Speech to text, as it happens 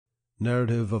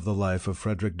Narrative of the Life of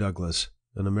Frederick Douglass,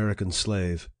 an American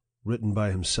Slave, written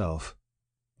by himself,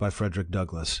 by Frederick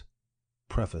Douglass.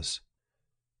 Preface.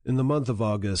 In the month of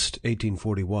August,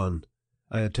 1841,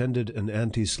 I attended an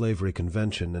anti-slavery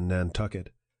convention in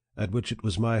Nantucket, at which it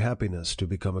was my happiness to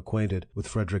become acquainted with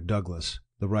Frederick Douglass,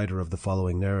 the writer of the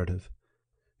following narrative.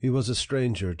 He was a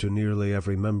stranger to nearly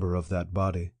every member of that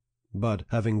body, but,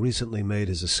 having recently made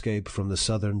his escape from the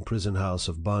Southern prison house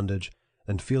of bondage,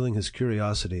 and feeling his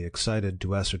curiosity excited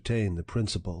to ascertain the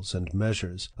principles and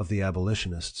measures of the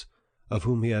abolitionists, of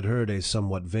whom he had heard a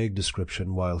somewhat vague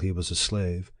description while he was a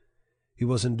slave, he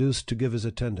was induced to give his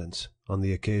attendance on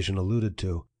the occasion alluded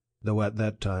to, though at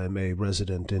that time a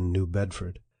resident in New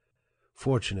Bedford.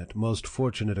 Fortunate, most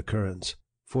fortunate occurrence!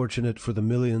 Fortunate for the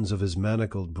millions of his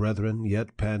manacled brethren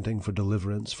yet panting for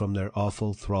deliverance from their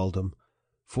awful thraldom!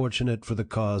 Fortunate for the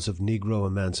cause of negro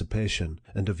emancipation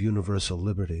and of universal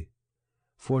liberty!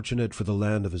 Fortunate for the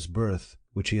land of his birth,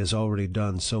 which he has already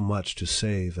done so much to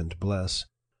save and bless!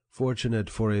 Fortunate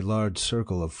for a large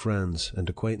circle of friends and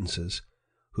acquaintances,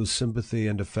 whose sympathy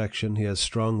and affection he has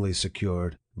strongly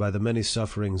secured by the many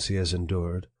sufferings he has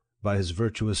endured, by his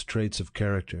virtuous traits of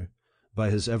character, by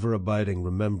his ever-abiding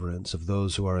remembrance of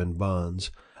those who are in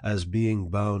bonds, as being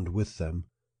bound with them!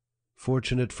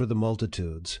 Fortunate for the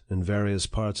multitudes, in various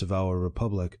parts of our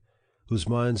republic, whose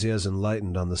minds he has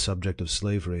enlightened on the subject of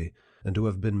slavery, and who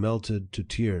have been melted to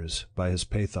tears by his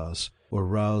pathos, or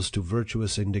roused to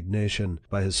virtuous indignation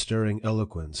by his stirring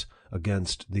eloquence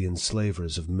against the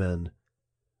enslavers of men!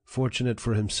 Fortunate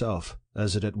for himself,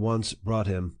 as it at once brought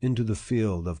him into the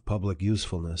field of public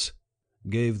usefulness,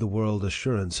 gave the world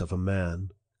assurance of a man,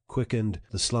 quickened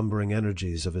the slumbering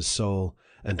energies of his soul,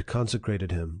 and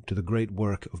consecrated him to the great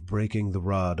work of breaking the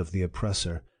rod of the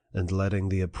oppressor and letting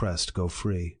the oppressed go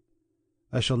free.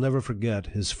 I shall never forget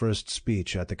his first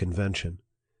speech at the convention,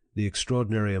 the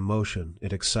extraordinary emotion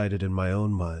it excited in my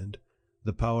own mind,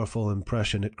 the powerful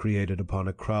impression it created upon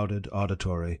a crowded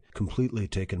auditory completely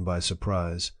taken by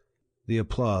surprise, the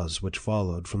applause which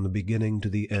followed from the beginning to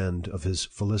the end of his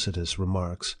felicitous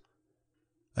remarks.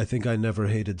 I think I never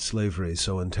hated slavery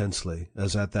so intensely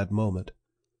as at that moment.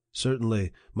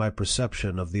 Certainly, my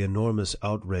perception of the enormous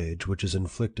outrage which is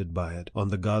inflicted by it on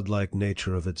the godlike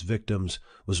nature of its victims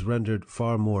was rendered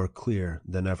far more clear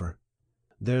than ever.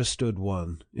 There stood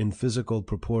one, in physical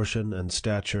proportion and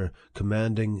stature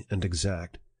commanding and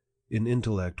exact, in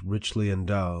intellect richly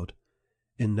endowed,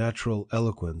 in natural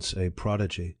eloquence a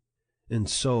prodigy, in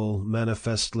soul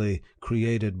manifestly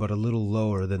created but a little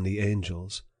lower than the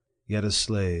angels, yet a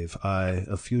slave, ay,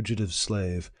 a fugitive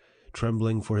slave,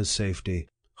 trembling for his safety,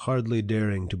 hardly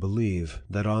daring to believe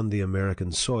that on the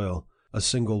American soil a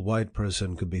single white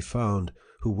person could be found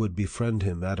who would befriend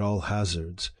him at all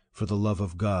hazards for the love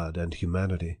of God and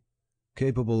humanity,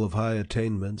 capable of high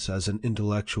attainments as an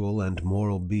intellectual and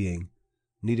moral being,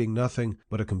 needing nothing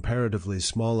but a comparatively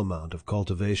small amount of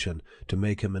cultivation to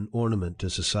make him an ornament to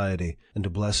society and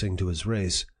a blessing to his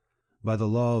race. By the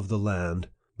law of the land,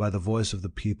 by the voice of the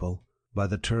people, by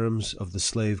the terms of the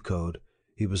slave code,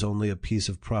 he was only a piece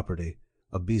of property,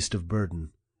 a beast of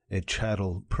burden, a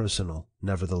chattel personal,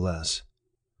 nevertheless.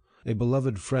 A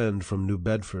beloved friend from New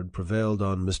Bedford prevailed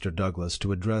on Mr. Douglass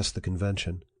to address the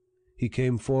convention. He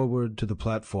came forward to the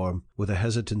platform with a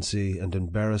hesitancy and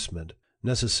embarrassment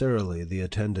necessarily the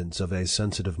attendants of a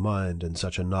sensitive mind in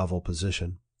such a novel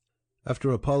position.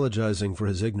 After apologizing for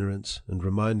his ignorance, and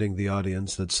reminding the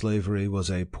audience that slavery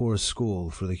was a poor school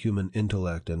for the human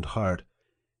intellect and heart,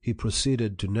 he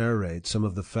proceeded to narrate some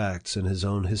of the facts in his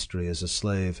own history as a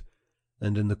slave,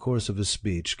 and in the course of his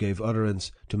speech gave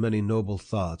utterance to many noble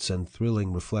thoughts and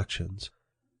thrilling reflections.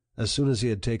 As soon as he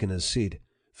had taken his seat,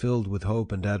 filled with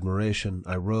hope and admiration,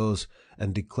 I rose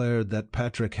and declared that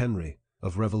Patrick Henry,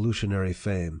 of revolutionary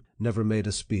fame, never made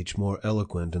a speech more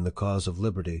eloquent in the cause of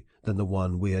liberty than the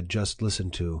one we had just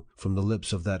listened to from the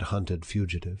lips of that hunted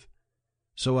fugitive.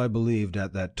 So I believed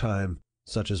at that time,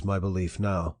 such is my belief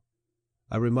now.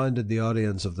 I reminded the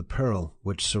audience of the peril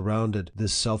which surrounded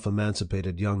this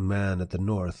self-emancipated young man at the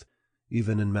North,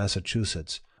 even in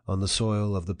Massachusetts, on the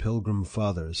soil of the Pilgrim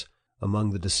Fathers,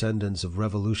 among the descendants of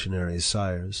revolutionary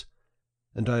sires.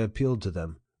 And I appealed to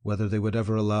them, whether they would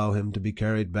ever allow him to be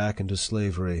carried back into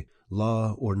slavery,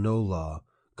 law or no law,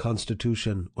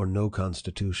 constitution or no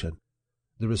constitution.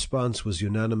 The response was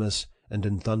unanimous and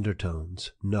in thunder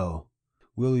tones, no.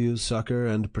 Will you succor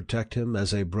and protect him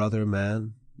as a brother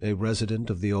man, a resident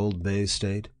of the old Bay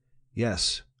State?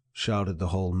 Yes, shouted the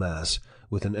whole mass,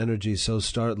 with an energy so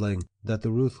startling that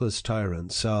the ruthless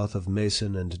tyrant south of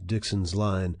Mason and Dixon's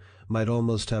line might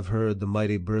almost have heard the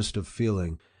mighty burst of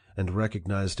feeling and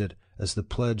recognized it as the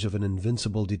pledge of an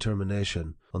invincible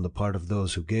determination, on the part of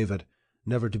those who gave it,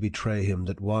 never to betray him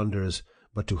that wanders,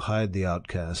 but to hide the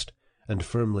outcast, and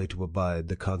firmly to abide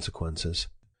the consequences.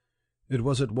 It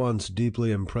was at once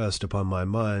deeply impressed upon my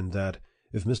mind that,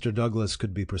 if Mr. Douglass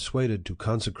could be persuaded to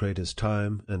consecrate his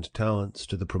time and talents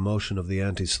to the promotion of the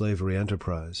anti-slavery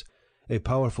enterprise, a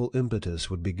powerful impetus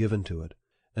would be given to it,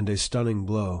 and a stunning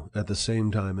blow at the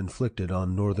same time inflicted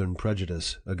on Northern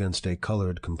prejudice against a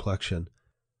colored complexion.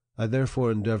 I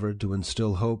therefore endeavored to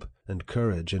instill hope and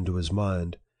courage into his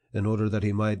mind, in order that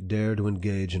he might dare to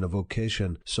engage in a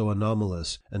vocation so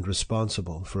anomalous and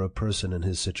responsible for a person in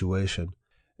his situation,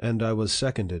 and I was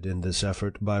seconded in this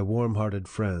effort by warm-hearted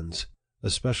friends,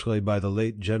 especially by the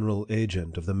late General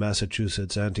Agent of the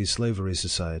Massachusetts Anti-Slavery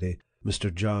Society,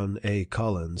 Mr. John A.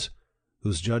 Collins,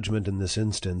 whose judgment in this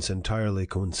instance entirely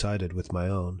coincided with my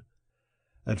own.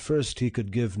 At first he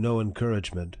could give no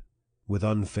encouragement. With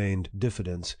unfeigned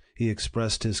diffidence, he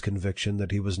expressed his conviction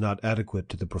that he was not adequate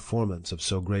to the performance of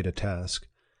so great a task.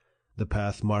 The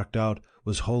path marked out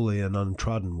was wholly an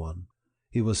untrodden one.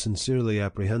 He was sincerely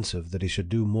apprehensive that he should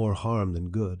do more harm than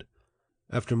good.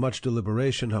 After much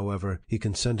deliberation, however, he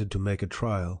consented to make a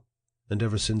trial, and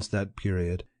ever since that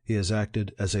period he has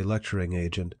acted as a lecturing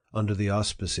agent under the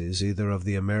auspices either of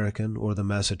the American or the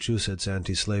Massachusetts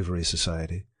Anti-Slavery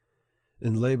Society.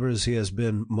 In labors he has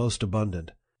been most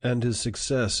abundant, and his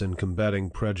success in combating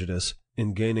prejudice,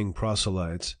 in gaining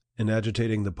proselytes, in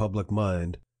agitating the public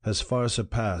mind, has far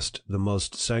surpassed the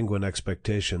most sanguine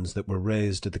expectations that were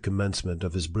raised at the commencement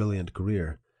of his brilliant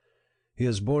career. He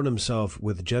has borne himself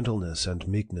with gentleness and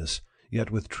meekness, yet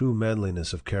with true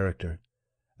manliness of character.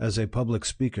 As a public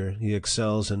speaker, he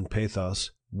excels in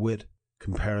pathos, wit,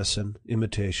 comparison,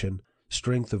 imitation,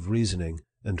 strength of reasoning,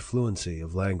 and fluency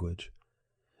of language.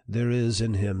 There is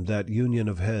in him that union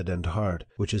of head and heart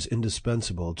which is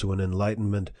indispensable to an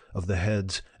enlightenment of the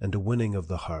heads and a winning of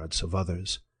the hearts of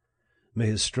others. May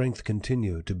his strength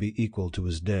continue to be equal to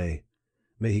his day.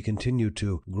 May he continue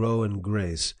to grow in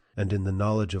grace and in the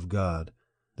knowledge of God,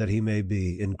 that he may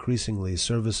be increasingly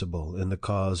serviceable in the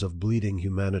cause of bleeding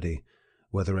humanity,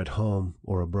 whether at home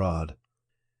or abroad.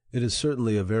 It is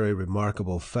certainly a very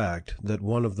remarkable fact that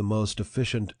one of the most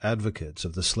efficient advocates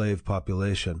of the slave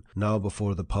population now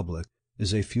before the public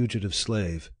is a fugitive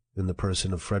slave in the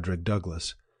person of Frederick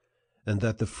Douglass, and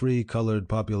that the free colored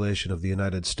population of the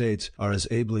United States are as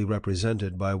ably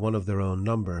represented by one of their own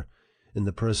number in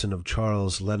the person of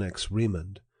Charles Lennox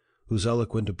Remond, whose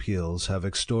eloquent appeals have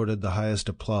extorted the highest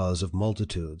applause of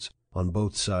multitudes on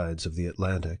both sides of the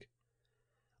Atlantic.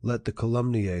 Let the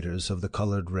calumniators of the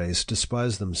colored race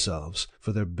despise themselves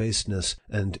for their baseness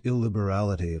and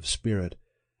illiberality of spirit,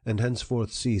 and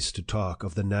henceforth cease to talk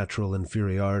of the natural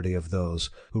inferiority of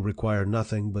those who require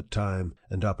nothing but time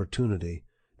and opportunity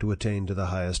to attain to the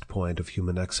highest point of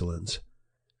human excellence.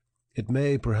 It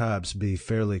may, perhaps, be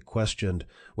fairly questioned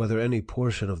whether any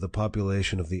portion of the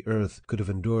population of the earth could have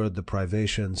endured the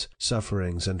privations,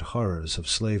 sufferings, and horrors of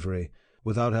slavery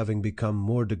without having become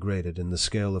more degraded in the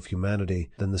scale of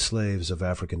humanity than the slaves of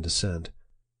African descent.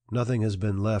 Nothing has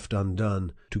been left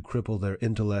undone to cripple their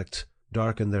intellects,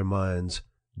 darken their minds,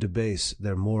 debase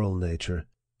their moral nature,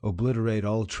 obliterate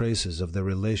all traces of their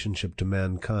relationship to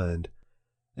mankind,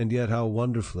 and yet how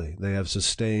wonderfully they have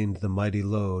sustained the mighty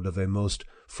load of a most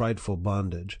frightful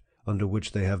bondage, under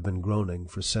which they have been groaning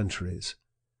for centuries.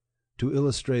 To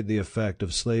illustrate the effect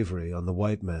of slavery on the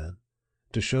white man,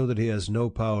 to show that he has no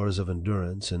powers of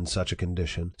endurance in such a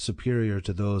condition superior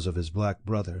to those of his black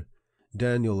brother,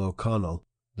 Daniel O'Connell,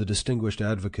 the distinguished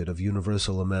advocate of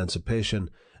universal emancipation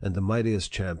and the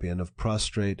mightiest champion of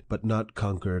prostrate but not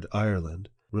conquered Ireland,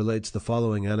 relates the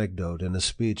following anecdote in a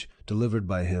speech delivered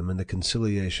by him in the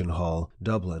Conciliation Hall,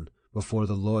 Dublin, before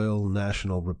the Loyal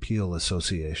National Repeal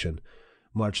Association,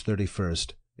 March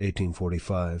 31st,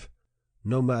 1845.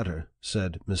 "No matter,"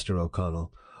 said Mr.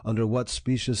 O'Connell, "under what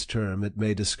specious term it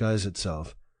may disguise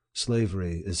itself,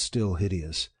 slavery is still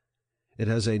hideous. It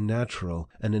has a natural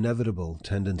and inevitable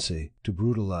tendency to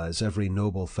brutalize every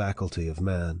noble faculty of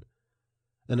man.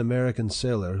 An American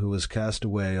sailor who was cast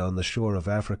away on the shore of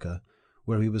Africa,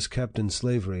 where he was kept in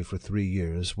slavery for 3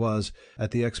 years, was,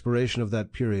 at the expiration of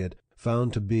that period,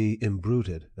 found to be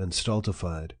imbruted and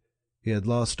stultified. He had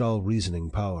lost all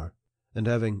reasoning power, and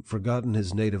having forgotten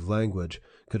his native language,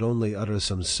 could only utter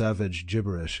some savage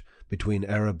gibberish between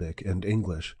Arabic and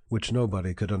English, which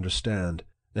nobody could understand,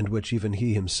 and which even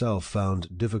he himself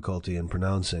found difficulty in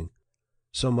pronouncing.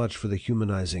 So much for the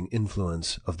humanizing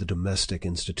influence of the domestic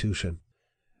institution.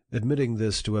 Admitting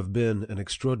this to have been an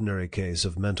extraordinary case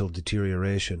of mental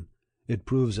deterioration, it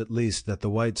proves at least that the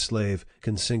white slave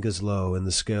can sink as low in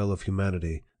the scale of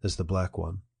humanity as the black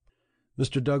one.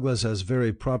 Mr. Douglass has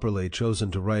very properly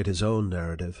chosen to write his own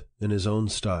narrative, in his own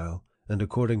style, and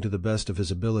according to the best of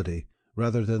his ability,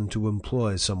 rather than to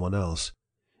employ someone else.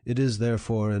 It is,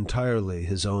 therefore, entirely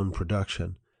his own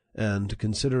production, and,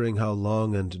 considering how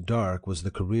long and dark was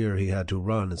the career he had to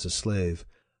run as a slave,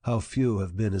 how few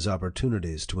have been his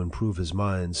opportunities to improve his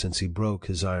mind since he broke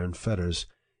his iron fetters,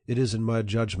 it is, in my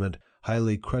judgment,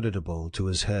 highly creditable to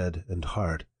his head and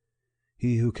heart.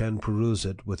 He who can peruse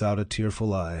it without a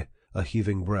tearful eye, a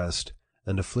heaving breast,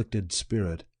 and afflicted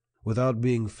spirit, without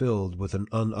being filled with an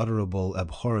unutterable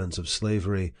abhorrence of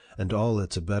slavery and all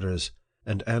its abettors,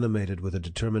 and animated with a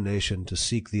determination to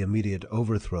seek the immediate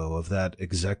overthrow of that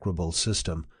execrable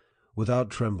system, without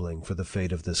trembling for the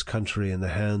fate of this country in the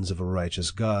hands of a righteous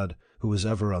God, who is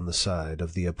ever on the side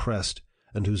of the oppressed,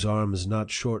 and whose arm is not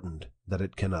shortened that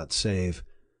it cannot save,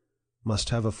 must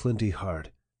have a flinty heart,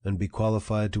 and be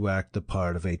qualified to act the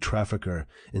part of a trafficker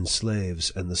in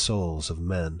slaves and the souls of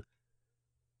men.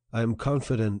 I am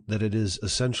confident that it is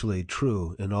essentially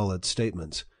true in all its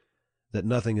statements, that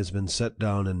nothing has been set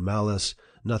down in malice,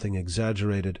 nothing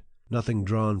exaggerated, nothing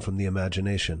drawn from the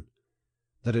imagination,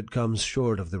 that it comes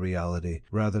short of the reality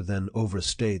rather than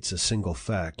overstates a single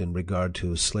fact in regard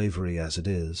to slavery as it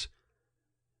is.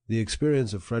 The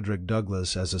experience of Frederick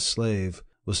Douglass as a slave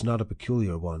was not a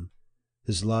peculiar one.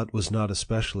 His lot was not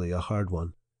especially a hard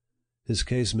one. His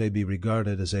case may be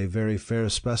regarded as a very fair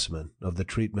specimen of the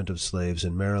treatment of slaves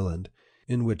in Maryland,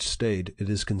 in which state it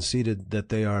is conceded that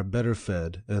they are better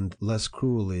fed and less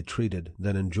cruelly treated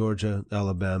than in Georgia,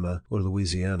 Alabama, or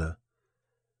Louisiana.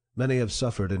 Many have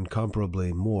suffered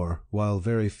incomparably more, while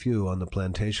very few on the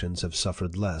plantations have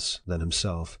suffered less than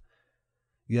himself.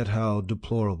 Yet how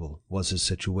deplorable was his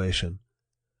situation!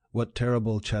 What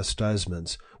terrible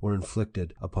chastisements were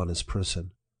inflicted upon his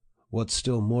person! What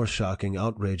still more shocking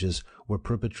outrages were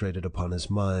perpetrated upon his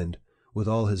mind! With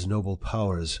all his noble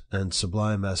powers and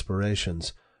sublime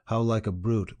aspirations, how like a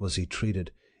brute was he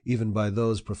treated, even by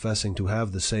those professing to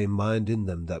have the same mind in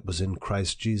them that was in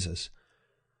Christ Jesus!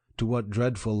 To what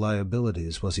dreadful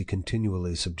liabilities was he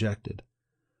continually subjected!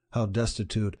 How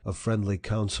destitute of friendly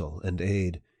counsel and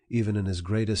aid, even in his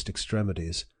greatest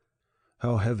extremities!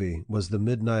 How heavy was the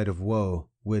midnight of woe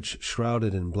which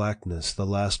shrouded in blackness the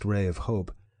last ray of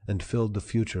hope, and filled the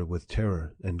future with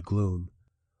terror and gloom!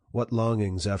 What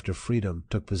longings after freedom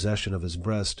took possession of his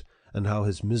breast, and how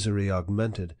his misery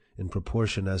augmented in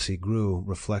proportion as he grew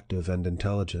reflective and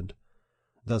intelligent,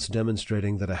 thus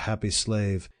demonstrating that a happy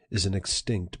slave is an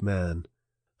extinct man!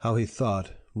 How he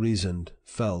thought, reasoned,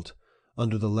 felt,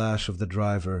 under the lash of the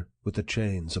driver, with the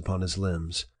chains upon his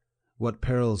limbs! What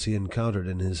perils he encountered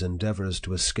in his endeavors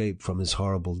to escape from his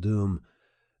horrible doom,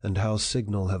 and how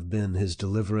signal have been his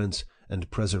deliverance and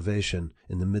preservation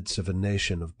in the midst of a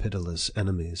nation of pitiless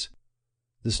enemies!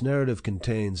 This narrative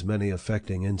contains many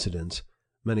affecting incidents,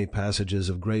 many passages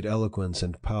of great eloquence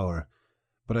and power,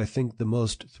 but I think the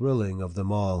most thrilling of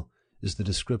them all is the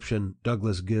description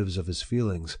Douglass gives of his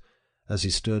feelings, as he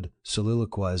stood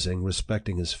soliloquizing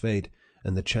respecting his fate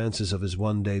and the chances of his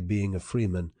one day being a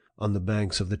freeman on the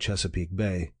banks of the Chesapeake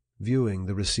Bay, viewing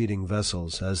the receding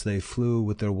vessels as they flew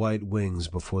with their white wings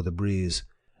before the breeze,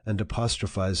 and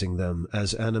apostrophizing them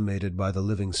as animated by the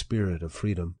living spirit of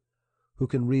freedom. Who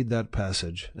can read that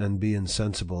passage and be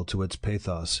insensible to its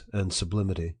pathos and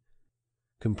sublimity?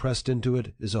 Compressed into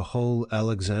it is a whole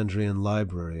Alexandrian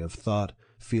library of thought,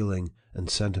 feeling, and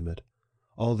sentiment,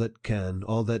 all that can,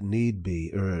 all that need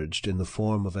be urged in the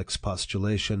form of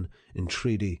expostulation,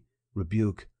 entreaty,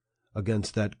 rebuke,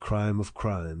 against that crime of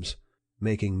crimes,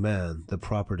 making man the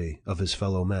property of his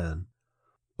fellow man.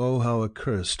 Oh, how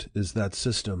accursed is that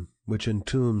system which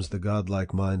entombs the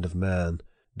godlike mind of man,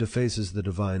 defaces the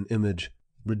divine image,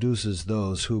 reduces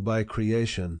those who by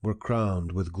creation were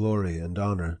crowned with glory and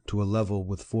honor to a level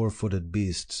with four-footed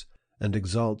beasts, and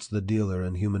exalts the dealer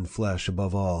in human flesh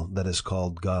above all that is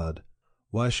called God!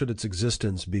 Why should its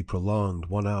existence be prolonged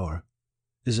 1 hour?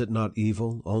 Is it not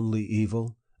evil, only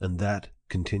evil, and that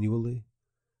continually?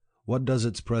 What does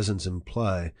its presence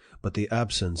imply but the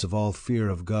absence of all fear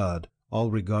of God,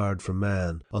 all regard for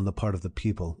man on the part of the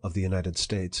people of the United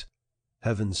States?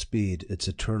 Heaven speed its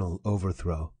eternal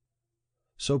overthrow!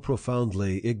 So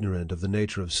profoundly ignorant of the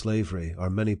nature of slavery are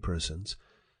many persons,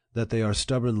 that they are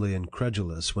stubbornly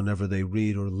incredulous whenever they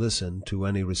read or listen to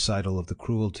any recital of the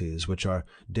cruelties which are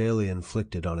daily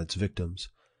inflicted on its victims.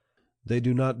 They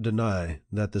do not deny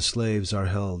that the slaves are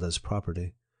held as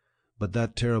property, but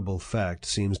that terrible fact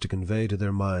seems to convey to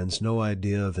their minds no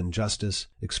idea of injustice,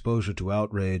 exposure to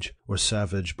outrage, or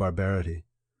savage barbarity.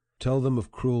 Tell them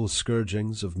of cruel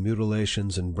scourgings, of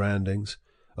mutilations and brandings,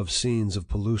 of scenes of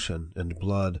pollution and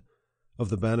blood, of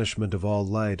the banishment of all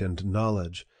light and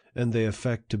knowledge, and they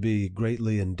affect to be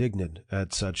greatly indignant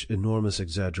at such enormous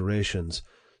exaggerations,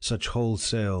 such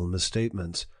wholesale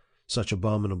misstatements, such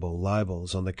abominable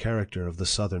libels on the character of the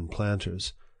Southern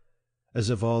planters, as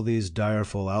if all these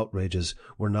direful outrages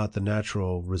were not the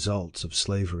natural results of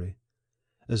slavery,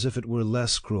 as if it were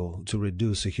less cruel to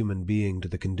reduce a human being to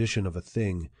the condition of a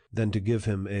thing than to give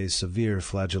him a severe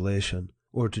flagellation,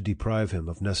 or to deprive him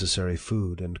of necessary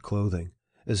food and clothing,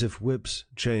 as if whips,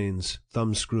 chains,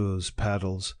 thumbscrews,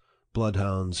 paddles,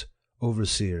 bloodhounds,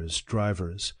 overseers,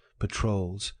 drivers,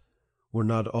 patrols, were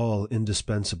not all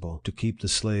indispensable to keep the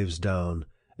slaves down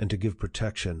and to give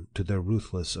protection to their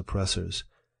ruthless oppressors,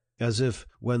 as if,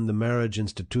 when the marriage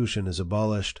institution is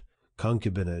abolished,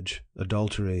 concubinage,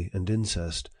 adultery, and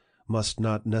incest must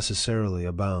not necessarily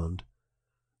abound.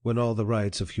 When all the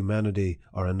rights of humanity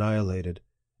are annihilated,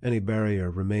 any barrier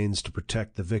remains to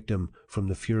protect the victim from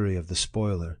the fury of the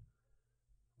spoiler.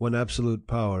 When absolute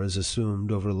power is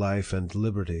assumed over life and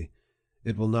liberty,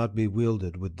 it will not be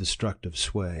wielded with destructive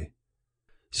sway.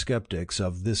 Skeptics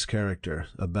of this character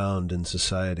abound in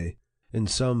society. In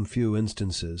some few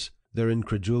instances, their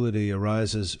incredulity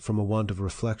arises from a want of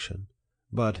reflection,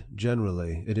 but,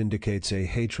 generally, it indicates a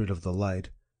hatred of the light,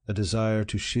 a desire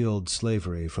to shield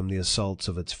slavery from the assaults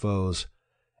of its foes,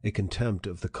 a contempt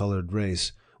of the colored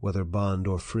race, whether bond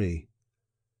or free.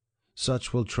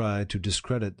 Such will try to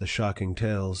discredit the shocking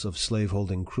tales of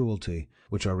slaveholding cruelty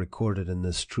which are recorded in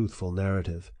this truthful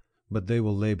narrative, but they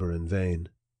will labor in vain.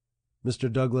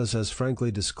 Mr. Douglass has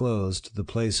frankly disclosed the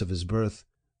place of his birth,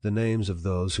 the names of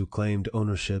those who claimed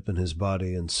ownership in his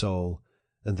body and soul,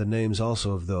 and the names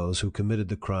also of those who committed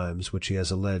the crimes which he has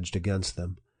alleged against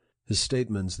them. His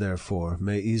statements, therefore,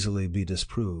 may easily be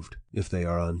disproved, if they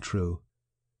are untrue.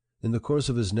 In the course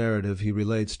of his narrative he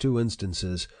relates 2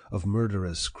 instances of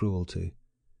murderous cruelty,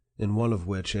 in one of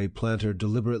which a planter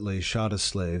deliberately shot a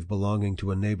slave belonging to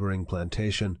a neighboring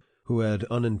plantation, who had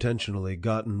unintentionally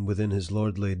gotten within his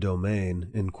lordly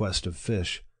domain in quest of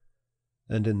fish,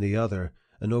 and in the other,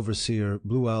 an overseer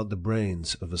blew out the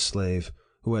brains of a slave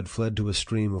who had fled to a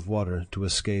stream of water to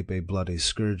escape a bloody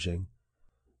scourging.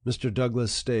 Mr.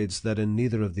 Douglass states that in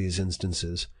neither of these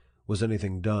instances was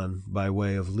anything done by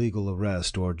way of legal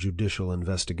arrest or judicial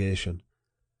investigation.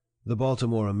 The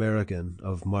Baltimore American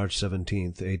of March 17,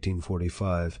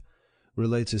 1845,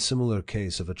 relates a similar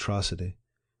case of atrocity,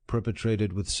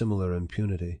 perpetrated with similar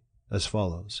impunity, as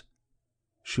follows: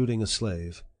 Shooting a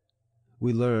slave.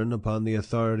 We learn, upon the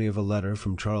authority of a letter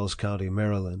from Charles County,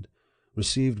 Maryland,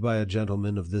 received by a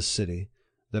gentleman of this city,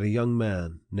 that a young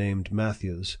man, named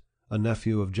Matthews, a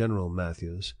nephew of General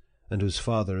Matthews, and whose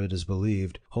father, it is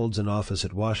believed, holds an office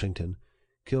at Washington,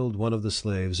 killed one of the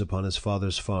slaves upon his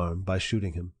father's farm by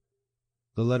shooting him.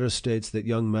 The letter states that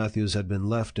young Matthews had been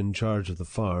left in charge of the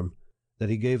farm, that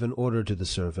he gave an order to the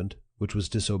servant, which was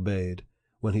disobeyed,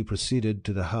 when he proceeded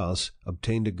to the house,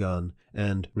 obtained a gun,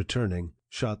 and, returning,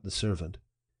 shot the servant.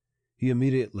 He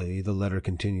immediately, the letter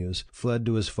continues, fled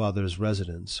to his father's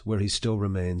residence, where he still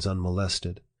remains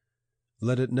unmolested.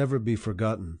 Let it never be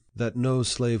forgotten that no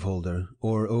slaveholder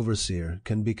or overseer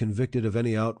can be convicted of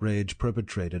any outrage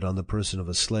perpetrated on the person of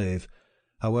a slave,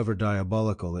 however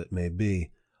diabolical it may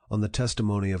be, on the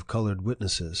testimony of colored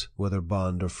witnesses, whether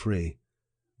bond or free.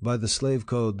 By the slave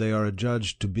code they are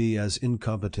adjudged to be as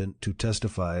incompetent to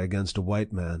testify against a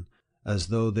white man as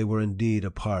though they were indeed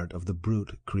a part of the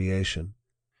brute creation.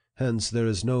 Hence there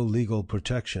is no legal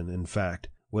protection, in fact,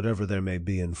 whatever there may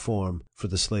be in form, for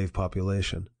the slave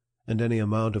population, and any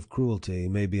amount of cruelty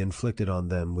may be inflicted on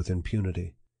them with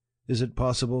impunity. Is it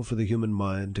possible for the human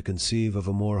mind to conceive of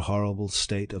a more horrible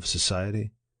state of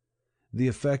society? The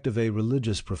effect of a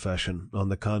religious profession on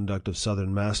the conduct of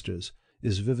Southern masters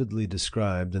is vividly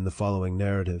described in the following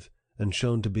narrative, and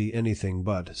shown to be anything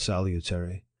but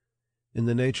salutary. In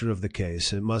the nature of the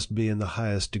case, it must be in the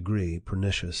highest degree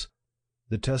pernicious.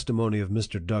 The testimony of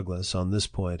Mr. Douglass on this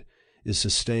point is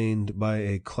sustained by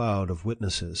a cloud of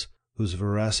witnesses, whose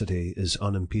veracity is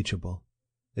unimpeachable.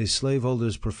 A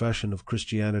slaveholder's profession of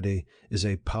Christianity is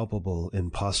a palpable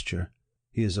imposture.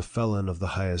 He is a felon of the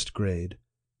highest grade.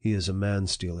 He is a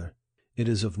man-stealer. It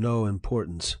is of no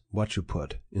importance what you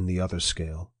put in the other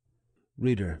scale.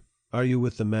 Reader, are you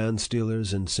with the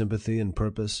man-stealers in sympathy and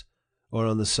purpose, or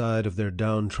on the side of their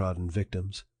downtrodden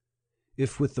victims?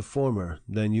 If with the former,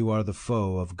 then you are the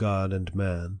foe of God and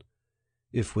man.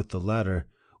 If with the latter,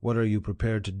 what are you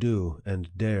prepared to do and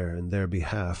dare in their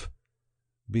behalf?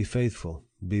 Be faithful,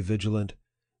 be vigilant,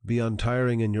 be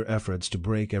untiring in your efforts to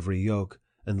break every yoke,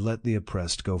 and let the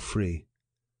oppressed go free.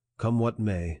 Come what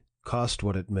may, cost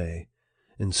what it may,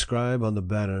 inscribe on the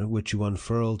banner which you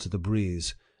unfurl to the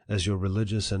breeze, as your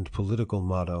religious and political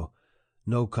motto,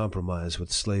 no compromise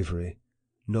with slavery,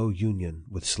 no union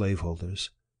with slaveholders.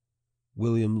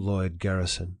 William Lloyd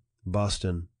Garrison,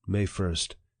 Boston, May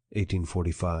 1st,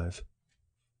 1845.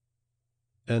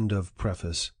 End of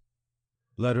Preface.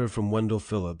 Letter from Wendell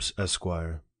Phillips,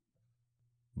 Esquire.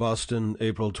 Boston,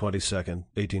 April 22nd,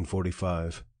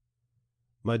 1845.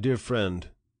 My dear friend,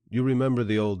 you remember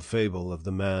the old fable of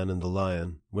the man and the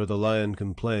lion, where the lion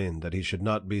complained that he should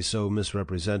not be so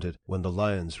misrepresented when the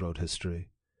lions wrote history.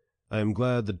 I am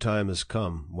glad the time has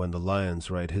come when the lions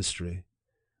write history.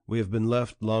 We have been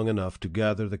left long enough to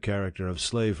gather the character of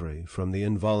slavery from the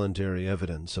involuntary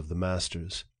evidence of the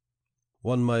masters.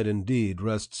 One might indeed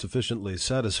rest sufficiently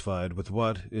satisfied with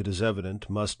what, it is evident,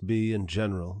 must be, in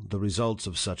general, the results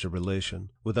of such a relation,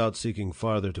 without seeking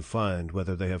farther to find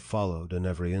whether they have followed in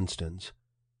every instance.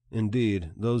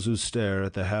 Indeed, those who stare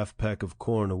at the half-peck of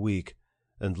corn a week,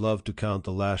 and love to count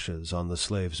the lashes on the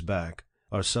slave's back,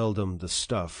 are seldom the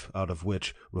stuff out of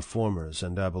which reformers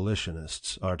and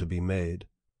abolitionists are to be made.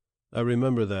 I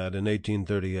remember that, in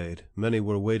 1838, many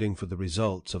were waiting for the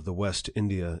results of the West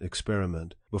India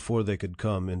experiment before they could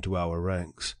come into our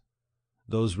ranks.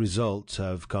 Those results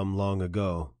have come long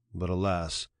ago, but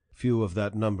alas, few of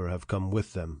that number have come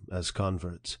with them as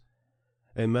converts.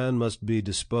 A man must be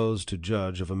disposed to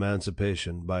judge of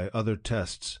emancipation by other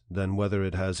tests than whether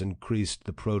it has increased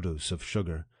the produce of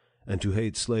sugar, and to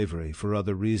hate slavery for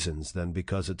other reasons than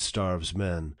because it starves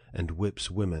men and whips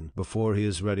women before he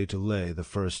is ready to lay the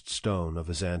first stone of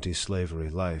his anti-slavery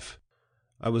life.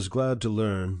 I was glad to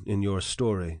learn, in your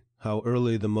story, how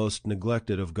early the most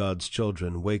neglected of God's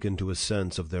children waken to a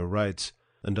sense of their rights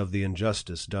and of the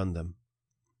injustice done them.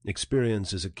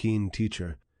 Experience is a keen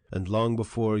teacher, and long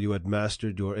before you had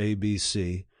mastered your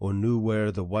ABC, or knew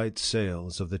where the white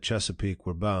sails of the Chesapeake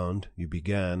were bound, you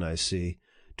began, I see,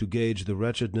 to gauge the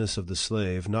wretchedness of the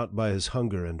slave not by his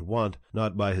hunger and want,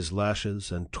 not by his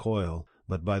lashes and toil,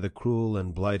 but by the cruel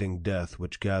and blighting death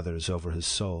which gathers over his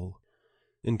soul.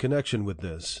 In connection with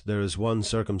this, there is one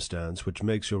circumstance which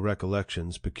makes your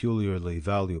recollections peculiarly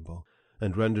valuable,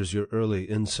 and renders your early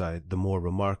insight the more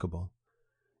remarkable.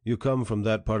 You come from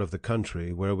that part of the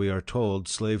country where we are told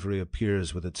slavery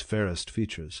appears with its fairest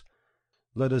features.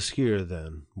 Let us hear,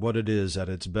 then, what it is at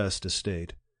its best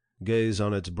estate. Gaze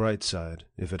on its bright side,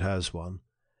 if it has one,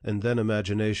 and then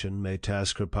imagination may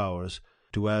task her powers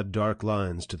to add dark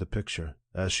lines to the picture,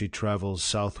 as she travels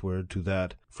southward to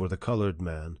that, for the colored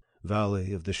man,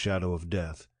 valley of the shadow of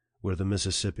death, where the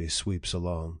Mississippi sweeps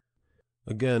along.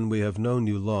 Again, we have known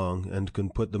you long, and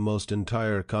can put the most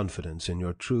entire confidence in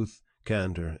your truth,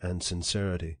 candor, and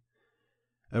sincerity.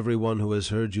 Every one who has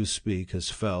heard you speak has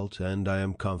felt, and I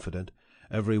am confident,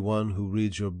 every one who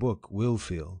reads your book will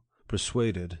feel,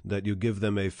 persuaded that you give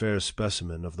them a fair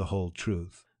specimen of the whole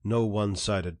truth, no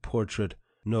one-sided portrait,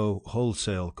 no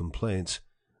wholesale complaints,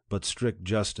 but strict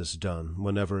justice done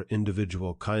whenever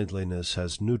individual kindliness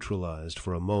has neutralized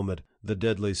for a moment the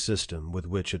deadly system with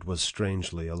which it was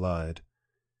strangely allied.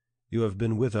 You have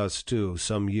been with us, too,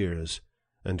 some years,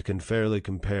 and can fairly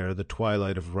compare the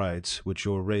twilight of rights which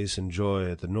your race enjoy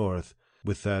at the North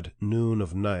with that noon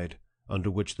of night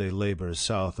under which they labor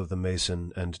south of the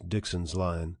Mason and Dixon's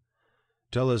line.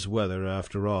 Tell us whether,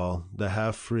 after all, the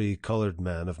half-free colored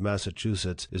man of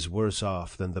Massachusetts is worse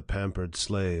off than the pampered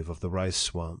slave of the rice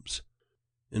swamps.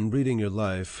 In reading your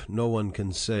life, no one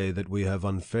can say that we have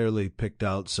unfairly picked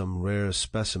out some rare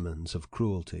specimens of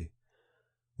cruelty.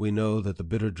 We know that the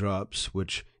bitter drops,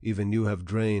 which even you have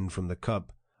drained from the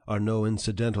cup, are no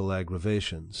incidental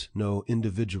aggravations, no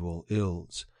individual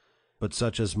ills, but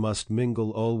such as must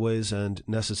mingle always and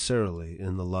necessarily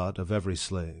in the lot of every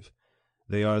slave.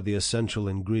 They are the essential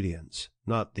ingredients,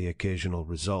 not the occasional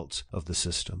results, of the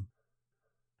system.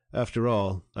 After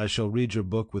all, I shall read your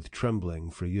book with trembling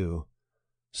for you.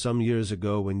 Some years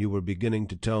ago, when you were beginning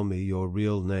to tell me your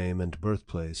real name and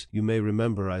birthplace, you may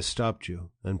remember I stopped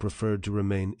you, and preferred to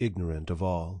remain ignorant of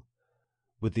all.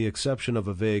 With the exception of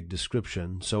a vague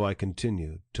description, so I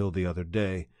continued, till the other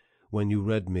day, when you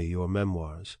read me your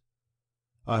memoirs.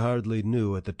 I hardly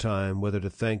knew at the time whether to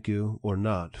thank you or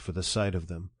not for the sight of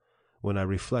them, when I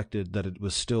reflected that it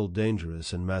was still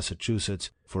dangerous in Massachusetts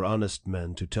for honest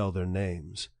men to tell their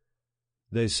names.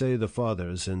 They say the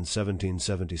fathers, in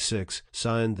 1776,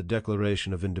 signed the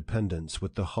Declaration of Independence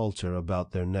with the halter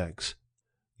about their necks.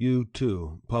 You,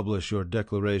 too, publish your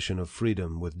Declaration of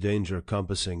Freedom with danger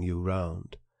compassing you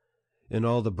round. In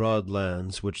all the broad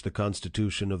lands which the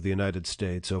Constitution of the United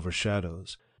States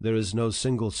overshadows, there is no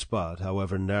single spot,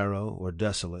 however narrow or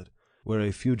desolate, where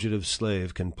a fugitive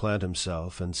slave can plant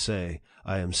himself and say,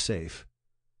 I am safe.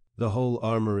 The whole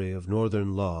armory of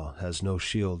northern law has no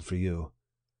shield for you.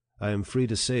 I am free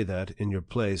to say that, in your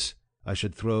place, I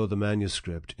should throw the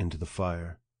manuscript into the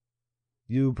fire.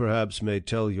 You perhaps may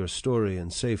tell your story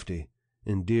in safety,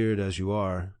 endeared as you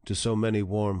are to so many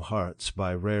warm hearts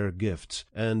by rare gifts,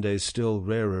 and a still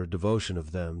rarer devotion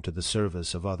of them to the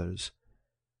service of others.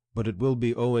 But it will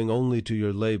be owing only to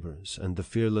your labors and the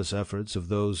fearless efforts of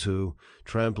those who,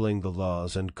 trampling the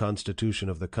laws and constitution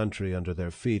of the country under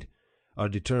their feet, are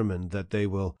determined that they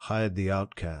will hide the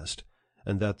outcast,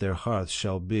 and that their hearths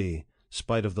shall be,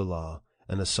 spite of the law,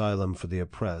 an asylum for the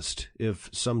oppressed, if,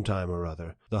 some time or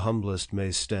other, the humblest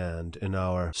may stand in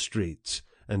our streets,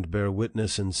 and bear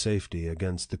witness in safety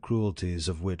against the cruelties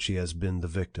of which he has been the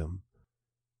victim.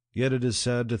 Yet it is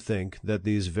sad to think that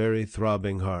these very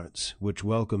throbbing hearts, which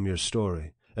welcome your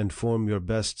story, and form your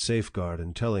best safeguard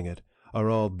in telling it, are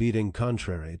all beating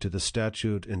contrary to the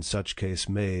statute in such case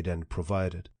made and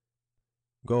provided.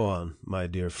 Go on, my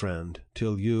dear friend,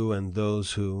 till you and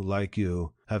those who, like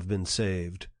you, have been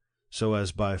saved, so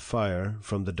as by fire,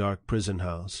 from the dark prison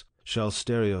house, shall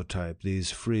stereotype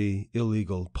these free,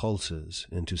 illegal pulses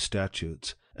into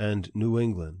statutes, and New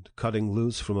England, cutting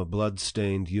loose from a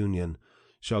blood-stained Union,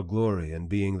 shall glory in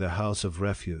being the house of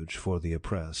refuge for the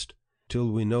oppressed, till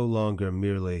we no longer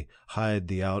merely hide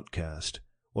the outcast,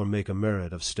 or make a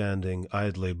merit of standing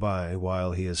idly by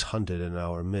while he is hunted in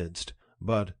our midst,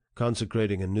 but,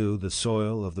 consecrating anew the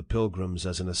soil of the Pilgrims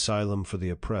as an asylum for the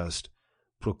oppressed,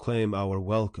 proclaim our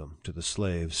welcome to the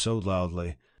slave so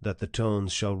loudly that the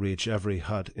tones shall reach every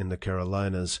hut in the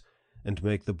Carolinas, and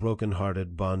make the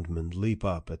broken-hearted bondman leap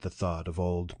up at the thought of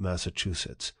old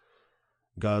Massachusetts.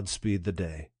 God speed the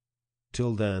day.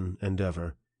 Till then and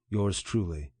ever, yours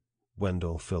truly,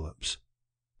 Wendell Phillips.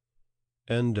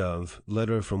 End of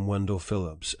Letter from Wendell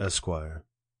Phillips, Esquire.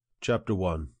 Chapter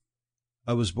 1.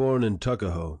 I was born in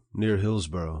Tuckahoe, near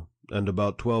Hillsborough, and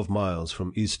about 12 miles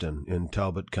from Easton, in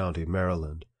Talbot County,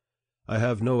 Maryland. I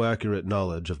have no accurate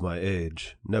knowledge of my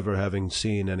age, never having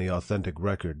seen any authentic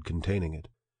record containing it.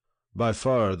 By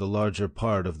far the larger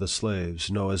part of the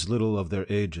slaves know as little of their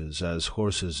ages as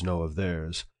horses know of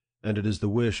theirs, and it is the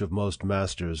wish of most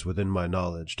masters within my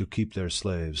knowledge to keep their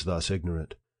slaves thus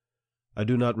ignorant. I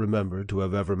do not remember to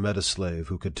have ever met a slave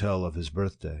who could tell of his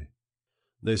birthday.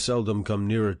 They seldom come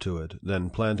nearer to it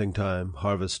than planting time,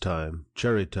 harvest time,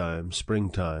 cherry time, spring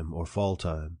time, or fall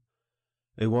time.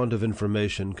 A want of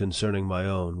information concerning my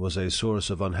own was a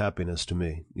source of unhappiness to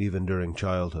me, even during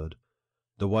childhood.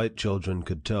 The white children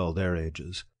could tell their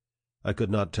ages. I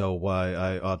could not tell why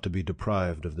I ought to be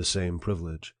deprived of the same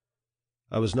privilege.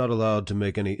 I was not allowed to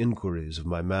make any inquiries of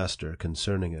my master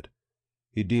concerning it.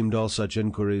 He deemed all such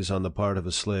inquiries on the part of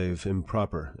a slave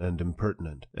improper and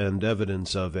impertinent, and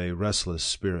evidence of a restless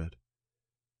spirit.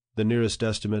 The nearest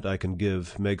estimate I can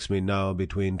give makes me now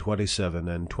between 27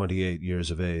 and 28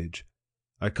 years of age.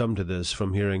 I come to this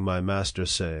from hearing my master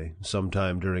say,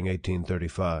 sometime during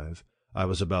 1835, I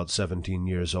was about 17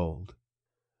 years old.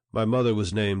 My mother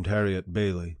was named Harriet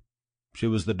Bailey. She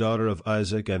was the daughter of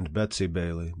Isaac and Betsy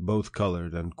Bailey, both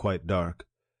colored and quite dark.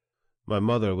 My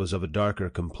mother was of a darker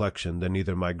complexion than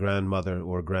either my grandmother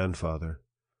or grandfather.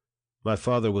 My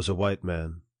father was a white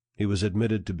man. He was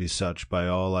admitted to be such by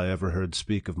all I ever heard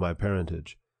speak of my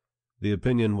parentage. The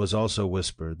opinion was also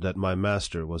whispered that my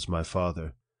master was my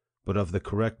father, but of the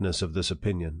correctness of this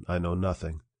opinion I know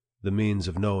nothing. The means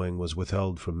of knowing was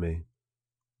withheld from me.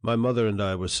 My mother and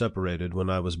I were separated when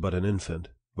I was but an infant,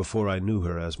 before I knew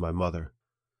her as my mother.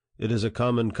 It is a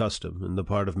common custom, in the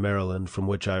part of Maryland from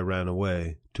which I ran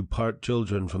away, to part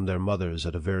children from their mothers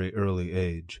at a very early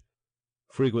age.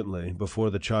 Frequently, before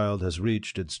the child has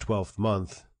reached its 12th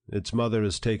month, its mother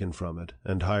is taken from it,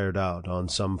 and hired out on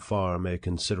some farm a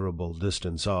considerable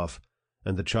distance off,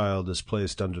 and the child is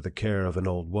placed under the care of an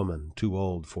old woman, too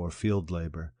old for field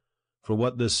labor. For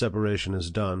what this separation is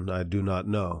done, I do not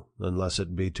know, unless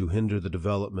it be to hinder the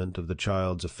development of the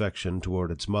child's affection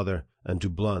toward its mother, and to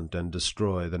blunt and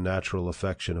destroy the natural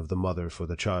affection of the mother for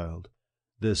the child.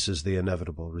 This is the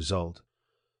inevitable result.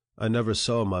 I never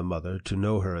saw my mother, to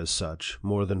know her as such,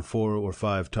 more than 4 or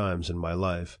 5 times in my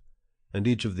life, and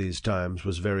each of these times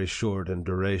was very short in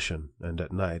duration, and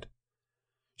at night.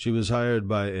 She was hired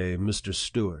by a Mr.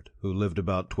 Stewart, who lived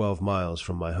about 12 miles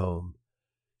from my home.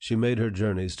 She made her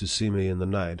journeys to see me in the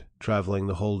night, traveling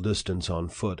the whole distance on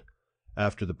foot,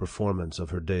 after the performance of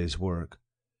her day's work.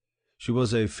 She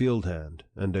was a field hand,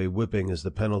 and a whipping is the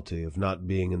penalty of not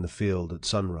being in the field at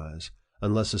sunrise,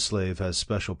 unless a slave has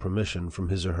special permission from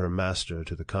his or her master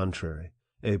to the contrary,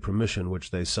 a permission which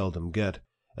they seldom get,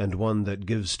 and one that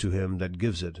gives to him that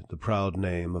gives it the proud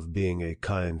name of being a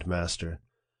kind master.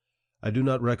 I do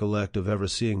not recollect of ever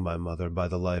seeing my mother by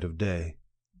the light of day.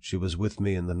 She was with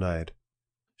me in the night.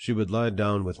 She would lie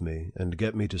down with me and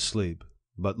get me to sleep,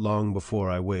 but long before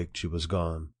I waked she was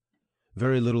gone.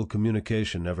 Very little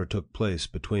communication ever took place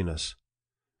between us.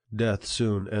 Death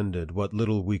soon ended what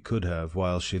little we could have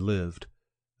while she lived,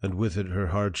 and with it her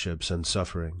hardships and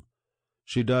suffering.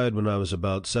 She died when I was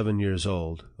about 7 years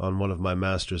old, on one of my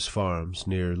master's farms,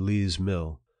 near Lee's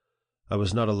Mill. I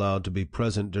was not allowed to be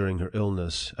present during her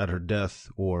illness, at her death,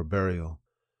 or burial.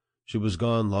 She was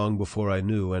gone long before I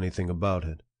knew anything about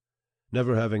it.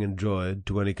 Never having enjoyed,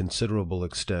 to any considerable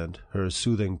extent, her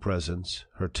soothing presence,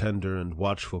 her tender and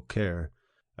watchful care,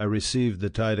 I received the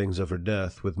tidings of her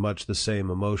death with much the same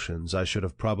emotions I should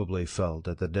have probably felt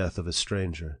at the death of a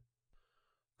stranger.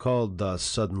 Called thus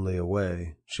suddenly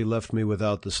away, she left me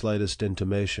without the slightest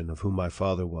intimation of who my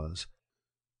father was.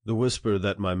 The whisper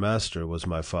that my master was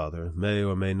my father may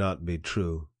or may not be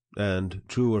true, and,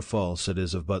 true or false, it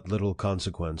is of but little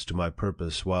consequence to my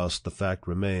purpose whilst the fact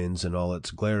remains in all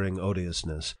its glaring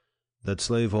odiousness, that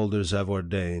slaveholders have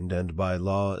ordained and by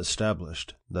law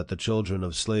established that the children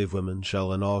of slave women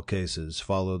shall in all cases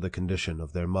follow the condition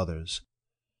of their mothers.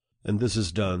 And this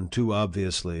is done too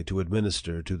obviously to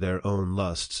administer to their own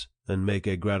lusts, and make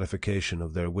a gratification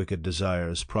of their wicked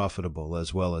desires profitable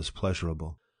as well as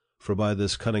pleasurable. For by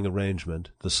this cunning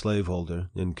arrangement, the slaveholder,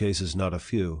 in cases not a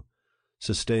few,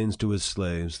 sustains to his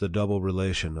slaves the double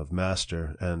relation of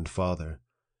master and father.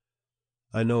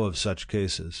 I know of such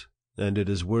cases, and it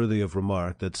is worthy of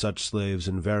remark that such slaves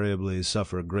invariably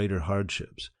suffer greater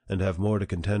hardships, and have more to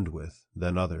contend with,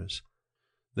 than others.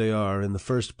 They are, in the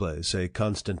first place, a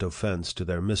constant offense to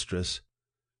their mistress.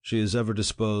 She is ever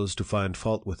disposed to find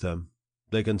fault with them.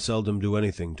 They can seldom do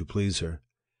anything to please her.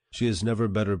 She is never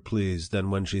better pleased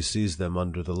than when she sees them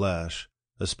under the lash,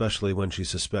 especially when she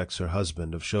suspects her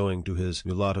husband of showing to his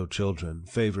mulatto children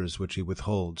favors which he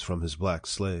withholds from his black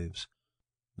slaves.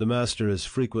 The master is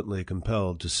frequently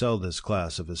compelled to sell this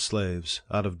class of his slaves,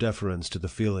 out of deference to the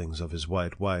feelings of his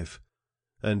white wife.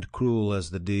 And cruel as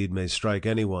the deed may strike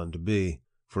any one to be,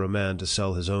 for a man to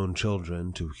sell his own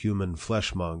children to human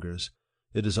flesh-mongers,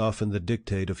 it is often the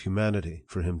dictate of humanity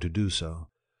for him to do so.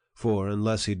 For,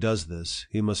 unless he does this,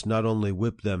 he must not only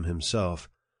whip them himself,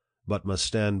 but must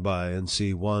stand by and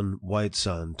see one white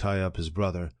son tie up his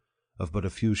brother, of but a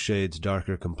few shades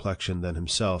darker complexion than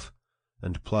himself,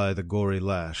 and ply the gory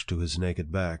lash to his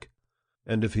naked back.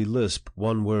 And if he lisp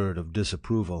one word of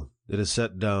disapproval, it is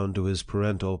set down to his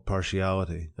parental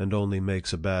partiality, and only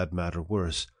makes a bad matter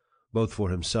worse, both for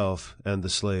himself and the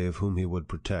slave whom he would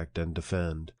protect and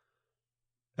defend.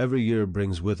 Every year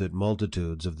brings with it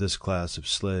multitudes of this class of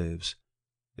slaves.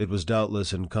 It was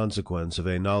doubtless in consequence of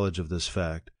a knowledge of this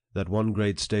fact that one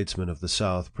great statesman of the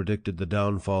South predicted the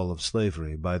downfall of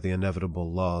slavery by the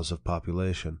inevitable laws of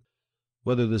population.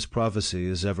 Whether this prophecy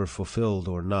is ever fulfilled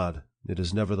or not, it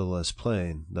is nevertheless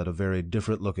plain that a very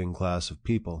different-looking class of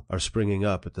people are springing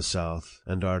up at the South,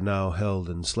 and are now held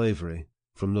in slavery,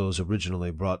 from those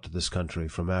originally brought to this country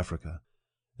from Africa.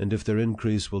 And if their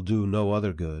increase will do no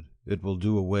other good, it will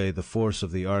do away the force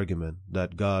of the argument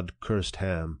that God cursed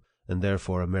Ham, and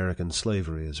therefore American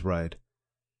slavery is right.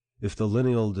 If the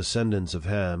lineal descendants of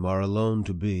Ham are alone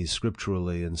to be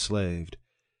scripturally enslaved,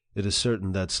 it is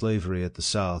certain that slavery at the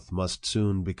South must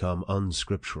soon become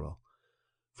unscriptural.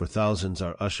 For thousands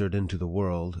are ushered into the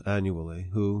world annually,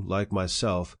 who, like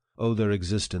myself, owe their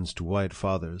existence to white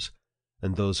fathers,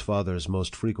 and those fathers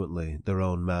most frequently their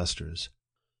own masters.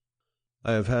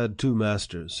 I have had 2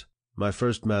 masters. My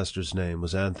first master's name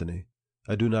was Anthony.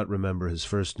 I do not remember his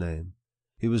first name.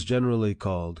 He was generally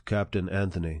called Captain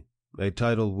Anthony, a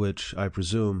title which, I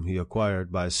presume, he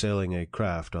acquired by sailing a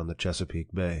craft on the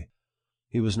Chesapeake Bay.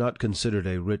 He was not considered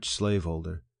a rich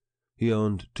slaveholder. He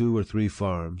owned 2 or 3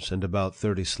 farms, and about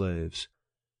 30 slaves.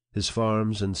 His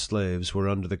farms and slaves were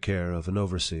under the care of an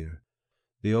overseer.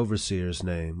 The overseer's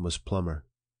name was Plummer.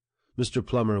 Mr.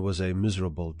 Plummer was a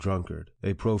miserable drunkard,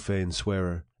 a profane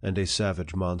swearer, and a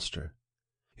savage monster.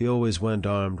 He always went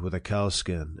armed with a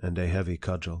cowskin and a heavy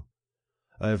cudgel.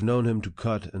 I have known him to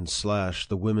cut and slash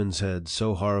the women's heads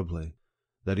so horribly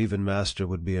that even master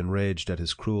would be enraged at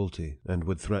his cruelty, and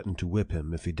would threaten to whip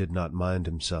him if he did not mind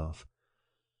himself.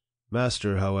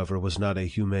 Master, however, was not a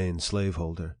humane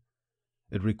slaveholder.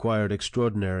 It required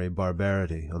extraordinary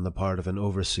barbarity on the part of an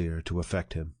overseer to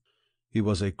affect him. He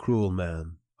was a cruel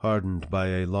man, hardened by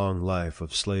a long life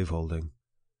of slaveholding.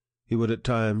 He would at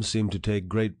times seem to take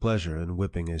great pleasure in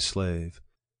whipping a slave.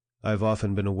 I have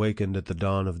often been awakened at the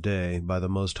dawn of day by the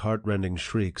most heart-rending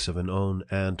shrieks of an own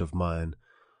aunt of mine,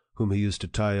 whom he used to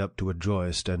tie up to a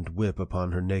joist and whip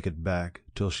upon her naked back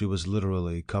till she was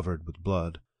literally covered with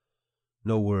blood.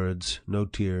 No words, no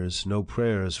tears, no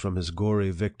prayers from his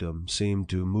gory victim seemed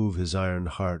to move his iron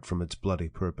heart from its bloody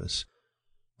purpose.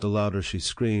 The louder she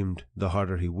screamed, the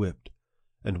harder he whipped,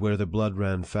 and where the blood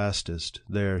ran fastest,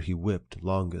 there he whipped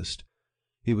longest.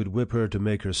 He would whip her to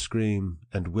make her scream,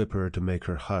 and whip her to make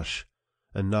her hush,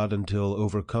 and not until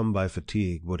overcome by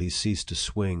fatigue would he cease to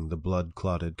swing the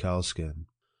blood-clotted cowskin.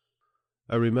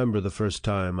 I remember the first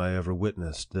time I ever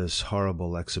witnessed this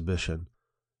horrible exhibition.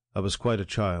 I was quite a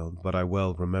child, but I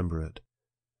well remember it.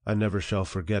 I never shall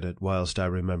forget it whilst I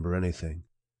remember anything.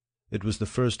 It was the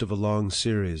first of a long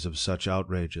series of such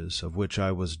outrages, of which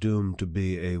I was doomed to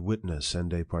be a witness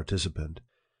and a participant.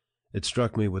 It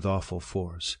struck me with awful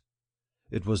force.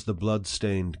 It was the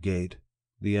blood-stained gate,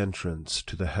 the entrance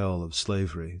to the hell of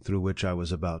slavery through which I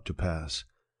was about to pass.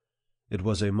 It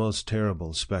was a most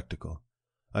terrible spectacle.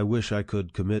 I wish I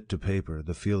could commit to paper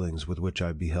the feelings with which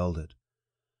I beheld it.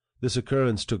 This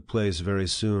occurrence took place very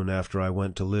soon after I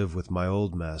went to live with my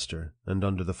old master, and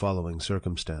under the following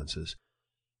circumstances.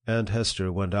 Aunt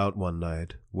Hester went out one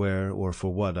night, where or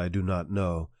for what I do not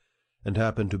know, and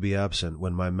happened to be absent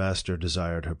when my master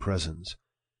desired her presence.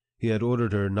 He had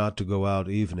ordered her not to go out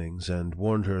evenings, and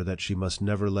warned her that she must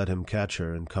never let him catch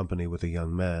her in company with a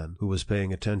young man, who was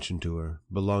paying attention to her,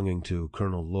 belonging to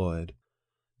Colonel Lloyd.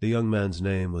 The young man's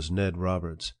name was Ned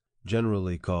Roberts,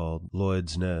 generally called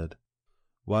Lloyd's Ned.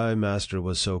 Why master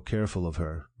was so careful of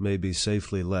her may be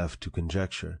safely left to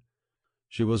conjecture.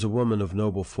 She was a woman of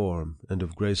noble form and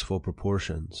of graceful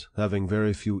proportions, having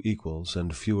very few equals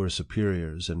and fewer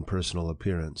superiors in personal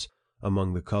appearance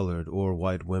among the colored or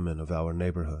white women of our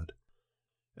neighborhood.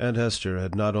 Aunt Hester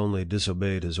had not only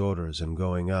disobeyed his orders in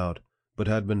going out, but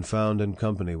had been found in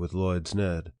company with Lloyd's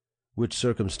Ned, which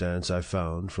circumstance I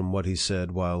found, from what he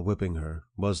said while whipping her,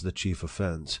 was the chief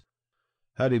offense.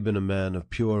 Had he been a man of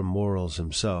pure morals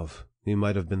himself, he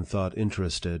might have been thought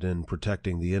interested in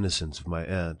protecting the innocence of my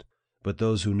aunt, but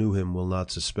those who knew him will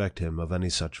not suspect him of any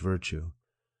such virtue.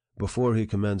 Before he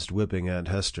commenced whipping Aunt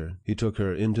Hester, he took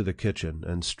her into the kitchen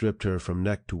and stripped her from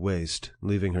neck to waist,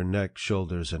 leaving her neck,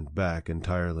 shoulders, and back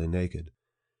entirely naked.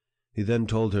 He then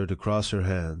told her to cross her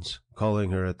hands,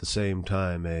 calling her at the same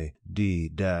time a D-B-.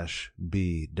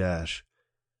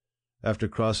 After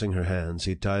crossing her hands,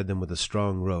 he tied them with a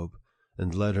strong rope,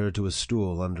 and led her to a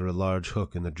stool under a large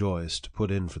hook in the joist,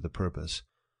 put in for the purpose.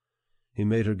 He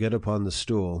made her get upon the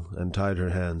stool, and tied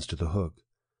her hands to the hook.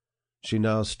 She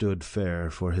now stood fair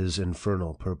for his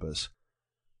infernal purpose.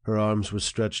 Her arms were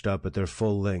stretched up at their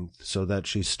full length, so that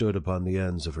she stood upon the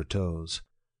ends of her toes.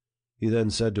 He then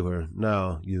said to her,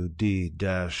 "Now, you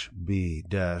D-B-,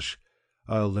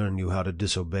 I'll learn you how to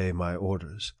disobey my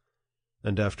orders."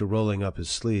 And after rolling up his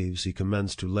sleeves, he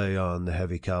commenced to lay on the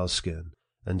heavy cowskin,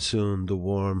 and soon the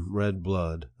warm, red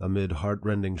blood, amid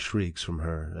heart-rending shrieks from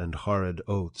her and horrid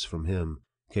oaths from him,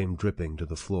 came dripping to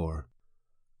the floor.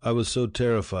 I was so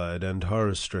terrified and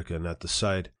horror-stricken at the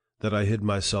sight that I hid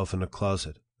myself in a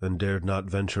closet, and dared not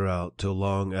venture out till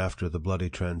long after the bloody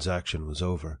transaction was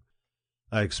over.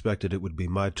 I expected it would be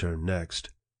my turn next.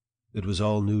 It was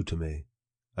all new to me.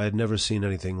 I had never seen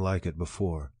anything like it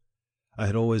before. I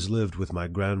had always lived with my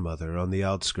grandmother on the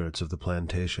outskirts of the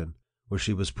plantation, where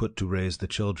she was put to raise the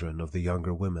children of the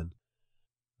younger women.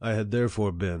 I had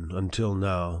therefore been, until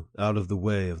now, out of the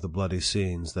way of the bloody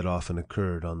scenes that often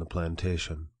occurred on the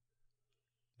plantation.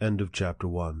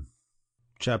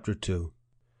 Chapter 2.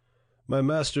 My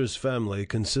master's family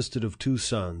consisted of 2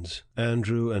 sons,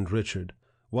 Andrew and Richard,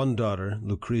 one daughter,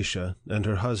 Lucretia, and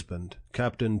her husband,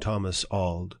 Captain Thomas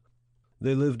Auld.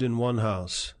 They lived in one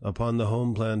house, upon the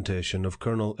home plantation of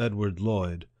Colonel Edward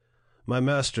Lloyd. My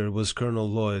master was Colonel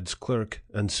Lloyd's clerk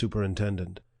and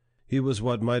superintendent. He was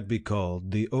what might be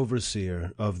called the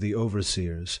overseer of the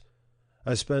overseers.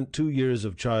 I spent 2 years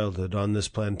of childhood on this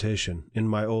plantation in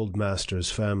my old master's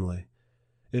family.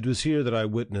 It was here that I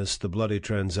witnessed the bloody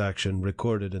transaction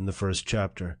recorded in the first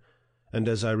chapter, and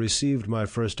as I received my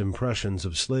first impressions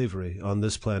of slavery on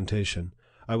this plantation,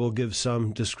 I will give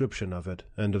some description of it,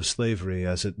 and of slavery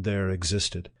as it there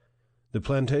existed. The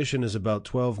plantation is about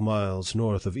 12 miles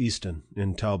north of Easton,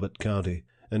 in Talbot County,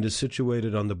 and is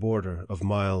situated on the border of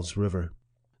Miles River.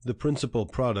 The principal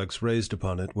products raised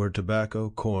upon it were tobacco,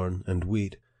 corn, and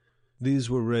wheat. These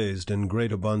were raised in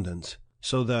great abundance,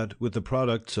 so that, with the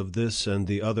products of this and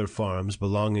the other farms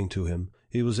belonging to him,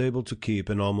 he was able to keep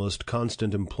in almost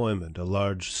constant employment a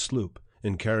large sloop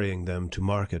in carrying them to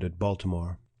market at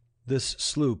Baltimore. This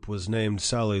sloop was named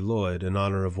Sally Lloyd in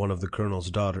honor of one of the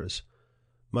colonel's daughters.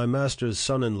 My master's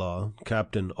son-in-law,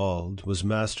 Captain Auld, was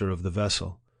master of the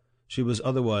vessel. She was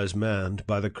otherwise manned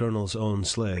by the colonel's own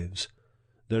slaves.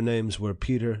 Their names were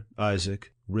Peter,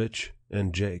 Isaac, Rich,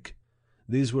 and Jake.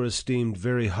 These were esteemed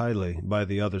very highly by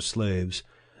the other slaves,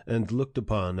 and looked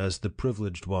upon as the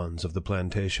privileged ones of the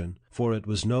plantation, for it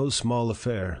was no small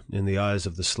affair, in the eyes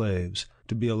of the slaves,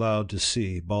 to be allowed to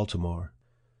see Baltimore.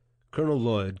 Colonel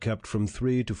Lloyd kept from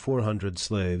 300 to 400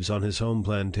 slaves on his home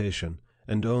plantation,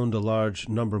 and owned a large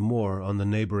number more on the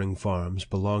neighboring farms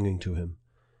belonging to him.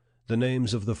 The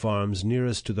names of the farms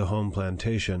nearest to the home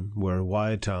plantation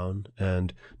were Town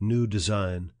and New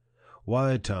Design.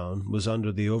 Town was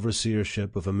under the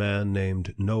overseership of a man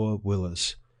named Noah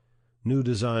Willis. New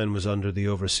Design was under the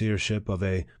overseership of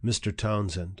a Mr.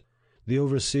 Townsend. The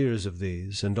overseers of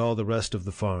these, and all the rest of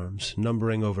the farms,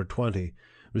 numbering over 20,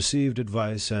 received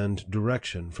advice and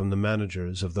direction from the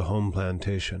managers of the home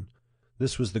plantation.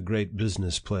 This was the great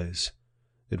business place.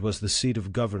 It was the seat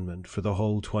of government for the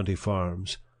whole 20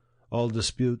 farms. All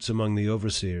disputes among the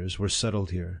overseers were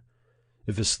settled here.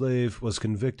 If a slave was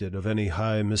convicted of any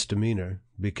high misdemeanor,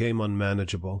 became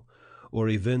unmanageable, or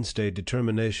evinced a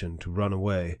determination to run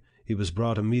away, he was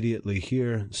brought immediately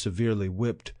here, severely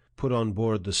whipped, put on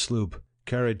board the sloop,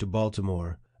 carried to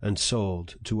Baltimore, and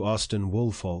sold to Austin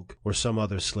Woolfolk or some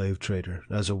other slave trader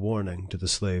as a warning to the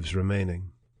slaves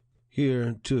remaining.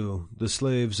 Here, too, the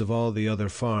slaves of all the other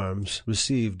farms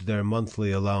received their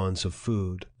monthly allowance of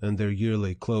food and their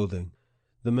yearly clothing.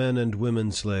 The men and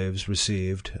women slaves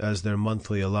received, as their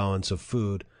monthly allowance of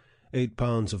food, 8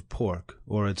 pounds of pork,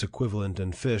 or its equivalent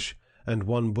in fish, and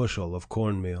 1 bushel of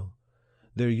cornmeal.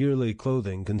 Their yearly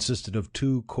clothing consisted of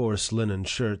 2 coarse linen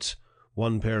shirts,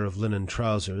 1 pair of linen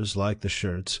trousers like the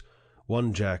shirts,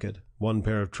 1 jacket, 1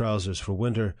 pair of trousers for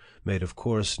winter, made of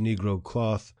coarse negro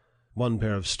cloth, 1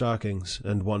 pair of stockings,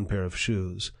 and 1 pair of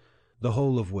shoes, the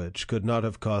whole of which could not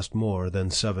have cost more than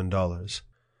 $7.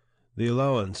 The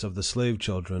allowance of the slave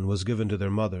children was given to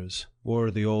their mothers, or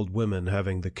the old women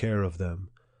having the care of them.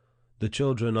 The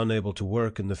children unable to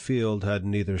work in the field had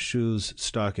neither shoes,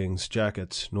 stockings,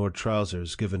 jackets, nor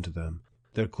trousers given to them.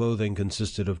 Their clothing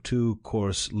consisted of 2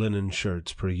 coarse linen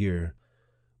shirts per year.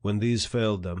 When these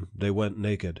failed them, they went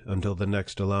naked until the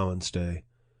next allowance day.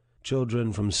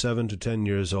 Children from 7 to 10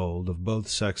 years old, of both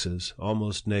sexes,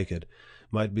 almost naked,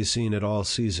 might be seen at all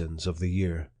seasons of the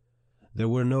year. There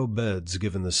were no beds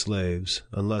given the slaves,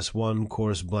 unless 1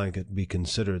 coarse blanket be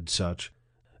considered such,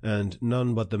 and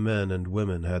none but the men and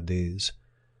women had these.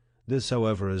 This,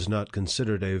 however, is not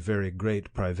considered a very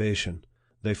great privation.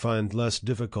 They find less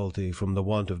difficulty from the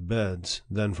want of beds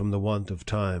than from the want of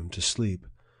time to sleep.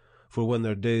 For when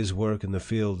their day's work in the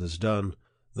field is done,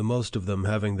 the most of them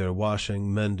having their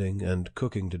washing, mending, and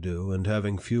cooking to do, and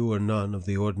having few or none of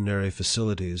the ordinary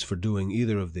facilities for doing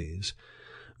either of these,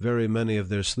 very many of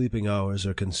their sleeping hours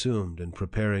are consumed in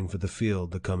preparing for the field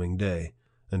the coming day.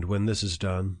 And when this is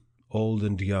done, old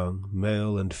and young,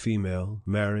 male and female,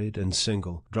 married and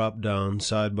single, drop down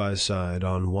side by side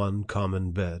on one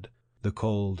common bed, the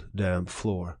cold, damp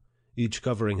floor, each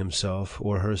covering himself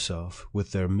or herself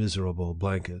with their miserable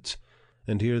blankets,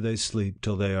 and here they sleep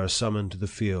till they are summoned to the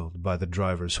field by the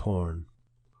driver's horn.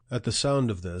 At the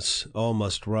sound of this, all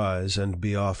must rise and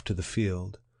be off to the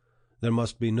field. There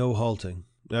must be no halting,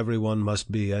 every one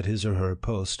must be at his or her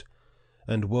post,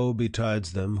 and woe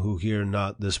betides them who hear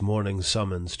not this morning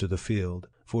summons to the field,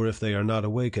 for if they are not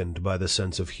awakened by the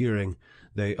sense of hearing,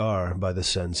 they are by the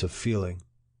sense of feeling.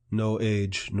 No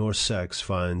age nor sex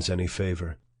finds any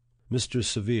favor. Mr.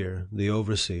 Sevier, the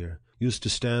overseer, used to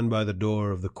stand by the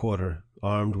door of the quarter,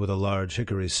 armed with a large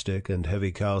hickory stick and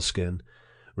heavy cowskin,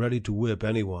 ready to whip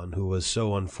any one who was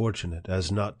so unfortunate as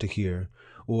not to hear,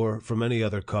 or from any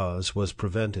other cause was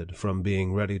prevented from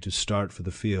being ready to start for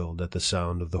the field at the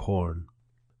sound of the horn.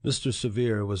 Mr.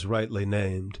 Sevier was rightly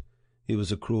named. He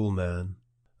was a cruel man.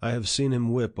 I have seen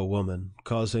him whip a woman,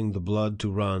 causing the blood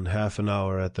to run half an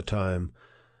hour at the time,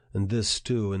 and this,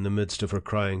 too, in the midst of her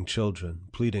crying children,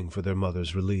 pleading for their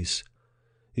mother's release.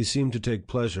 He seemed to take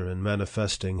pleasure in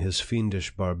manifesting his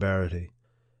fiendish barbarity.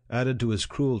 Added to his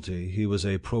cruelty, he was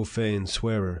a profane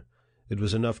swearer. It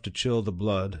was enough to chill the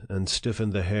blood and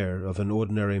stiffen the hair of an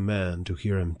ordinary man to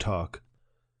hear him talk.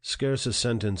 Scarce a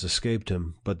sentence escaped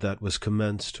him, but that was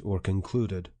commenced or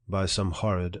concluded by some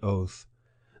horrid oath.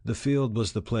 The field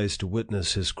was the place to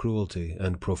witness his cruelty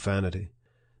and profanity.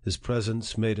 His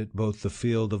presence made it both the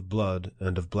field of blood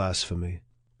and of blasphemy.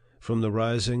 From the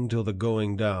rising till the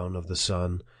going down of the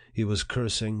sun, he was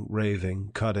cursing,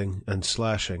 raving, cutting, and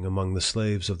slashing among the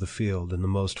slaves of the field in the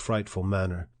most frightful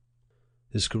manner.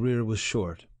 His career was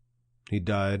short. He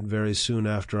died very soon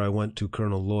after I went to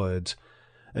Colonel Lloyd's,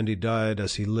 and he died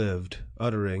as he lived,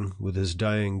 uttering, with his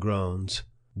dying groans,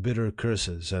 bitter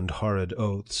curses and horrid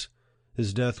oaths.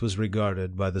 His death was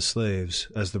regarded by the slaves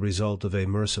as the result of a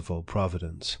merciful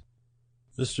providence.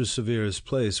 Mr. Severe's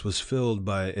place was filled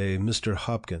by a Mr.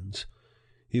 Hopkins.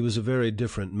 He was a very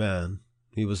different man.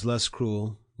 He was less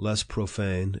cruel, less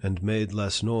profane, and made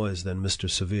less noise than Mr.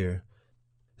 Severe.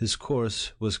 His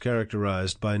course was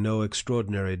characterized by no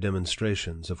extraordinary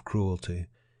demonstrations of cruelty.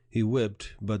 He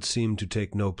whipped, but seemed to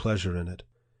take no pleasure in it.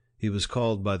 He was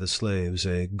called by the slaves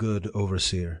a good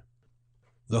overseer.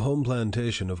 The home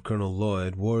plantation of Colonel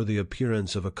Lloyd wore the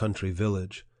appearance of a country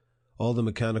village. All the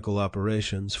mechanical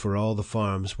operations for all the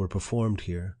farms were performed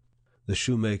here. The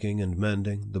shoemaking and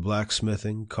mending, the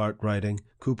blacksmithing, cartwrighting,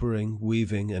 coopering,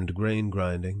 weaving, and grain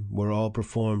grinding were all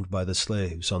performed by the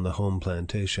slaves on the home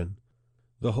plantation.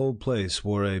 The whole place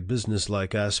wore a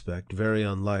businesslike aspect very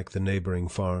unlike the neighboring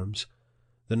farms.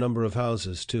 The number of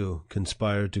houses, too,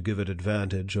 conspired to give it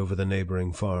advantage over the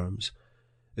neighboring farms.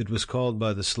 It was called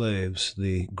by the slaves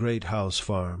the Great House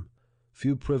Farm.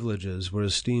 Few privileges were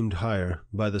esteemed higher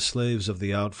by the slaves of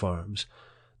the out farms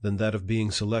than that of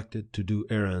being selected to do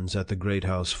errands at the Great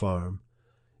House Farm.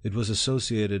 It was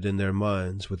associated in their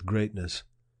minds with greatness.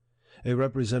 A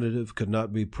representative could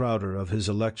not be prouder of his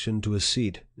election to a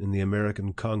seat in the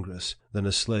American Congress than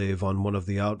a slave on one of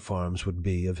the out farms would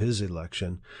be of his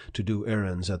election to do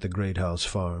errands at the Great House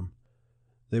Farm.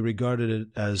 They regarded it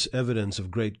as evidence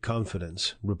of great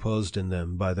confidence reposed in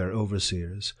them by their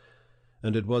overseers,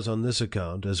 and it was on this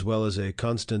account, as well as a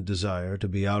constant desire to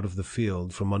be out of the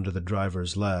field from under the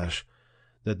driver's lash,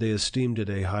 that they esteemed it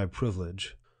a high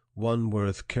privilege, one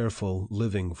worth careful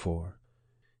living for.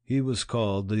 He was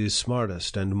called the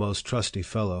smartest and most trusty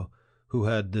fellow, who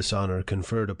had this honor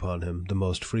conferred upon him the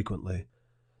most frequently.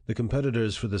 The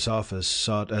competitors for this office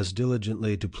sought as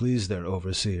diligently to please their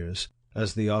overseers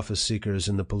as the office-seekers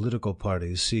in the political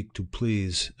parties seek to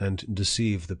please and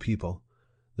deceive the people.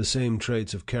 The same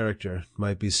traits of character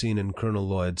might be seen in Colonel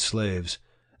Lloyd's slaves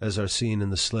as are seen in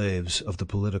the slaves of the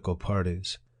political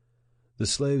parties. The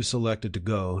slaves selected to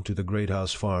go to the Great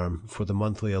House Farm for the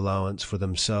monthly allowance for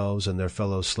themselves and their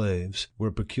fellow slaves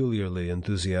were peculiarly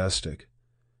enthusiastic.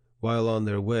 While on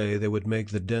their way, they would make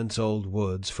the dense old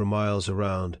woods for miles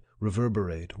around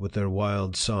reverberate with their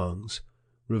wild songs,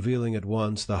 revealing at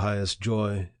once the highest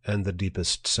joy and the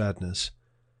deepest sadness.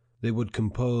 They would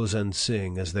compose and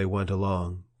sing as they went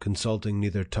along, consulting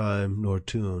neither time nor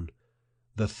tune.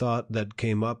 The thought that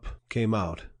came up came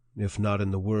out, if not in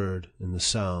the word, in the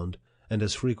sound, and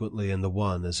as frequently in the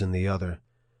one as in the other.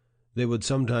 They would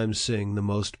sometimes sing the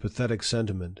most pathetic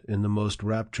sentiment in the most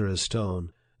rapturous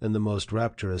tone, and the most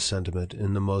rapturous sentiment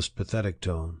in the most pathetic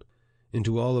tone.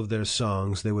 Into all of their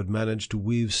songs they would manage to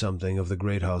weave something of the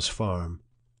Great House Farm.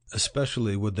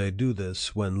 Especially would they do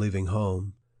this when leaving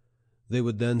home. They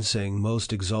would then sing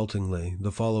most exultingly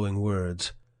the following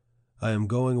words: "I am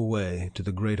going away to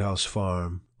the Great House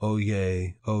Farm, oh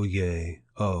yea, oh yea,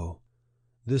 oh."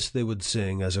 This they would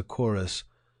sing as a chorus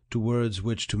to words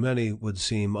which to many would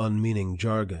seem unmeaning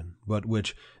jargon, but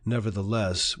which,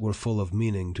 nevertheless, were full of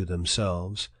meaning to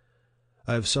themselves.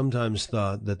 I have sometimes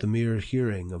thought that the mere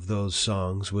hearing of those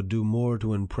songs would do more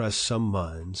to impress some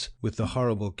minds with the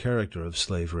horrible character of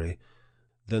slavery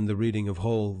than the reading of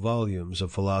whole volumes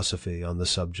of philosophy on the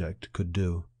subject could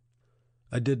do.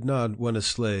 I did not, when a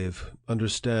slave,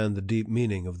 understand the deep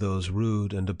meaning of those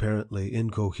rude and apparently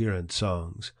incoherent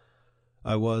songs.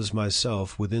 I was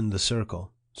myself within the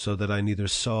circle, so that I neither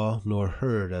saw nor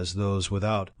heard as those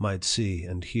without might see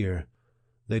and hear.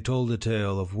 They told a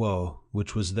tale of woe,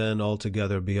 which was then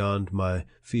altogether beyond my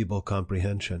feeble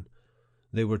comprehension.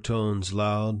 They were tones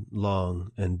loud,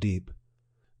 long, and deep.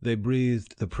 They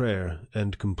breathed the prayer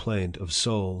and complaint of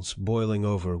souls boiling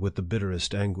over with the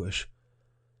bitterest anguish.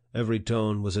 Every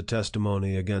tone was a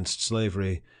testimony against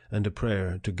slavery and a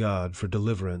prayer to God for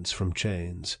deliverance from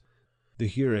chains. The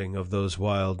hearing of those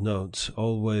wild notes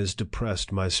always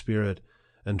depressed my spirit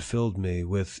and filled me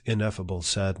with ineffable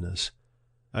sadness.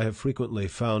 I have frequently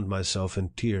found myself in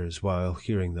tears while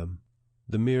hearing them.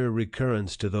 The mere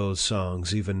recurrence to those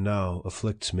songs even now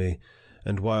afflicts me,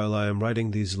 and while I am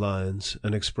writing these lines,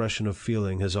 an expression of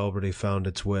feeling has already found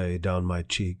its way down my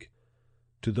cheek.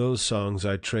 To those songs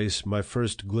I trace my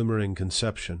first glimmering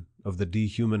conception of the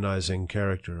dehumanizing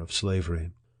character of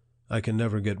slavery. I can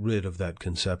never get rid of that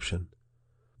conception.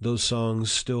 Those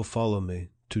songs still follow me,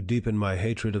 to deepen my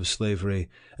hatred of slavery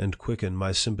and quicken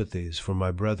my sympathies for my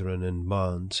brethren in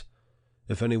bonds.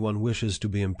 If any one wishes to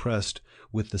be impressed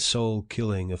with the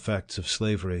soul-killing effects of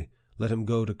slavery, let him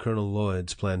go to Colonel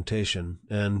Lloyd's plantation,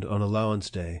 and, on allowance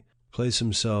day, place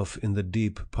himself in the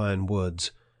deep pine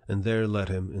woods, and there let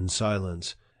him, in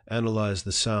silence, analyze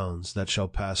the sounds that shall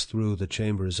pass through the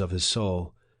chambers of his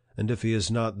soul, and if he is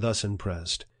not thus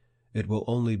impressed, it will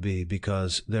only be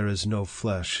because there is no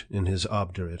flesh in his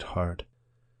obdurate heart.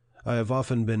 I have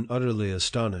often been utterly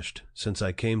astonished, since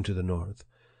I came to the North,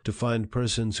 to find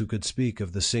persons who could speak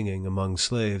of the singing among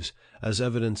slaves as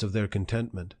evidence of their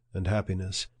contentment and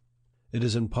happiness. It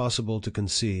is impossible to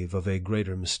conceive of a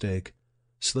greater mistake.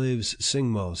 Slaves sing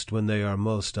most when they are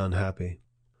most unhappy.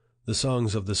 The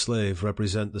songs of the slave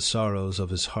represent the sorrows of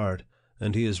his heart,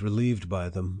 and he is relieved by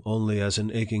them only as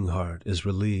an aching heart is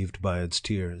relieved by its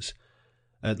tears.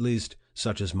 At least,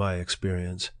 such is my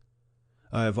experience.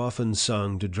 I have often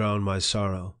sung to drown my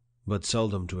sorrow, but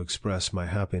seldom to express my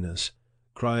happiness.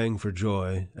 Crying for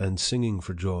joy and singing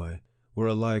for joy were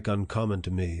alike uncommon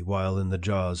to me while in the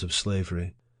jaws of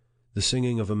slavery. The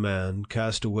singing of a man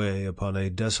cast away upon a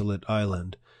desolate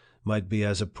island might be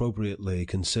as appropriately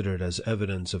considered as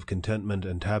evidence of contentment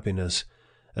and happiness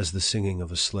as the singing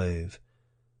of a slave.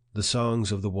 The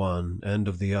songs of the one and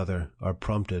of the other are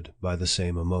prompted by the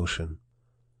same emotion.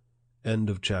 End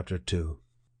of chapter 2.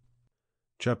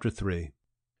 Chapter 3.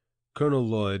 Colonel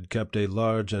Lloyd kept a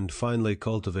large and finely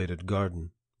cultivated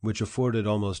garden, which afforded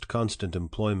almost constant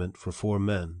employment for 4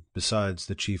 men, besides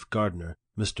the chief gardener,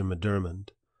 Mr.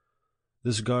 McDermott.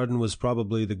 This garden was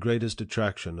probably the greatest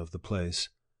attraction of the place.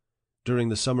 During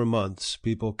the summer months,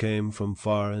 people came from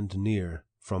far and near,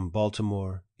 from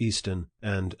Baltimore, Easton,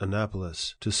 and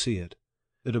Annapolis, to see it.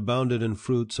 It abounded in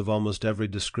fruits of almost every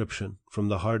description, from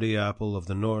the hardy apple of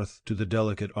the North to the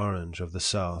delicate orange of the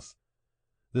South.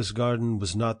 This garden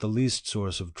was not the least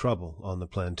source of trouble on the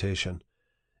plantation.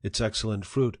 Its excellent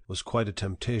fruit was quite a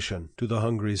temptation to the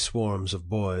hungry swarms of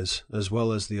boys, as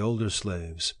well as the older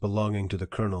slaves belonging to the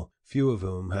colonel, few of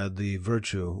whom had the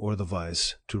virtue or the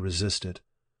vice to resist it.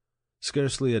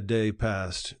 Scarcely a day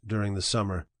passed during the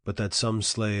summer but that some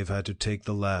slave had to take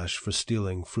the lash for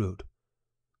stealing fruit.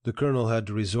 The colonel had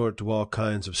to resort to all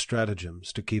kinds of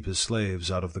stratagems to keep his slaves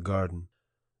out of the garden.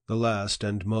 The last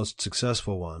and most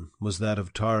successful one was that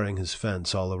of tarring his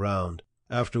fence all around,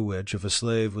 after which, if a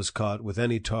slave was caught with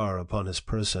any tar upon his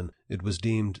person, it was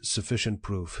deemed sufficient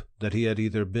proof that he had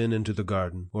either been into the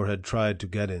garden or had tried to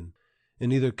get in.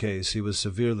 In either case, he was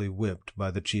severely whipped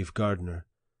by the chief gardener.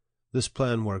 This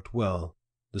plan worked well.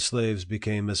 The slaves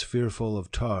became as fearful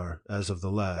of tar as of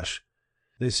the lash.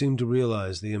 They seemed to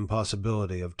realize the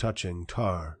impossibility of touching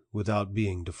tar without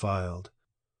being defiled.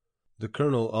 The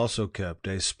colonel also kept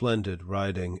a splendid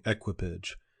riding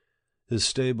equipage. His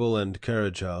stable and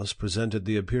carriage-house presented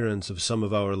the appearance of some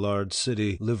of our large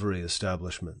city livery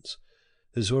establishments.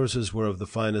 His horses were of the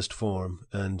finest form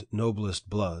and noblest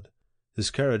blood.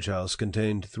 His carriage-house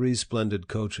contained 3 splendid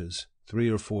coaches, 3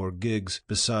 or 4 gigs,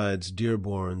 besides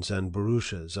Dearborns and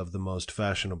barouches of the most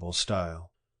fashionable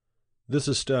style. This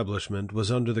establishment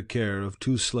was under the care of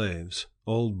 2 slaves,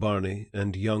 old Barney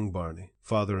and young Barney,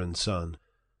 father and son.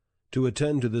 To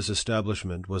attend to this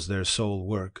establishment was their sole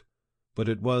work, but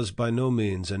it was by no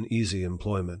means an easy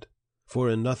employment, for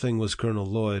in nothing was Colonel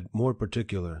Lloyd more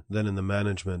particular than in the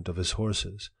management of his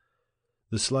horses.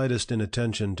 The slightest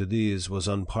inattention to these was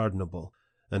unpardonable,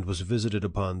 and was visited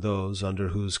upon those under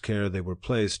whose care they were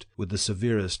placed with the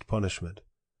severest punishment.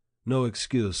 No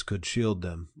excuse could shield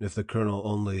them if the colonel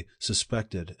only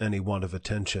suspected any want of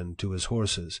attention to his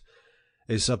horses,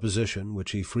 a supposition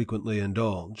which he frequently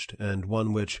indulged, and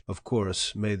one which, of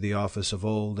course, made the office of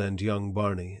old and young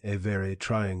Barney a very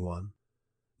trying one.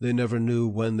 They never knew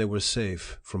when they were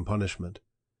safe from punishment.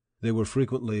 They were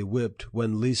frequently whipped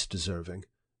when least deserving,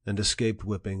 and escaped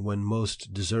whipping when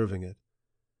most deserving it.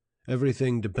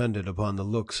 Everything depended upon the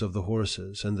looks of the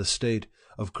horses and the state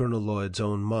of Colonel Lloyd's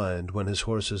own mind when his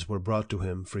horses were brought to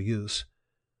him for use.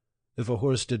 If a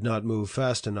horse did not move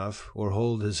fast enough or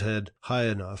hold his head high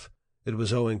enough, it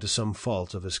was owing to some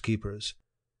fault of his keeper's.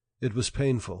 It was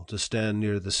painful to stand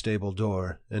near the stable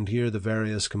door and hear the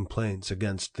various complaints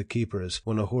against the keepers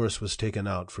when a horse was taken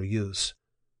out for use.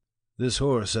 This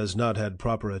horse has not had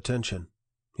proper attention.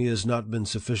 He has not been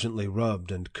sufficiently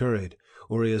rubbed and curried,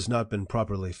 or he has not been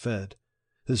properly fed.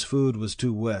 His food was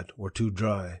too wet or too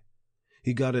dry.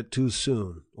 He got it too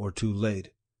soon or too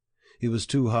late. He was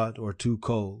too hot or too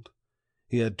cold.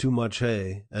 He had too much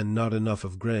hay and not enough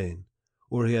of grain,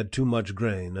 or he had too much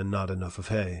grain and not enough of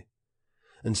hay.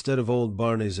 Instead of old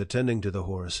Barney's attending to the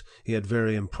horse, he had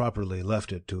very improperly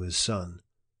left it to his son.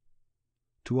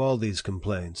 To all these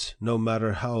complaints, no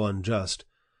matter how unjust,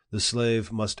 the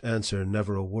slave must answer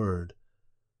never a word.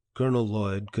 Colonel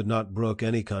Lloyd could not brook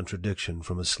any contradiction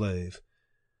from a slave.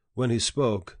 When he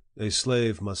spoke, a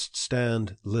slave must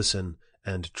stand, listen,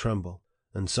 and tremble,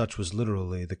 and such was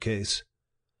literally the case.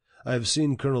 I have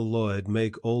seen Colonel Lloyd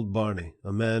make old Barney,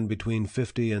 a man between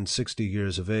 50 and 60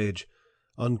 years of age,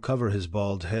 uncover his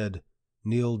bald head,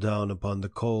 kneel down upon the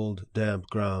cold, damp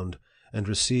ground, and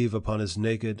receive upon his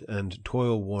naked and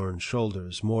toil-worn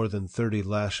shoulders more than 30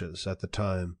 lashes at the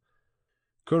time.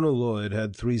 Colonel Lloyd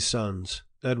had 3 sons,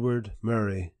 Edward,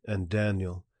 Murray, and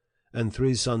Daniel, and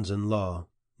 3 sons-in-law,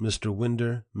 Mr.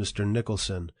 Winder, Mr.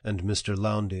 Nicholson, and Mr.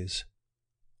 Lowndes.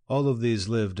 All of these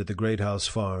lived at the Great House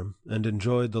Farm, and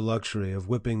enjoyed the luxury of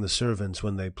whipping the servants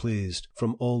when they pleased,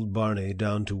 from old Barney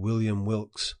down to William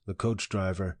Wilkes, the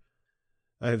coach-driver.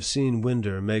 I have seen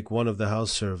Winder make one of the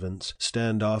house servants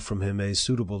stand off from him a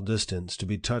suitable distance to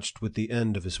be touched with the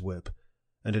end of his whip,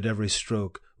 and at every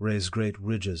stroke raise great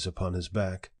ridges upon his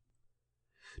back.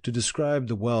 To describe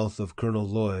the wealth of Colonel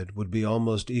Lloyd would be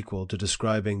almost equal to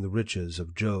describing the riches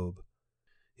of Job.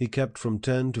 He kept from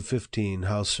 10 to 15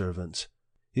 house servants.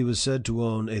 He was said to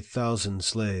own 1,000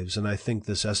 slaves, and I think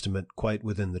this estimate quite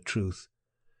within the truth.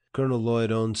 Colonel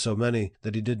Lloyd owned so many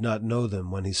that he did not know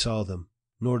them when he saw them,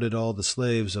 nor did all the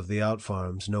slaves of the out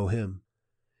farms know him.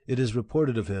 It is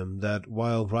reported of him that,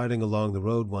 while riding along the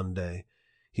road one day,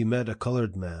 he met a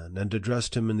colored man, and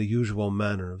addressed him in the usual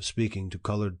manner of speaking to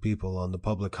colored people on the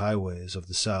public highways of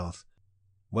the South.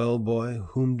 "Well, boy,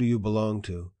 whom do you belong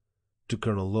to?" "To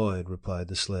Colonel Lloyd," replied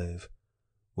the slave.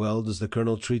 "Well, does the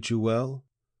colonel treat you well?"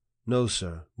 "No,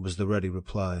 sir," was the ready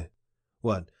reply.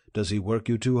 "What, does he work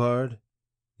you too hard?"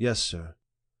 "Yes, sir."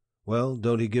 "Well,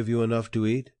 don't he give you enough to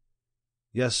eat?"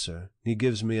 "Yes, sir, he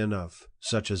gives me enough,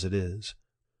 such as it is."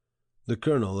 The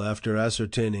colonel, after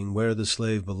ascertaining where the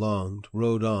slave belonged,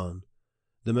 rode on.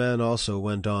 The man also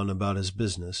went on about his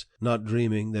business, not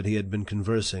dreaming that he had been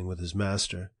conversing with his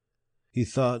master. He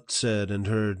thought, said, and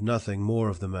heard nothing more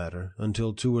of the matter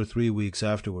until 2 or 3 weeks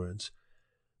afterwards.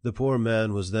 The poor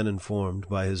man was then informed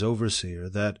by his overseer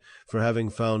that, for having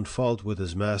found fault with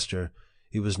his master,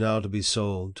 he was now to be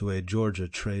sold to a Georgia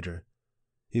trader.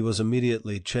 He was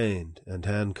immediately chained and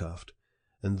handcuffed,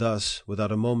 and thus,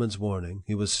 without a moment's warning,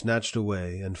 he was snatched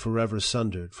away and forever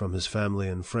sundered from his family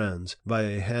and friends by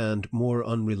a hand more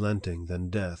unrelenting than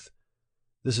death.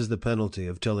 This is the penalty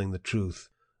of telling the truth,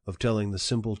 of telling the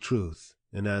simple truth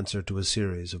in answer to a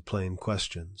series of plain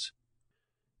questions.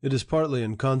 It is partly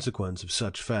in consequence of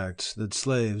such facts that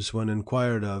slaves, when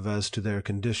inquired of as to their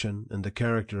condition and the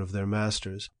character of their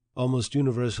masters, almost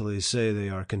universally say they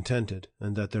are contented,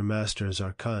 and that their masters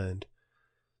are kind.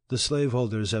 The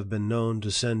slaveholders have been known to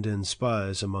send in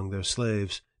spies among their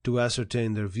slaves, to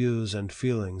ascertain their views and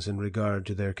feelings in regard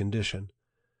to their condition.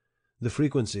 The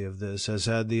frequency of this has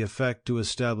had the effect to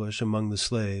establish among the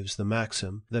slaves the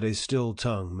maxim that a still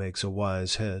tongue makes a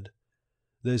wise head.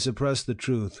 They suppress the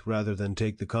truth rather than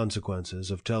take the consequences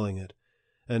of telling it,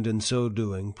 and in so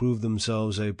doing prove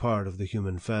themselves a part of the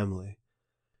human family.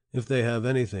 If they have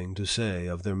anything to say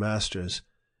of their masters,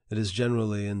 it is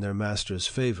generally in their master's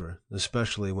favor,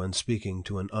 especially when speaking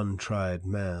to an untried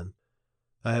man.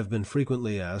 I have been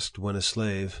frequently asked, when a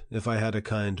slave, if I had a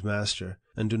kind master,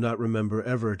 and do not remember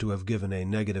ever to have given a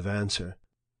negative answer.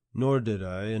 Nor did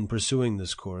I, in pursuing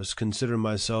this course, consider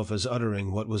myself as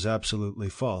uttering what was absolutely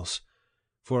false,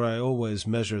 for I always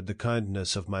measured the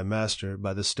kindness of my master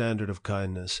by the standard of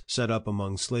kindness set up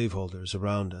among slaveholders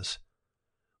around us.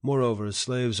 Moreover,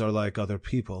 slaves are like other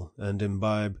people, and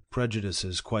imbibe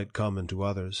prejudices quite common to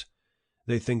others.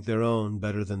 They think their own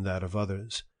better than that of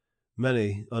others.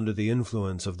 Many, under the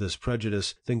influence of this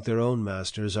prejudice, think their own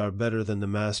masters are better than the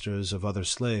masters of other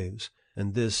slaves,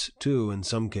 and this, too, in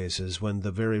some cases, when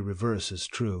the very reverse is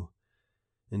true.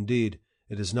 Indeed,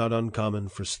 it is not uncommon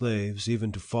for slaves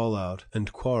even to fall out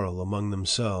and quarrel among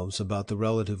themselves about the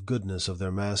relative goodness of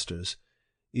their masters,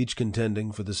 each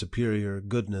contending for the superior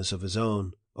goodness of his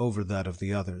own over that of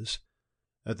the others.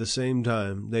 At the same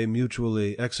time, they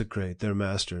mutually execrate their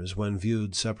masters when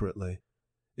viewed separately.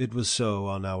 It was so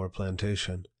on our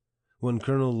plantation. When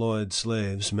Colonel Lloyd's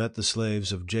slaves met the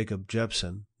slaves of Jacob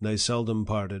Jepson, they seldom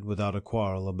parted without a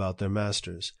quarrel about their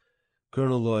masters,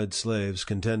 Colonel Lloyd's slaves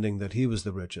contending that he was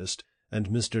the richest, and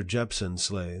Mr. Jepson's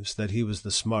slaves that he was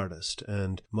the smartest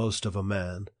and most of a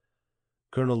man.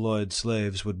 Colonel Lloyd's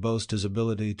slaves would boast his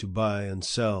ability to buy and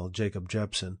sell Jacob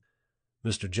Jepson.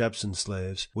 Mr. Jepson's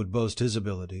slaves would boast his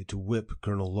ability to whip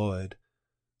Colonel Lloyd.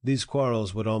 These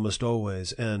quarrels would almost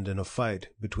always end in a fight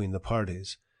between the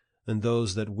parties, and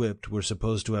those that whipped were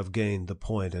supposed to have gained the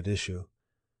point at issue.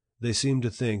 They seemed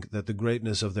to think that the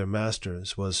greatness of their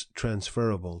masters was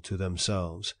transferable to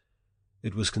themselves.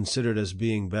 It was considered as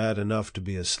being bad enough to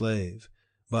be a slave,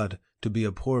 but to be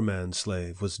a poor man's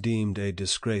slave was deemed a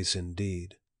disgrace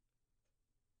indeed.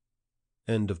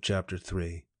 End of chapter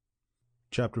 3.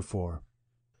 Chapter 4.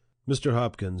 Mr.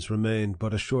 Hopkins remained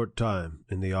but a short time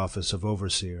in the office of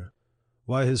overseer.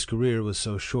 Why his career was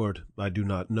so short, I do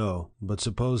not know, but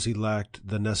suppose he lacked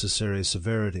the necessary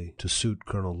severity to suit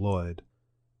Colonel Lloyd.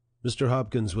 Mr.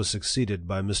 Hopkins was succeeded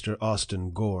by Mr. Austin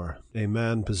Gore, a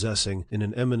man possessing in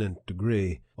an eminent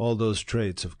degree all those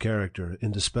traits of character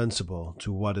indispensable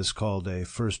to what is called a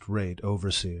first-rate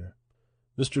overseer.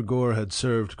 Mr. Gore had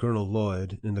served Colonel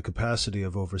Lloyd in the capacity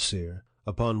of overseer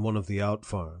upon one of the out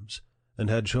farms,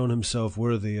 and had shown himself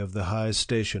worthy of the high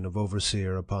station of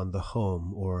overseer upon the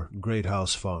home or great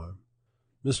house farm.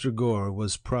 Mr. Gore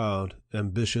was proud,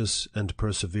 ambitious, and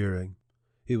persevering.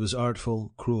 He was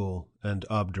artful, cruel, and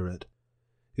obdurate.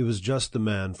 He was just the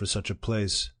man for such a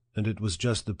place, and it was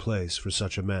just the place for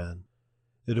such a man.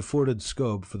 It afforded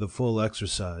scope for the full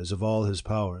exercise of all his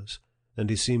powers, and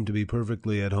he seemed to be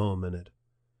perfectly at home in it.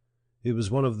 He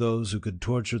was one of those who could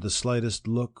torture the slightest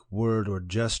look, word, or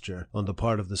gesture on the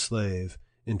part of the slave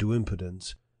into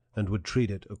impudence, and would treat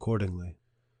it accordingly.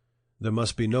 There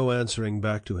must be no answering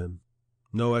back to him.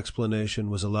 No explanation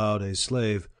was allowed a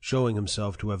slave showing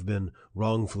himself to have been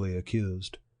wrongfully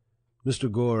accused.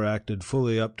 Mr. Gore acted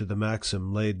fully up to the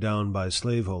maxim laid down by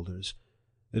slaveholders: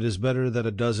 "It is better that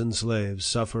a dozen slaves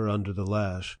suffer under the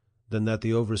lash, than that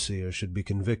the overseer should be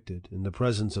convicted, in the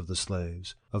presence of the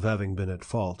slaves, of having been at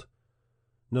fault."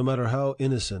 No matter how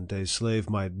innocent a slave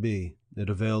might be, it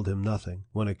availed him nothing,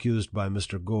 when accused by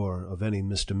Mr. Gore of any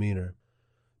misdemeanor.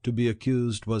 To be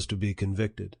accused was to be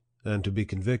convicted, and to be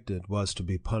convicted was to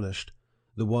be punished,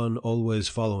 the one always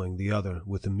following the other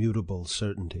with immutable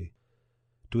certainty.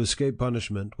 To escape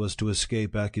punishment was to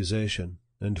escape accusation,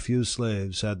 and few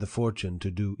slaves had the fortune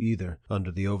to do either under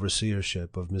the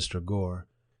overseership of Mr. Gore.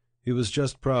 He was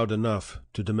just proud enough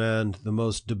to demand the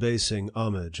most debasing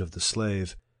homage of the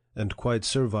slave, and quite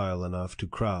servile enough to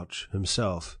crouch,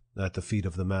 himself, at the feet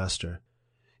of the master.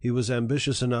 He was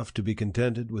ambitious enough to be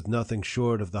contented with nothing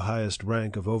short of the highest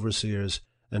rank of overseers,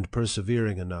 and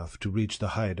persevering enough to reach the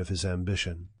height of his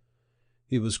ambition.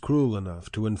 He was cruel enough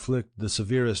to inflict the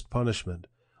severest punishment,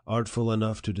 artful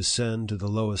enough to descend to the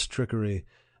lowest trickery,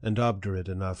 and obdurate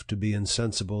enough to be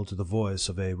insensible to the voice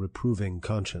of a reproving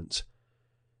conscience.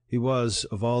 He was,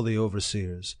 of all the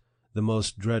overseers, the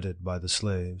most dreaded by the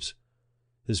slaves.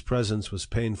 His presence was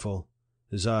painful,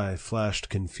 his eye flashed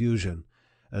confusion,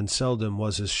 and seldom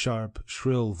was his sharp,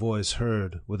 shrill voice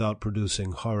heard without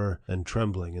producing horror and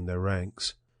trembling in their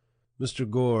ranks. Mr.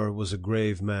 Gore was a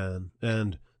grave man,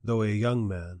 and, though a young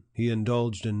man, he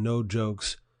indulged in no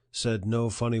jokes, said no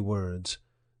funny words,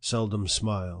 seldom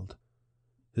smiled.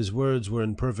 His words were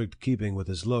in perfect keeping with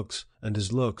his looks, and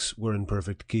his looks were in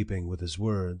perfect keeping with his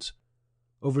words.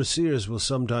 Overseers will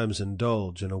sometimes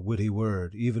indulge in a witty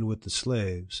word, even with the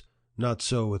slaves. Not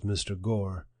so with Mr.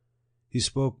 Gore. He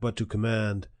spoke but to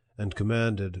command, and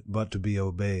commanded but to be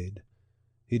obeyed.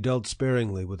 He dealt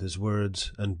sparingly with his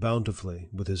words, and bountifully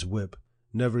with his whip,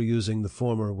 never using the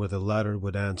former where the latter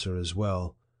would answer as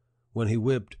well. When he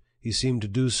whipped, he seemed to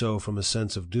do so from a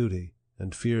sense of duty,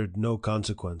 and feared no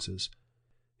consequences.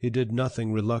 He did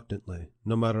nothing reluctantly,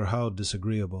 no matter how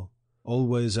disagreeable,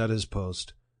 always at his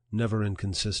post, never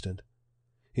inconsistent.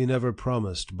 He never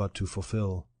promised but to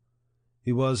fulfill.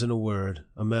 He was, in a word,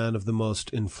 a man of the most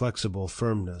inflexible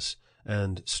firmness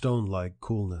and stone-like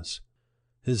coolness.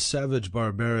 His savage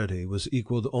barbarity was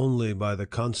equaled only by the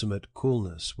consummate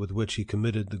coolness with which he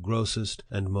committed the grossest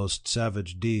and most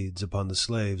savage deeds upon the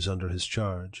slaves under his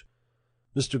charge.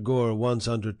 Mr. Gore once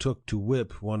undertook to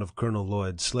whip one of Colonel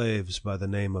Lloyd's slaves by the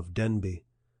name of Denby.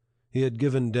 He had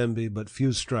given Denby but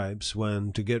few stripes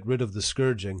when, to get rid of the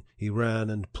scourging, he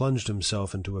ran and plunged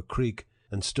himself into a creek,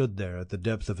 and stood there at the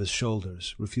depth of his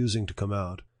shoulders, refusing to come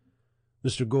out.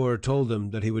 Mr. Gore told him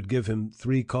that he would give him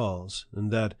 3 calls, and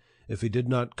that, if he did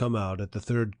not come out at the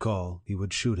 3rd call, he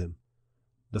would shoot him.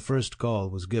 The 1st call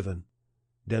was given.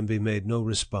 Denby made no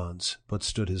response, but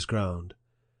stood his ground.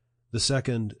 The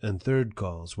 2nd and 3rd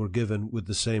calls were given with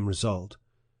the same result.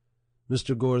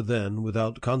 Mr. Gore then,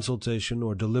 without consultation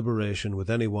or deliberation with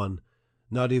any one,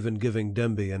 not even giving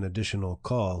Denby an additional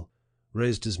call,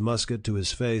 raised his musket to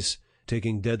his face,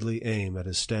 taking deadly aim at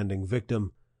his standing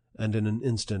victim, and in an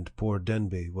instant poor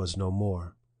Denby was no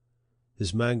more.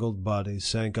 His mangled body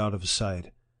sank out of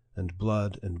sight, and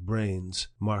blood and brains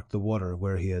marked the water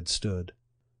where he had stood.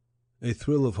 A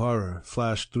thrill of horror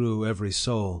flashed through every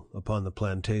soul upon the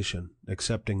plantation,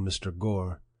 excepting Mr.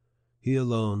 Gore. He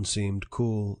alone seemed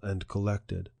cool and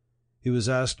collected. He was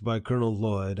asked by Colonel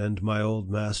Lloyd and my old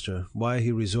master why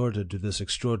he resorted to this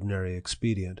extraordinary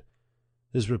expedient.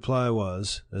 His reply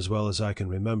was, as well as I can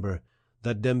remember,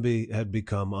 that Denby had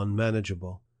become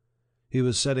unmanageable. He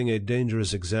was setting a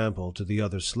dangerous example to the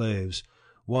other slaves,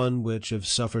 one which, if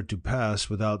suffered to pass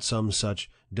without some such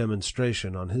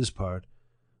demonstration on his part,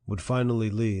 would finally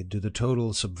lead to the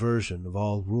total subversion of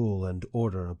all rule and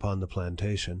order upon the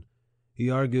plantation. He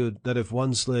argued that if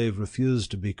one slave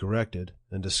refused to be corrected,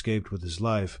 and escaped with his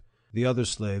life, the other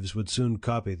slaves would soon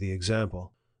copy the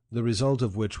example, the result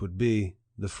of which would be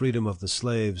the freedom of the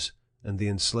slaves and the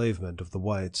enslavement of the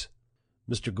whites.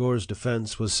 Mr. Gore's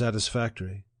defense was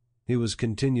satisfactory. He was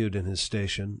continued in his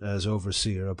station as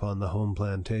overseer upon the home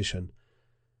plantation.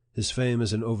 His fame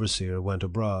as an overseer went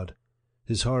abroad.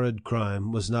 His horrid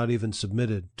crime was not even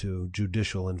submitted to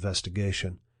judicial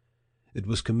investigation. It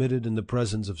was committed in the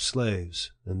presence of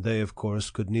slaves, and they, of course,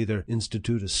 could neither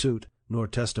institute a suit nor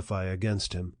testify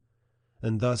against him.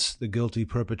 And thus the guilty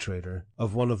perpetrator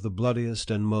of one of the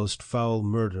bloodiest and most foul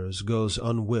murders goes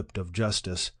unwhipped of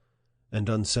justice, and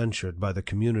uncensured by the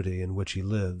community in which he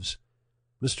lives.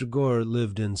 Mr. Gore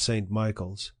lived in St.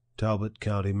 Michael's, Talbot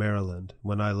County, Maryland,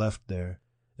 when I left there,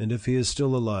 and if he is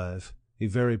still alive, he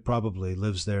very probably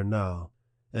lives there now,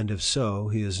 and if so,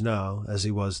 he is now, as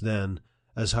he was then,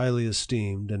 as highly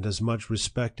esteemed and as much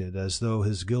respected as though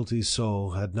his guilty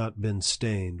soul had not been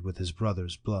stained with his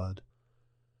brother's blood.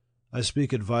 I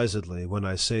speak advisedly when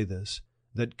I say this,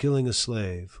 that killing a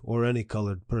slave, or any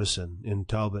colored person, in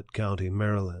Talbot County,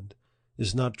 Maryland,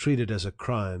 is not treated as a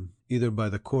crime, either by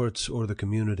the courts or the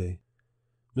community.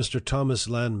 Mr. Thomas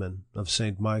Landman, of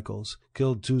St. Michael's,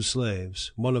 killed 2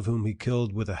 slaves, one of whom he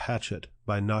killed with a hatchet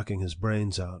by knocking his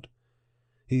brains out.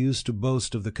 He used to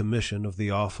boast of the commission of the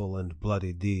awful and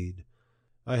bloody deed.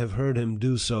 I have heard him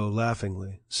do so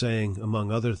laughingly, saying,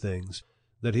 among other things,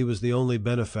 that he was the only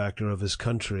benefactor of his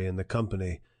country in the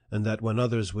company, and that when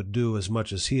others would do as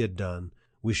much as he had done,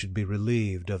 we should be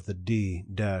relieved of the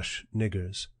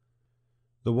niggers.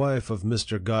 The wife of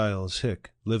Mr. Giles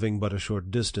Hick, living but a short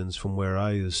distance from where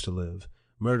I used to live,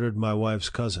 murdered my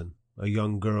wife's cousin, a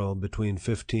young girl between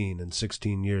 15 and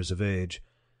 16 years of age,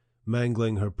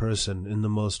 mangling her person in the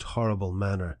most horrible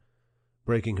manner,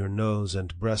 breaking her nose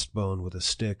and breastbone with a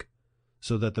stick,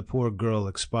 so that the poor girl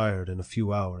expired in a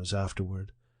few hours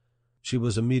afterward. She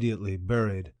was immediately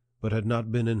buried, but had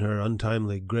not been in her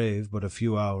untimely grave but a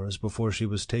few hours before she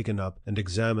was taken up and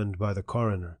examined by the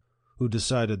coroner, who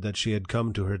decided that she had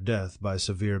come to her death by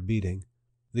severe beating.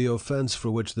 The offense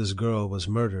for which this girl was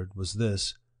murdered was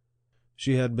this: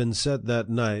 she had been set that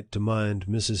night to mind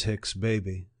Mrs. Hick's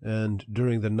baby, and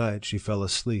during the night she fell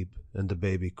asleep, and the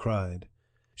baby cried.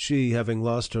 She, having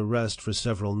lost her rest for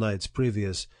several nights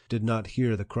previous, did not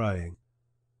hear the crying.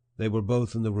 They were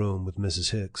both in the room with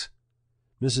Mrs. Hicks.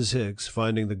 Mrs. Hicks,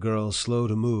 finding the girl slow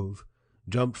to move,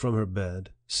 jumped from her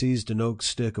bed, seized an oak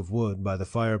stick of wood by the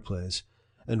fireplace,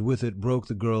 and with it broke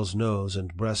the girl's nose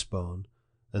and breastbone,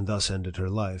 and thus ended her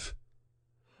life.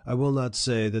 I will not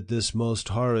say that this most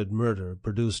horrid murder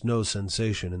produced no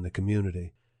sensation in the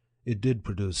community. It did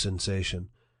produce sensation,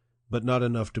 but not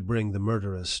enough to bring the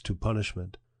murderess to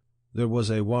punishment. There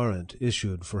was a warrant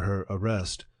issued for her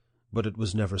arrest, but it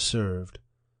was never served.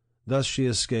 Thus she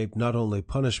escaped not only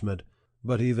punishment,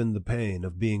 but even the pain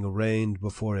of being arraigned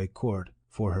before a court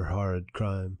for her horrid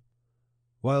crime.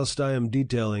 Whilst I am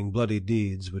detailing bloody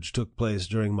deeds which took place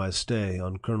during my stay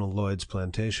on Colonel Lloyd's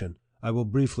plantation, I will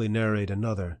briefly narrate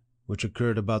another, which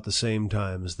occurred about the same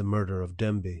time as the murder of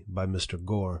Demby by Mr.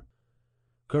 Gore.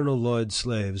 Colonel Lloyd's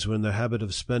slaves were in the habit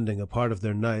of spending a part of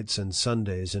their nights and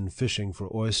Sundays in fishing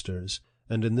for oysters,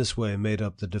 and in this way made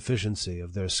up the deficiency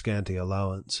of their scanty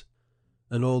allowance.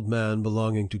 An old man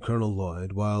belonging to Colonel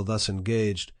Lloyd, while thus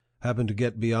engaged, happened to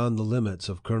get beyond the limits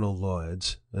of Colonel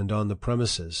Lloyd's, and on the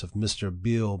premises of Mr.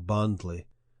 Beal Bondley.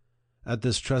 At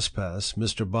this trespass,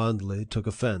 Mr. Bondley took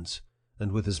offense,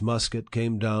 and with his musket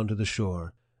came down to the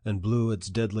shore, and blew its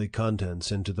deadly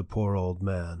contents into the poor old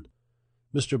man.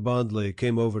 Mr. Bondley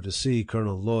came over to see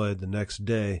Colonel Lloyd the next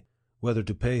day. Whether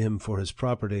to pay him for his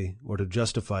property, or to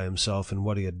justify himself in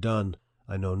what he had done,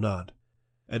 I know not.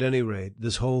 At any rate,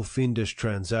 this whole fiendish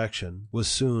transaction was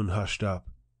soon hushed up.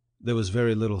 There was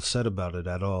very little said about it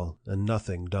at all, and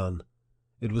nothing done.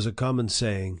 It was a common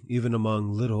saying, even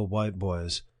among little white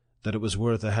boys, that it was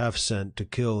worth a half-cent to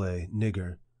kill a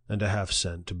nigger, and a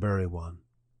half-cent to bury one.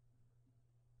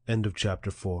 End of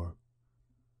Chapter 4.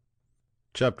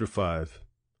 Chapter 5.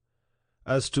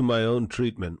 As to my own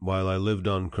treatment while I lived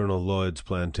on Colonel Lloyd's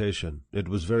plantation, it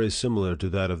was very similar to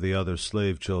that of the other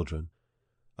slave children.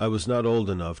 I was not old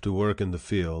enough to work in the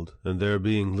field, and there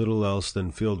being little else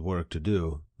than field work to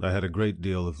do, I had a great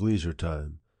deal of leisure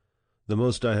time. The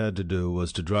most I had to do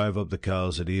was to drive up the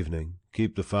cows at evening,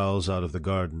 keep the fowls out of the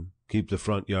garden, keep the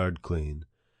front yard clean,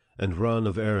 and run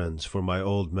of errands for my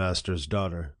old master's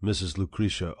daughter, Mrs.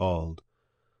 Lucretia Auld.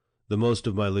 The most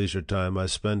of my leisure time I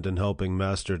spent in helping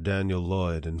Master Daniel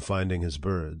Lloyd in finding his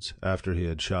birds, after he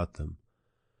had shot them.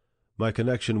 My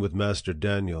connection with Master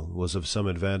Daniel was of some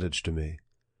advantage to me.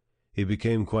 He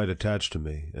became quite attached to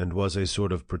me, and was a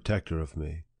sort of protector of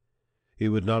me. He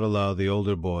would not allow the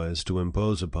older boys to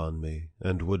impose upon me,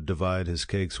 and would divide his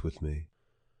cakes with me.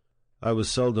 I was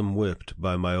seldom whipped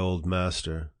by my old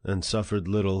master, and suffered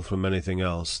little from anything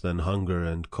else than hunger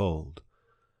and cold.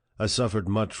 I suffered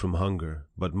much from hunger,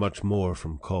 but much more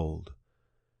from cold.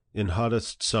 In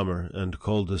hottest summer and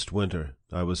coldest winter,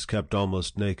 I was kept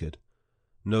almost naked.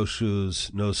 No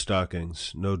shoes, no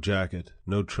stockings, no jacket,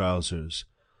 no trousers,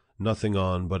 nothing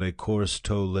on but a coarse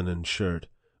tow linen shirt,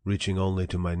 reaching only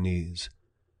to my knees.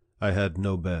 I had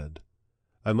no bed.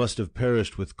 I must have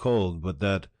perished with cold, but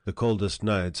that, the coldest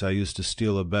nights, I used to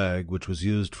steal a bag which was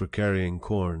used for carrying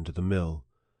corn to the mill.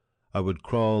 I would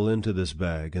crawl into this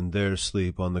bag, and there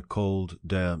sleep on the cold,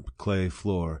 damp, clay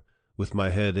floor, with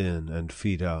my head in and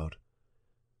feet out.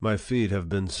 My feet have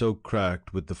been so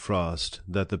cracked with the frost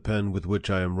that the pen with which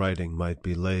I am writing might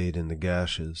be laid in the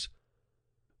gashes.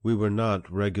 We were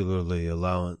not regularly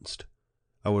allowanced.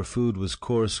 Our food was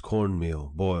coarse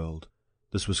cornmeal, boiled.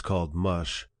 This was called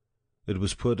mush. It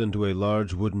was put into a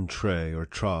large wooden tray or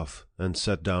trough, and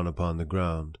set down upon the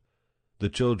ground. The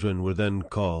children were then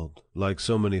called, like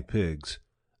so many pigs,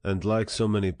 and like so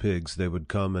many pigs they would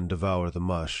come and devour the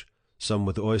mush, some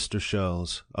with oyster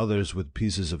shells, others with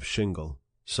pieces of shingle,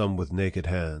 some with naked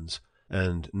hands,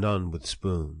 and none with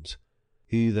spoons.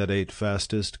 He that ate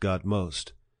fastest got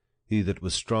most. He that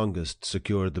was strongest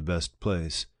secured the best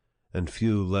place, and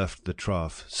few left the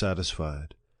trough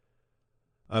satisfied.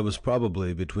 I was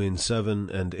probably between 7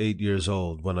 and 8 years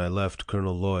old when I left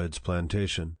Colonel Lloyd's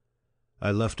plantation.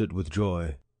 I left it with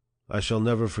joy. I shall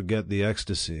never forget the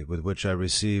ecstasy with which I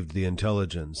received the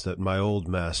intelligence that my old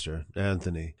master,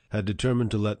 Anthony, had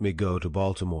determined to let me go to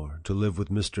Baltimore to live with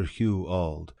Mr. Hugh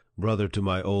Auld, brother to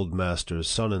my old master's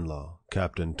son-in-law,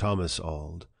 Captain Thomas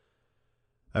Auld.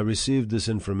 I received this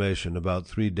information about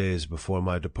 3 days before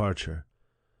my departure.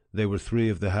 They were 3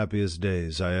 of the happiest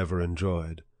days I ever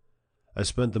enjoyed. I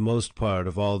spent the most part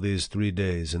of all these 3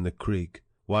 days in the creek,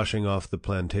 washing off the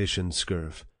plantation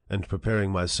scurf, and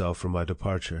preparing myself for my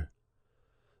departure.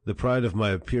 The pride of my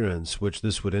appearance which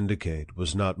this would indicate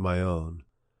was not my own.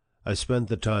 I spent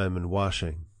the time in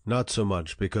washing, not so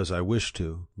much because I wished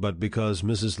to, but because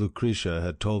Mrs. Lucretia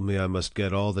had told me I must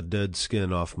get all the dead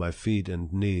skin off my feet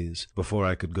and knees before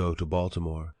I could go to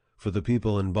Baltimore, for the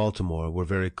people in Baltimore were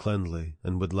very cleanly,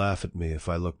 and would laugh at me if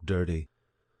I looked dirty.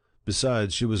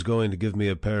 Besides, she was going to give me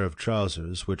a pair of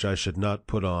trousers, which I should not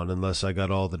put on unless I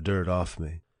got all the dirt off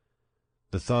me.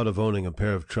 The thought of owning a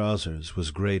pair of trousers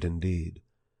was great indeed.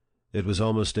 It was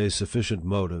almost a sufficient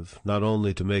motive, not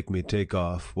only to make me take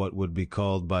off what would be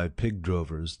called by pig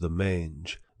drovers the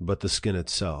mange, but the skin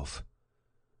itself.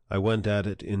 I went at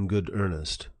it in good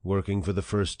earnest, working for the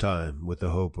first time with the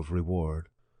hope of reward.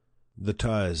 The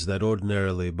ties that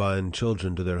ordinarily bind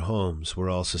children to their homes were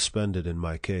all suspended in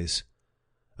my case.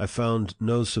 I found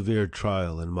no severe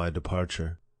trial in my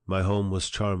departure. My home was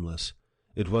charmless.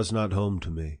 It was not home to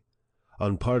me.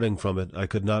 On parting from it, I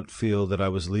could not feel that I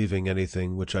was leaving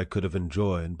anything which I could have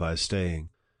enjoyed by staying.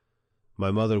 My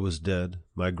mother was dead.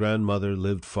 My grandmother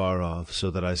lived far off,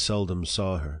 so that I seldom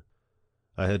saw her.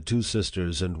 I had 2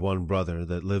 sisters and 1 brother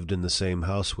that lived in the same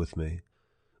house with me.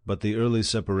 But the early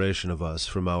separation of us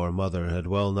from our mother had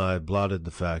well nigh blotted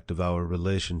the fact of our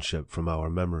relationship from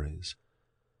our memories.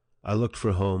 I looked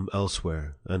for home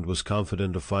elsewhere, and was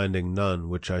confident of finding none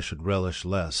which I should relish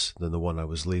less than the one I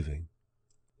was leaving.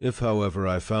 If, however,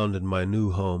 I found in my new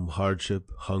home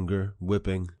hardship, hunger,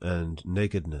 whipping, and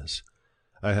nakedness,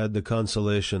 I had the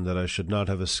consolation that I should not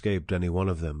have escaped any one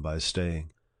of them by staying.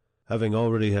 Having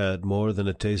already had more than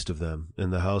a taste of them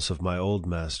in the house of my old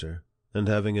master, and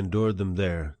having endured them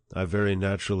there, I very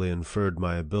naturally inferred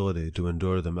my ability to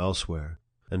endure them elsewhere,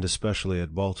 and especially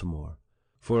at Baltimore.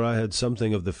 For I had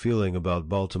something of the feeling about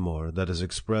Baltimore that is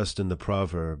expressed in the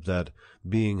proverb that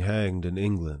being hanged in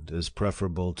England is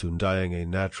preferable to dying a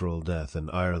natural death in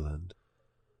Ireland.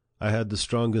 I had the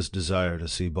strongest desire to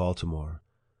see Baltimore.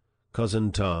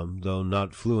 Cousin Tom, though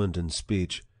not fluent in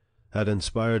speech, had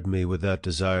inspired me with that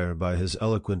desire by his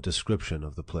eloquent description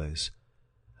of the place.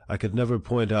 I could never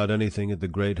point out anything at the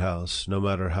great house, no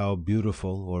matter how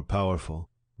beautiful or powerful,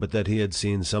 but that he had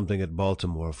seen something at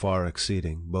Baltimore far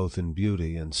exceeding, both in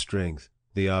beauty and strength,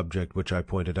 the object which I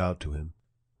pointed out to him.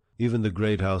 Even the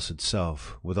great house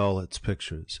itself, with all its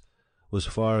pictures, was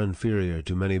far inferior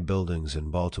to many buildings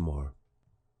in Baltimore.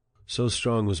 So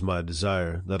strong was my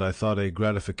desire that I thought a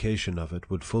gratification of it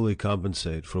would fully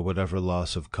compensate for whatever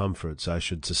loss of comforts I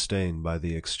should sustain by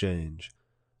the exchange.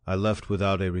 I left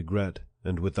without a regret,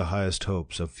 and with the highest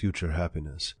hopes of future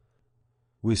happiness.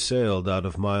 We sailed out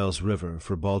of Miles River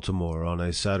for Baltimore on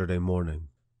a Saturday morning.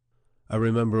 I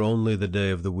remember only the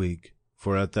day of the week,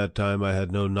 for at that time I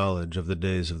had no knowledge of the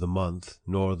days of the month,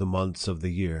 nor the months of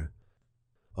the year.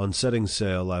 On setting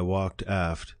sail, I walked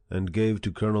aft, and gave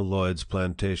to Colonel Lloyd's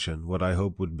plantation what I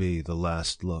hope would be the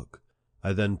last look.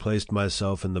 I then placed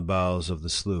myself in the bows of the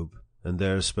sloop, and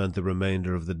there spent the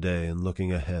remainder of the day in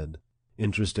looking ahead,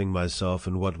 interesting myself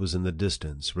in what was in the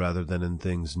distance rather than in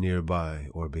things near by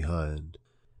or behind.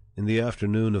 In the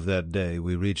afternoon of that day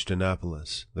we reached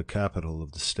Annapolis, the capital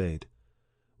of the state.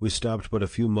 We stopped but a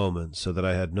few moments, so that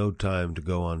I had no time to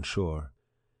go on shore.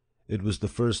 It was the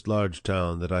first large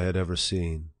town that I had ever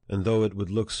seen, and though it would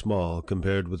look small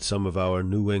compared with some of our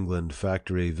New England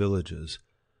factory villages,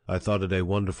 I thought it a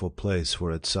wonderful place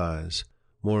for its size,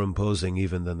 more imposing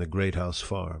even than the Great House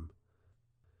Farm.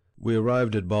 We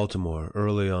arrived at Baltimore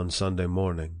early on Sunday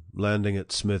morning, landing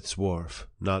at Smith's Wharf,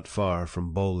 not far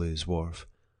from Bowley's Wharf.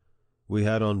 We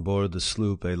had on board the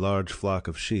sloop a large flock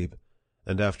of sheep,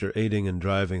 and after aiding in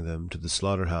driving them to the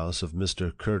slaughter-house of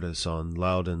Mr. Curtis on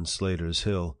Loudon Slater's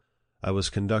Hill, I was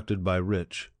conducted by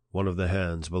Rich, one of the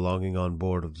hands belonging on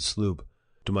board of the sloop,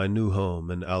 to my new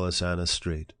home in Alisana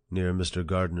Street, near Mr.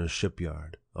 Gardner's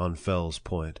shipyard, on Fell's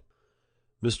Point.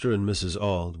 Mr. and Mrs.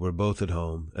 Auld were both at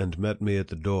home, and met me at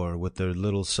the door with their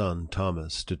little son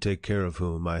Thomas, to take care of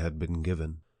whom I had been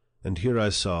given. And here I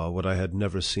saw what I had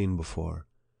never seen before.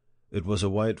 It was a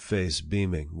white face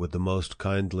beaming with the most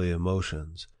kindly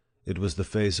emotions. It was the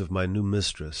face of my new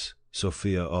mistress,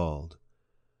 Sophia Auld.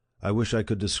 I wish I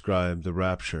could describe the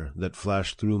rapture that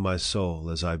flashed through my soul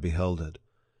as I beheld it.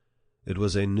 It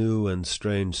was a new and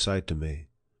strange sight to me,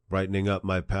 brightening up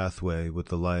my pathway with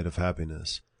the light of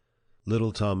happiness.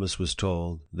 Little Thomas was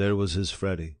told, there was his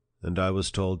Freddie, and I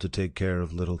was told to take care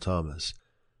of little Thomas.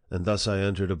 And thus I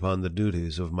entered upon the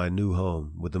duties of my new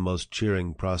home with the most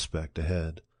cheering prospect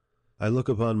ahead. I look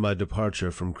upon my departure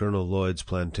from Colonel Lloyd's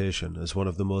plantation as one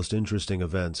of the most interesting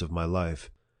events of my life.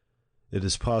 It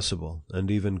is possible, and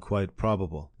even quite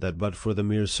probable, that but for the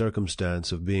mere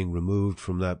circumstance of being removed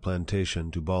from that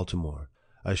plantation to Baltimore,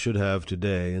 I should have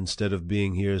to-day, instead of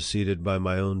being here seated by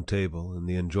my own table in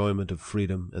the enjoyment of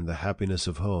freedom and the happiness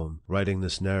of home, writing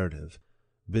this narrative,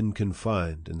 been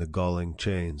confined in the galling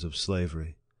chains of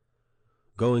slavery.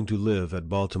 Going to live at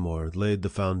Baltimore laid the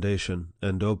foundation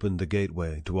and opened the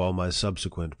gateway to all my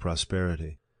subsequent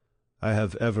prosperity. I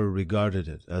have ever regarded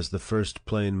it as the first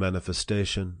plain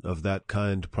manifestation of that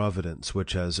kind providence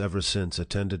which has ever since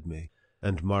attended me,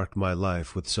 and marked my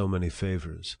life with so many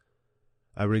favors.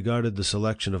 I regarded the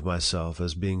selection of myself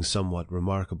as being somewhat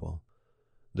remarkable.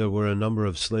 There were a number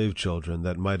of slave children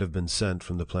that might have been sent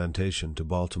from the plantation to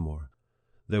Baltimore.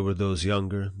 There were those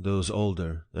younger, those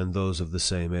older, and those of the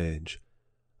same age.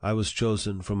 I was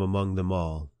chosen from among them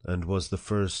all, and was the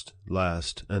first,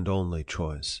 last, and only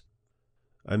choice.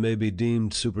 I may be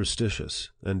deemed superstitious,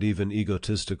 and even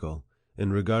egotistical,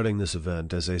 in regarding this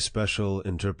event as a special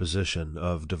interposition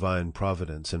of divine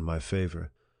providence in my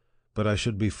favor, but I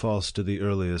should be false to the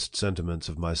earliest sentiments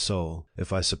of my soul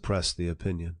if I suppressed the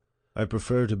opinion. I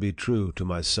prefer to be true to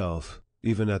myself,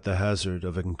 even at the hazard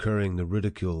of incurring the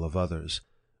ridicule of others,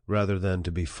 rather than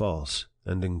to be false,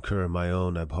 and incur my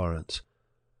own abhorrence.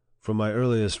 From my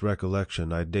earliest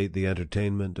recollection, I date the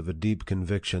entertainment of a deep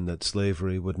conviction that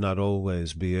slavery would not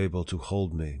always be able to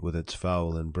hold me with its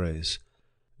foul embrace.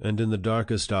 And in the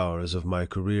darkest hours of my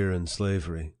career in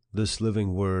slavery, this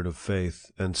living word of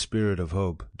faith and spirit of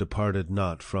hope departed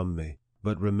not from me,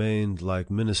 but remained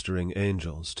like ministering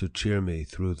angels to cheer me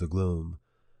through the gloom.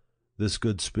 This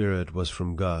good spirit was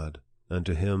from God, and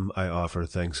to him I offer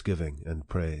thanksgiving and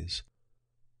praise.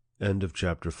 End of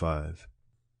chapter 5.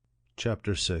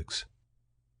 Chapter 6.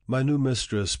 My new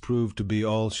mistress proved to be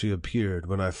all she appeared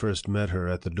when I first met her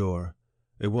at the door,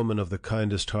 a woman of the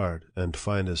kindest heart and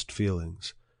finest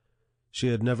feelings. She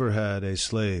had never had a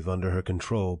slave under her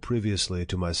control previously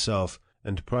to myself,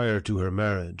 and prior to her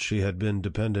marriage she had been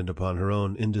dependent upon her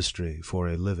own industry for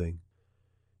a living.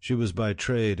 She was by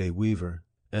trade a weaver,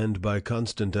 and by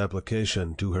constant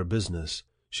application to her business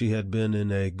she had been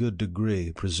in a good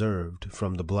degree preserved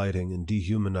from the blighting and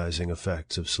dehumanizing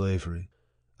effects of slavery.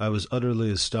 I was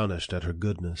utterly astonished at her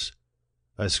goodness.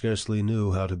 I scarcely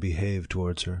knew how to behave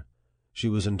towards her. She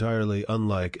was entirely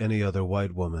unlike any other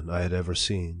white woman I had ever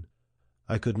seen.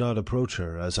 I could not approach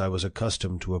her as I was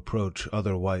accustomed to approach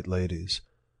other white ladies.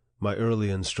 My early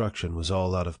instruction was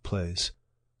all out of place.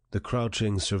 The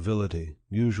crouching servility,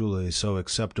 usually so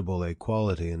acceptable a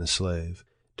quality in a slave,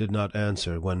 did not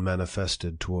answer when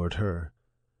manifested toward her.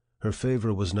 Her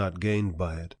favor was not gained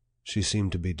by it. She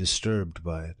seemed to be disturbed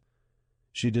by it.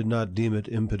 She did not deem it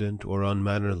impudent or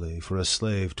unmannerly for a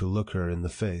slave to look her in the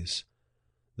face.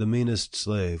 The meanest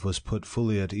slave was put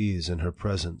fully at ease in her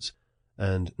presence,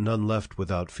 and none left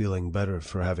without feeling better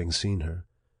for having seen her.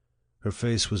 Her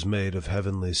face was made of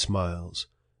heavenly smiles,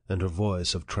 and her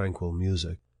voice of tranquil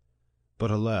music.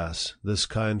 But alas, this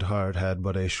kind heart had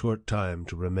but a short time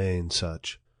to remain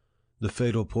such. The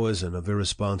fatal poison of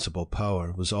irresponsible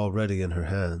power was already in her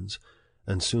hands,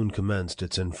 and soon commenced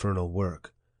its infernal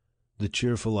work. The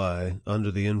cheerful eye, under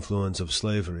the influence of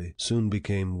slavery, soon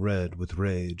became red with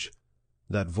rage.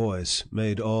 That voice,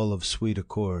 made all of sweet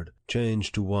accord,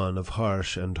 changed to one of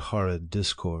harsh and horrid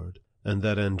discord, and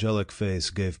that angelic face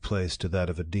gave place to that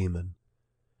of a demon.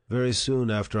 Very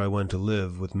soon after I went to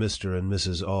live with Mr. and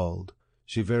Mrs. Auld,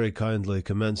 she very kindly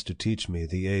commenced to teach me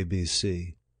the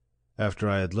ABC. After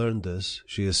I had learned this,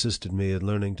 she assisted me in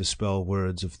learning to spell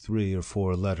words of 3 or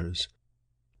 4 letters.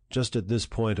 Just at this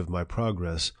point of my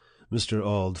progress, Mr.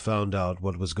 Auld found out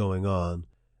what was going on,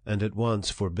 and at once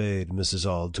forbade Mrs.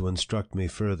 Auld to instruct me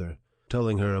further,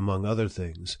 telling her, among other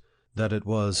things, that it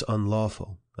was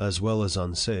unlawful, as well as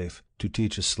unsafe, to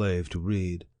teach a slave to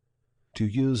read. To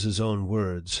use his own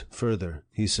words, further,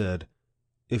 he said,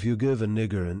 "If you give a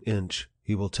nigger an inch,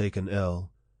 he will take an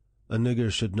ell. A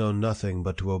nigger should know nothing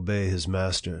but to obey his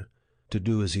master, to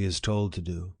do as he is told to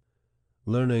do.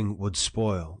 Learning would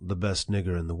spoil the best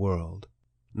nigger in the world.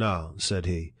 Now," said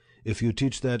he, "if you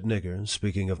teach that nigger,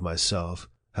 speaking of myself,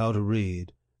 how to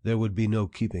read, there would be no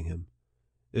keeping him.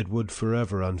 It would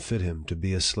forever unfit him to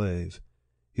be a slave.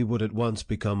 He would at once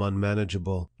become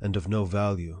unmanageable and of no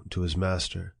value to his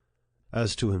master.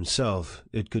 As to himself,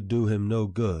 it could do him no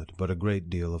good, but a great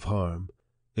deal of harm.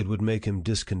 It would make him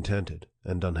discontented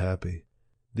and unhappy."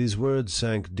 These words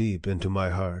sank deep into my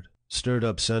heart, stirred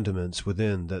up sentiments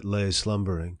within that lay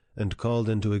slumbering, and called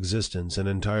into existence an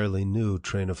entirely new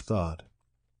train of thought.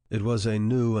 It was a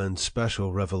new and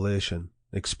special revelation,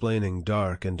 explaining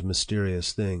dark and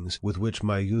mysterious things with which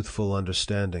my youthful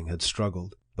understanding had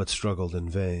struggled, but struggled in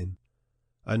vain.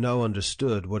 I now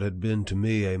understood what had been to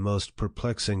me a most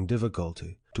perplexing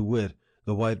difficulty, to wit,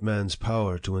 the white man's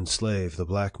power to enslave the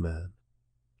black man.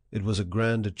 It was a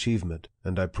grand achievement,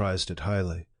 and I prized it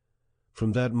highly.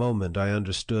 From that moment I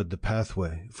understood the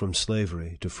pathway from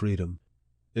slavery to freedom.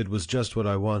 It was just what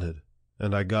I wanted,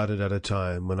 and I got it at a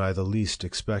time when I the least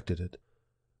expected it.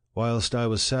 Whilst I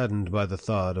was saddened by the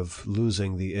thought of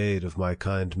losing the aid of my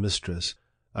kind mistress,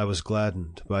 I was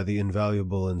gladdened by the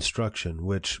invaluable instruction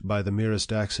which, by the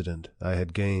merest accident, I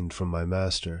had gained from my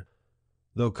master.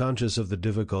 Though conscious of the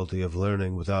difficulty of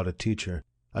learning without a teacher,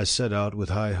 I set out with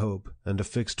high hope and a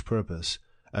fixed purpose,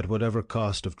 at whatever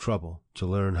cost of trouble, to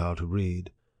learn how to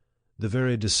read. The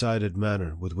very decided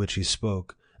manner with which he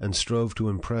spoke, and strove to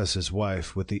impress his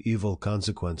wife with the evil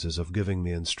consequences of giving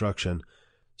me instruction,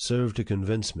 served to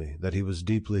convince me that he was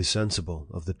deeply sensible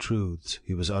of the truths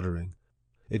he was uttering.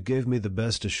 It gave me the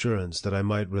best assurance that I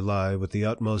might rely with the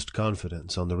utmost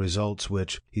confidence on the results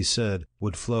which, he said,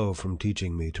 would flow from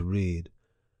teaching me to read.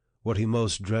 What he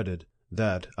most dreaded,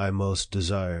 that I most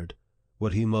desired.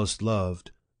 What he most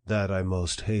loved, that I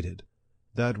most hated.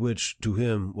 That which to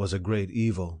him was a great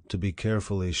evil, to be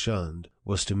carefully shunned,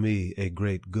 was to me a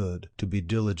great good, to be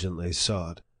diligently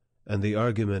sought. And the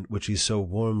argument which he so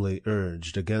warmly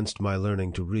urged against my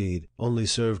learning to read only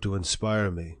served to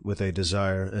inspire me with a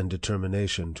desire and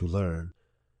determination to learn.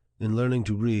 In learning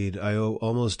to read, I owe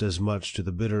almost as much to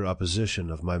the bitter opposition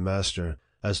of my master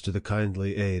as to the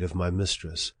kindly aid of my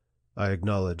mistress. I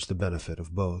acknowledge the benefit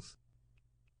of both.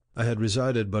 I had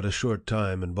resided but a short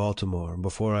time in Baltimore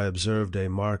before I observed a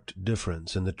marked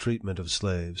difference in the treatment of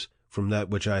slaves from that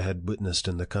which I had witnessed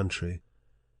in the country.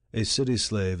 A city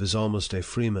slave is almost a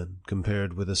freeman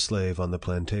compared with a slave on the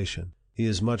plantation. He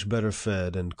is much better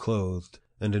fed and clothed,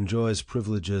 and enjoys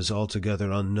privileges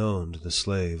altogether unknown to the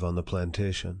slave on the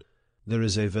plantation. There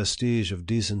is a vestige of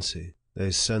decency,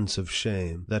 a sense of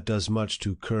shame, that does much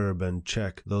to curb and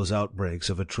check those outbreaks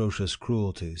of atrocious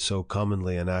cruelty so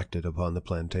commonly enacted upon the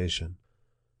plantation.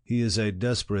 He is a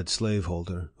desperate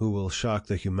slaveholder, who will shock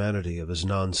the humanity of his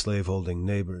non-slaveholding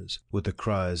neighbors with the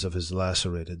cries of his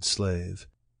lacerated slave.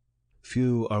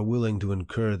 Few are willing to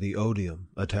incur the odium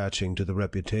attaching to the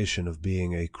reputation of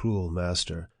being a cruel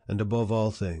master, and above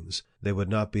all things, they would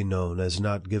not be known as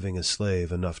not giving a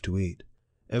slave enough to eat.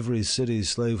 Every city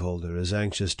slaveholder is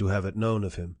anxious to have it known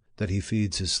of him that he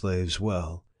feeds his slaves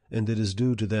well, and it is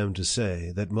due to them to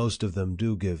say that most of them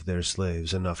do give their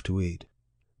slaves enough to eat.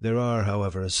 There are,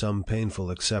 however, some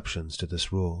painful exceptions to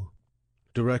this rule.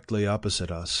 Directly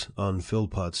opposite us, on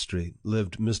Philpott Street,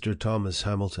 lived Mr. Thomas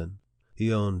Hamilton.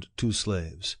 He owned 2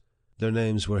 slaves. Their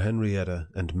names were Henrietta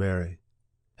and Mary.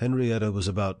 Henrietta was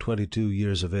about 22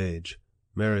 years of age.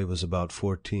 Mary was about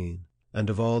 14. And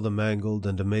of all the mangled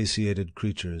and emaciated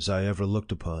creatures I ever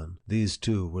looked upon, these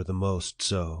 2 were the most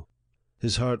so.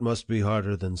 His heart must be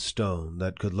harder than stone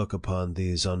that could look upon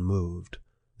these unmoved.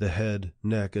 The head,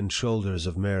 neck, and shoulders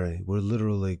of Mary were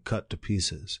literally cut to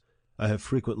pieces. I have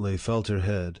frequently felt her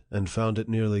head, and found it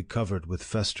nearly covered with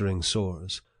festering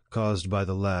sores, caused by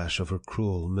the lash of her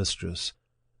cruel mistress.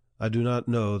 I do not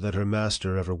know that her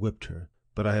master ever whipped her,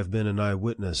 but I have been an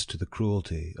eyewitness to the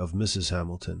cruelty of Mrs.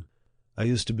 Hamilton. I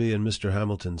used to be in Mr.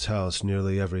 Hamilton's house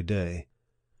nearly every day.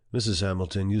 Mrs.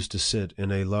 Hamilton used to sit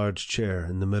in a large chair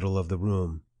in the middle of the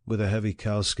room, with a heavy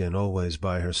cowskin always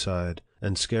by her side,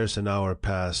 and scarce an hour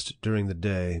passed during the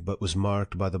day but was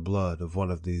marked by the blood of one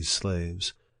of these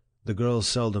slaves. The girls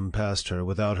seldom passed her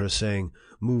without her saying,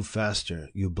 "Move faster,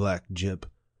 you black gyp,"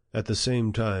 at the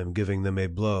same time giving them a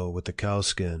blow with the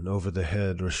cowskin over the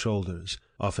head or shoulders,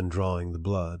 often drawing the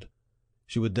blood.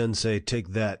 She would then say,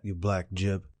 "Take that, you black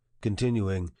gyp,"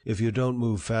 continuing, "If you don't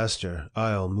move faster,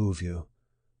 I'll move you."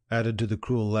 Added to the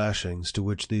cruel lashings to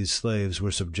which these slaves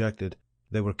were subjected,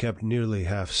 they were kept nearly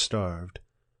half starved.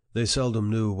 They seldom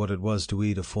knew what it was to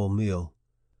eat a full meal.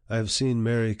 I have seen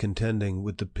Mary contending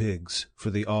with the pigs for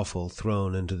the offal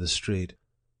thrown into the street.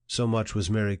 So much was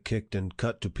Mary kicked and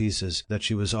cut to pieces that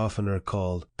she was oftener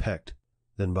called pecked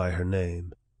than by her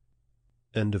name.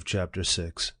 End of chapter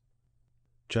 6.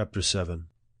 Chapter 7.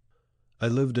 I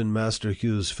lived in Master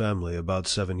Hugh's family about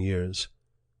 7 years.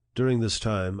 During this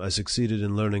time, I succeeded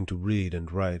in learning to read and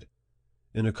write.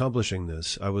 In accomplishing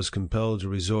this, I was compelled to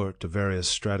resort to various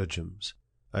stratagems.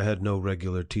 I had no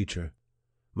regular teacher.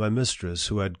 My mistress,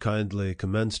 who had kindly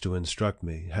commenced to instruct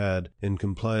me, had, in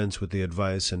compliance with the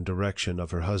advice and direction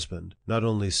of her husband, not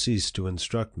only ceased to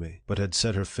instruct me, but had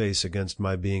set her face against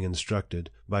my being instructed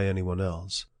by any one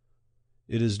else.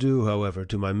 It is due, however,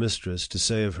 to my mistress to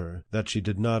say of her that she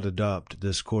did not adopt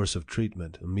this course of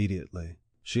treatment immediately.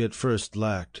 She at first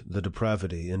lacked the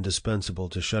depravity indispensable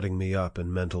to shutting me up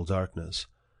in mental darkness.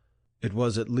 It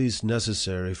was at least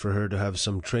necessary for her to have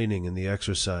some training in the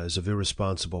exercise of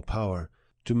irresponsible power,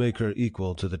 to make her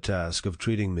equal to the task of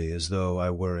treating me as though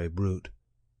I were a brute.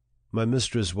 My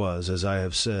mistress was, as I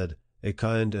have said, a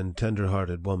kind and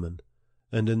tender-hearted woman,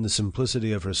 and in the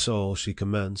simplicity of her soul she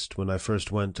commenced, when I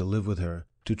first went to live with her,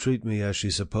 to treat me as she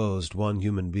supposed one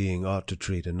human being ought to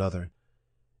treat another.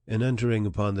 In entering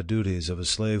upon the duties of a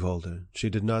slaveholder,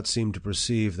 she did not seem to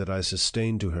perceive that I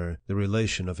sustained to her the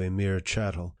relation of a mere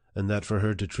chattel, and that for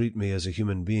her to treat me as a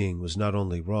human being was not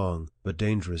only wrong, but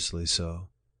dangerously so.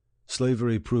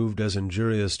 Slavery proved as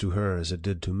injurious to her as it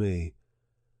did to me.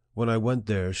 When I went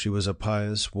there, she was a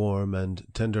pious, warm, and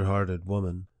tender-hearted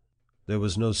woman. There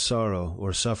was no sorrow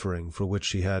or suffering for which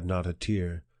she had not a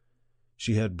tear.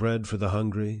 She had bread for the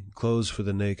hungry, clothes for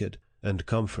the naked, and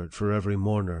comfort for every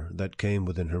mourner that came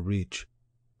within her reach.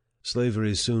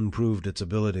 Slavery soon proved its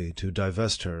ability to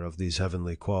divest her of these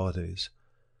heavenly qualities.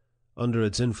 Under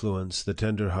its influence, the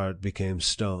tender heart became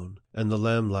stone, and the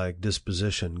lamb-like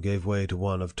disposition gave way to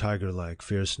one of tiger-like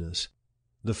fierceness.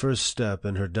 The first step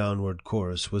in her downward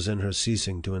course was in her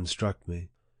ceasing to instruct me.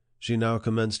 She now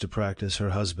commenced to practice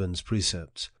her husband's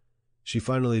precepts. She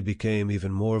finally became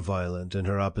even more violent in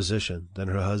her opposition than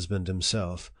her husband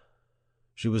himself.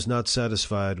 She was not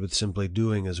satisfied with simply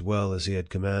doing as well as he had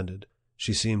commanded.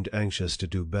 She seemed anxious to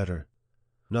do better.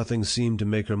 Nothing seemed to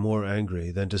make her more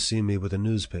angry than to see me with a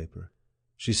newspaper.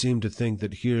 She seemed to think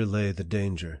that here lay the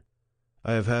danger.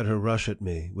 I have had her rush at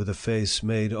me with a face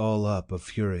made all up of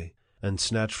fury, and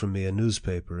snatch from me a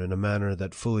newspaper in a manner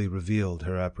that fully revealed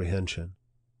her apprehension.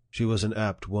 She was an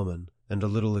apt woman, and a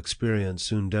little experience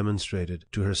soon demonstrated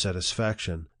to her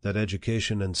satisfaction that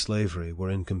education and slavery were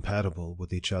incompatible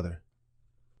with each other.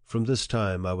 From this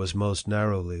time I was most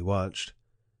narrowly watched.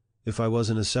 If I was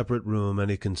in a separate room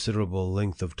any considerable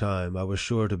length of time, I was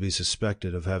sure to be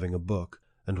suspected of having a book,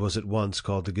 and was at once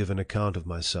called to give an account of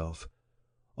myself.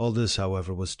 All this,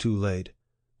 however, was too late.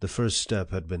 The first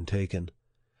step had been taken.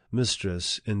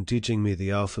 Mistress, in teaching me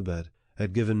the alphabet,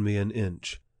 had given me an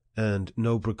inch, and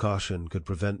no precaution could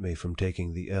prevent me from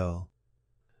taking the L.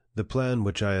 The plan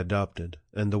which I adopted,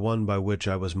 and the one by which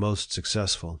I was most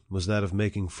successful, was that of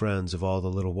making friends of all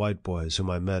the little white boys whom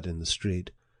I met in the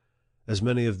street. As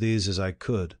many of these as I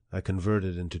could, I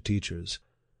converted into teachers.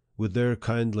 With their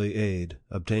kindly aid,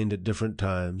 obtained at different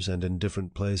times and in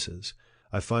different places,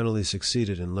 I finally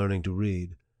succeeded in learning to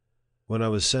read. When I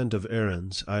was sent of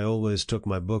errands, I always took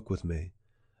my book with me,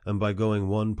 and by going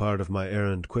one part of my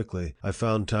errand quickly, I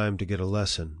found time to get a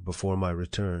lesson before my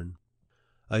return.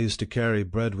 I used to carry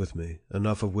bread with me,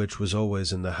 enough of which was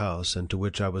always in the house, and to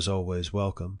which I was always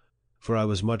welcome, for I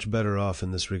was much better off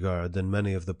in this regard than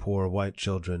many of the poor white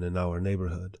children in our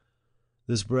neighborhood.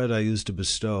 This bread I used to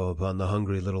bestow upon the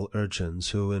hungry little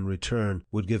urchins, who, in return,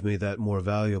 would give me that more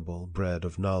valuable bread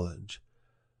of knowledge.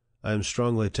 I am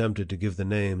strongly tempted to give the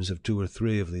names of 2 or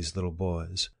 3 of these little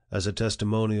boys, as a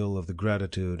testimonial of the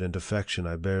gratitude and affection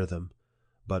I bear them,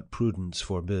 but prudence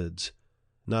forbids.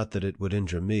 Not that it would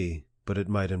injure me, but it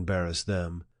might embarrass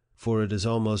them, for it is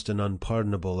almost an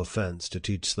unpardonable offense to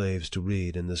teach slaves to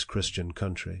read in this Christian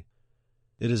country.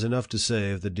 It is enough to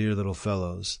say of the dear little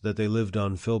fellows that they lived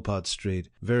on Philpot Street,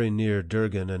 very near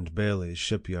Durgin and Bailey's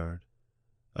shipyard.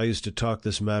 I used to talk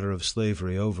this matter of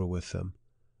slavery over with them.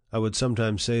 I would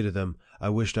sometimes say to them, I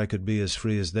wished I could be as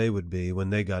free as they would be when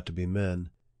they got to be men.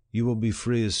 You will be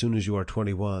free as soon as you are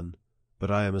 21,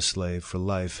 but I am a slave for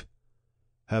life.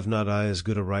 Have not I as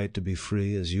good a right to be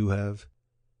free as you have?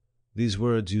 These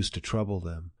words used to trouble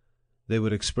them. They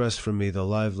would express for me the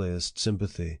liveliest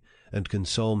sympathy, and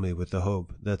console me with the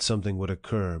hope that something would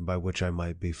occur by which I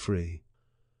might be free.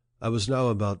 I was now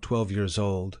about 12 years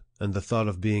old, and the thought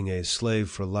of being a slave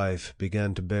for life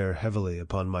began to bear heavily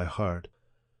upon my heart.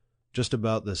 Just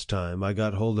about this time, I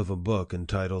got hold of a book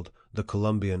entitled The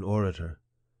Columbian Orator.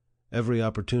 Every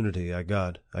opportunity I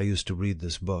got, I used to read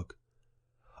this book.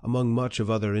 Among much of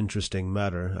other interesting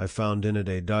matter, I found in it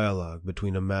a dialogue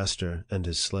between a master and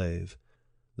his slave.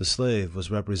 The slave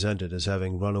was represented as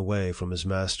having run away from his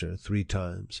master 3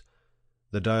 times.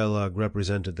 The dialogue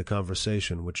represented the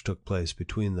conversation which took place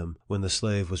between them when the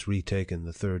slave was retaken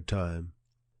the 3rd time.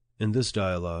 In this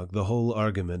dialogue, the whole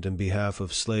argument in behalf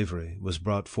of slavery was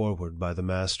brought forward by the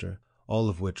master, all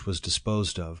of which was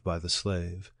disposed of by the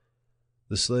slave.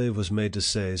 The slave was made to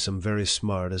say some very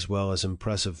smart as well as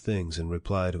impressive things in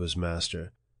reply to his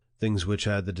master, things which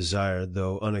had the desired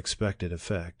though unexpected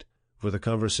effect, for the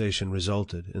conversation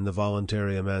resulted in the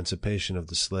voluntary emancipation of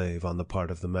the slave on the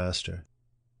part of the master.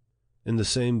 In the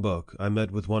same book, I met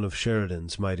with one of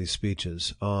Sheridan's mighty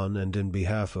speeches on and in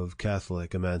behalf of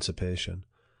Catholic emancipation.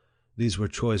 These were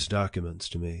choice documents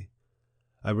to me.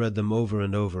 I read them over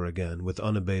and over again with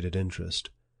unabated interest.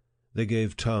 They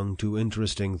gave tongue to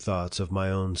interesting thoughts of my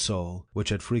own soul, which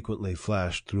had frequently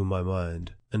flashed through my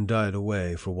mind, and died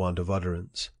away for want of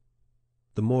utterance.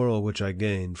 The moral which I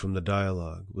gained from the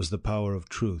dialogue was the power of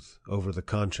truth over the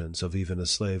conscience of even a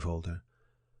slaveholder.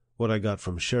 What I got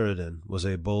from Sheridan was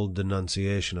a bold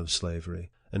denunciation of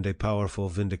slavery, and a powerful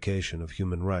vindication of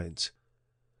human rights.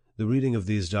 The reading of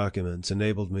these documents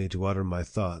enabled me to utter my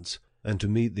thoughts, and to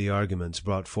meet the arguments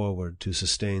brought forward to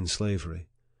sustain slavery.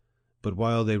 But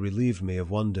while they relieved me of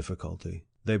one difficulty,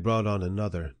 they brought on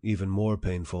another, even more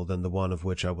painful than the one of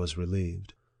which I was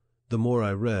relieved. The more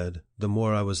I read, the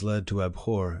more I was led to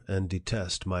abhor and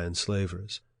detest my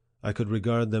enslavers. I could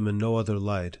regard them in no other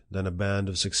light than a band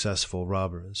of successful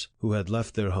robbers, who had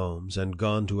left their homes and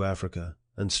gone to Africa,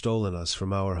 and stolen us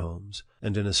from our homes,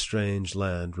 and in a strange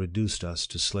land reduced us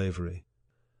to slavery.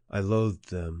 I loathed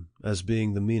them, as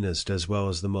being the meanest as well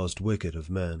as the most wicked of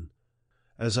men.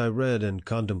 As I read and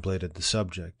contemplated the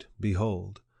subject,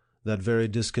 behold, that very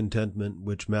discontentment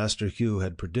which Master Hugh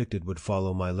had predicted would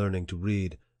follow my learning to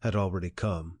read had already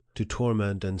come, to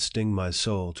torment and sting my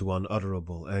soul to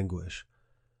unutterable anguish.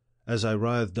 As I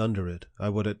writhed under it, I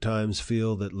would at times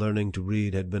feel that learning to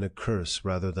read had been a curse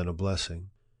rather than a blessing.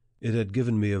 It had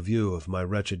given me a view of my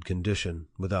wretched condition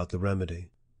without the remedy.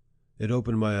 It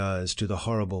opened my eyes to the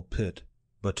horrible pit,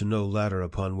 but to no ladder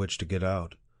upon which to get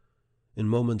out. In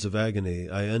moments of agony,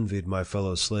 I envied my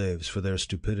fellow slaves for their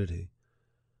stupidity.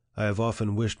 I have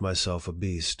often wished myself a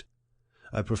beast.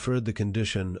 I preferred the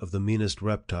condition of the meanest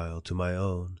reptile to my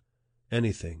own.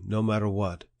 Anything, no matter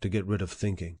what, to get rid of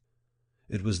thinking.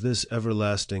 It was this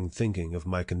everlasting thinking of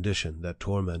my condition that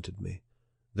tormented me.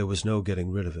 There was no getting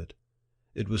rid of it.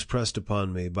 It was pressed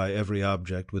upon me by every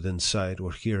object within sight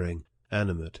or hearing,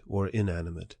 animate or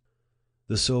inanimate.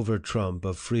 The silver trump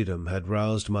of freedom had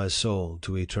roused my soul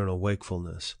to eternal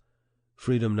wakefulness.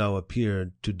 Freedom now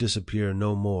appeared to disappear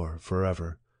no more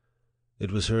forever.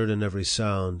 It was heard in every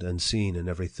sound and seen in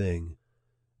every thing.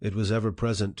 It was ever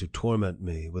present to torment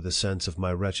me with a sense of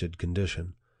my wretched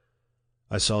condition.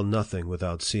 I saw nothing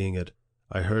without seeing it,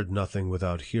 I heard nothing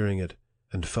without hearing it,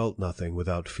 and felt nothing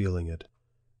without feeling it.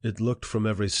 It looked from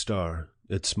every star,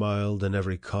 it smiled in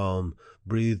every calm,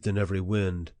 breathed in every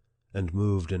wind, and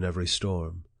moved in every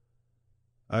storm.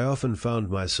 I often found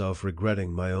myself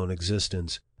regretting my own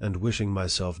existence, and wishing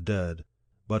myself dead.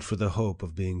 But for the hope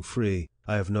of being free,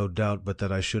 I have no doubt but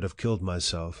that I should have killed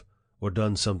myself, or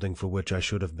done something for which I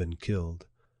should have been killed.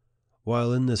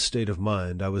 While in this state of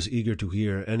mind, I was eager to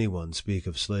hear any one speak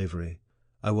of slavery.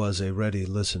 I was a ready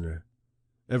listener.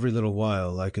 Every little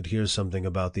while I could hear something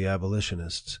about the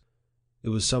abolitionists. It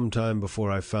was some time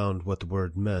before I found what the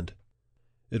word meant.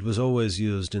 It was always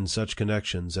used in such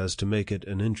connections as to make it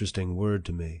an interesting word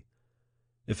to me.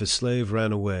 If a slave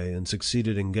ran away and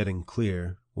succeeded in getting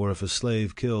clear, or if a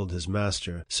slave killed his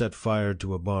master, set fire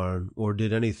to a barn, or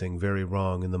did anything very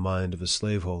wrong in the mind of a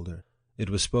slaveholder, it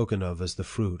was spoken of as the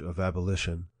fruit of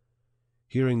abolition.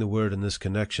 Hearing the word in this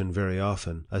connection very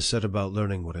often, I set about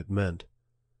learning what it meant.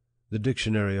 The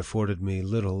dictionary afforded me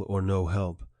little or no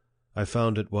help. I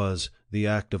found it was the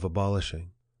act of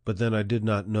abolishing, but then I did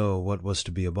not know what was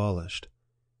to be abolished.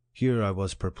 Here I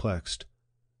was perplexed.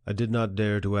 I did not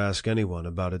dare to ask any one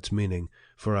about its meaning,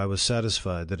 for I was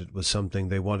satisfied that it was something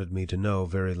they wanted me to know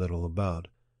very little about.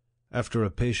 After a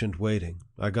patient waiting,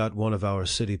 I got one of our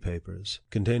city papers,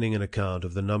 containing an account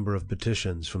of the number of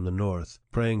petitions from the North,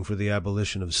 praying for the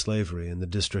abolition of slavery in the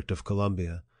District of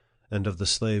Columbia, and of the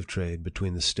slave trade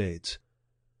between the States.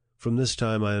 From this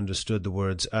time I understood the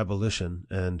words abolition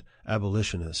and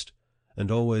abolitionist, and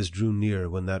always drew near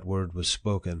when that word was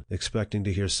spoken, expecting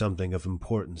to hear something of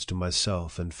importance to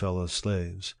myself and fellow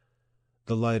slaves.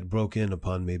 The light broke in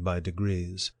upon me by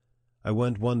degrees. I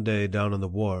went one day down on the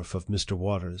wharf of Mr.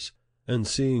 Waters, and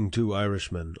seeing two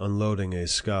Irishmen unloading a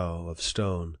scow of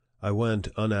stone, I went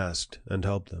unasked and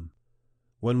helped them.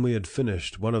 When we had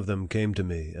finished, one of them came to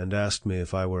me and asked me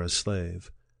if I were a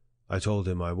slave. I told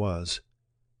him I was.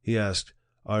 He asked,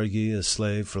 "Are ye a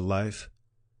slave for life?"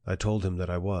 I told him that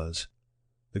I was.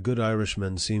 The good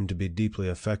Irishman seemed to be deeply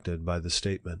affected by the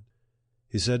statement.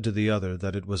 He said to the other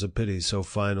that it was a pity so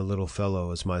fine a little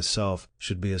fellow as myself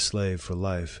should be a slave for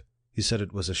life. He said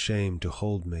it was a shame to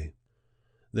hold me.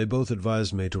 They both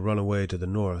advised me to run away to the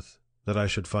North, that I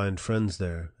should find friends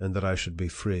there, and that I should be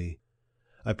free.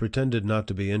 I pretended not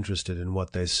to be interested in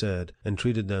what they said, and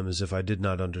treated them as if I did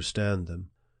not understand them,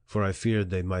 for I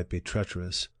feared they might be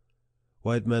treacherous.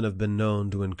 White men have been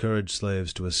known to encourage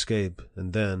slaves to escape,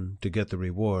 and then, to get the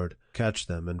reward, catch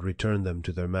them and return them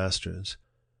to their masters.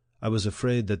 I was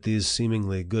afraid that these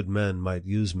seemingly good men might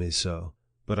use me so,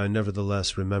 but I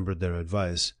nevertheless remembered their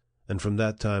advice, and from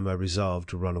that time I resolved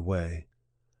to run away.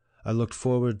 I looked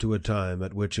forward to a time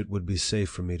at which it would be safe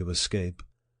for me to escape.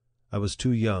 I was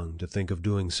too young to think of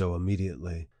doing so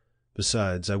immediately.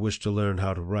 Besides, I wished to learn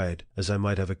how to write, as I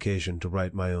might have occasion to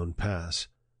write my own pass.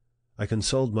 I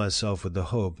consoled myself with the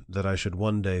hope that I should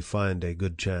one day find a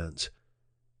good chance.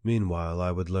 Meanwhile,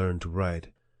 I would learn to write.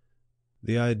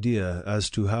 The idea as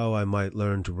to how I might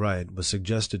learn to write was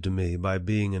suggested to me by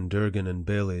being in Durgin and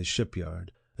Bailey's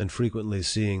shipyard, and frequently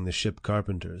seeing the ship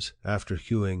carpenters, after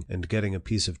hewing and getting a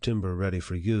piece of timber ready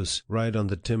for use, write on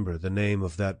the timber the name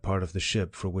of that part of the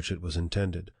ship for which it was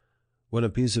intended. When a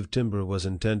piece of timber was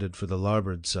intended for the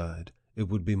larboard side, it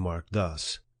would be marked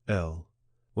thus, L.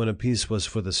 When a piece was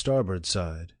for the starboard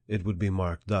side, it would be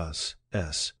marked thus,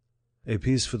 S. A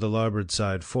piece for the larboard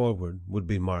side forward would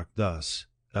be marked thus,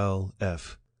 L.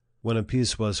 F. When a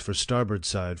piece was for starboard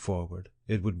side forward,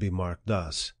 it would be marked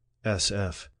thus, S.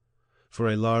 F. For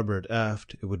a larboard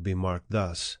aft, it would be marked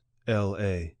thus, L.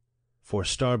 A. For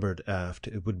starboard aft,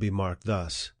 it would be marked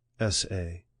thus, S.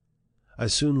 A. I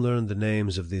soon learned the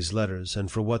names of these letters,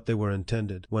 and for what they were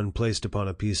intended, when placed upon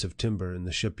a piece of timber in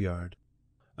the shipyard.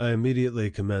 I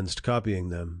immediately commenced copying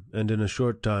them, and in a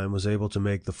short time was able to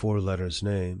make the 4 letters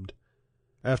named.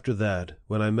 After that,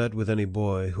 when I met with any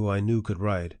boy who I knew could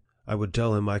write, I would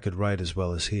tell him I could write as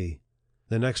well as he.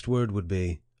 The next word would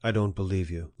be, "I don't believe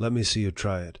you. Let me see you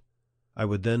try it." I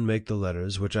would then make the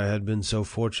letters which I had been so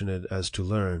fortunate as to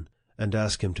learn, and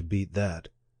ask him to beat that.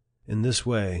 In this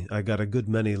way, I got a good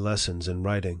many lessons in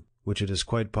writing, which it is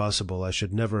quite possible I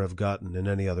should never have gotten in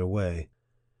any other way.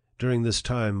 During this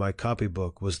time my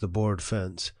copybook was the board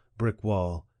fence, brick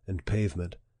wall, and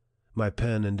pavement. My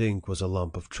pen and ink was a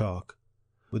lump of chalk.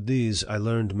 With these I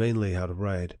learned mainly how to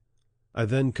write. I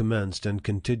then commenced and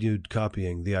continued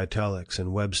copying the italics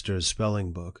in Webster's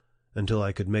spelling book, until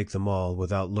I could make them all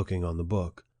without looking on the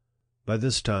book. By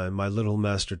this time my little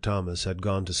Master Thomas had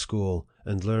gone to school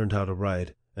and learned how to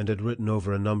write, and had written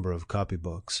over a number of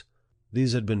copybooks.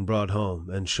 These had been brought home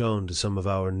and shown to some of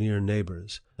our near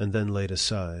neighbors, and then laid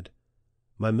aside.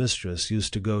 My mistress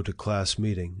used to go to class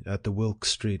meeting at the Wilkes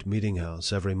Street Meeting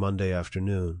House every Monday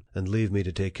afternoon, and leave me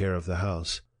to take care of the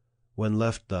house. When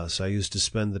left thus, I used to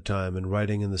spend the time in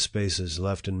writing in the spaces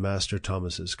left in Master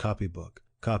Thomas's copybook,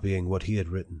 copying what he had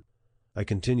written. I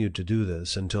continued to do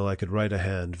this until I could write a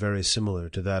hand very similar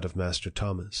to that of Master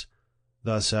Thomas.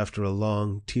 Thus, after a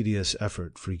long, tedious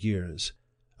effort for years,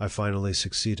 I finally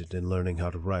succeeded in learning how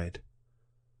to write.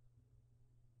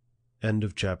 End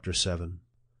of Chapter 7.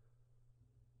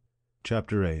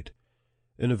 Chapter 8.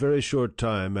 In a very short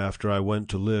time after I went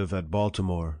to live at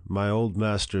Baltimore, my old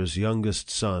master's youngest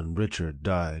son, Richard,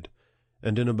 died,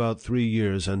 and in about 3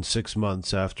 years and 6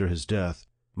 months after his death,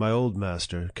 My old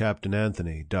master, Captain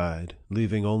Anthony, died,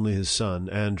 leaving only his son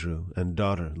Andrew and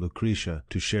daughter Lucretia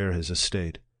to share his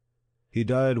estate. He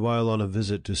died while on a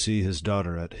visit to see his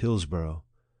daughter at Hillsborough.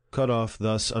 Cut off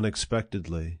thus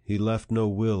unexpectedly, he left no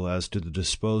will as to the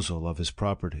disposal of his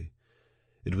property.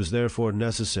 It was therefore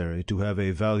necessary to have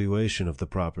a valuation of the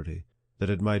property, that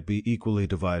it might be equally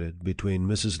divided between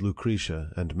Mrs.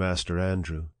 Lucretia and Master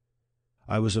Andrew.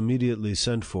 I was immediately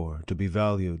sent for to be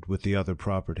valued with the other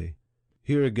property.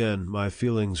 Here again my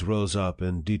feelings rose up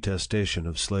in detestation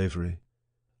of slavery.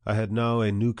 I had now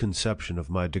a new conception of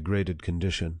my degraded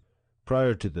condition.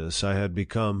 Prior to this, I had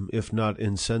become, if not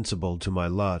insensible to my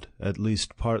lot, at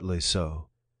least partly so.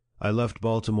 I left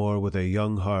Baltimore with a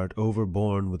young heart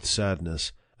overborne with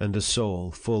sadness, and a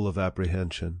soul full of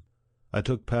apprehension. I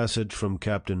took passage from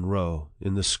Captain Rowe,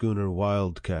 in the schooner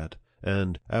Wildcat,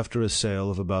 and, after a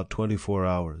sail of about 24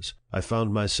 hours, I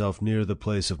found myself near the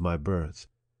place of my birth.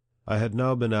 I had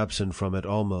now been absent from it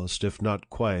almost, if not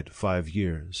quite, 5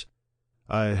 years.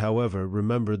 I, however,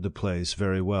 remembered the place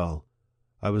very well.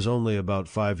 I was only about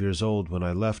 5 years old when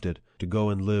I left it to go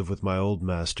and live with my old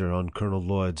master on Colonel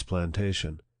Lloyd's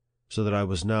plantation, so that I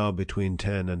was now between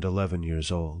 10 and 11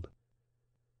 years old.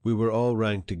 We were all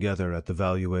ranked together at the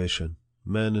valuation.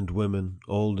 Men and women,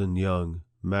 old and young,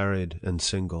 married and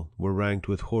single, were ranked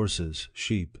with horses,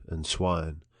 sheep, and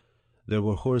swine. There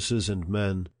were horses and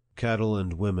men, cattle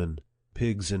and women,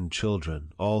 pigs and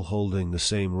children, all holding the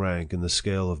same rank in the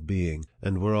scale of being,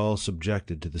 and were all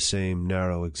subjected to the same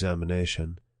narrow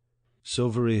examination.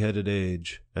 Silvery-headed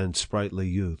age and sprightly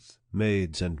youth,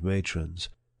 maids and matrons,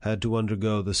 had to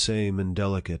undergo the same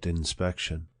indelicate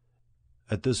inspection.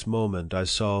 At this moment I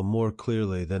saw more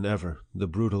clearly than ever the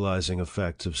brutalizing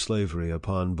effects of slavery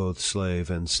upon both slave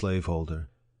and slaveholder.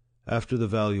 After the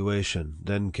valuation,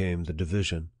 then came the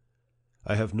division.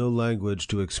 I have no language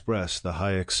to express the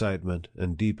high excitement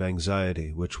and deep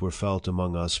anxiety which were felt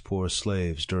among us poor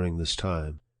slaves during this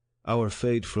time. Our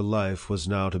fate for life was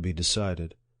now to be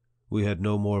decided. We had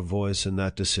no more voice in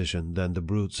that decision than the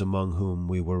brutes among whom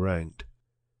we were ranked.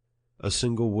 A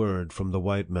single word from the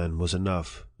white men was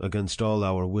enough, against all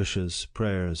our wishes,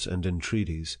 prayers, and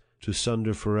entreaties, to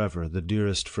sunder forever the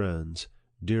dearest friends,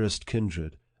 dearest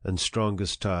kindred, and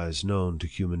strongest ties known to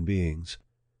human beings.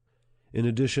 In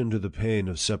addition to the pain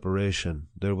of separation,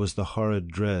 there was the horrid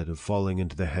dread of falling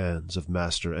into the hands of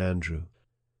Master Andrew.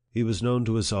 He was known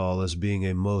to us all as being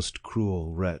a most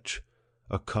cruel wretch,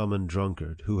 a common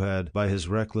drunkard, who had, by his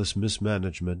reckless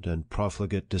mismanagement and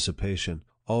profligate dissipation,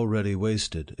 already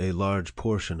wasted a large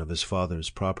portion of his father's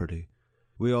property.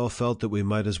 We all felt that we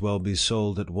might as well be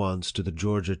sold at once to the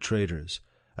Georgia traders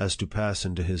as to pass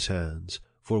into his hands,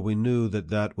 for we knew that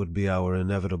that would be our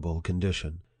inevitable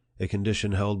condition, a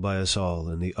condition held by us all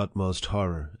in the utmost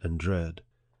horror and dread.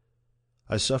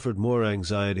 I suffered more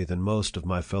anxiety than most of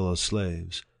my fellow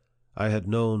slaves. I had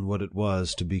known what it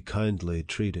was to be kindly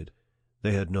treated.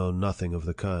 They had known nothing of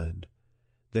the kind.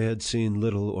 They had seen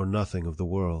little or nothing of the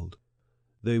world.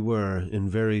 They were, in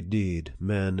very deed,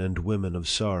 men and women of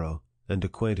sorrow, and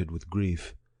acquainted with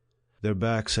grief. Their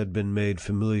backs had been made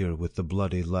familiar with the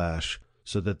bloody lash,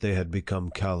 so that they had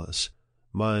become callous.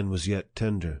 Mine was yet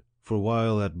tender, for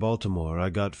while at Baltimore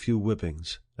I got few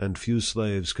whippings, and few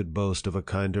slaves could boast of a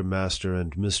kinder master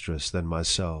and mistress than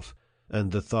myself,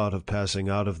 and the thought of passing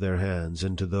out of their hands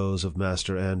into those of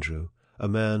Master Andrew, a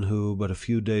man who, but a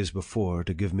few days before,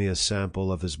 to give me a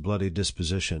sample of his bloody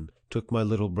disposition, took my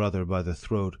little brother by the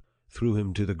throat, threw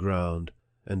him to the ground,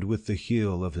 and with the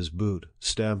heel of his boot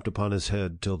stamped upon his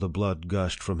head till the blood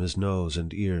gushed from his nose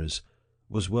and ears,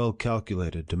 was well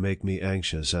calculated to make me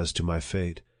anxious as to my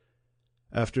fate.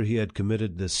 After he had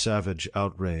committed this savage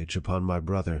outrage upon my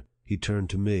brother, he turned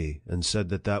to me, and said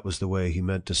that that was the way he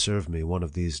meant to serve me one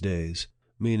of these days,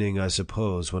 meaning, I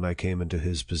suppose, when I came into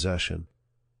his possession.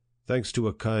 Thanks to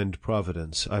a kind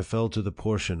Providence, I fell to the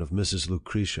portion of Mrs.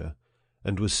 Lucretia,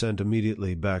 and was sent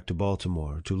immediately back to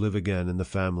Baltimore to live again in the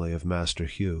family of Master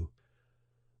Hugh.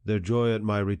 Their joy at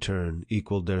my return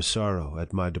equaled their sorrow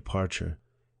at my departure.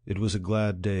 It was a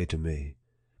glad day to me.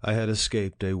 I had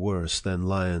escaped a worse than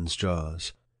lion's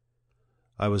jaws.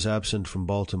 I was absent from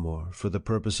Baltimore for the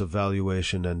purpose of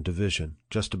valuation and division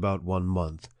just about 1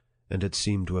 month, and it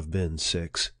seemed to have been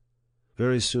 6.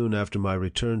 Very soon after my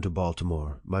return to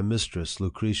Baltimore, my mistress,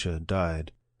 Lucretia,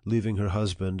 died, leaving her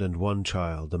husband and 1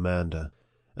 child, Amanda,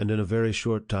 and in a very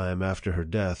short time after her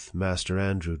death, Master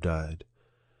Andrew died.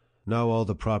 Now all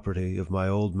the property of my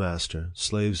old master,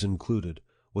 slaves included,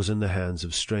 was in the hands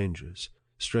of strangers,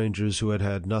 strangers who had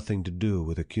had nothing to do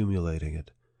with accumulating it.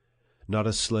 Not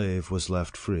a slave was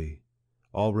left free.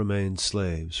 All remained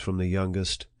slaves, from the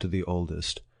youngest to the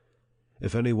oldest.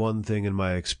 If any one thing in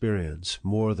my experience,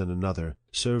 more than another,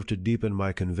 served to deepen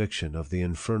my conviction of the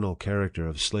infernal character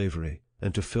of slavery,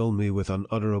 and to fill me with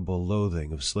unutterable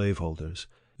loathing of slaveholders,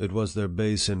 it was their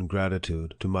base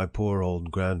ingratitude to my poor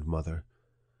old grandmother.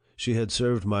 She had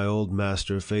served my old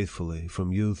master faithfully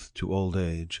from youth to old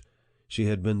age. She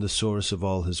had been the source of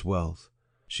all his wealth.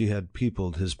 She had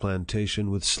peopled his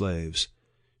plantation with slaves.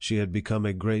 She had become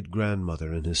a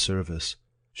great-grandmother in his service.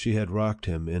 She had rocked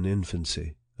him in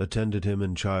infancy, attended him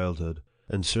in childhood,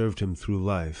 and served him through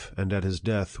life, and at his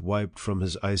death wiped from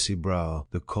his icy brow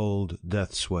the cold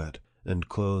death sweat, and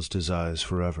closed his eyes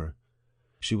forever.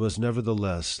 She was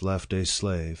nevertheless left a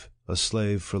slave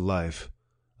for life,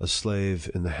 a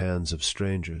slave in the hands of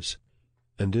strangers.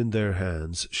 And in their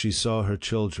hands she saw her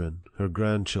children, her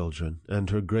grandchildren, and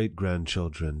her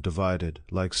great-grandchildren divided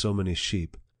like so many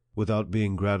sheep, without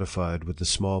being gratified with the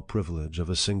small privilege of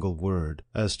a single word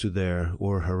as to their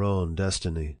or her own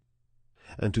destiny.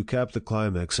 And to cap the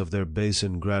climax of their base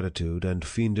ingratitude and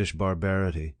fiendish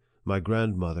barbarity, my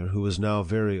grandmother, who was now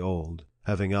very old,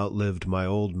 having outlived my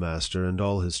old master and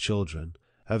all his children,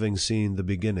 having seen the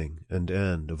beginning and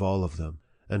end of all of them,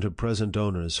 and her present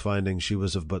owners finding she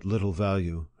was of but little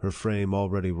value, her frame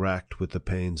already racked with the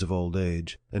pains of old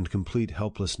age, and complete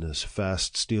helplessness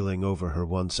fast stealing over her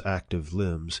once active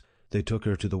limbs, they took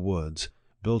her to the woods,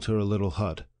 built her a little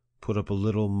hut, put up a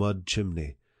little mud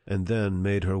chimney, and then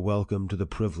made her welcome to the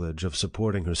privilege of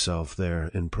supporting herself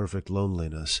there in perfect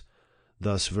loneliness,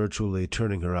 thus virtually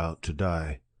turning her out to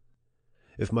die.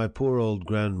 If my poor old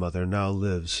grandmother now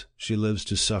lives, she lives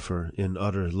to suffer in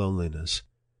utter loneliness.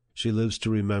 She lives to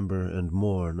remember and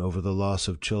mourn over the loss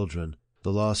of children,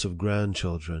 the loss of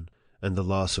grandchildren, and the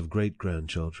loss of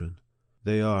great-grandchildren.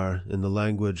 They are, in the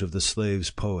language of the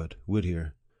slave's poet,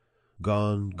 Whittier,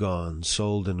 gone, gone,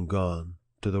 sold and gone,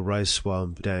 to the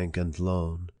rice-swamp dank and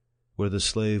lone, where the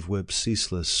slave-whip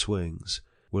ceaseless swings,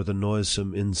 where the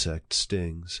noisome insect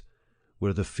stings,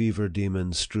 where the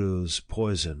fever-demon strews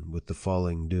poison with the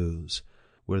falling dews,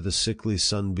 where the sickly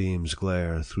sunbeams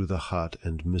glare through the hot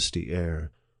and misty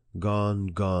air, gone,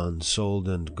 gone, sold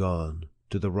and gone,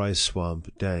 to the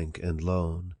rice-swamp dank and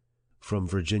lone, from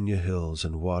Virginia hills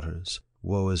and waters,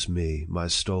 woe is me, my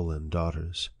stolen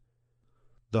daughters.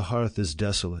 The hearth is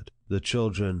desolate. The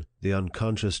children, the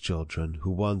unconscious children,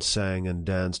 who once sang and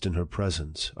danced in her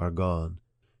presence, are gone.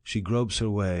 She gropes her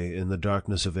way in the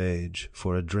darkness of age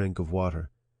for a drink of water.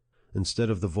 Instead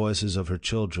of the voices of her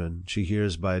children, she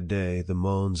hears by day the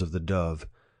moans of the dove,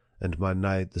 and by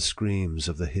night the screams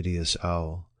of the hideous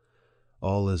owl.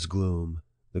 All is gloom.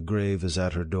 The grave is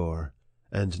at her door.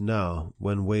 And now,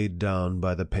 when weighed down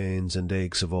by the pains and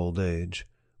aches of old age,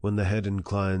 when the head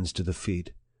inclines to the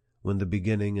feet, when the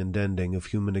beginning and ending of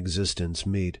human existence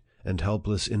meet, and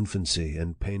helpless infancy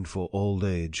and painful old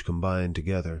age combine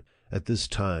together, at this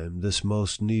time, this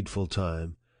most needful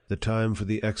time, the time for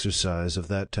the exercise of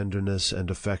that tenderness and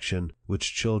affection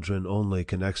which children only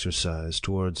can exercise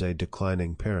towards a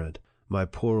declining parent, my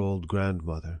poor old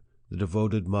grandmother, the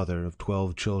devoted mother of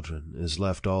 12 children, is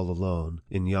left all alone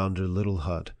in yonder little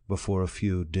hut before a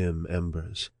few dim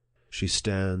embers. She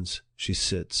stands, she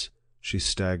sits, she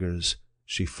staggers,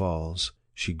 she falls,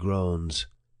 she groans,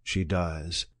 she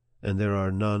dies, and there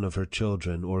are none of her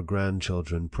children or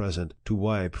grandchildren present to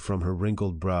wipe from her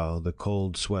wrinkled brow the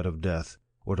cold sweat of death,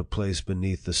 or to place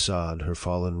beneath the sod her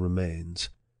fallen remains.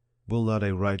 Will not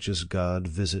a righteous God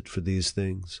visit for these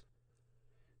things?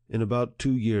 In about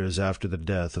 2 years after the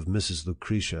death of Mrs.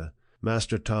 Lucretia,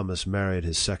 Master Thomas married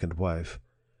his second wife.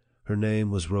 Her name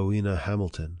was Rowena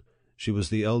Hamilton. She was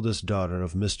the eldest daughter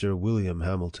of Mr. William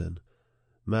Hamilton.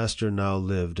 Master now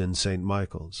lived in St.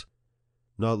 Michael's.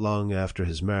 Not long after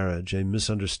his marriage, a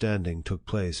misunderstanding took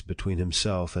place between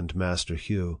himself and Master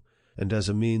Hugh, and as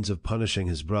a means of punishing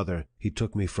his brother, he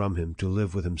took me from him to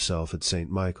live with himself at St.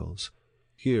 Michael's.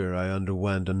 Here I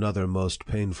underwent another most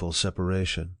painful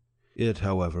separation. It,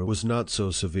 however, was not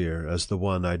so severe as the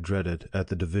one I dreaded at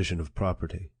the division of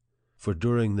property. For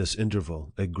during this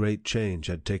interval, a great change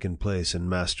had taken place in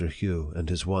Master Hugh and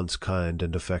his once kind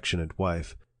and affectionate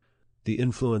wife. The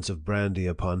influence of brandy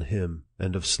upon him,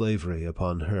 and of slavery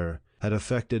upon her, had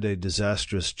effected a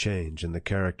disastrous change in the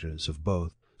characters of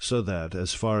both, so that,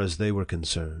 as far as they were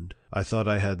concerned, I thought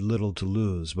I had little to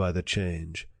lose by the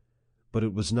change. But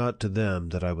it was not to them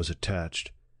that I was attached.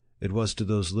 It was to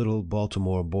those little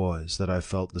Baltimore boys that I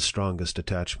felt the strongest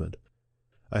attachment.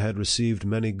 I had received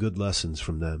many good lessons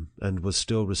from them, and was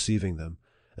still receiving them,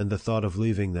 and the thought of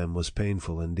leaving them was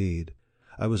painful indeed.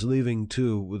 I was leaving,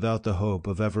 too, without the hope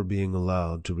of ever being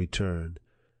allowed to return.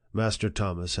 Master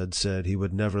Thomas had said he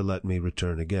would never let me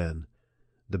return again.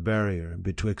 The barrier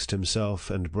betwixt himself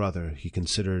and brother he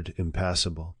considered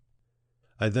impassable.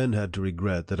 I then had to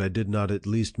regret that I did not at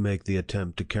least make the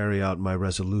attempt to carry out my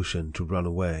resolution to run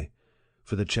away,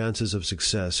 for the chances of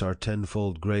success are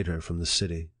tenfold greater from the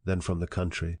city than from the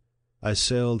country. I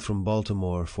sailed from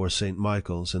Baltimore for St.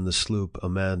 Michael's in the sloop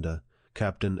Amanda,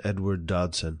 Captain Edward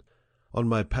Dodson. On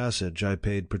my passage, I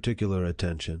paid particular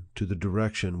attention to the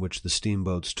direction which the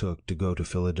steamboats took to go to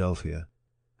Philadelphia.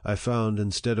 I found,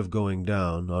 instead of going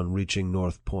down on reaching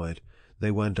North Point, they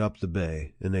went up the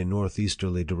bay in a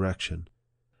northeasterly direction.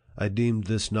 I deemed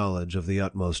this knowledge of the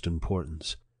utmost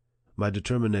importance. My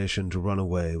determination to run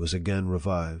away was again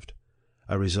revived.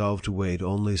 I resolved to wait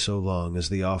only so long as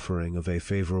the offering of a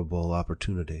favorable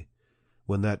opportunity.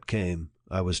 When that came,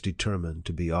 I was determined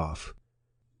to be off.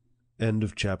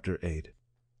 Chapter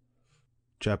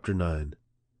 9.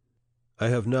 I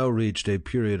have now reached a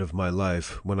period of my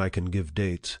life when I can give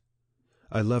dates.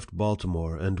 I left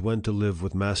Baltimore and went to live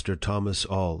with Master Thomas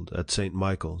Auld at St.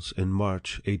 Michael's in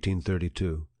March,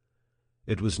 1832.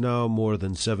 It was now more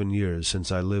than 7 years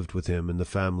since I lived with him in the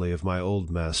family of my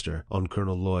old master on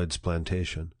Colonel Lloyd's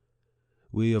plantation.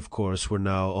 We, of course, were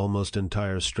now almost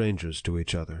entire strangers to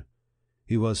each other.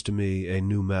 He was to me a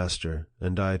new master,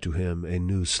 and I to him a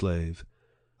new slave.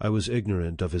 I was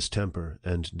ignorant of his temper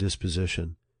and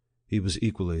disposition. He was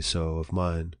equally so of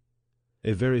mine.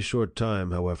 A very short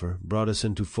time, however, brought us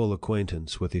into full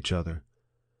acquaintance with each other.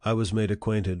 I was made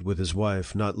acquainted with his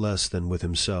wife not less than with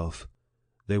himself.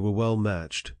 They were well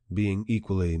matched, being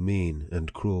equally mean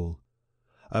and cruel.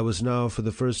 I was now, for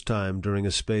the first time during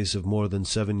a space of more than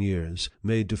 7 years,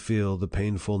 made to feel the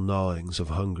painful gnawings of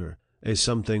hunger, a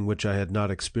something which I had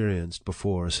not experienced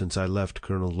before since I left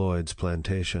Colonel Lloyd's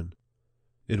plantation.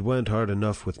 It went hard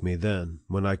enough with me then,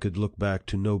 when I could look back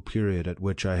to no period at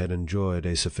which I had enjoyed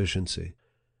a sufficiency.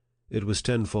 It was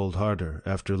tenfold harder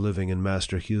after living in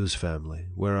Master Hugh's family,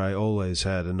 where I always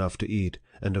had enough to eat,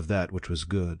 and of that which was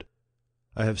good.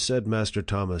 I have said Master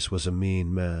Thomas was a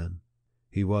mean man.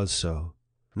 He was so.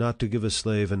 Not to give a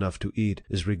slave enough to eat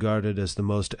is regarded as the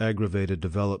most aggravated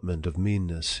development of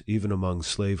meanness, even among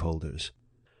slaveholders.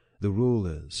 The rule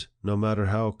is, no matter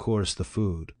how coarse the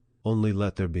food, only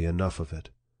let there be enough of it.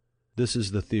 This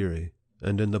is the theory,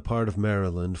 and in the part of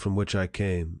Maryland from which I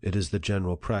came, it is the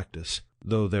general practice,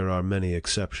 though there are many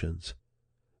exceptions.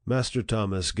 Master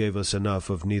Thomas gave us enough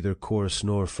of neither coarse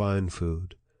nor fine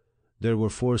food. There were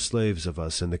 4 slaves of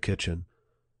us in the kitchen,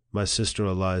 my sister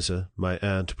Eliza, my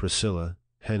aunt Priscilla,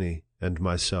 Henny, and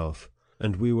myself,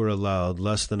 and we were allowed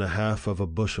less than 1/2 of a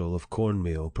bushel of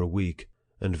cornmeal per week,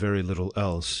 and very little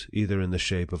else, either in the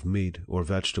shape of meat or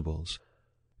vegetables.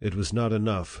 It was not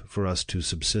enough for us to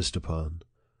subsist upon.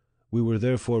 We were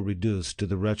therefore reduced to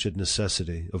the wretched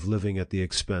necessity of living at the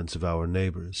expense of our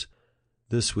neighbors.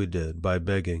 This we did by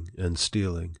begging and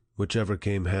stealing, whichever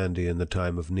came handy in the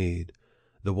time of need,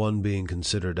 the one being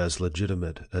considered as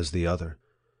legitimate as the other.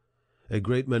 A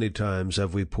great many times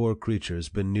have we poor creatures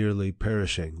been nearly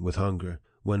perishing with hunger,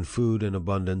 when food in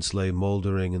abundance lay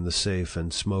mouldering in the safe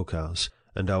and smoke-house,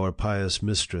 and our pious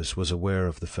mistress was aware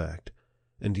of the fact.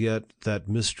 And yet that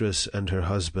mistress and her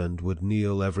husband would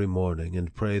kneel every morning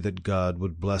and pray that God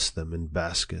would bless them in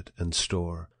basket and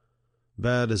store.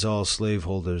 Bad as all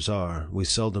slaveholders are, we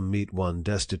seldom meet one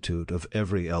destitute of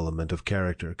every element of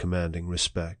character commanding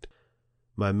respect.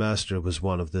 My master was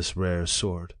one of this rare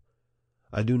sort.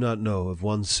 I do not know of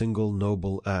one single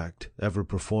noble act ever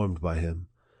performed by him.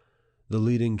 The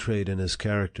leading trait in his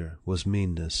character was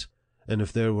meanness, and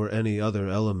if there were any other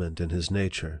element in his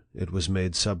nature, it was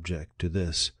made subject to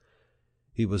this.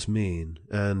 He was mean,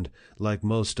 and, like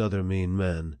most other mean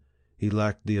men, he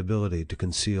lacked the ability to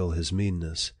conceal his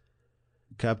meanness.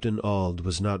 Captain Auld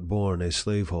was not born a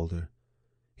slaveholder.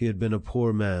 He had been a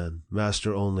poor man,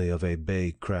 master only of a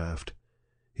bay craft.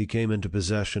 He came into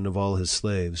possession of all his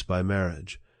slaves by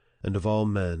marriage, and of all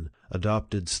men,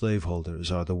 adopted slaveholders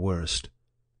are the worst.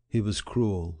 He was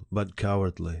cruel, but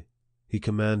cowardly. He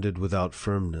commanded without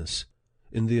firmness.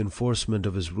 In the enforcement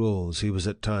of his rules, he was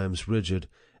at times rigid,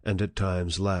 and at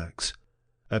times lax.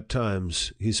 At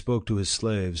times, he spoke to his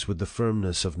slaves with the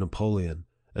firmness of Napoleon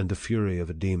and the fury of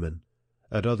a demon.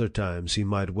 At other times, he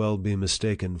might well be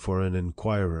mistaken for an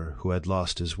inquirer who had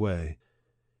lost his way.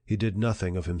 He did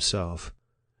nothing of himself.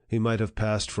 He might have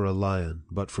passed for a lion,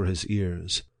 but for his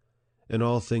ears. In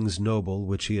all things noble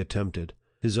which he attempted,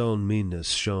 his own meanness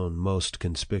shone most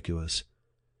conspicuous.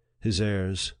 His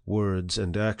airs, words,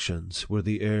 and actions were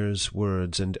the airs,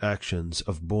 words, and actions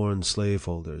of born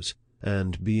slaveholders,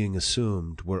 and, being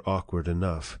assumed, were awkward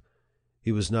enough.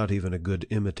 He was not even a good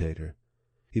imitator.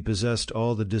 He possessed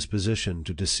all the disposition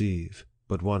to deceive,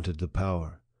 but wanted the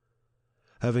power.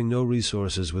 Having no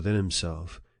resources within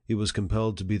himself, he was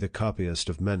compelled to be the copyist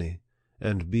of many,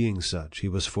 and being such, he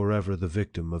was forever the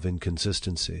victim of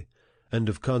inconsistency, and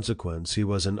of consequence he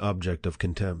was an object of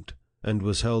contempt, and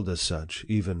was held as such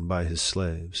even by his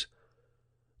slaves.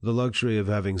 The luxury of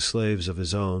having slaves of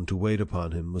his own to wait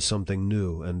upon him was something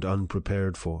new and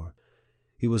unprepared for.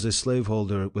 He was a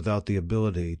slaveholder without the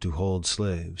ability to hold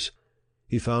slaves.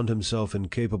 He found himself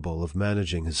incapable of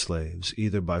managing his slaves,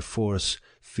 either by force,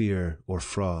 fear, or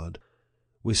fraud.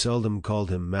 We seldom called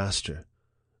him master.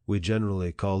 We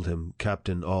generally called him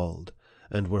Captain Auld,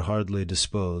 and were hardly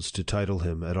disposed to title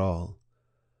him at all.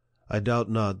 I doubt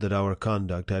not that our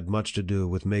conduct had much to do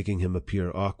with making him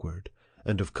appear awkward,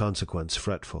 and of consequence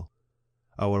fretful.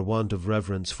 Our want of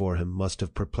reverence for him must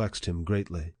have perplexed him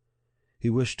greatly. He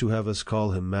wished to have us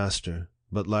call him master,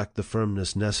 but lacked the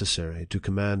firmness necessary to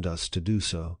command us to do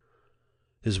so.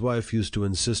 His wife used to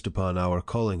insist upon our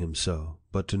calling him so,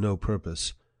 but to no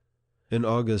purpose. In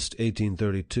August,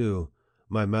 1832,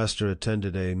 my master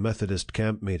attended a Methodist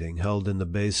camp meeting held in the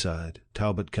Bayside,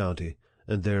 Talbot County,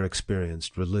 and there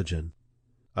experienced religion.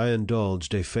 I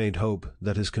indulged a faint hope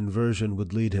that his conversion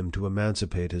would lead him to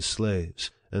emancipate his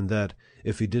slaves, and that,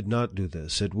 if he did not do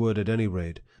this, it would, at any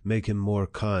rate, make him more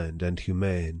kind and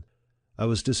humane. I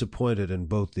was disappointed in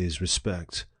both these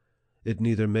respects. It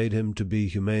neither made him to be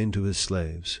humane to his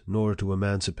slaves, nor to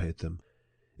emancipate them.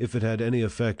 If it had any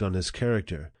effect on his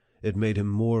character, it made him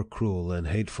more cruel and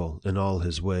hateful in all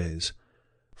his ways.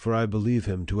 For I believe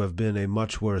him to have been a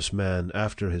much worse man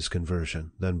after his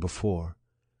conversion than before.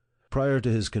 Prior to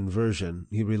his conversion,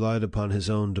 he relied upon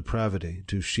his own depravity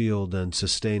to shield and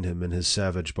sustain him in his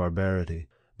savage barbarity.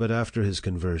 But after his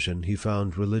conversion, he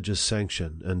found religious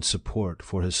sanction and support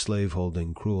for his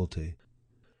slaveholding cruelty.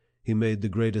 He made the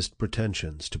greatest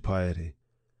pretensions to piety.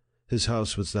 His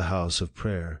house was the house of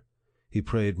prayer. He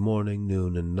prayed morning,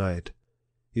 noon, and night.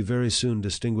 He very soon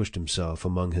distinguished himself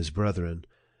among his brethren,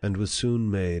 and was soon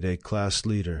made a class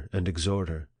leader and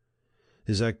exhorter.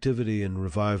 His activity in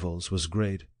revivals was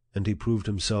great, and he proved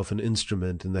himself an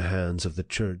instrument in the hands of the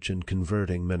church in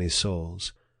converting many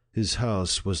souls. His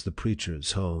house was the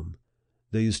preacher's home.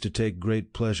 They used to take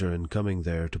great pleasure in coming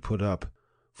there to put up,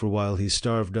 for while he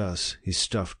starved us, he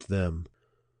stuffed them.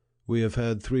 We have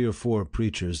had 3 or 4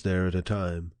 preachers there at a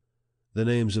time. The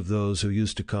names of those who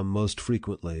used to come most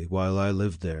frequently while I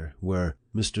lived there were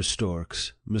Mr.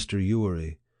 Storks, Mr.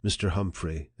 Ewery, Mr.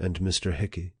 Humphrey, and Mr.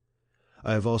 Hickey.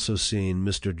 I have also seen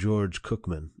Mr. George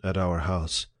Cookman at our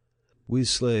house. We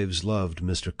slaves loved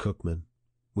Mr. Cookman.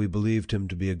 We believed him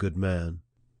to be a good man.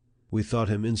 We thought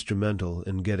him instrumental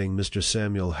in getting Mr.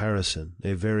 Samuel Harrison,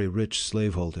 a very rich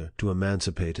slaveholder, to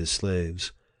emancipate his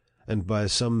slaves, and by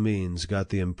some means got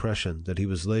the impression that he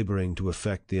was laboring to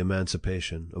effect the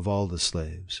emancipation of all the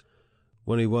slaves.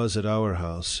 When he was at our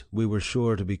house, we were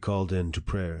sure to be called in to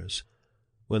prayers.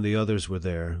 When the others were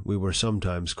there, we were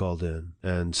sometimes called in,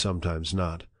 and sometimes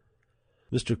not.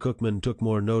 Mr. Cookman took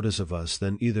more notice of us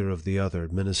than either of the other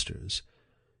ministers.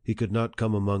 He could not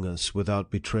come among us without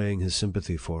betraying his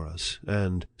sympathy for us,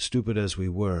 and, stupid as we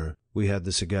were, we had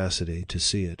the sagacity to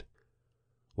see it.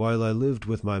 While I lived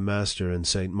with my master in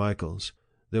St. Michael's,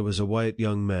 there was a white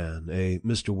young man, a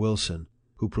Mr. Wilson,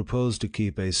 who proposed to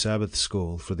keep a Sabbath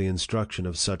school for the instruction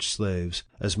of such slaves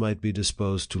as might be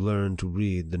disposed to learn to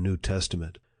read the New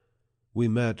Testament. We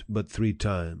met but 3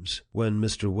 times, when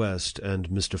Mr. West and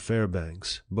Mr.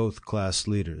 Fairbanks, both class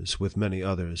leaders, with many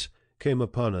others, came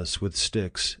upon us with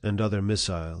sticks and other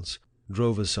missiles,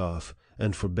 drove us off,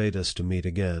 and forbade us to meet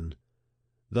again.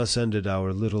 Thus ended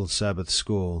our little Sabbath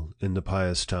school in the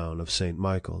pious town of St.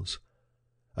 Michael's.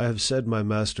 I have said my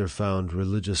master found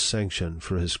religious sanction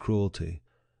for his cruelty.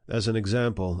 As an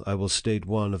example, I will state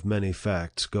one of many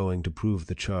facts going to prove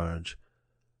the charge.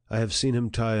 I have seen him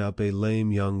tie up a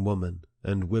lame young woman,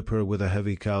 and whip her with a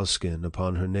heavy cowskin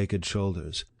upon her naked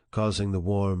shoulders, causing the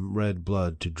warm, red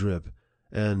blood to drip,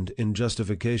 and, in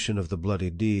justification of the bloody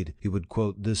deed, he would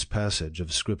quote this passage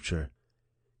of Scripture: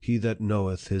 "He that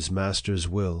knoweth his master's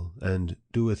will, and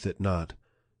doeth it not,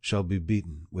 shall be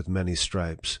beaten with many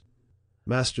stripes."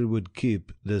 Master would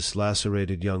keep this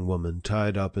lacerated young woman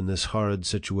tied up in this horrid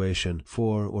situation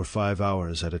 4 or 5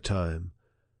 hours at a time.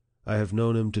 I have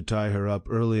known him to tie her up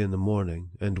early in the morning,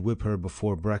 and whip her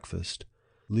before breakfast,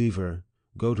 leave her,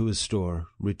 go to his store,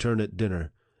 return at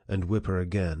dinner, and whip her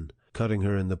again, cutting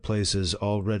her in the places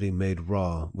already made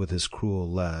raw with his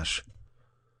cruel lash.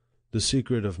 The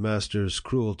secret of master's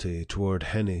cruelty toward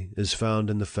Henny is found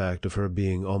in the fact of her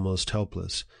being almost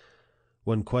helpless.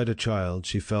 When quite a child,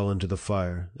 she fell into the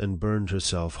fire, and burned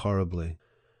herself horribly.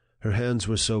 Her hands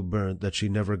were so burnt that she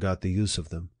never got the use of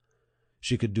them.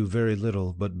 She could do very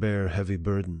little but bear heavy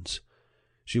burdens.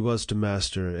 She was to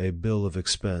master a bill of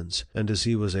expense, and as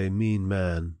he was a mean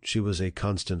man, she was a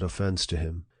constant offense to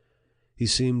him. He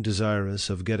seemed desirous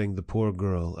of getting the poor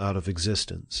girl out of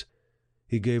existence.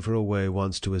 He gave her away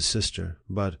once to his sister,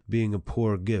 but, being a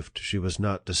poor gift, she was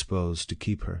not disposed to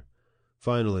keep her.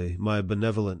 Finally, my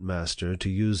benevolent master, to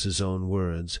use his own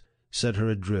words, set her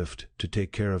adrift to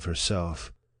take care of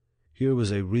herself. Here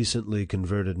was a recently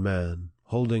converted man,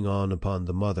 holding on upon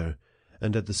the mother,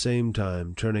 and at the same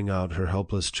time turning out her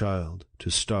helpless child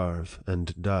to starve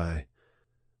and die.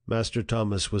 Master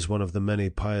Thomas was one of the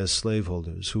many pious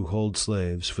slaveholders who hold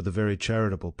slaves for the very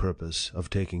charitable purpose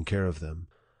of taking care of them.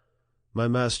 My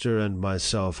master and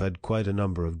myself had quite a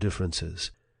number of differences.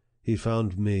 He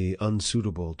found me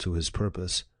unsuitable to his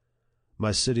purpose.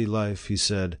 My city life, he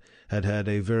said, had had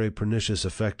a very pernicious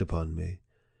effect upon me.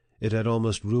 It had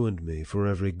almost ruined me for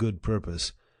every good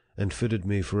purpose, and fitted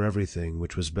me for everything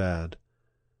which was bad.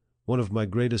 One of my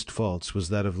greatest faults was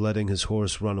that of letting his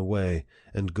horse run away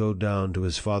and go down to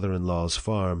his father-in-law's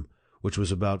farm, which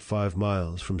was about 5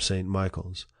 miles from St.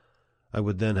 Michael's. I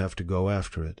would then have to go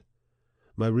after it.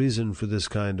 My reason for this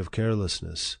kind of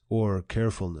carelessness, or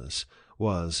carefulness,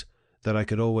 was, that I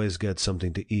could always get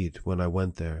something to eat when I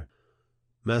went there.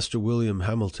 Master William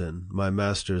Hamilton, my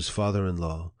master's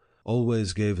father-in-law,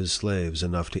 always gave his slaves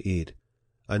enough to eat.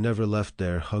 I never left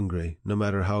there hungry, no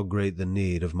matter how great the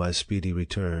need of my speedy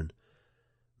return.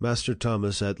 Master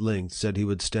Thomas at length said he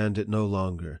would stand it no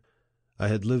longer. I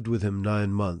had lived with him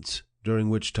 9 months, during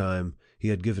which time he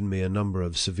had given me a number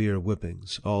of severe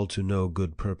whippings, all to no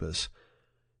good purpose.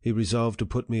 He resolved to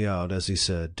put me out, as he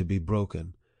said, to be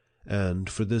broken, and,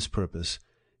 for this purpose,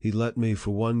 he let me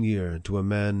for 1 year to a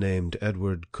man named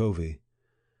Edward Covey.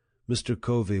 Mr.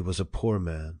 Covey was a poor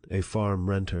man, a farm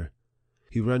renter.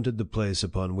 He rented the place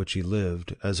upon which he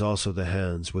lived, as also the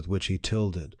hands with which he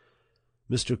tilled it.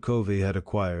 Mr. Covey had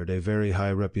acquired a very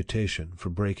high reputation for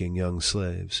breaking young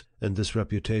slaves, and this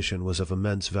reputation was of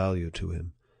immense value to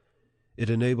him. It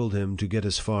enabled him to get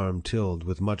his farm tilled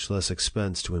with much less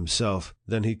expense to himself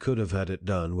than he could have had it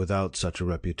done without such a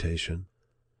reputation.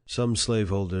 Some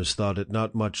slaveholders thought it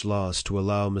not much loss to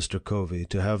allow Mr. Covey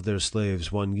to have their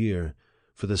slaves 1 year,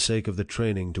 for the sake of the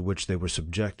training to which they were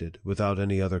subjected, without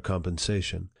any other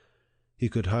compensation. He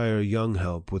could hire young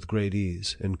help with great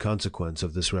ease, in consequence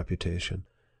of this reputation.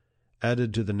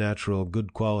 Added to the natural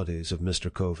good qualities of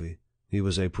Mr. Covey, he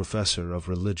was a professor of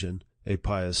religion, a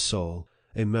pious soul,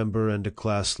 a member and a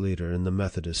class leader in the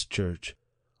Methodist Church.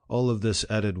 All of this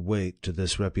added weight to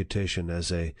this reputation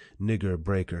as a nigger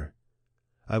breaker.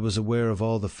 I was aware of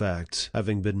all the facts,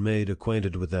 having been made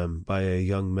acquainted with them by a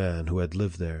young man who had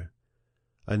lived there.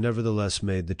 I nevertheless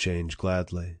made the change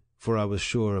gladly, for I was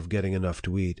sure of getting enough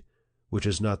to eat, which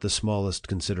is not the smallest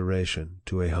consideration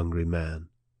to a hungry man.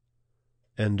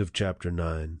 End of chapter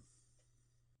 9.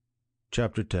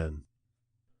 Chapter 10.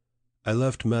 I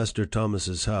left Master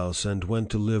Thomas's house and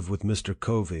went to live with Mr.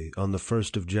 Covey on the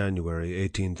 1st of January,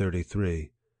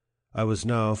 1833. I was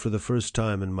now, for the first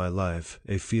time in my life,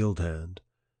 a field hand.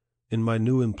 In my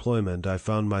new employment, I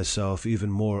found myself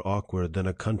even more awkward than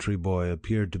a country boy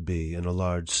appeared to be in a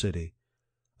large city.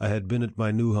 I had been at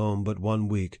my new home but 1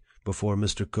 week before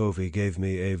Mr. Covey gave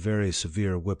me a very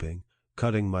severe whipping,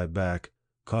 cutting my back,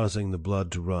 causing the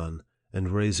blood to run, and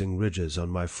raising ridges on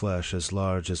my flesh as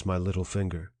large as my little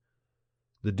finger.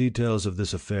 The details of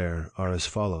this affair are as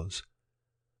follows.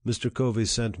 Mr. Covey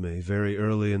sent me, very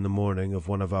early in the morning of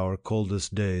one of our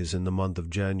coldest days in the month of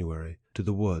January, to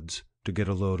the woods, to get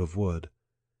a load of wood.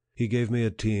 He gave me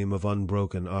a team of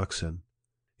unbroken oxen.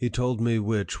 He told me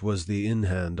which was the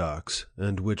in-hand ox,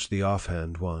 and which the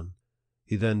off-hand one.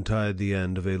 He then tied the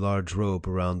end of a large rope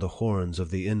around the horns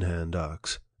of the in-hand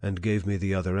ox, and gave me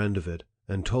the other end of it,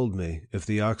 and told me, if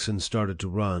the oxen started to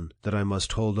run, that I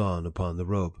must hold on upon the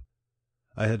rope.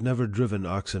 I had never driven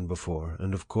oxen before,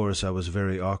 and of course I was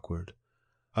very awkward.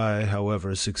 I,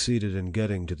 however, succeeded in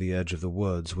getting to the edge of the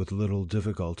woods with little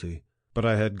difficulty, but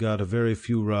I had got a very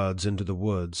few rods into the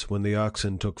woods when the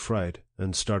oxen took fright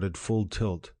and started full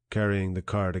tilt, carrying the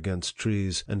cart against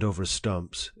trees and over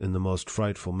stumps in the most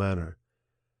frightful manner.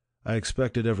 I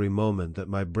expected every moment that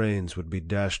my brains would be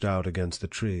dashed out against the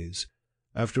trees.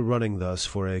 After running thus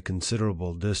for a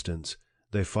considerable distance,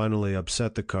 they finally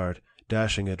upset the cart,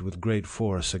 dashing it with great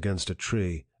force against a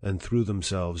tree, and threw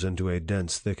themselves into a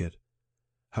dense thicket.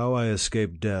 How I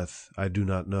escaped death, I do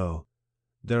not know.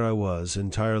 There I was,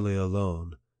 entirely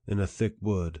alone, in a thick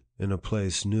wood, in a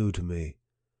place new to me.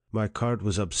 My cart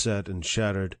was upset and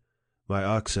shattered, my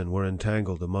oxen were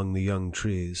entangled among the young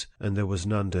trees, and there was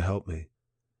none to help me.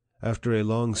 After a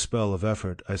long spell of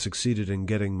effort, I succeeded in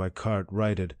getting my cart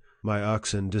righted, my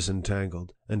oxen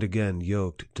disentangled, and again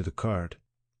yoked to the cart.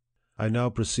 I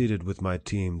now proceeded with my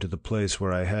team to the place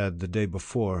where I had the day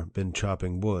before been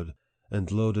chopping wood,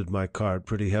 and loaded my cart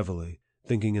pretty heavily,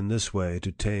 thinking in this way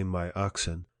to tame my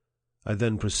oxen. I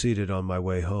then proceeded on my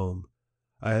way home.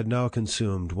 I had now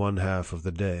consumed one half of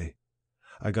the day.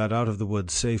 I got out of the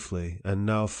woods safely, and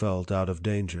now felt out of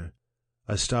danger.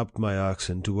 I stopped my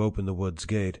oxen to open the woods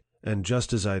gate, and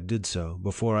just as I did so,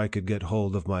 before I could get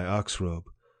hold of my ox rope,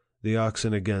 the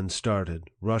oxen again started,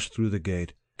 rushed through the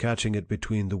gate, catching it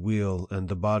between the wheel and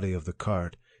the body of the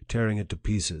cart, tearing it to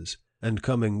pieces, and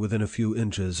coming within a few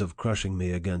inches of crushing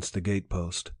me against the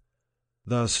gate-post.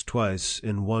 Thus, twice,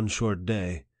 in one short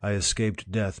day, I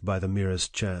escaped death by the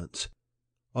merest chance.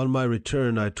 On my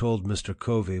return, I told Mr.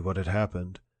 Covey what had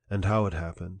happened, and how it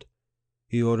happened.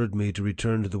 He ordered me to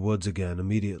return to the woods again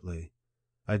immediately.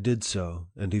 I did so,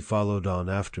 and he followed on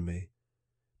after me.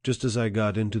 Just as I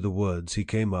got into the woods, he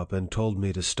came up and told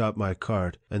me to stop my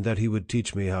cart, and that he would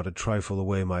teach me how to trifle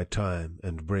away my time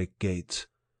and break gates.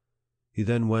 He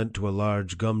then went to a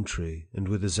large gum tree, and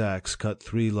with his axe cut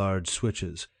 3 large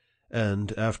switches,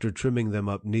 and, after trimming them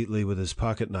up neatly with his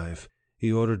pocket-knife,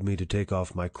 he ordered me to take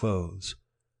off my clothes.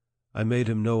 I made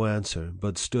him no answer,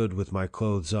 but stood with my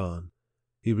clothes on.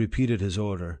 He repeated his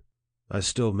order. I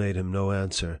still made him no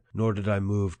answer, nor did I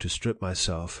move to strip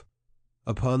myself.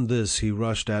 Upon this he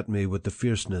rushed at me with the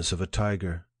fierceness of a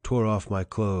tiger, tore off my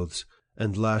clothes,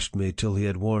 and lashed me till he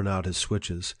had worn out his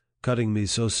switches, cutting me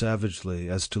so savagely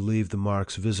as to leave the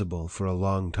marks visible for a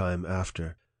long time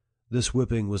after. This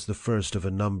whipping was the first of a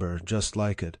number just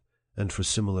like it, and for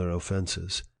similar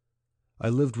offenses. I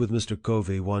lived with Mr.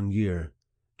 Covey 1 year.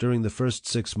 During the first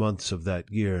 6 months of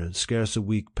that year, scarce a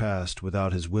week passed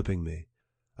without his whipping me.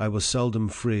 I was seldom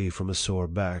free from a sore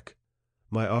back.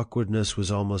 My awkwardness was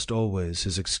almost always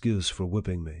his excuse for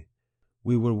whipping me.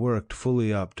 We were worked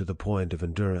fully up to the point of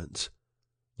endurance.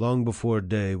 Long before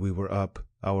day we were up,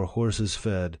 our horses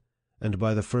fed, and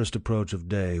by the first approach of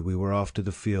day we were off to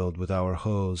the field with our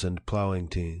hoes and plowing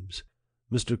teams.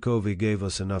 Mr. Covey gave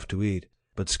us enough to eat,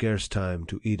 but scarce time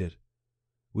to eat it.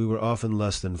 We were often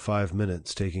less than 5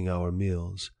 minutes taking our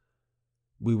meals.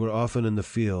 We were often in the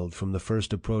field from the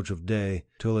first approach of day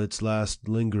till its last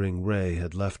lingering ray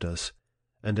had left us,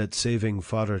 and at saving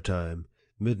fodder time,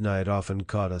 midnight often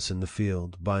caught us in the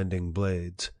field binding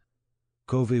blades.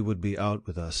 Covey would be out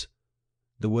with us.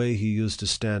 The way he used to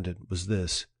stand it was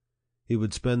this. He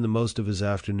would spend the most of his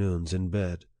afternoons in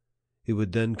bed. He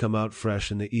would then come out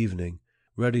fresh in the evening,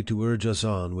 ready to urge us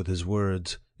on with his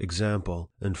words, example,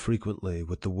 and frequently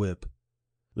with the whip.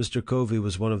 Mr. Covey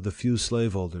was one of the few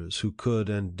slaveholders who could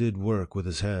and did work with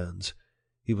his hands.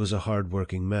 He was a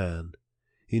hard-working man.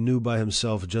 He knew by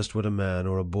himself just what a man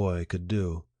or a boy could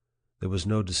do. There was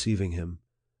no deceiving him.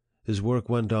 His work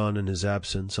went on in his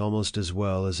absence almost as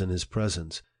well as in his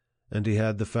presence, and he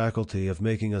had the faculty of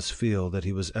making us feel that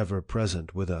he was ever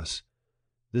present with us.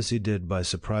 This he did by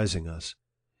surprising us.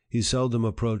 He seldom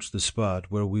approached the spot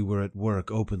where we were at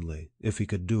work openly, if he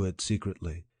could do it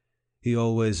secretly. He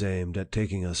always aimed at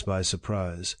taking us by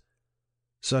surprise.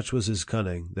 Such was his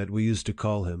cunning that we used to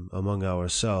call him, among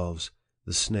ourselves,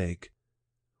 the snake.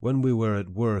 When we were at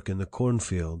work in the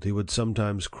cornfield, he would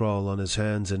sometimes crawl on his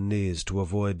hands and knees to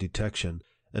avoid detection,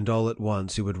 and all at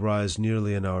once he would rise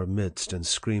nearly in our midst and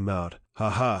scream out, "Ha,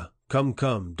 ha! Come,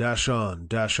 come! Dash on!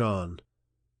 Dash on!"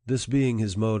 This being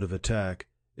his mode of attack,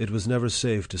 it was never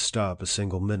safe to stop a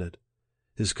single minute.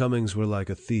 His comings were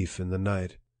like a thief in the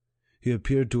night. He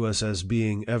appeared to us as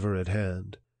being ever at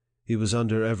hand. He was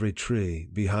under every tree,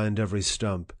 behind every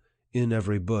stump, in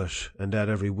every bush, and at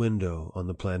every window on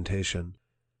the plantation.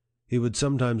 He would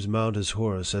sometimes mount his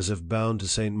horse as if bound to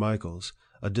St. Michael's,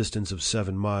 a distance of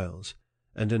 7 miles,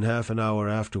 and in half an hour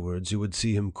afterwards you would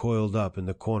see him coiled up in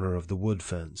the corner of the wood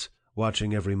fence,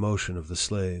 watching every motion of the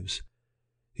slaves.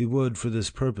 He would, for this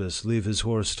purpose, leave his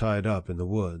horse tied up in the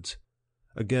woods.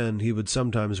 Again, he would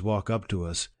sometimes walk up to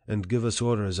us, and give us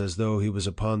orders as though he was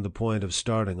upon the point of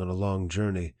starting on a long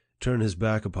journey, turn his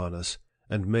back upon us,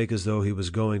 and make as though he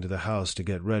was going to the house to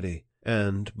get ready,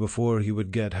 and, before he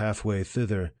would get halfway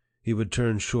thither, he would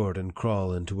turn short and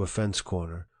crawl into a fence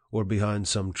corner, or behind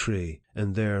some tree,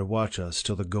 and there watch us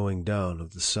till the going down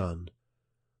of the sun.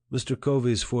 Mr.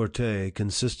 Covey's forte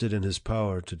consisted in his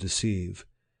power to deceive.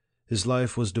 His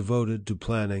life was devoted to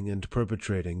planning and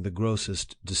perpetrating the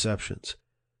grossest deceptions.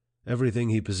 Everything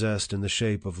he possessed in the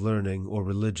shape of learning or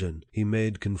religion he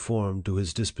made conform to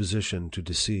his disposition to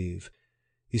deceive.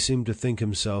 He seemed to think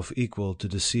himself equal to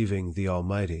deceiving the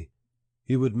Almighty.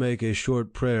 He would make a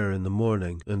short prayer in the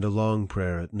morning and a long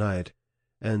prayer at night,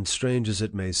 and, strange as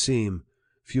it may seem,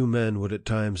 few men would at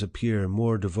times appear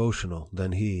more devotional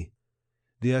than he.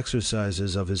 The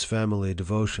exercises of his family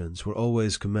devotions were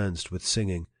always commenced with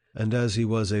singing, and as he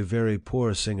was a very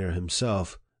poor singer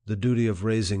himself, the duty of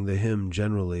raising the hymn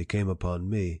generally came upon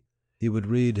me. He would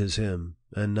read his hymn,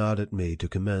 and nod at me to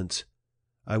commence.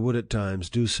 I would at times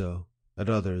do so, at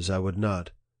others I would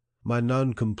not. My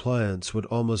non-compliance would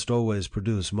almost always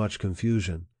produce much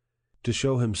confusion. To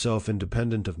show himself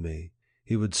independent of me,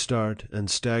 he would start and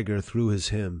stagger through his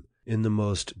hymn in the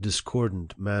most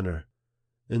discordant manner.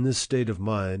 In this state of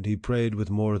mind, he prayed with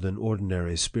more than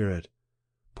ordinary spirit.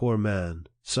 Poor man,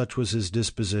 such was his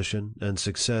disposition and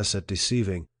success at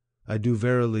deceiving, I do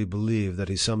verily believe that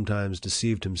he sometimes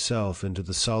deceived himself into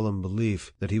the solemn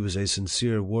belief that he was a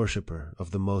sincere worshipper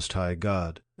of the Most High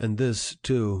God, and this,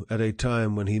 too, at a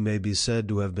time when he may be said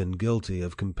to have been guilty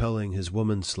of compelling his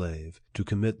woman-slave to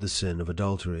commit the sin of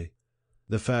adultery.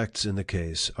 The facts in the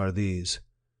case are these.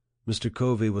 Mr.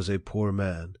 Covey was a poor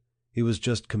man. He was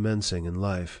just commencing in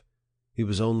life. He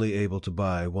was only able to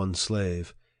buy one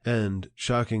slave, and,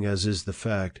 shocking as is the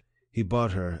fact, he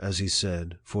bought her, as he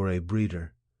said, for a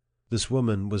breeder. This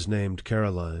woman was named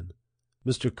Caroline.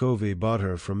 Mr. Covey bought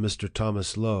her from Mr.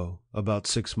 Thomas Lowe, about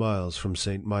 6 miles from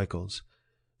St. Michael's.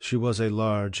 She was a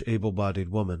large, able-bodied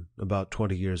woman, about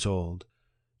 20 years old.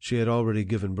 She had already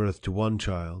given birth to one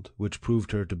child, which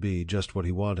proved her to be just what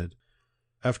he wanted.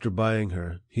 After buying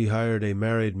her, he hired a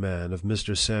married man of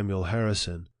Mr. Samuel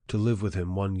Harrison to live with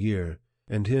him 1 year,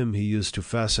 and him he used to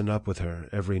fasten up with her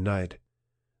every night.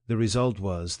 The result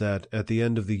was that, at the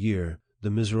end of the year, the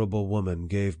miserable woman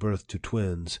gave birth to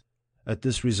twins. At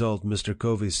this result Mr.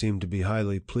 Covey seemed to be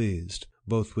highly pleased,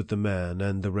 both with the man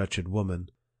and the wretched woman.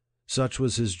 Such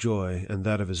was his joy, and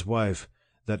that of his wife,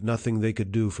 that nothing they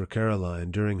could do for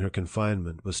Caroline during her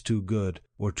confinement was too good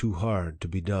or too hard to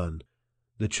be done.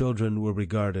 The children were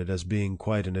regarded as being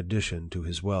quite an addition to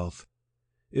his wealth.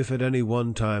 If at any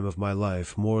one time of my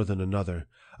life, more than another,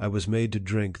 I was made to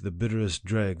drink the bitterest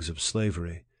dregs of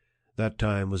slavery, that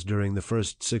time was during the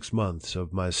first 6 months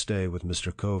of my stay with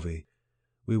Mr. Covey.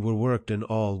 We were worked in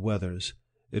all weathers.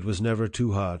 It was never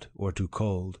too hot or too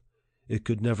cold. It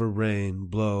could never rain,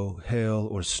 blow, hail,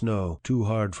 or snow too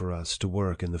hard for us to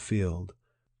work in the field.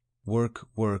 Work,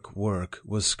 work, work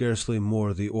was scarcely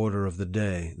more the order of the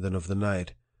day than of the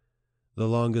night. The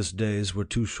longest days were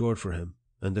too short for him,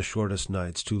 and the shortest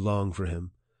nights too long for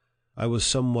him. I was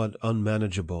somewhat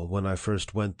unmanageable when I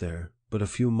first went there, but a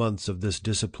few months of this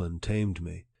discipline tamed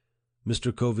me.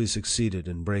 Mr. Covey succeeded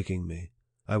in breaking me.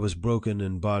 I was broken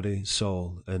in body,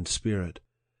 soul, and spirit.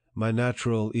 My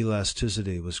natural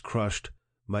elasticity was crushed,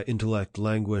 my intellect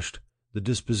languished, the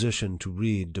disposition to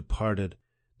read departed,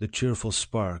 the cheerful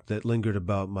spark that lingered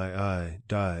about my eye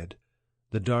died.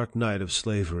 The dark night of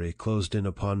slavery closed in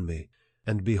upon me,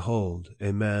 and behold,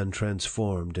 a man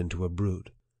transformed into a brute.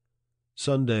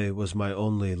 Sunday was my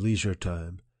only leisure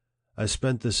time. I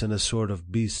spent this in a sort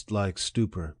of beast-like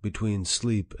stupor between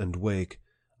sleep and wake,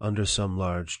 under some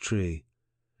large tree.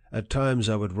 At times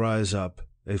I would rise up,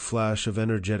 a flash of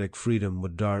energetic freedom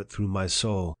would dart through my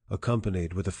soul,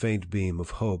 accompanied with a faint beam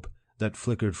of hope that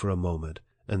flickered for a moment,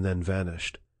 and then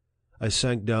vanished. I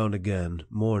sank down again,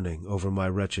 mourning over my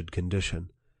wretched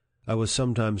condition. I was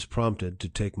sometimes prompted to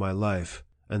take my life,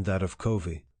 and that of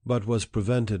Covey, but was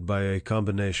prevented by a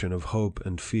combination of hope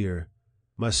and fear.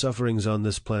 My sufferings on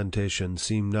this plantation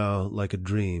seem now like a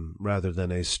dream rather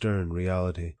than a stern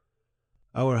reality.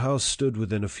 Our house stood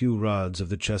within a few rods of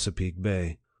the Chesapeake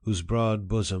Bay, whose broad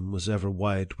bosom was ever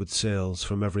white with sails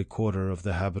from every quarter of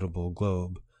the habitable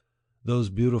globe. Those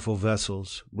beautiful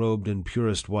vessels, robed in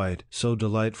purest white, so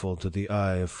delightful to the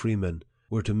eye of freemen,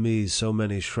 were to me so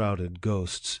many shrouded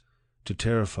ghosts, to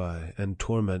terrify and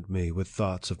torment me with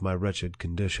thoughts of my wretched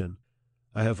condition.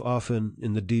 I have often,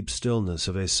 in the deep stillness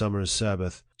of a summer's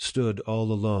Sabbath, stood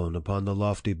all alone upon the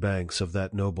lofty banks of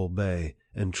that noble bay,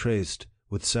 and traced,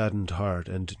 with saddened heart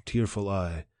and tearful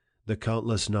eye, the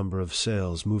countless number of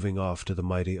sails moving off to the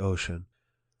mighty ocean.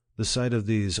 The sight of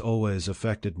these always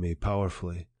affected me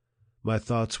powerfully. My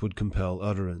thoughts would compel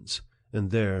utterance,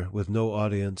 and there, with no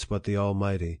audience but the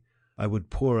Almighty, I would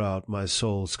pour out my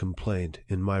soul's complaint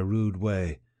in my rude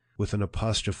way, with an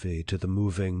apostrophe to the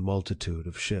moving multitude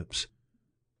of ships.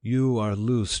 You are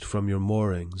loosed from your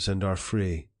moorings and are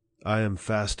free. I am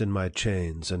fast in my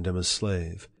chains and am a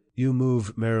slave. You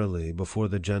move merrily before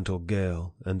the gentle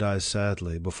gale, and I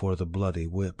sadly before the bloody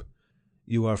whip.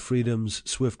 You are freedom's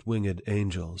swift-winged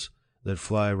angels that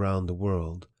fly round the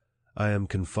world. I am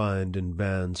confined in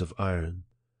bands of iron.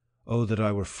 Oh, that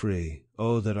I were free!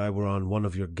 Oh, that I were on one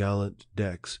of your gallant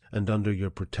decks, and under your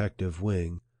protective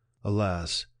wing!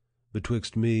 Alas!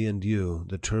 Betwixt me and you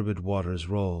the turbid waters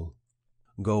roll.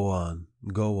 Go on,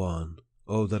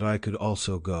 Oh, that I could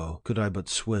also go, could I but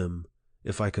swim,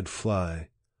 if I could fly.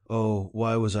 Oh,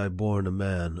 why was I born a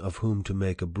man, of whom to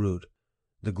make a brute?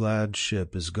 The glad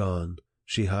ship is gone,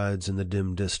 she hides in the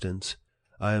dim distance.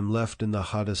 I am left in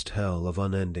the hottest hell of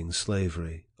unending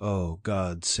slavery. Oh,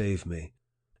 God, save me.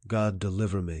 God,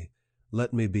 deliver me.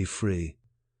 Let me be free.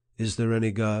 Is there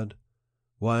any God?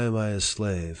 Why am I a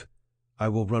slave? I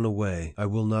will run away. I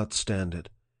will not stand it.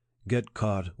 Get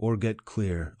caught or get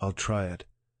clear, I'll try it.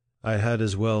 I had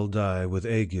as well die with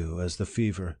ague as the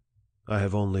fever. I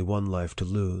have only one life to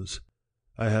lose.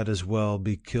 I had as well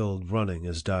be killed running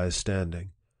as die standing.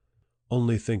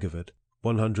 Only think of it,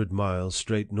 100 miles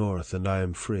straight north, and I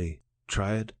am free.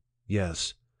 Try it?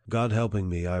 Yes. God helping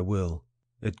me, I will.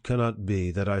 It cannot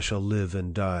be that I shall live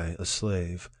and die a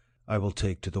slave. I will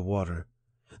take to the water.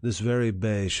 This very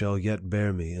bay shall yet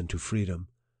bear me into freedom.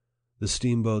 The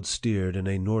steamboat steered in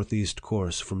a northeast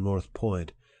course from North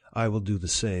Point. I will do the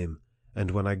same,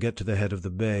 and when I get to the head of the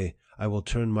bay, I will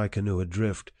turn my canoe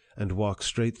adrift and walk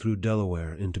straight through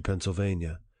Delaware into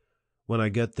Pennsylvania. When I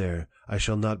get there, I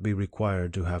shall not be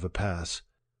required to have a pass.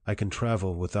 I can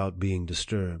travel without being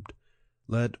disturbed.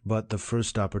 Let but the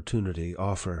first opportunity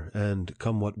offer, and,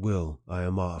 come what will, I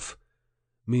am off.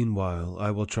 Meanwhile,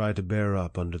 I will try to bear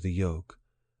up under the yoke.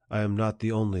 I am not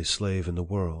the only slave in the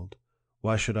world.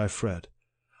 Why should I fret?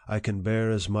 I can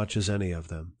bear as much as any of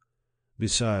them.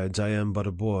 Besides, I am but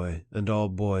a boy, and all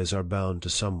boys are bound to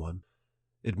someone.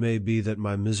 It may be that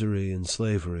my misery in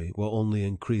slavery will only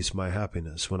increase my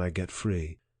happiness when I get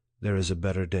free. There is a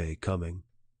better day coming.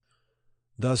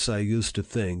 Thus I used to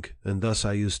think, and thus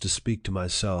I used to speak to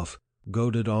myself,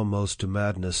 goaded almost to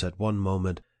madness at one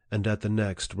moment, and at the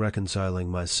next reconciling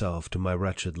myself to my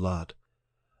wretched lot.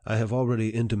 I have already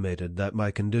intimated that my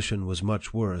condition was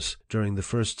much worse during the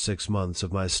first 6 months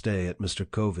of my stay at Mr.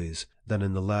 Covey's than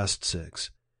in the last 6.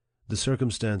 The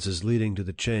circumstances leading to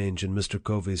the change in Mr.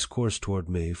 Covey's course toward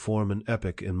me form an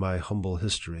epoch in my humble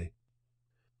history.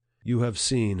 You have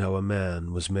seen how a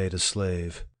man was made a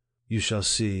slave. You shall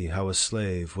see how a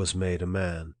slave was made a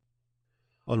man.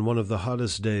 On one of the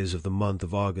hottest days of the month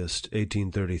of August,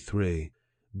 1833,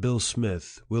 Bill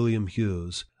Smith, William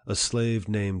Hughes, a slave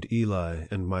named Eli,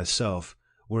 and myself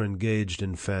were engaged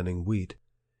in fanning wheat.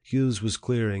 Hughes was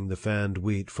clearing the fanned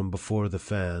wheat from before the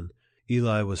fan,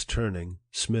 Eli was turning,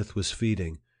 Smith was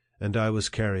feeding, and I was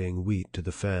carrying wheat to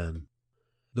the fan.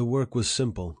 The work was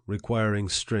simple, requiring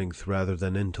strength rather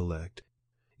than intellect.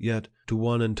 Yet, to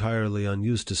one entirely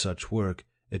unused to such work,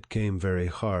 it came very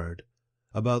hard.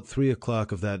 About 3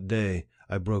 o'clock of that day,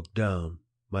 I broke down.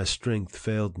 My strength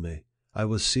failed me. I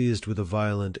was seized with a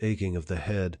violent aching of the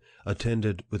head,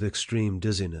 attended with extreme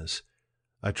dizziness.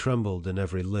 I trembled in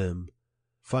every limb.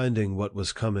 Finding what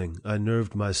was coming, I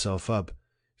nerved myself up,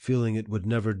 feeling it would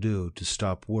never do to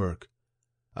stop work.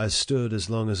 I stood as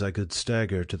long as I could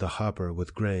stagger to the hopper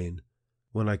with grain.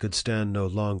 When I could stand no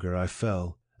longer, I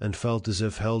fell, and felt as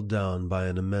if held down by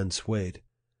an immense weight.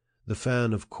 The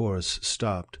fan, of course,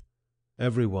 stopped.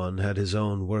 Every one had his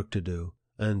own work to do,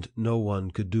 and no one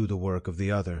could do the work of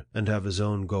the other, and have his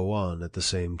own go on at the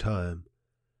same time.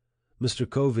 Mr.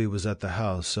 Covey was at the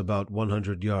house about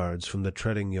 100 yards from the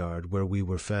treading yard where we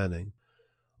were fanning.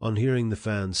 On hearing the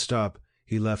fan stop,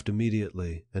 he left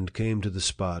immediately, and came to the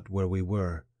spot where we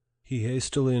were. He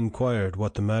hastily inquired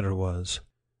what the matter was.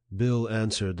 Bill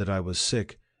answered that I was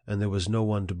sick, and there was no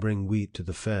one to bring wheat to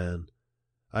the fan.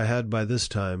 I had by this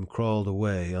time crawled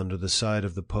away under the side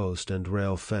of the post and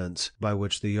rail fence by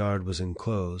which the yard was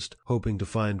enclosed, hoping to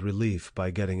find relief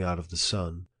by getting out of the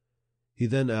sun. He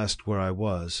then asked where I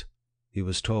was. He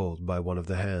was told by one of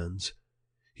the hands.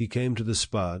 He came to the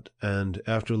spot, and,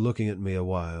 after looking at me a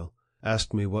while,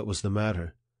 asked me what was the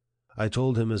matter. I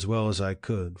told him as well as I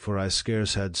could, for I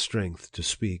scarce had strength to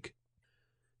speak.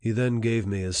 He then gave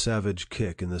me a savage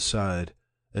kick in the side,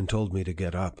 and told me to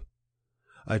get up.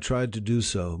 I tried to do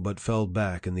so, but fell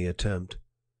back in the attempt.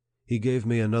 He gave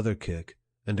me another kick,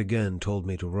 and again told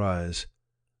me to rise.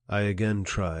 I again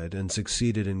tried, and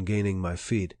succeeded in gaining my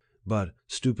feet, but,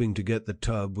 stooping to get the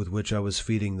tub with which I was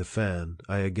feeding the fan,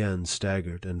 I again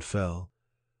staggered and fell.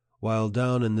 While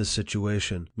down in this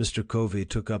situation, Mr. Covey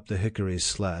took up the hickory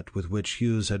slat with which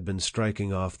Hughes had been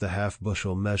striking off the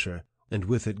half-bushel measure, and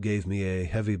with it gave me a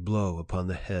heavy blow upon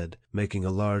the head, making a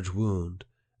large wound,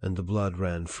 and the blood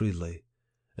ran freely,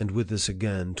 and with this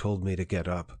again told me to get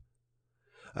up.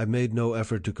 I made no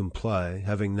effort to comply,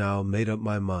 having now made up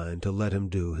my mind to let him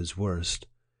do his worst.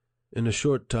 In a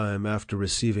short time after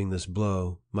receiving this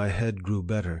blow, my head grew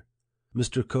better.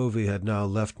 Mr. Covey had now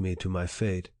left me to my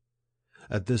fate.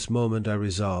 At this moment I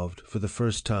resolved, for the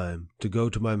first time, to go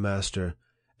to my master,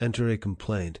 enter a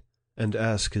complaint, and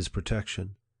ask his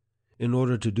protection. In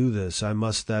order to do this, I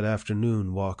must that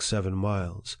afternoon walk 7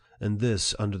 miles, and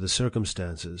this, under the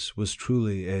circumstances, was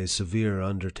truly a severe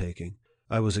undertaking.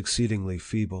 I was exceedingly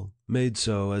feeble, made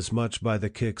so as much by the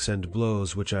kicks and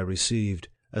blows which I received,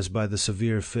 as by the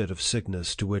severe fit of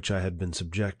sickness to which I had been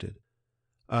subjected.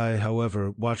 I,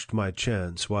 however, watched my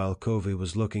chance while Covey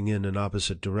was looking in an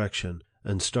opposite direction,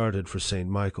 and started for St.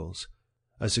 Michael's.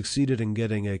 I succeeded in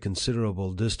getting a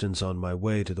considerable distance on my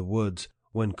way to the woods,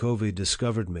 when Covey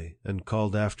discovered me and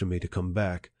called after me to come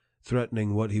back,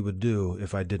 threatening what he would do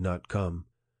if I did not come.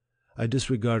 I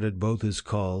disregarded both his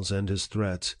calls and his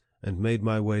threats, and made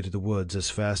my way to the woods as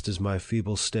fast as my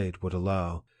feeble state would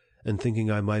allow, and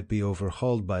thinking I might be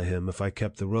overhauled by him if I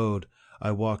kept the road,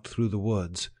 I walked through the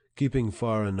woods, keeping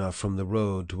far enough from the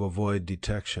road to avoid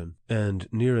detection, and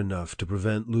near enough to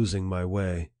prevent losing my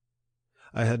way.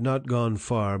 I had not gone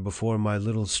far before my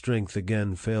little strength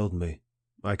again failed me.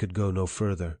 I could go no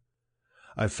further.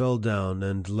 I fell down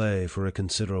and lay for a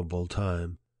considerable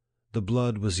time. The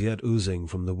blood was yet oozing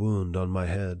from the wound on my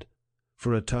head.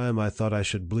 For a time I thought I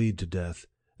should bleed to death,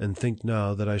 and think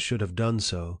now that I should have done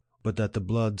so, but that the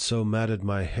blood so matted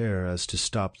my hair as to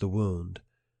stop the wound.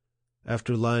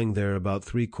 After lying there about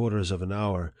 3/4 of an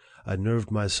hour, I nerved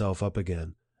myself up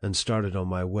again, and started on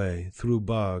my way, through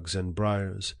bogs and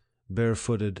briars,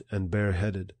 barefooted and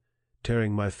bareheaded,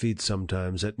 tearing my feet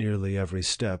sometimes at nearly every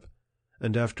step,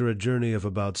 and after a journey of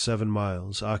about 7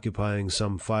 miles, occupying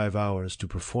some 5 hours to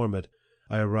perform it,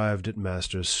 I arrived at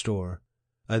master's store.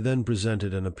 I then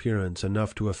presented an appearance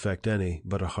enough to affect any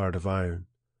but a heart of iron.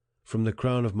 From the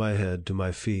crown of my head to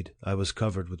my feet, I was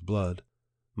covered with blood.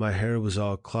 My hair was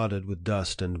all clotted with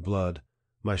dust and blood.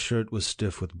 My shirt was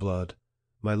stiff with blood.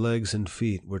 My legs and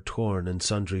feet were torn in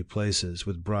sundry places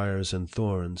with briars and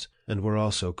thorns, and were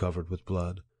also covered with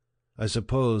blood. I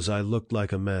suppose I looked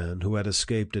like a man who had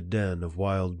escaped a den of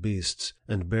wild beasts,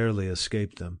 and barely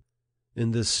escaped them.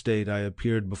 In this state I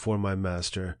appeared before my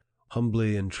master,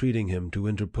 humbly entreating him to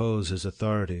interpose his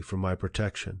authority for my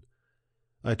protection.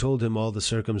 I told him all the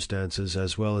circumstances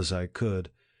as well as I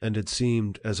could, and it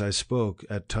seemed, as I spoke,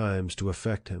 at times to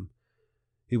affect him.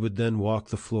 He would then walk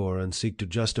the floor and seek to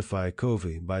justify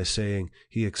Covey by saying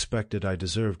he expected I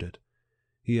deserved it.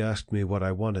 He asked me what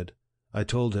I wanted. I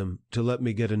told him to let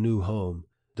me get a new home,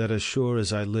 that as sure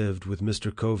as I lived with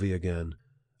Mr. Covey again,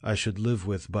 I should live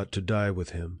with but to die with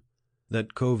him,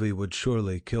 that Covey would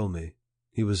surely kill me.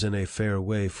 He was in a fair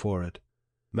way for it.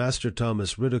 Master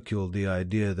Thomas ridiculed the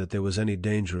idea that there was any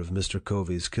danger of Mr.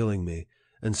 Covey's killing me,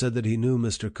 and said that he knew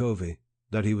Mr. Covey,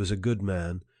 that he was a good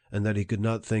man, and that he could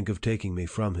not think of taking me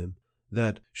from him,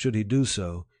 that, should he do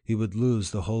so, he would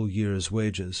lose the whole year's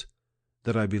wages,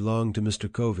 that I belonged to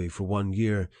Mr. Covey for 1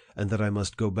 year, and that I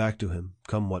must go back to him,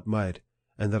 come what might,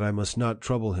 and that I must not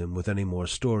trouble him with any more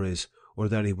stories, or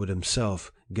that he would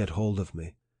himself get hold of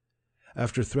me.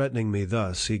 After threatening me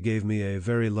thus, he gave me a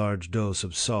very large dose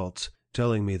of salts,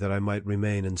 telling me that I might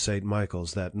remain in St.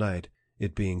 Michael's that night,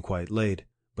 it being quite late,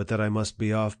 but that I must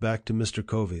be off back to Mr.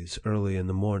 Covey's early in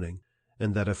the morning,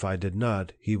 and that if I did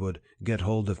not, he would get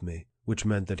hold of me, which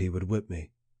meant that he would whip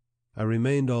me. I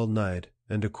remained all night,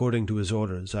 and according to his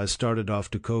orders, I started off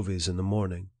to Covey's in the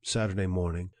morning, Saturday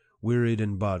morning, wearied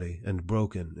in body and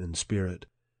broken in spirit.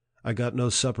 I got no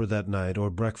supper that night or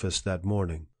breakfast that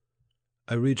morning.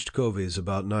 I reached Covey's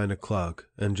about 9 o'clock,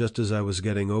 and just as I was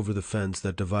getting over the fence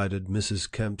that divided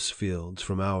Mrs. Kemp's fields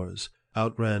from ours,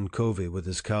 outran Covey with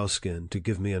his cowskin to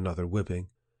give me another whipping.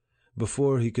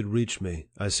 Before he could reach me,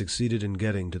 I succeeded in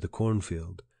getting to the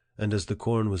cornfield, and as the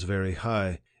corn was very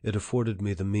high, it afforded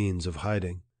me the means of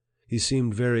hiding. He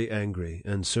seemed very angry,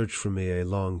 and searched for me a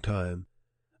long time.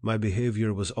 My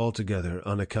behavior was altogether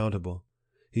unaccountable.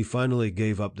 He finally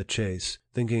gave up the chase,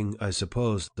 thinking, I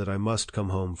suppose, that I must come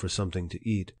home for something to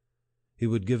eat. He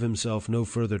would give himself no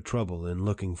further trouble in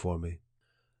looking for me.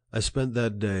 I spent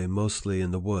that day mostly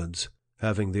in the woods,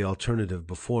 having the alternative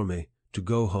before me to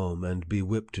go home and be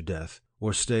whipped to death,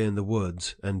 or stay in the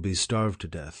woods and be starved to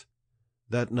death.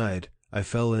 That night I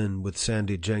fell in with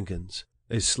Sandy Jenkins,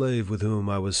 a slave with whom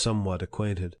I was somewhat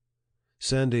acquainted.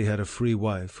 Sandy had a free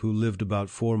wife who lived about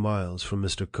 4 miles from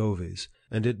Mr. Covey's,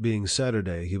 and it being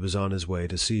Saturday, he was on his way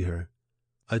to see her.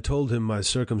 I told him my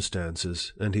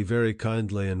circumstances, and he very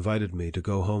kindly invited me to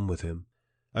go home with him.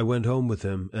 I went home with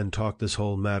him and talked this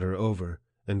whole matter over,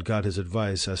 and got his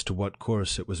advice as to what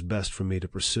course it was best for me to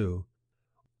pursue.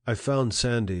 I found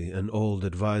Sandy an old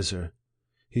adviser.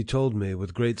 He told me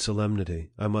with great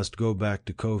solemnity I must go back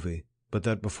to Covey, but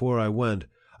that before I went,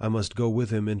 I must go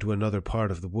with him into another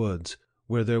part of the woods,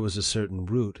 where there was a certain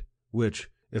root, which,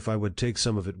 if I would take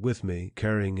some of it with me,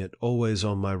 carrying it always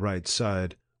on my right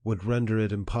side, would render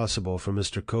it impossible for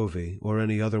Mr. Covey or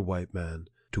any other white man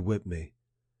to whip me.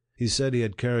 He said he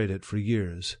had carried it for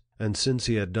years, and since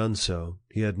he had done so,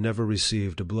 he had never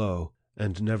received a blow,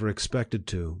 and never expected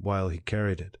to while he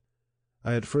carried it.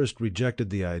 I at first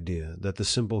rejected the idea that the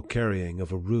simple carrying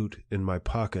of a root in my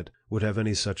pocket would have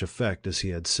any such effect as he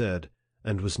had said,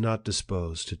 and was not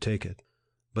disposed to take it.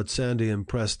 But Sandy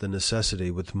impressed the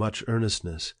necessity with much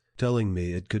earnestness, telling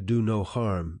me it could do no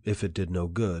harm if it did no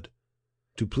good.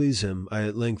 To please him, I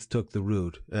at length took the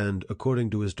root, and,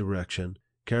 according to his direction,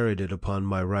 carried it upon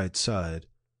my right side.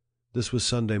 This was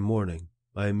Sunday morning.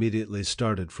 I immediately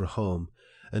started for home,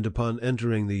 and upon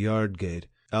entering the yard gate,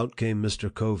 out came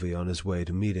Mr. Covey on his way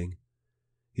to meeting.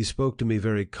 He spoke to me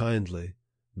very kindly,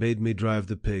 bade me drive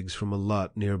the pigs from a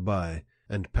lot near by,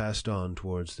 and passed on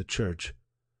towards the church.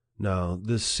 Now,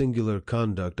 this singular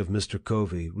conduct of Mr.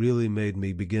 Covey really made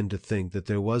me begin to think that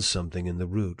there was something in the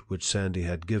root which Sandy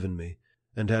had given me,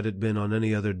 and had it been on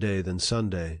any other day than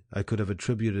Sunday, I could have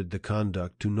attributed the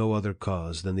conduct to no other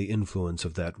cause than the influence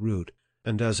of that root,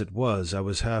 and as it was, I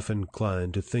was half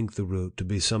inclined to think the root to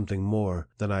be something more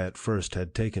than I at first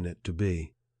had taken it to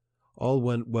be. All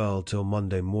went well till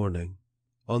Monday morning.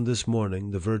 On this morning,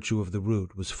 the virtue of the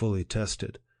root was fully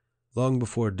tested. Long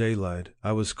before daylight,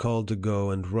 I was called to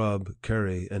go and rub,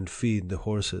 carry, and feed the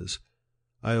horses.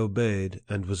 I obeyed,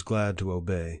 and was glad to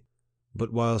obey.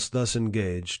 But whilst thus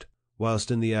engaged,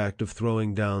 whilst in the act of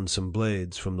throwing down some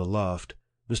blades from the loft,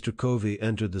 Mr. Covey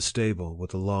entered the stable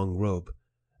with a long rope,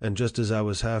 and just as I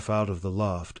was half out of the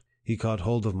loft, he caught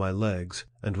hold of my legs,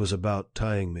 and was about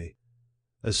tying me.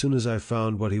 As soon as I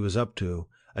found what he was up to,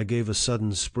 I gave a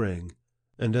sudden spring,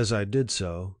 and as I did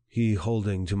so, he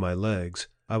holding to my legs,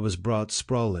 I was brought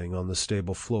sprawling on the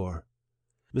stable floor.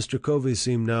 Mr. Covey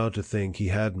seemed now to think he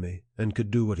had me, and could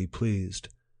do what he pleased.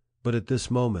 But at this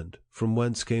moment, from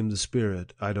whence came the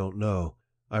spirit, I don't know,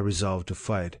 I resolved to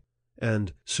fight,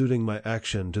 and, suiting my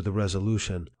action to the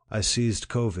resolution, I seized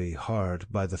Covey hard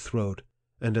by the throat,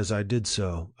 and as I did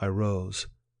so, I rose.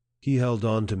 He held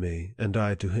on to me, and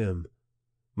I to him.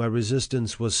 My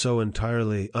resistance was so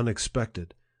entirely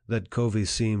unexpected that Covey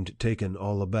seemed taken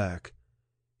all aback.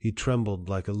 He trembled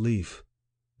like a leaf.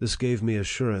 This gave me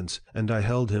assurance, and I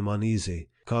held him uneasy,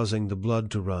 causing the blood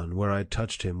to run where I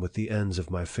touched him with the ends of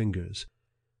my fingers.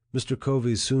 Mr.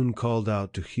 Covey soon called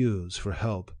out to Hughes for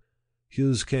help.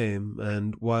 Hughes came,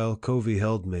 and, while Covey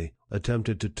held me,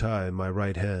 attempted to tie my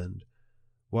right hand.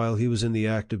 While he was in the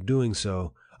act of doing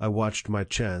so, I watched my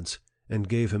chance, and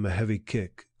gave him a heavy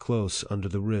kick close under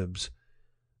the ribs.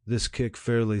 This kick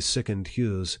fairly sickened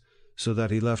Hughes, so that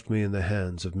he left me in the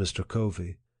hands of Mr.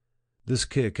 Covey. This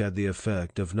kick had the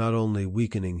effect of not only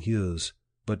weakening Hughes,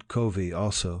 but Covey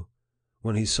also.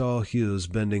 When he saw Hughes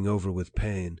bending over with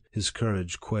pain, his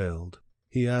courage quailed.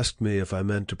 He asked me if I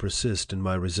meant to persist in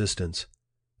my resistance.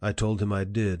 I told him I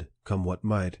did, come what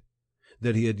might,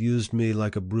 that he had used me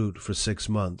like a brute for 6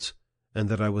 months, and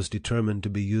that I was determined to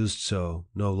be used so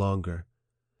no longer.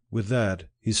 With that,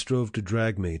 he strove to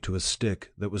drag me to a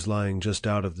stick that was lying just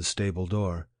out of the stable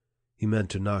door. He meant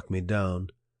to knock me down.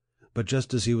 But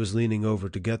just as he was leaning over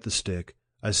to get the stick,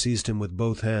 I seized him with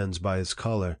both hands by his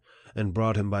collar, and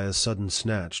brought him by a sudden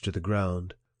snatch to the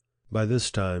ground. By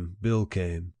this time, Bill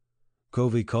came.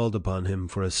 Covey called upon him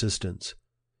for assistance.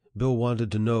 Bill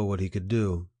wanted to know what he could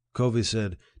do. Covey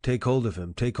said, "Take hold of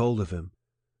him, take hold of him."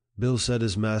 Bill said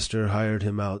his master hired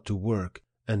him out to work,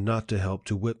 and not to help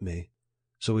to whip me.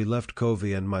 So he left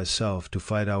Covey and myself to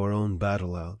fight our own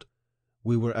battle out.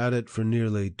 We were at it for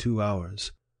nearly 2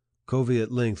 hours. Covey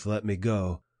at length let me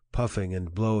go, puffing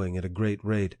and blowing at a great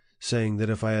rate, saying that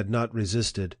if I had not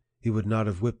resisted, he would not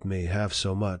have whipped me half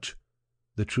so much.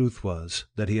 The truth was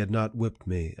that he had not whipped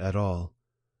me at all.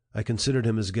 I considered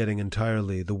him as getting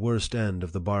entirely the worst end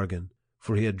of the bargain,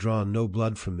 for he had drawn no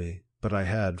blood from me, but I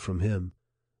had from him.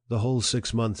 The whole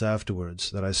 6 months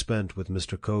afterwards that I spent with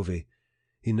Mr. Covey,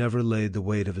 he never laid the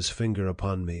weight of his finger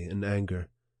upon me in anger.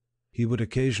 He would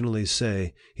occasionally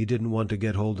say he didn't want to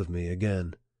get hold of me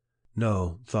again.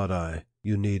 No, thought I,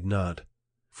 you need not,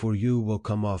 for you will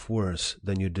come off worse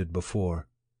than you did before.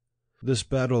 This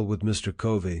battle with Mr.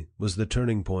 Covey was the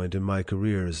turning point in my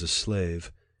career as a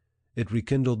slave. It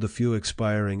rekindled the few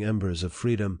expiring embers of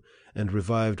freedom, and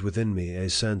revived within me a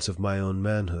sense of my own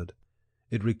manhood.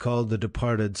 It recalled the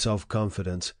departed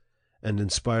self-confidence, and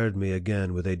inspired me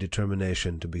again with a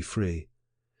determination to be free.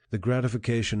 The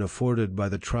gratification afforded by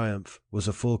the triumph was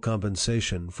a full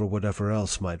compensation for whatever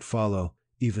else might follow,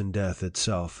 even death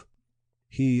itself.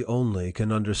 He only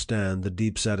can understand the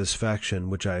deep satisfaction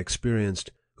which I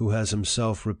experienced who has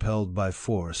himself repelled by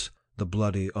force the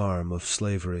bloody arm of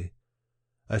slavery.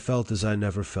 I felt as I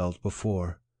never felt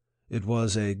before. It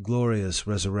was a glorious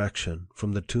resurrection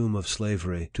from the tomb of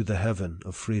slavery to the heaven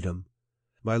of freedom.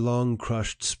 My long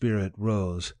crushed spirit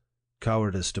rose,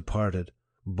 cowardice departed,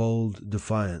 bold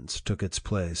defiance took its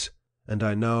place, and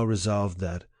I now resolved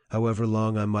that, however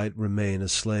long I might remain a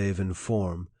slave in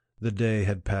form, the day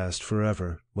had passed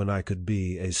forever when I could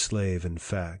be a slave in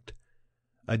fact.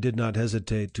 I did not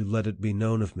hesitate to let it be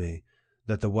known of me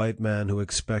that the white man who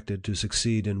expected to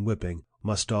succeed in whipping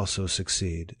must also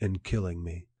succeed in killing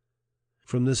me.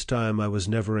 From this time I was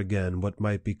never again what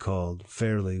might be called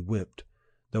fairly whipped,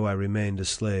 though I remained a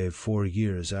slave 4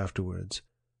 years afterwards.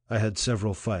 I had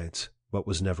several fights, but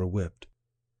was never whipped.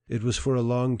 It was for a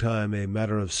long time a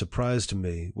matter of surprise to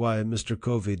me why Mr.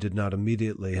 Covey did not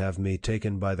immediately have me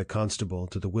taken by the constable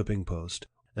to the whipping post,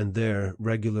 and there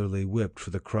regularly whipped for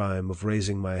the crime of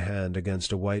raising my hand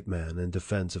against a white man in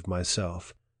defense of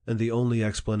myself, and the only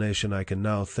explanation I can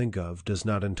now think of does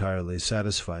not entirely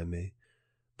satisfy me.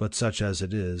 But such as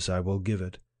it is, I will give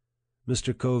it.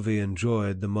 Mr. Covey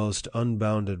enjoyed the most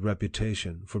unbounded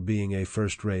reputation for being a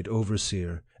first-rate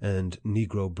overseer and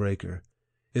negro breaker.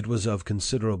 It was of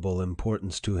considerable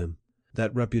importance to him.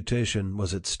 That reputation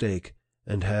was at stake,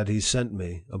 and had he sent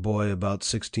me, a boy about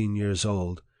 16 years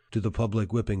old, to the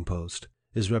public whipping post,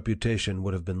 his reputation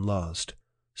would have been lost.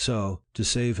 So, to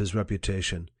save his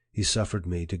reputation, he suffered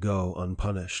me to go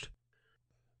unpunished.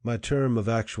 My term of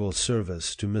actual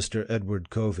service to Mr.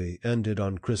 Edward Covey ended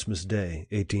on Christmas Day,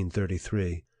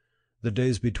 1833. The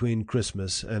days between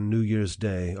Christmas and New Year's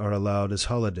Day are allowed as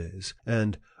holidays,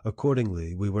 and,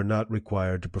 accordingly, we were not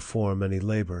required to perform any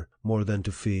labor more than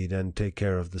to feed and take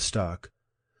care of the stock.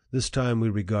 This time we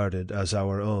regarded as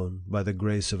our own by the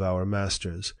grace of our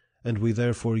masters, and we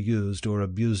therefore used or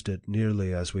abused it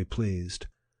nearly as we pleased.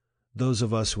 Those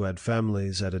of us who had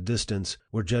families at a distance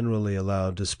were generally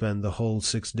allowed to spend the whole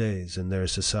 6 days in their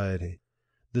society.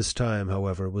 This time,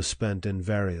 however, was spent in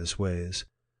various ways.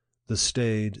 The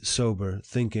staid, sober,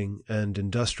 thinking, and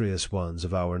industrious ones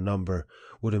of our number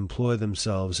would employ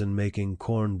themselves in making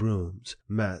corn brooms,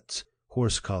 mats,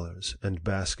 horse collars, and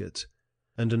baskets,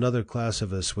 and another class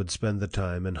of us would spend the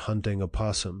time in hunting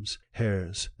opossums,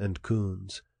 hares, and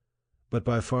coons. But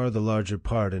by far the larger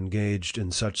part engaged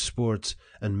in such sports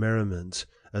and merriments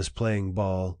as playing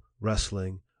ball,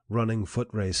 wrestling, running foot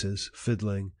races,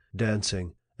 fiddling,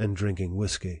 dancing, and drinking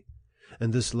whiskey.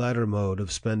 And this latter mode of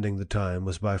spending the time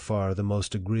was by far the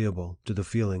most agreeable to the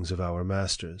feelings of our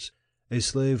masters. A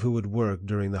slave who would work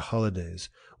during the holidays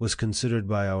was considered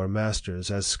by our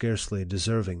masters as scarcely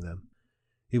deserving them.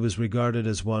 He was regarded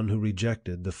as one who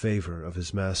rejected the favor of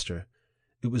his master.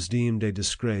 It was deemed a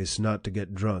disgrace not to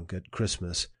get drunk at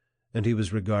Christmas, and he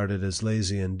was regarded as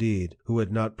lazy indeed who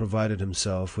had not provided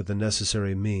himself with the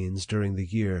necessary means during the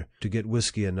year to get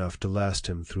whiskey enough to last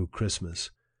him through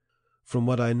Christmas. From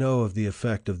what I know of the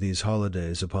effect of these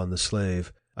holidays upon the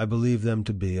slave, I believe them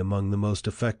to be among the most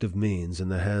effective means in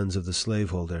the hands of the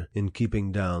slaveholder in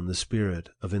keeping down the spirit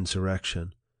of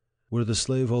insurrection. Were the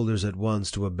slaveholders at once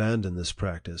to abandon this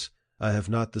practice, I have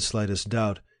not the slightest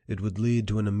doubt it would lead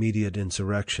to an immediate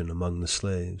insurrection among the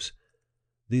slaves.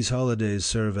 These holidays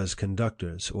serve as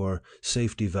conductors, or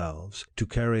safety valves, to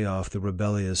carry off the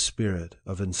rebellious spirit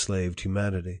of enslaved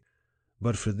humanity.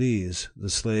 But for these, the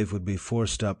slave would be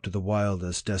forced up to the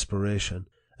wildest desperation,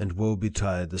 and woe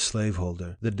betide the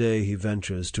slaveholder the day he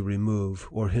ventures to remove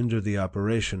or hinder the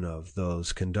operation of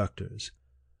those conductors.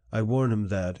 I warn him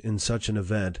that, in such an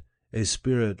event, a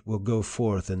spirit will go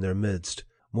forth in their midst,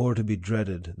 more to be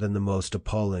dreaded than the most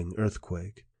appalling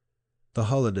earthquake. The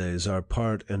holidays are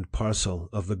part and parcel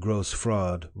of the gross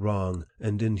fraud, wrong,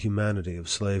 and inhumanity of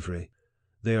slavery.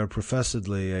 They are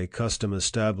professedly a custom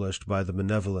established by the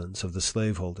benevolence of the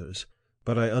slaveholders,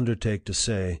 but I undertake to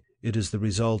say it is the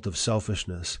result of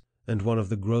selfishness, and one of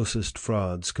the grossest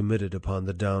frauds committed upon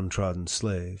the downtrodden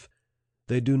slave.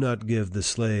 They do not give the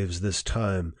slaves this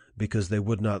time because they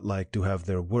would not like to have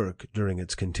their work during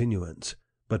its continuance,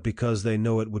 but because they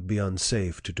know it would be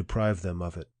unsafe to deprive them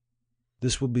of it.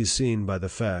 This will be seen by the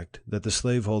fact that the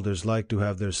slaveholders like to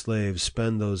have their slaves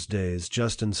spend those days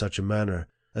just in such a manner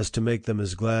as to make them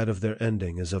as glad of their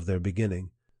ending as of their beginning.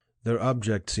 Their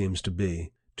object seems to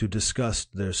be to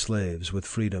disgust their slaves with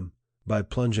freedom, by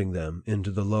plunging them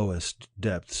into the lowest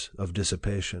depths of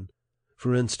dissipation.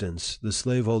 For instance, the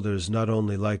slaveholders not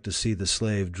only like to see the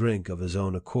slave drink of his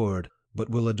own accord, but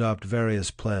will adopt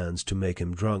various plans to make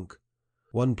him drunk.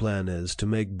 One plan is to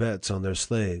make bets on their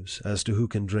slaves as to who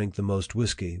can drink the most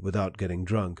whiskey without getting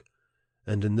drunk,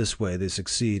 and in this way they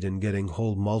succeed in getting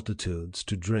whole multitudes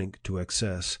to drink to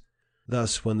excess.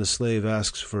 Thus, when the slave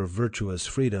asks for virtuous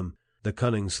freedom, the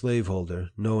cunning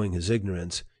slaveholder, knowing his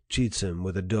ignorance, cheats him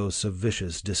with a dose of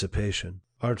vicious dissipation.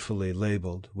 artfully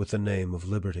labeled with the name of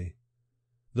liberty.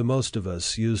 The most of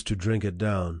us used to drink it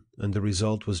down, and the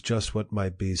result was just what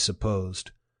might be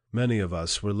supposed. Many of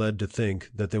us were led to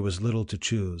think that there was little to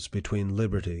choose between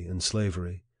liberty and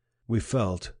slavery. We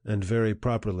felt, and very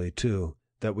properly too,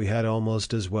 that we had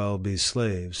almost as well be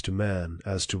slaves to man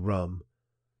as to rum.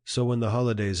 So when the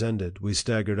holidays ended, we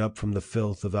staggered up from the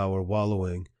filth of our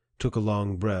wallowing, took a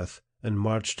long breath, and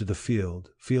marched to the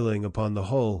field, feeling, upon the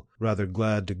whole, rather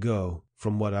glad to go,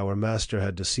 from what our master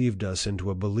had deceived us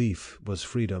into a belief was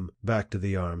freedom, back to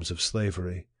the arms of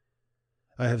slavery.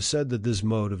 I have said that this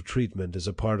mode of treatment is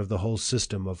a part of the whole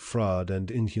system of fraud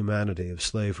and inhumanity of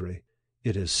slavery.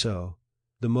 It is so.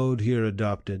 The mode here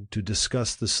adopted to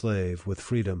disgust the slave with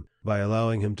freedom, by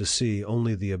allowing him to see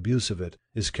only the abuse of it,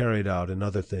 is carried out in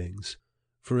other things.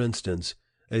 For instance,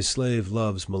 a slave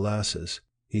loves molasses.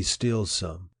 He steals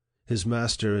some. His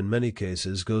master, in many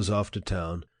cases, goes off to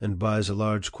town and buys a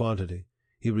large quantity.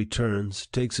 He returns,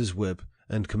 takes his whip,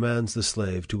 and commands the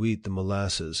slave to eat the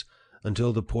molasses,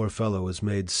 until the poor fellow is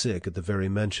made sick at the very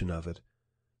mention of it.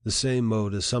 The same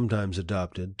mode is sometimes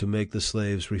adopted to make the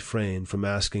slaves refrain from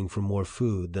asking for more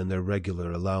food than their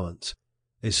regular allowance.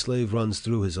 A slave runs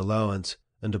through his allowance,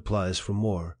 and applies for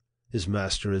more. His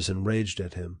master is enraged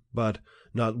at him, but,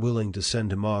 not willing to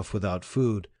send him off without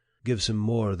food, gives him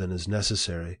more than is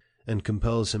necessary, and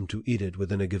compels him to eat it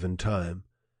within a given time.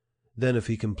 Then if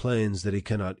he complains that he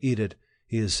cannot eat it,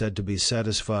 he is said to be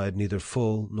satisfied neither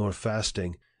full nor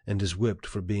fasting, and is whipped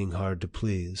for being hard to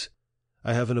please.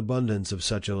 I have an abundance of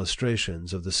such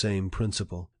illustrations of the same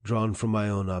principle, drawn from my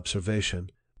own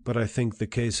observation, but I think the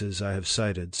cases I have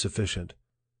cited sufficient.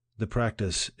 The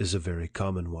practice is a very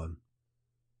common one.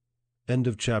 End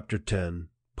of Chapter 10,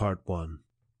 Part 1.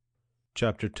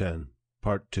 Chapter 10,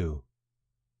 Part 2.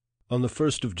 On the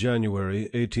 1st of January,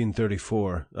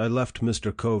 1834, I left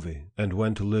Mr. Covey, and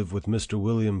went to live with Mr.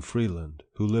 William Freeland,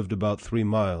 who lived about 3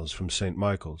 miles from St.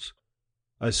 Michael's.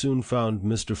 I soon found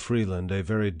Mr. Freeland a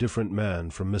very different man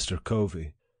from Mr.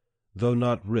 Covey. Though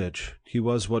not rich, he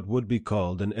was what would be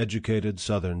called an educated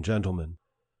Southern gentleman.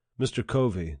 Mr.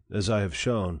 Covey, as I have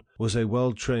shown, was a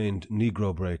well-trained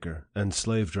negro breaker and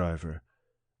slave driver.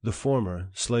 The former,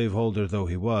 slaveholder though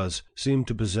he was, seemed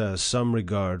to possess some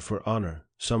regard for honor,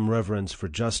 some reverence for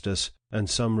justice, and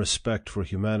some respect for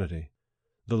humanity.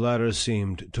 The latter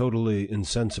seemed totally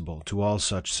insensible to all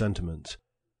such sentiments.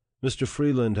 Mr.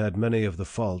 Freeland had many of the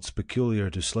faults peculiar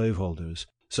to slaveholders,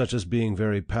 such as being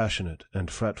very passionate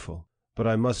and fretful. But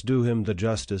I must do him the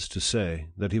justice to say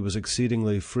that he was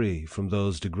exceedingly free from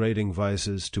those degrading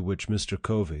vices to which Mr.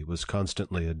 Covey was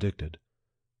constantly addicted.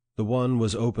 The one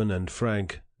was open and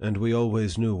frank, and we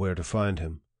always knew where to find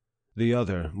him. The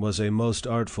other was a most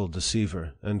artful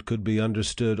deceiver, and could be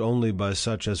understood only by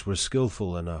such as were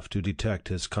skillful enough to detect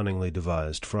his cunningly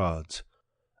devised frauds.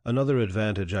 Another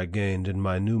advantage I gained in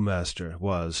my new master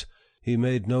was, he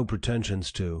made no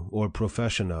pretensions to, or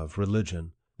profession of,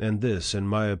 religion, and this, in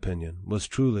my opinion, was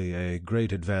truly a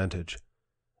great advantage.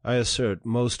 I assert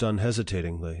most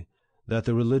unhesitatingly that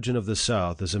the religion of the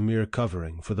South is a mere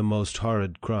covering for the most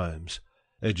horrid crimes,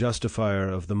 a justifier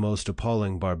of the most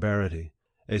appalling barbarity,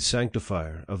 a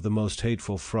sanctifier of the most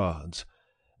hateful frauds,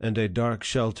 and a dark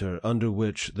shelter under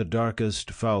which the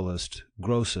darkest, foulest,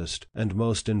 grossest, and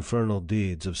most infernal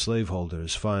deeds of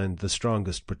slaveholders find the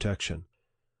strongest protection.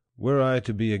 Were I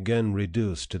to be again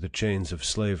reduced to the chains of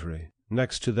slavery,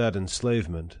 next to that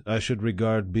enslavement, I should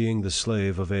regard being the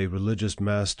slave of a religious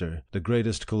master the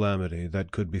greatest calamity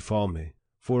that could befall me.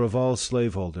 For of all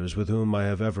slaveholders with whom I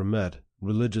have ever met,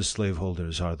 religious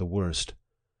slaveholders are the worst.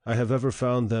 I have ever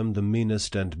found them the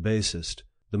meanest and basest,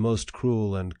 the most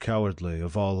cruel and cowardly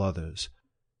of all others.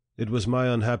 It was my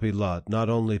unhappy lot not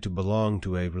only to belong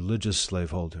to a religious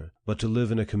slaveholder, but to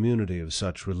live in a community of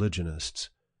such religionists.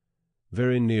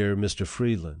 Very near Mr.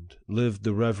 Freeland lived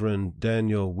the Reverend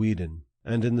Daniel Whedon,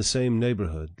 and in the same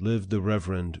neighborhood lived the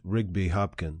Reverend Rigby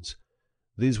Hopkins.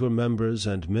 These were members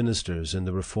and ministers in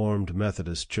the Reformed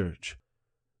Methodist Church.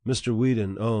 Mr.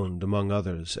 Whedon owned, among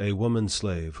others, a woman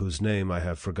slave whose name I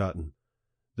have forgotten.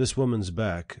 This woman's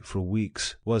back, for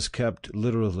weeks, was kept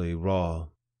literally raw,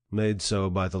 made so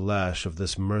by the lash of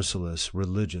this merciless,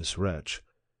 religious wretch.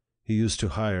 He used to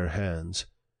hire hands.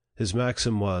 His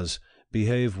maxim was,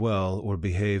 behave well or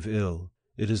behave ill.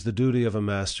 It is the duty of a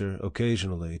master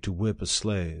occasionally to whip a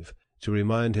slave, to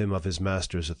remind him of his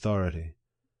master's authority.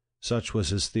 Such was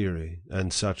his theory,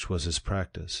 and such was his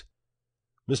practice.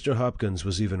 Mr. Hopkins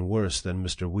was even worse than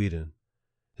Mr. Whedon.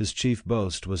 His chief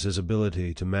boast was his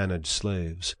ability to manage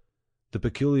slaves. The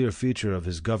peculiar feature of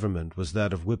his government was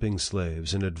that of whipping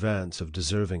slaves in advance of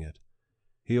deserving it.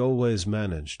 He always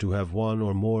managed to have one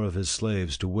or more of his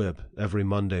slaves to whip every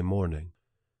Monday morning.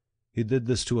 He did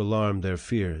this to alarm their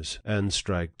fears and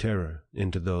strike terror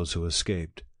into those who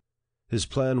escaped. His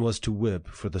plan was to whip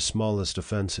for the smallest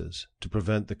offenses, to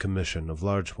prevent the commission of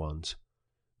large ones.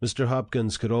 Mr.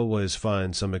 Hopkins could always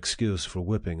find some excuse for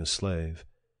whipping a slave.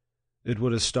 It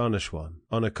would astonish one,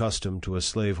 unaccustomed to a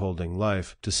slaveholding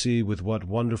life, to see with what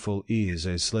wonderful ease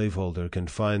a slaveholder can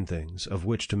find things of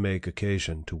which to make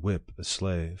occasion to whip a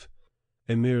slave.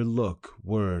 A mere look,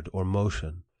 word, or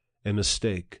motion, a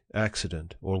mistake,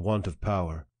 accident, or want of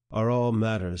power, are all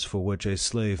matters for which a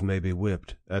slave may be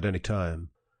whipped at any time.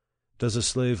 Does a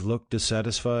slave look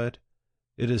dissatisfied?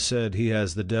 It is said he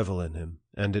has the devil in him,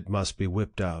 and it must be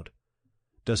whipped out.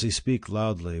 Does he speak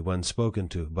loudly when spoken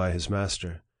to by his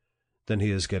master? Then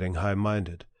he is getting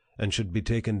high-minded, and should be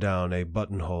taken down a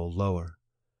buttonhole lower.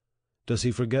 Does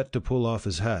he forget to pull off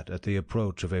his hat at the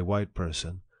approach of a white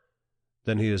person?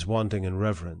 Then he is wanting in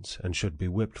reverence, and should be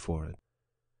whipped for it.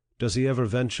 Does he ever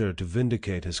venture to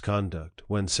vindicate his conduct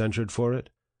when censured for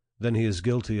it? Then he is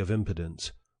guilty of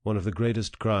impudence, one of the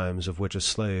greatest crimes of which a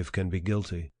slave can be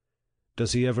guilty.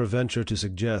 Does he ever venture to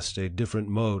suggest a different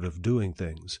mode of doing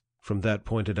things from that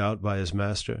pointed out by his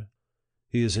master?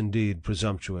 He is indeed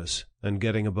presumptuous, and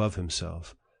getting above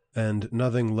himself, and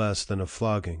nothing less than a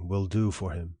flogging will do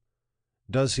for him.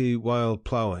 Does he, while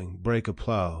plowing, break a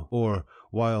plow, or,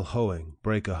 while hoeing,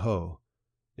 break a hoe?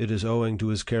 It is owing to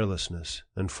his carelessness,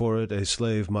 and for it a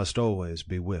slave must always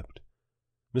be whipped.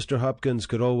 Mr. Hopkins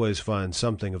could always find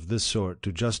something of this sort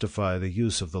to justify the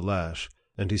use of the lash,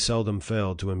 and he seldom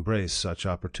failed to embrace such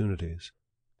opportunities.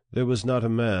 There was not a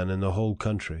man in the whole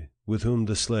country with whom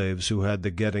the slaves who had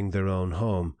the getting their own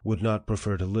home would not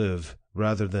prefer to live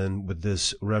rather than with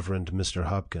this Reverend Mr.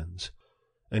 Hopkins.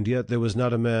 And yet there was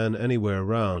not a man anywhere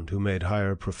round who made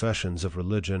higher professions of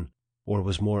religion, or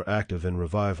was more active in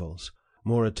revivals,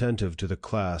 more attentive to the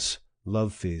class,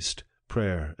 love feast,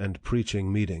 prayer, and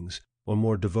preaching meetings, or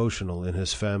more devotional in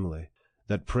his family,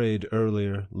 that prayed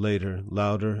earlier, later,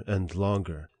 louder, and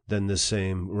longer than this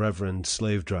same Reverend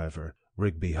slave-driver,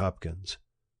 Rigby Hopkins.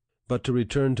 But to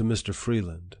return to Mr.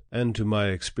 Freeland, and to my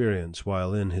experience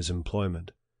while in his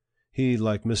employment. He,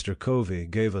 like Mr. Covey,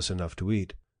 gave us enough to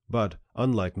eat, but,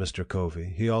 unlike Mr.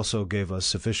 Covey, he also gave us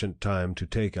sufficient time to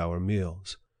take our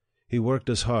meals. He worked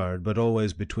us hard, but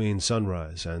always between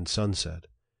sunrise and sunset.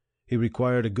 He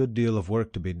required a good deal of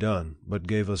work to be done, but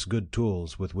gave us good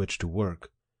tools with which to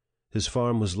work. His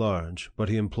farm was large, but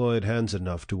he employed hands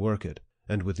enough to work it,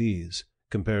 and with ease,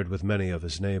 compared with many of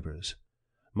his neighbors.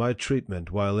 My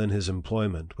treatment while in his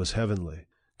employment was heavenly,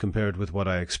 compared with what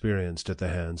I experienced at the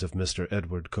hands of Mr.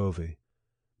 Edward Covey.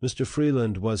 Mr.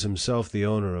 Freeland was himself the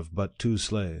owner of but 2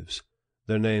 slaves.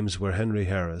 Their names were Henry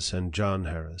Harris and John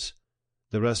Harris.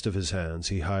 The rest of his hands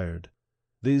he hired.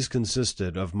 These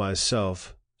consisted of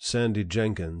myself, Sandy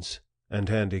Jenkins, and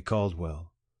Handy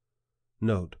Caldwell.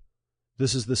 Note: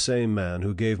 this is the same man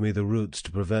who gave me the roots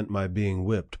to prevent my being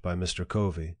whipped by Mr.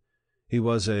 Covey. He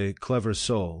was a clever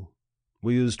soul.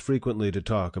 We used frequently to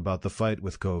talk about the fight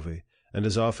with Covey, and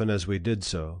as often as we did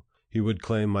so, he would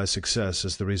claim my success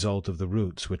as the result of the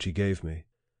roots which he gave me.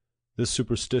 This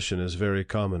superstition is very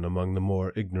common among the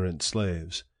more ignorant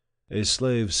slaves. A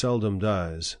slave seldom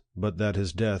dies, but that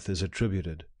his death is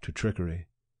attributed to trickery.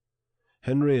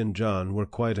 Henry and John were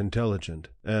quite intelligent,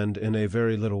 and in a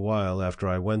very little while after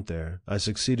I went there, I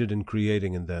succeeded in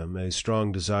creating in them a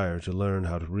strong desire to learn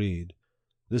how to read.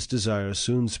 This desire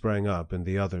soon sprang up in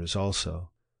the others also.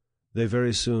 They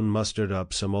very soon mustered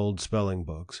up some old spelling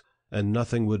books, and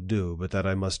nothing would do but that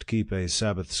I must keep a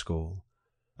Sabbath school.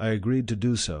 I agreed to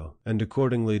do so, and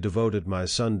accordingly devoted my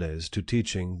Sundays to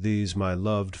teaching these my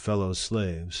loved fellow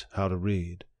slaves how to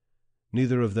read.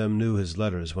 Neither of them knew his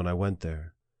letters when I went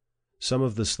there. Some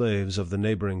of the slaves of the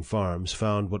neighboring farms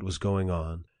found what was going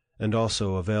on, and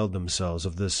also availed themselves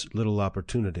of this little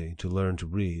opportunity to learn to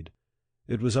read.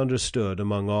 It was understood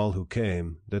among all who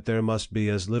came that there must be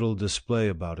as little display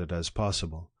about it as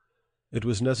possible. It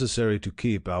was necessary to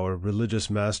keep our religious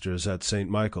masters at St.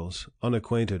 Michael's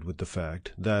unacquainted with the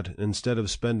fact that, instead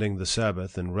of spending the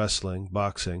Sabbath in wrestling,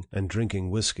 boxing, and drinking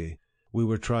whiskey, we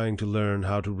were trying to learn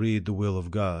how to read the will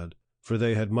of God, for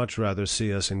they had much rather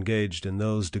see us engaged in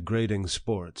those degrading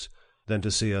sports than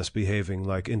to see us behaving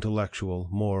like intellectual,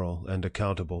 moral, and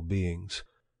accountable beings.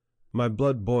 My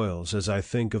blood boils as I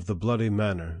think of the bloody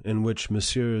manner in which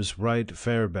Messrs. Wright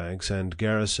Fairbanks and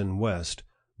Garrison West,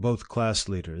 both class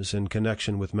leaders, in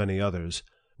connection with many others,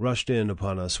 rushed in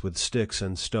upon us with sticks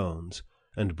and stones,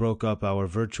 and broke up our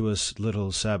virtuous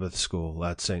little Sabbath school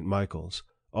at St. Michael's,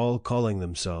 all calling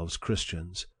themselves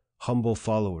Christians, humble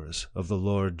followers of the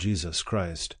Lord Jesus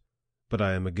Christ. But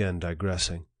I am again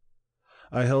digressing.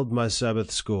 I held my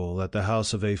Sabbath school at the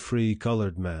house of a free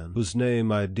colored man, whose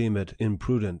name I deem it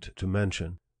imprudent to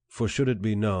mention, for should it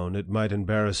be known, it might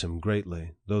embarrass him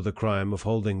greatly, though the crime of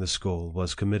holding the school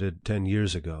was committed 10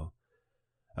 years ago.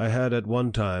 I had at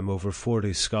one time over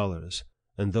 40 scholars,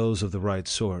 and those of the right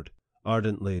sort,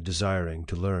 ardently desiring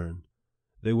to learn.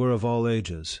 They were of all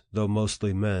ages, though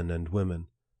mostly men and women.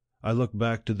 I look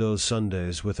back to those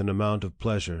Sundays with an amount of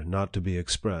pleasure not to be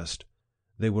expressed.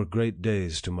 They were great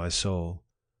days to my soul.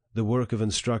 The work of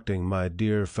instructing my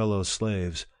dear fellow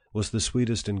slaves was the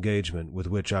sweetest engagement with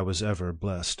which I was ever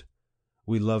blessed.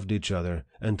 We loved each other,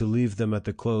 and to leave them at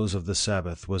the close of the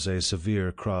Sabbath was a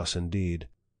severe cross indeed.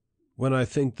 When I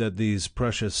think that these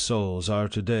precious souls are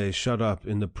to-day shut up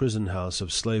in the prison house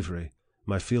of slavery,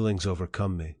 my feelings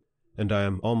overcome me, and I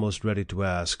am almost ready to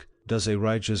ask, does a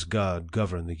righteous God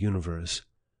govern the universe?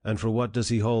 And for what does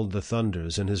he hold the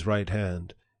thunders in his right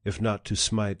hand, if not to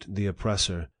smite the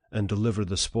oppressor, and deliver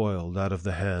the spoiled out of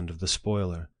the hand of the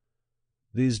spoiler?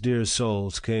 These dear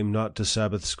souls came not to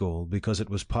Sabbath school because it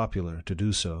was popular to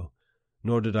do so,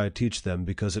 nor did I teach them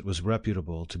because it was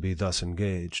reputable to be thus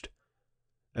engaged.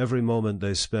 Every moment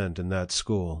they spent in that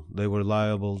school, they were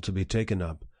liable to be taken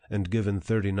up and given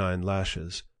 39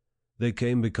 lashes. They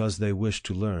came because they wished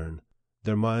to learn.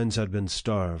 Their minds had been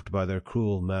starved by their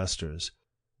cruel masters.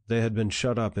 They had been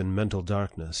shut up in mental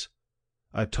darkness.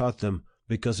 I taught them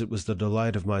because it was the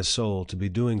delight of my soul to be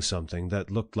doing something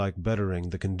that looked like bettering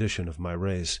the condition of my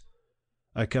race.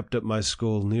 I kept up my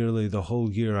school nearly the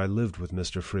whole year I lived with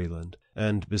Mr. Freeland,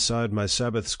 and, beside my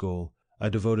Sabbath school, I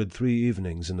devoted 3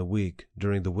 evenings in the week,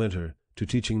 during the winter, to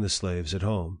teaching the slaves at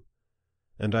home.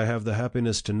 And I have the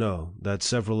happiness to know that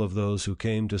several of those who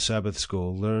came to Sabbath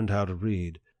school learned how to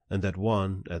read, and that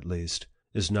one, at least,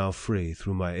 is now free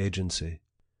through my agency.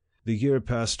 The year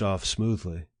passed off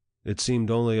smoothly. It seemed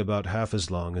only about half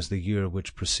as long as the year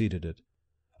which preceded it.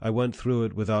 I went through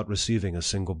it without receiving a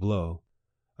single blow.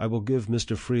 I will give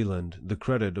Mr. Freeland the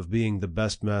credit of being the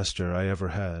best master I ever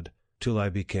had, till I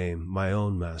became my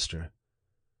own master.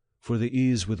 For the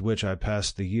ease with which I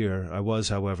passed the year, I was,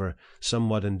 however,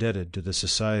 somewhat indebted to the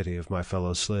society of my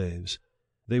fellow slaves.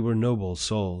 They were noble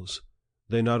souls.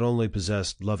 They not only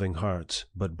possessed loving hearts,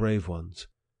 but brave ones.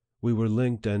 We were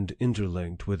linked and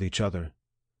interlinked with each other.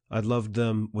 I loved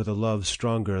them with a love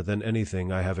stronger than anything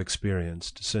I have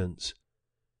experienced since.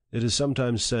 It is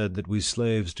sometimes said that we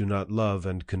slaves do not love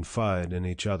and confide in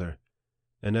each other.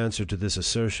 In answer to this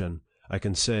assertion, I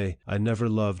can say I never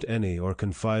loved any or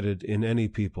confided in any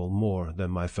people more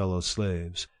than my fellow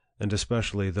slaves, and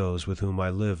especially those with whom I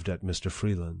lived at Mr.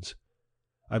 Freeland's.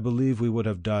 I believe we would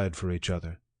have died for each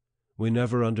other. We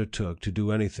never undertook to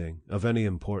do anything of any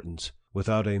importance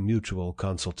without a mutual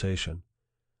consultation.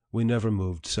 We never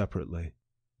moved separately.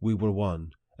 We were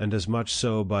one, and as much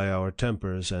so by our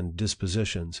tempers and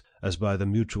dispositions as by the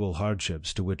mutual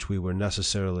hardships to which we were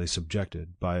necessarily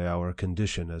subjected by our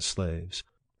condition as slaves.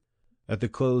 At the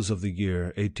close of the year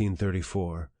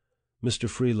 1834, Mr.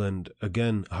 Freeland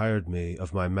again hired me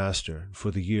of my master for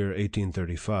the year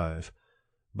 1835,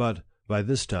 but by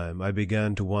this time I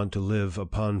began to want to live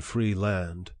upon free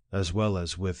land, as well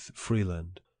as with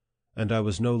Freeland. And I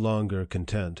was no longer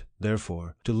content,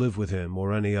 therefore, to live with him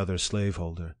or any other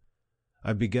slaveholder.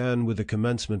 I began with the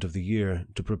commencement of the year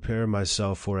to prepare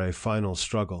myself for a final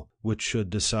struggle, which should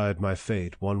decide my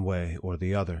fate one way or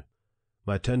the other.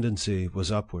 My tendency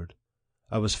was upward.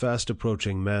 I was fast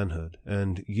approaching manhood,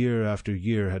 and year after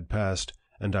year had passed,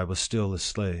 and I was still a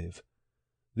slave.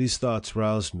 These thoughts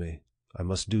roused me. I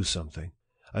must do something.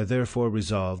 I therefore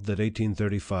resolved that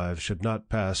 1835 should not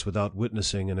pass without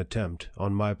witnessing an attempt,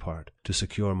 on my part, to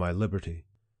secure my liberty.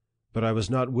 But I was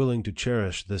not willing to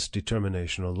cherish this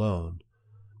determination alone.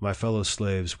 My fellow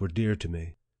slaves were dear to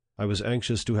me. I was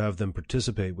anxious to have them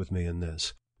participate with me in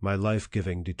this, my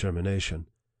life-giving determination.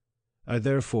 I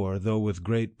therefore, though with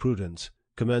great prudence,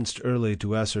 commenced early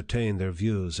to ascertain their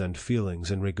views and feelings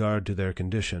in regard to their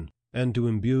condition, and to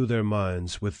imbue their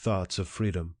minds with thoughts of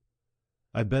freedom.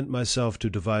 I bent myself to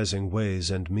devising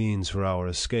ways and means for our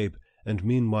escape, and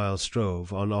meanwhile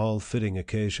strove, on all fitting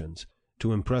occasions,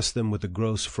 to impress them with the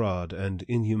gross fraud and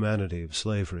inhumanity of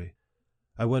slavery.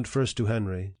 I went first to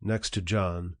Henry, next to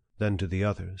John, then to the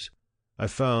others. I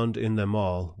found in them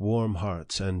all warm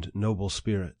hearts and noble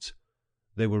spirits.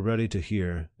 They were ready to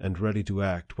hear, and ready to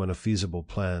act when a feasible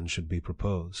plan should be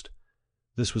proposed.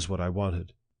 This was what I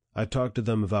wanted. I talked to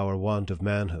them of our want of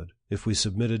manhood, if we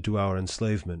submitted to our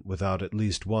enslavement without at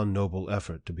least one noble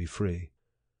effort to be free.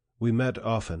 We met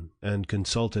often, and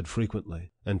consulted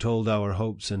frequently, and told our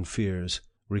hopes and fears,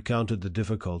 recounted the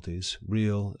difficulties,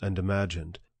 real and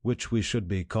imagined, which we should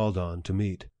be called on to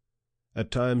meet.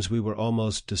 At times we were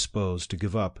almost disposed to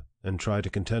give up, and try to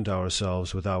content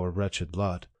ourselves with our wretched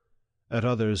lot. At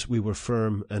others we were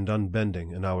firm and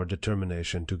unbending in our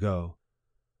determination to go.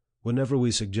 Whenever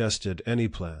we suggested any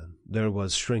plan, there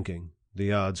was shrinking,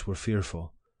 the odds were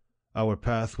fearful. Our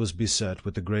path was beset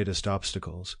with the greatest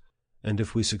obstacles, and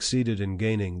if we succeeded in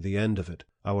gaining the end of it,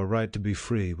 our right to be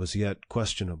free was yet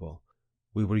questionable.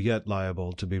 We were yet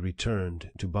liable to be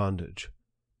returned to bondage.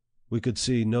 We could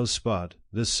see no spot,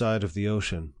 this side of the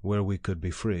ocean, where we could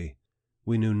be free.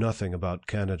 We knew nothing about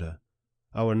Canada.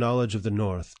 Our knowledge of the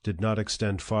North did not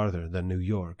extend farther than New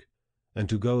York, and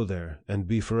to go there and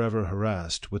be forever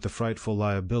harassed with the frightful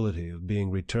liability of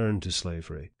being returned to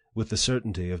slavery, with the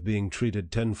certainty of being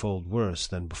treated tenfold worse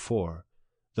than before,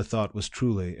 the thought was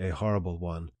truly a horrible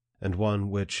one, and one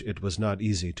which it was not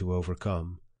easy to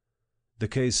overcome. The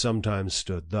case sometimes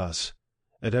stood thus.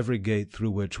 At every gate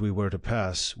through which we were to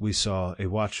pass, we saw a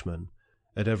watchman,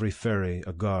 at every ferry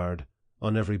a guard,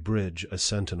 on every bridge a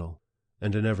sentinel,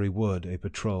 and in every wood a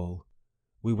patrol.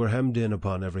 We were hemmed in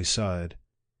upon every side.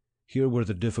 Here were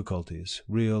the difficulties,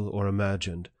 real or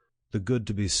imagined, the good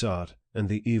to be sought, and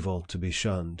the evil to be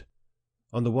shunned.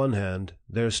 On the one hand,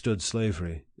 there stood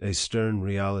slavery, a stern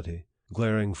reality,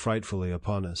 glaring frightfully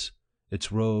upon us,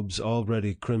 its robes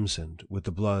already crimsoned with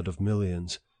the blood of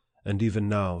millions, and even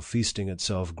now feasting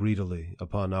itself greedily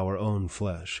upon our own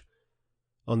flesh.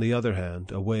 On the other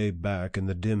hand, away back in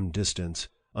the dim distance,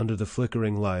 under the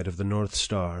flickering light of the North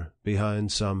Star,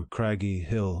 behind some craggy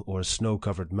hill or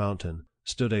snow-covered mountain,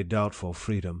 stood a doubtful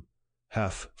freedom,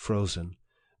 half frozen,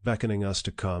 beckoning us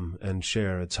to come and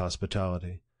share its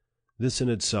hospitality. This in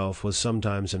itself was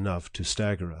sometimes enough to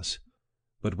stagger us.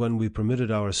 But when we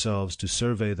permitted ourselves to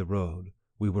survey the road,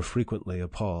 we were frequently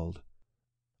appalled.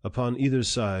 Upon either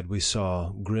side we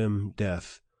saw grim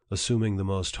death, assuming the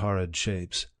most horrid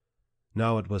shapes.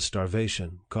 Now it was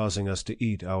starvation, causing us to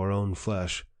eat our own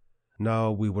flesh. Now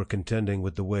we were contending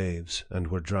with the waves, and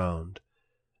were drowned.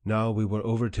 Now we were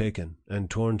overtaken and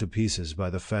torn to pieces by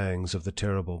the fangs of the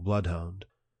terrible bloodhound.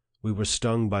 We were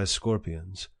stung by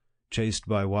scorpions, chased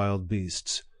by wild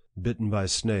beasts, bitten by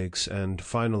snakes, and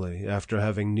finally, after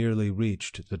having nearly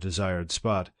reached the desired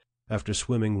spot, after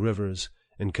swimming rivers,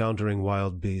 encountering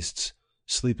wild beasts,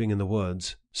 sleeping in the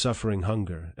woods, suffering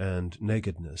hunger and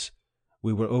nakedness,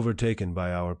 we were overtaken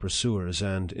by our pursuers,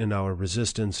 and in our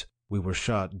resistance we were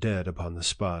shot dead upon the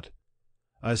spot.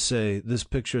 I say, this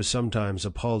picture sometimes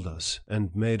appalled us,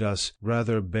 and made us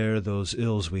rather bear those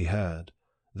ills we had,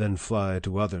 than fly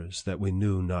to others that we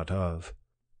knew not of.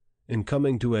 In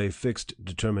coming to a fixed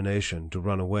determination to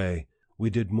run away, we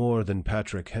did more than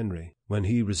Patrick Henry, when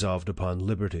he resolved upon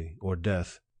liberty or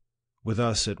death. With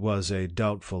us it was a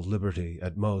doubtful liberty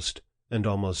at most, and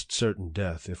almost certain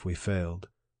death if we failed.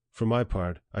 For my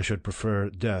part, I should prefer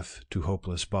death to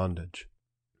hopeless bondage.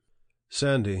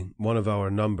 Sandy, one of our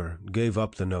number, gave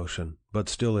up the notion, but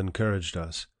still encouraged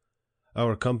us.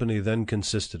 Our company then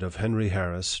consisted of Henry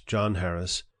Harris, John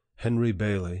Harris, Henry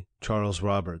Bailey, Charles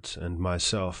Roberts, and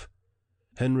myself.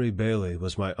 Henry Bailey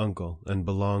was my uncle, and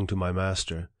belonged to my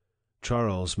master.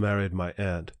 Charles married my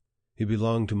aunt. He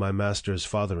belonged to my master's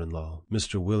father-in-law,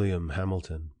 Mr. William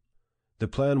Hamilton. The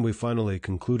plan we finally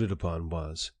concluded upon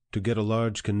was, to get a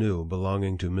large canoe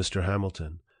belonging to Mr.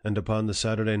 Hamilton, and upon the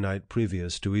Saturday night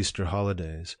previous to Easter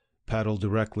holidays, paddle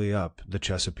directly up the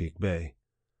Chesapeake Bay.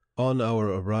 On our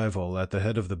arrival at the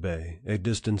head of the bay, a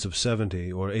distance of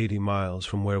 70 or 80 miles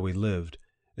from where we lived,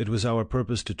 it was our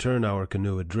purpose to turn our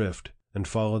canoe adrift, and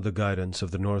follow the guidance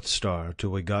of the North Star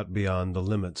till we got beyond the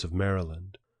limits of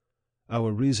Maryland.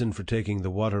 Our reason for taking the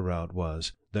water route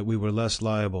was, that we were less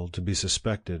liable to be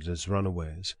suspected as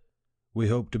runaways. We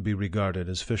hoped to be regarded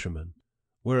as fishermen.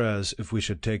 Whereas, if we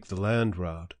should take the land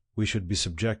route, we should be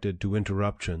subjected to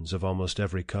interruptions of almost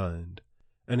every kind.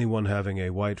 Anyone having a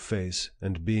white face,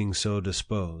 and being so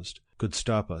disposed, could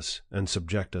stop us and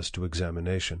subject us to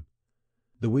examination.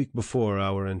 The week before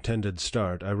our intended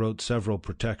start, I wrote several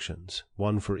protections,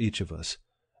 one for each of us.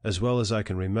 As well as I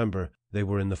can remember, they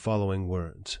were in the following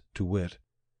words, to wit: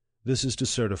 "This is to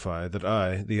certify that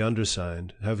I, the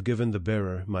undersigned, have given the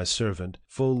bearer, my servant,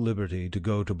 full liberty to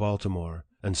go to Baltimore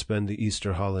and spend the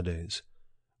Easter holidays.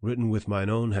 Written with mine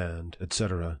own hand,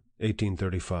 etc.,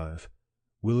 1835.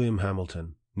 William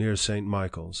Hamilton, near St.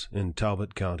 Michael's, in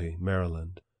Talbot County,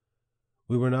 Maryland."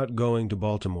 We were not going to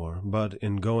Baltimore, but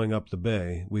in going up the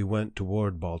bay, we went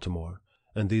toward Baltimore,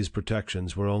 and these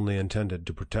protections were only intended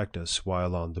to protect us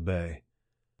while on the bay.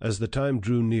 As the time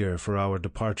drew near for our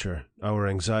departure, our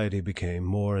anxiety became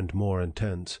more and more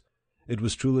intense. It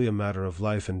was truly a matter of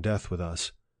life and death with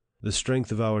us. The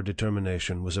strength of our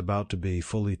determination was about to be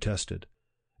fully tested.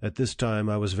 At this time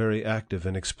I was very active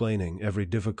in explaining every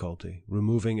difficulty,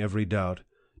 removing every doubt,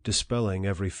 dispelling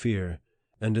every fear,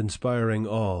 and inspiring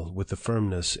all with the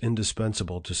firmness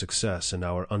indispensable to success in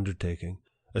our undertaking,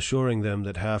 assuring them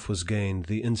that half was gained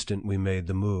the instant we made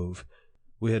the move.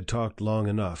 We had talked long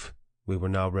enough. We were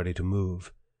now ready to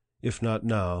move. If not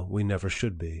now, we never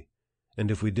should be. And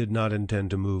if we did not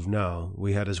intend to move now,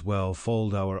 we had as well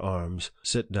fold our arms,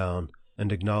 sit down,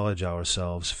 and acknowledge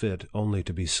ourselves fit only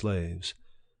to be slaves.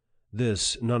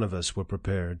 This none of us were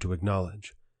prepared to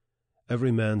acknowledge.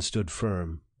 Every man stood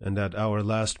firm, and at our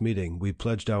last meeting we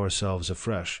pledged ourselves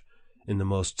afresh, in the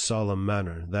most solemn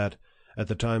manner, that, at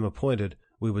the time appointed,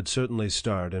 we would certainly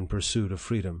start in pursuit of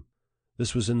freedom.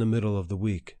 This was in the middle of the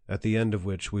week, at the end of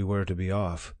which we were to be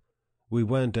off. We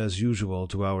went, as usual,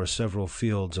 to our several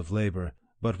fields of labor,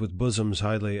 but with bosoms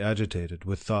highly agitated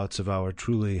with thoughts of our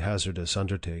truly hazardous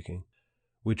undertaking.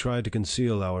 We tried to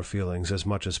conceal our feelings as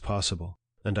much as possible,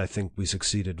 and I think we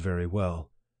succeeded very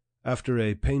well. After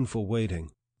a painful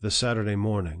waiting, the Saturday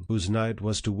morning, whose night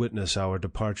was to witness our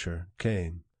departure,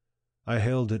 came. I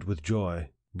hailed it with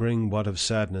joy, bring what of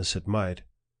sadness it might.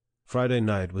 Friday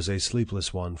night was a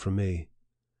sleepless one for me.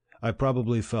 I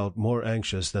probably felt more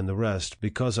anxious than the rest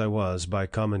because I was, by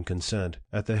common consent,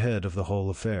 at the head of the whole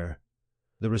affair.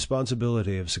 The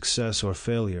responsibility of success or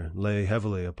failure lay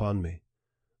heavily upon me.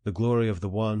 The glory of the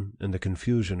one and the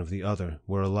confusion of the other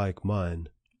were alike mine.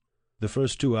 The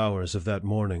first 2 hours of that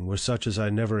morning were such as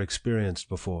I never experienced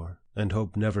before, and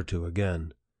hope never to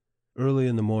again. Early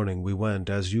in the morning we went,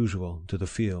 as usual, to the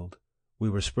field. We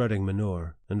were spreading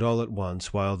manure, and all at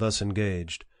once, while thus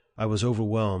engaged, I was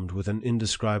overwhelmed with an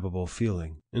indescribable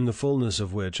feeling, in the fullness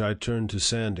of which I turned to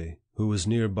Sandy, who was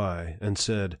near by, and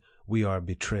said, "We are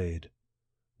betrayed."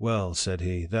 "Well," said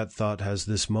he, "that thought has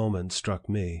this moment struck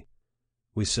me."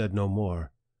 We said no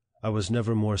more. I was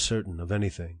never more certain of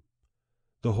anything.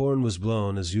 The horn was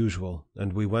blown as usual,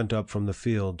 and we went up from the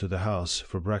field to the house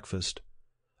for breakfast.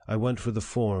 I went for the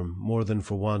form more than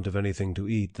for want of anything to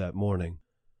eat that morning.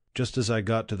 Just as I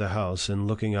got to the house, and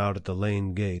looking out at the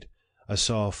lane gate, I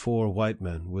saw 4 white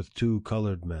men with 2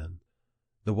 colored men.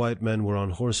 The white men were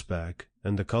on horseback,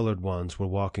 and the colored ones were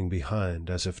walking behind,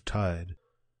 as if tied.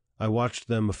 I watched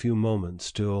them a few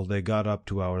moments till they got up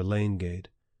to our lane gate.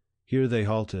 Here they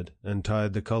halted, and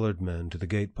tied the colored men to the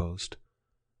gate-post.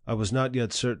 I was not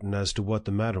yet certain as to what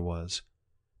the matter was.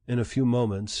 In a few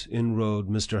moments, in rode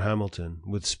Mr. Hamilton,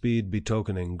 with speed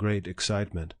betokening great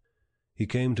excitement. He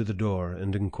came to the door,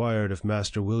 and inquired if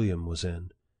Master William was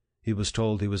in. He was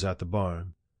told he was at the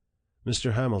barn.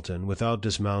 Mr. Hamilton, without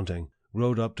dismounting,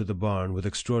 rode up to the barn with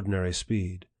extraordinary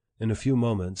speed. In a few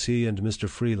moments, he and Mr.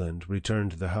 Freeland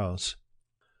returned to the house.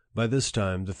 By this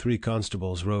time, the 3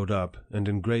 constables rode up, and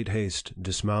in great haste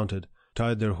dismounted,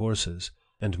 tied their horses,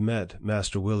 and met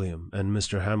Master William and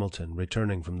Mr. Hamilton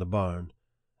returning from the barn,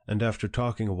 and after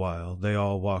talking a while, they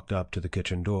all walked up to the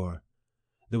kitchen door.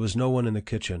 There was no one in the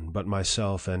kitchen but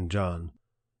myself and John.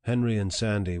 Henry and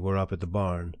Sandy were up at the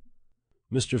barn.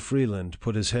 Mr. Freeland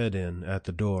put his head in at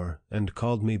the door, and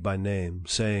called me by name,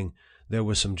 saying there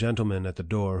were some gentlemen at the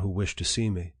door who wished to see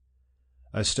me.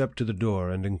 I stepped to the door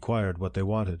and inquired what they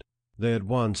wanted. They at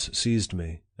once seized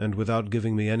me, and without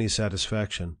giving me any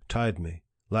satisfaction, tied me,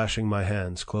 lashing my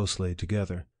hands closely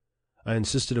together. I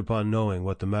insisted upon knowing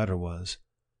what the matter was.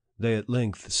 They at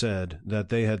length said that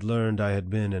they had learned I had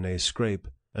been in a scrape,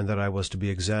 and that I was to be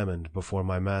examined before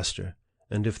my master,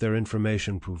 and if their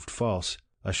information proved false,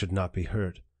 I should not be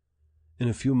hurt. In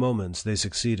a few moments they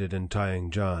succeeded in tying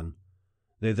John.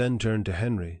 They then turned to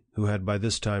Henry, who had by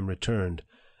this time returned,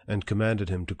 and commanded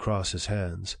him to cross his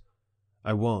hands.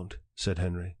 "I won't," said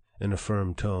Henry, in a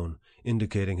firm tone,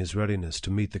 indicating his readiness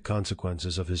to meet the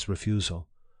consequences of his refusal.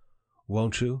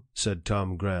 "Won't you?" said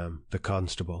Tom Graham, the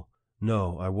constable.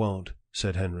 "No, I won't,"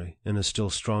 said Henry, in a still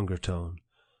stronger tone.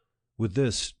 With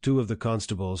this, 2 of the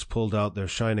constables pulled out their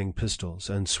shining pistols,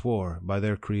 and swore, by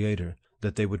their Creator,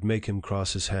 that they would make him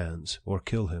cross his hands, or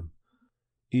kill him.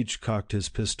 Each cocked his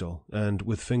pistol, and,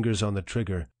 with fingers on the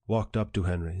trigger, walked up to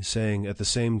Henry, saying at the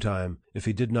same time, if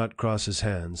he did not cross his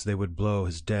hands, they would blow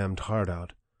his damned heart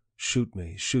out. Shoot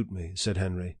me, said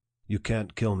Henry. "You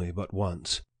can't kill me but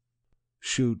once."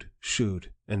 Shoot,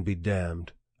 and be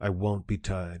damned. I won't be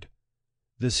tied."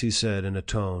 This he said in a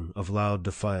tone of loud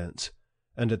defiance,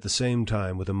 and at the same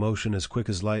time, with a motion as quick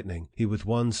as lightning, he with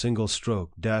one single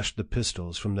stroke dashed the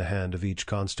pistols from the hand of each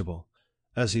constable.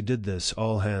 As he did this,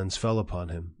 all hands fell upon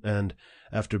him, and,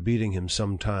 after beating him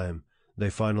some time, they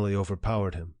finally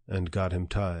overpowered him, and got him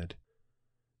tied.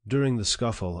 During the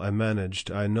scuffle, I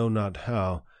managed, I know not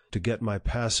how, to get my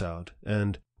pass out,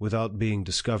 and, without being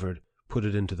discovered, put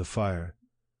it into the fire.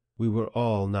 We were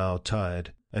all now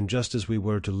tied, and just as we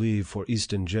were to leave for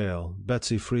Easton jail,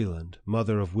 Betsy Freeland,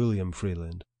 mother of William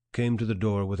Freeland, came to the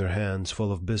door with her hands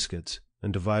full of biscuits,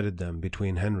 and divided them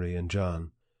between Henry and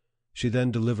John. She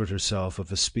then delivered herself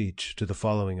of a speech to the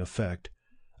following effect.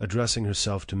 Addressing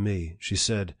herself to me, she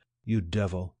said, "You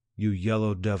devil, you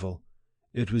yellow devil,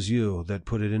 it was you that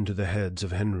put it into the heads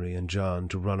of Henry and John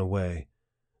to run away.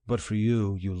 But for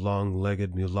you, you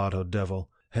long-legged mulatto devil,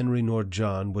 Henry nor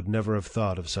John would never have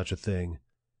thought of such a thing."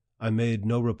 I made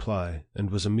no reply,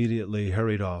 and was immediately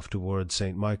hurried off toward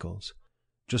St. Michael's.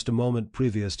 Just a moment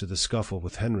previous to the scuffle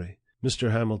with Henry,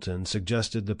 Mr. Hamilton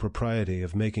suggested the propriety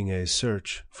of making a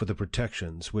search for the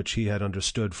protections which he had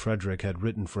understood Frederick had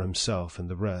written for himself and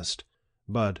the rest.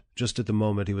 But, just at the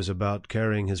moment he was about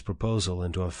carrying his proposal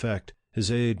into effect,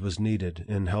 his aid was needed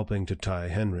in helping to tie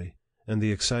Henry, and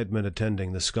the excitement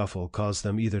attending the scuffle caused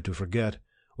them either to forget,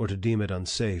 or to deem it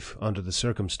unsafe, under the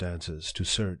circumstances, to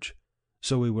search.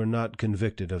 So we were not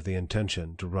convicted of the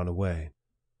intention to run away.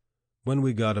 When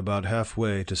we got about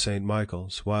halfway to St.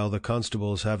 Michael's, while the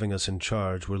constables having us in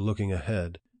charge were looking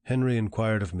ahead, Henry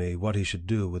inquired of me what he should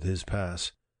do with his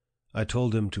pass. I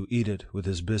told him to eat it with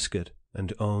his biscuit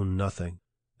and own nothing,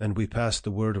 and we passed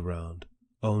the word around,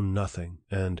 "Own nothing,"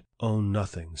 and "Own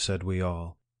nothing," said we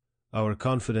all. Our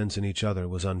confidence in each other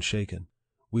was unshaken.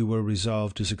 We were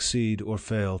resolved to succeed or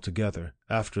fail together,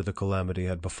 after the calamity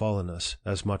had befallen us,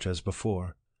 as much as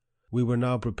before. We were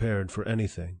now prepared for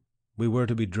anything. We were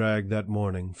to be dragged that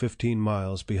morning 15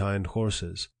 miles behind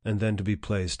horses, and then to be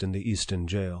placed in the Easton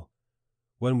jail.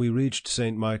 When we reached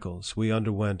St. Michael's, we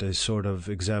underwent a sort of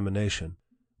examination.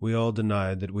 We all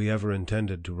denied that we ever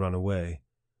intended to run away.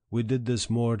 We did this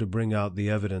more to bring out the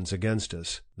evidence against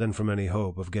us than from any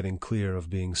hope of getting clear of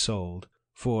being sold,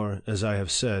 for, as I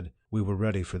have said, we were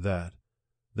ready for that.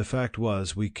 The fact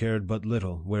was, we cared but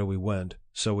little where we went,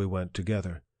 so we went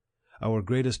together. Our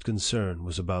greatest concern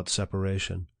was about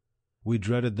separation. We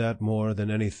dreaded that more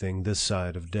than anything this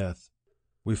side of death.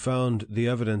 We found the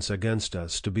evidence against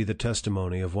us to be the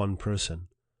testimony of one person.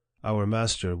 Our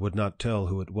master would not tell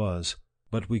who it was,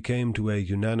 but we came to a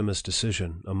unanimous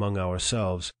decision among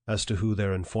ourselves as to who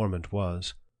their informant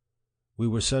was. We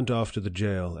were sent off to the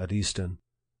jail at Easton.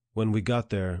 When we got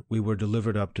there, we were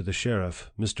delivered up to the sheriff,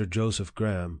 Mr. Joseph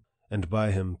Graham, and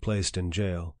by him placed in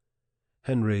jail.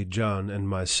 Henry, John, and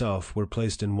myself were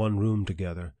placed in one room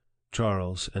together,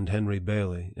 Charles and Henry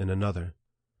Bailey in another.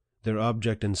 Their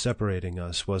object in separating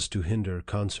us was to hinder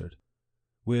concert.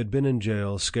 We had been in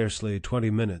jail scarcely 20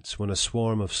 minutes when a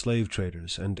swarm of slave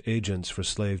traders and agents for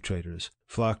slave traders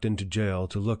flocked into jail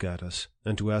to look at us,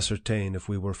 and to ascertain if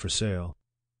we were for sale.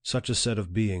 Such a set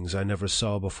of beings I never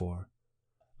saw before.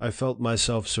 I felt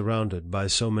myself surrounded by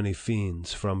so many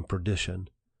fiends from perdition.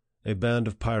 A band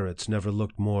of pirates never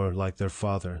looked more like their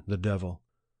father, the devil.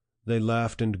 They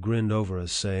laughed and grinned over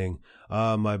us, saying,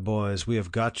 "Ah, my boys, we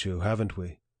have got you, haven't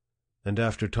we?" And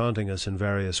after taunting us in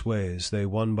various ways, they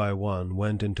one by one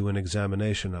went into an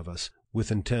examination of us,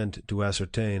 with intent to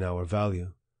ascertain our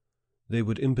value. They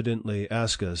would impudently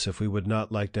ask us if we would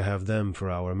not like to have them for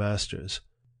our masters.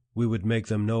 We would make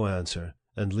them no answer,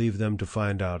 and leave them to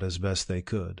find out as best they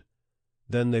could.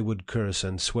 Then they would curse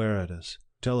and swear at us,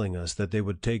 telling us that they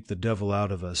would take the devil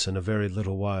out of us in a very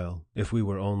little while, if we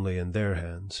were only in their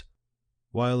hands.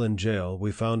 While in jail,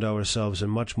 we found ourselves in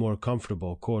much more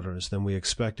comfortable quarters than we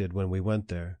expected when we went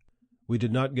there. We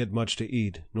did not get much to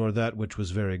eat, nor that which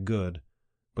was very good,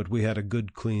 but we had a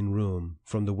good clean room,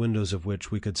 from the windows of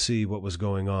which we could see what was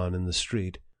going on in the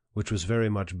street, which was very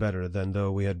much better than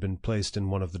though we had been placed in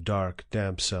one of the dark,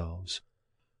 damp cells.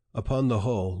 Upon the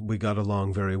whole, we got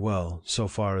along very well, so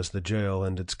far as the jail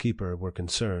and its keeper were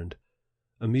concerned.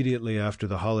 Immediately after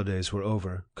the holidays were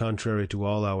over, contrary to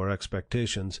all our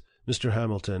expectations, Mr.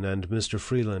 Hamilton and Mr.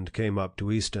 Freeland came up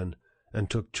to Easton, and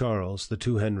took Charles, the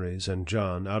 2 Henrys, and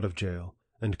John out of jail,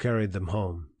 and carried them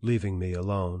home, leaving me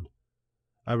alone.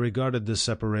 I regarded this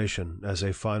separation as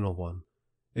a final one.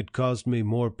 It caused me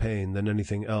more pain than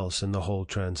anything else in the whole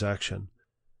transaction.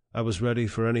 I was ready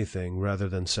for anything rather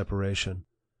than separation.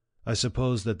 I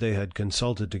suppose that they had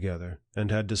consulted together, and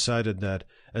had decided that,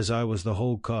 as I was the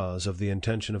whole cause of the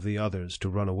intention of the others to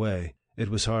run away, it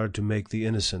was hard to make the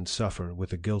innocent suffer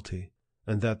with the guilty,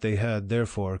 and that they had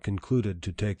therefore concluded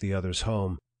to take the others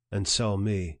home, and sell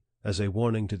me, as a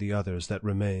warning to the others that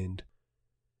remained.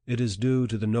 It is due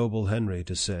to the noble Henry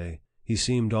to say, he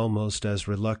seemed almost as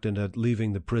reluctant at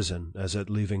leaving the prison as at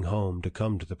leaving home to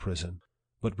come to the prison.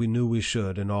 But we knew we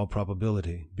should, in all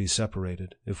probability, be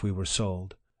separated, if we were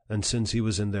sold, and since he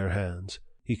was in their hands,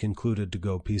 he concluded to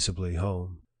go peaceably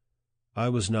home. I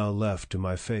was now left to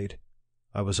my fate.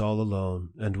 I was all alone,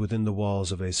 and within the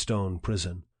walls of a stone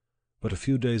prison. But a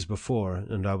few days before,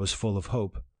 and I was full of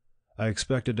hope. I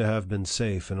expected to have been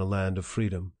safe in a land of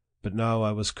freedom, but now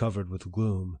I was covered with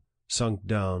gloom, sunk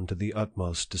down to the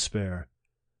utmost despair.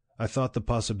 I thought the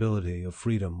possibility of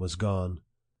freedom was gone.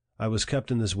 I was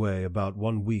kept in this way about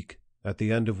 1 week, at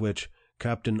the end of which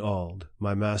Captain Auld,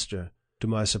 my master, to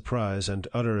my surprise and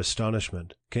utter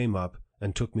astonishment, came up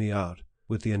and took me out,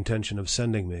 with the intention of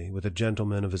sending me, with a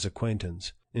gentleman of his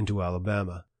acquaintance, into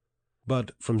Alabama.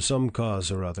 But, from some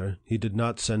cause or other, he did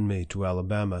not send me to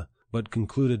Alabama, but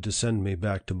concluded to send me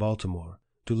back to Baltimore,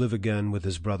 to live again with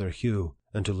his brother Hugh,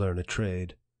 and to learn a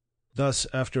trade. Thus,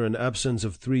 after an absence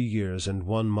of 3 years and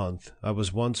 1 month, I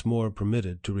was once more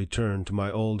permitted to return to my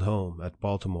old home at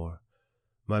Baltimore.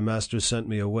 My master sent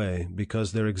me away,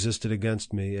 because there existed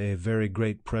against me a very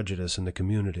great prejudice in the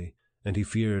community, and he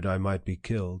feared I might be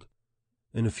killed.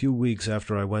 In a few weeks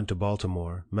after I went to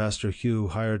Baltimore, Master Hugh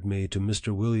hired me to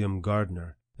Mr. William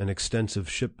Gardner, an extensive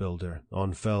shipbuilder,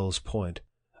 on Fell's Point.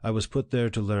 I was put there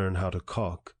to learn how to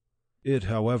caulk. It,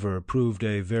 however, proved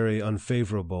a very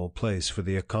unfavorable place for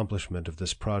the accomplishment of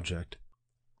this project.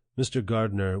 Mr.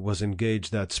 Gardner was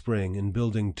engaged that spring in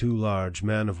building 2 large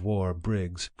man-of-war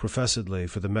brigs, professedly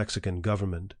for the Mexican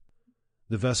government.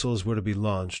 The vessels were to be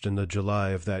launched in the July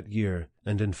of that year,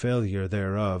 and in failure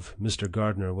thereof, Mr.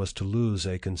 Gardner was to lose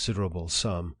a considerable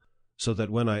sum, so that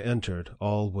when I entered,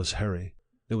 all was hurry.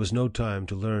 There was no time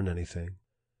to learn anything.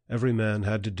 Every man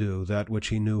had to do that which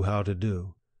he knew how to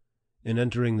do. In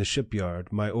entering the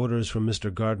shipyard, my orders from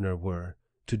Mr. Gardner were,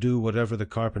 to do whatever the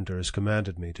carpenters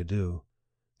commanded me to do.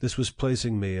 This was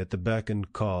placing me at the beck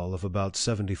and call of about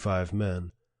 75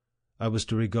 men. I was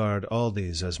to regard all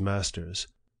these as masters.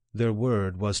 Their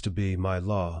word was to be my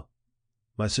law.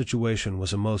 My situation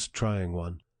was a most trying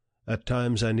one. At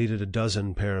times I needed a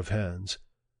dozen pair of hands.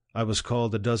 I was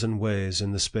called a dozen ways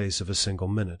in the space of a single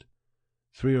minute.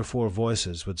 3 or 4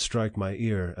 voices would strike my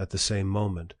ear at the same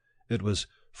moment. It was,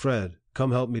 "Fred,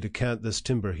 come help me to cant this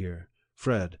timber here.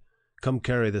 Fred, come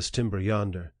carry this timber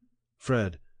yonder.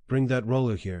 Fred, bring that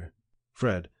roller here.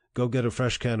 Fred, go get a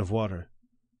fresh can of water.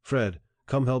 Fred,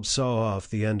 come help saw off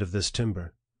the end of this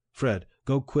timber. Fred,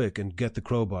 go quick and get the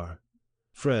crowbar.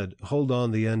 Fred, hold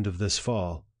on the end of this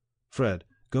fall. Fred,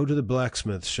 go to the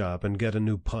blacksmith's shop and get a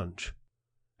new punch.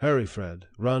 Hurry, Fred,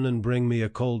 run and bring me a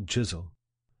cold chisel.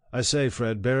 I say,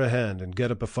 Fred, bear a hand and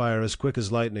get up a fire as quick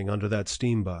as lightning under that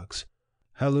steam box.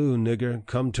 Halloo, nigger,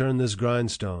 come turn this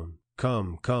grindstone.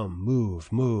 Come,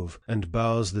 move, and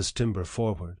bows this timber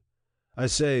forward. I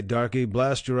say, darky,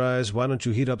 blast your eyes, why don't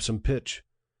you heat up some pitch?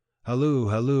 Halloo,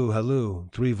 halloo, halloo,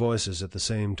 3 voices at the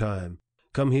same time.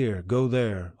 Come here, go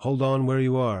there, hold on where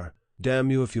you are.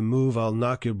 Damn you, if you move, I'll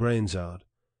knock your brains out.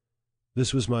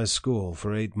 This was my school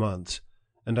for 8 months,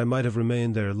 and I might have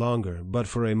remained there longer, but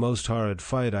for a most horrid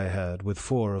fight I had with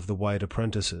 4 of the white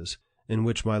apprentices, in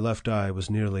which my left eye was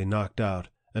nearly knocked out,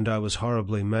 and I was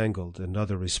horribly mangled in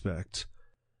other respects.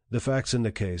 The facts in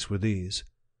the case were these.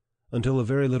 Until a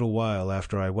very little while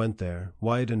after I went there,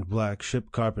 white and black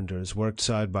ship carpenters worked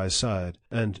side by side,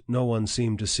 and no one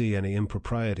seemed to see any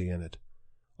impropriety in it.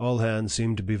 All hands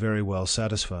seemed to be very well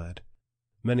satisfied.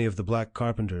 Many of the black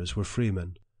carpenters were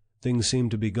freemen. Things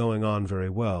seemed to be going on very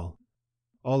well.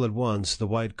 All at once, the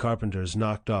white carpenters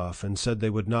knocked off and said they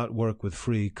would not work with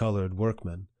free colored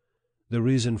workmen. The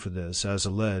reason for this, as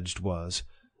alleged, was,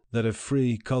 that if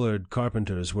free colored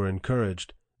carpenters were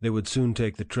encouraged, they would soon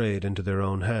take the trade into their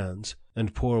own hands,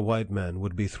 and poor white men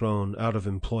would be thrown out of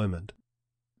employment.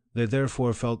 They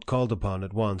therefore felt called upon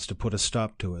at once to put a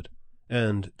stop to it,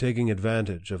 and, taking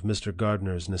advantage of Mr.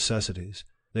 Gardner's necessities,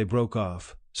 they broke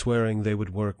off, swearing they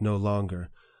would work no longer,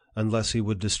 unless he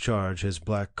would discharge his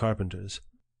black carpenters.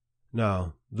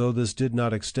 Now, though this did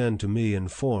not extend to me in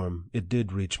form, it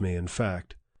did reach me in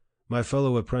fact. My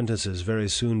fellow apprentices very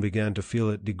soon began to feel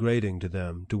it degrading to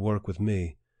them to work with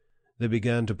me. They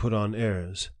began to put on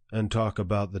airs, and talk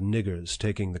about the niggers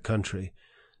taking the country,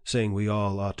 saying we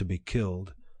all ought to be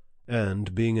killed,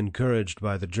 and, being encouraged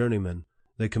by the journeymen,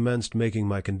 they commenced making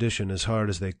my condition as hard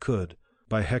as they could,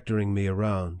 by hectoring me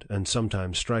around, and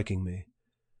sometimes striking me.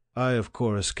 I, of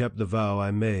course, kept the vow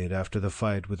I made after the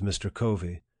fight with Mr.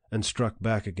 Covey, and struck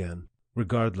back again,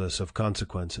 regardless of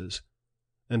consequences.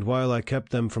 And while I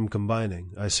kept them from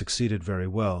combining, I succeeded very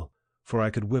well, for I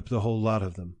could whip the whole lot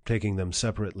of them, taking them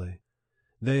separately.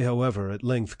 They, however, at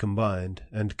length combined,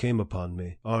 and came upon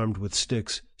me, armed with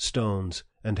sticks, stones,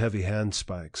 and heavy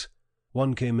handspikes.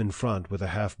 One came in front with a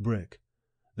half-brick.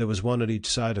 There was one at each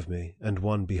side of me, and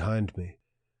one behind me.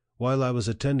 While I was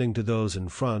attending to those in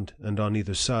front, and on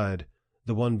either side,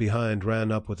 the one behind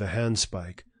ran up with a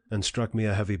handspike, and struck me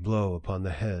a heavy blow upon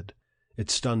the head. It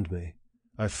stunned me.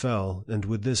 I fell, and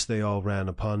with this they all ran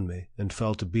upon me, and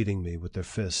fell to beating me with their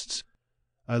fists.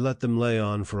 I let them lay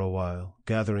on for a while,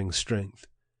 gathering strength.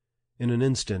 In an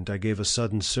instant I gave a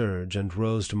sudden surge, and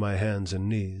rose to my hands and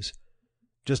knees.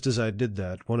 Just as I did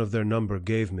that, one of their number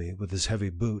gave me, with his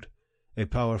heavy boot, a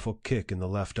powerful kick in the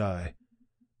left eye.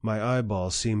 My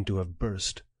eyeball seemed to have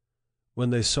burst.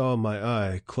 When they saw my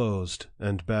eye closed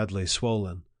and badly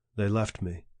swollen, they left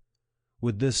me.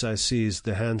 With this I seized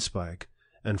the handspike,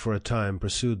 and for a time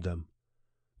pursued them.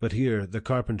 But here the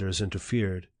carpenters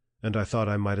interfered, and I thought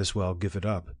I might as well give it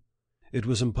up. It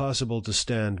was impossible to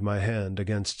stand my hand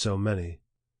against so many.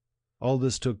 All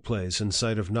this took place in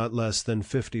sight of not less than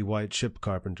 50 white ship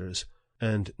carpenters,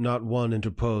 and not one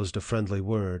interposed a friendly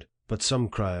word, but some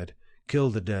cried, "Kill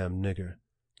the damned nigger!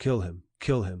 Kill him!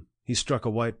 Kill him! He struck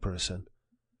a white person!"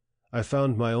 I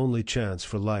found my only chance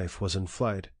for life was in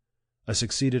flight. I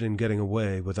succeeded in getting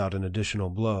away without an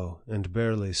additional blow, and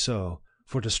barely so,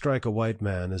 for to strike a white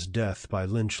man is death by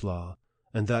lynch law,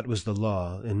 and that was the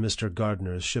law in Mr.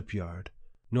 Gardner's shipyard,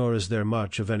 nor is there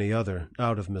much of any other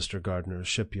out of Mr. Gardner's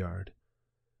shipyard.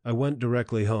 I went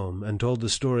directly home, and told the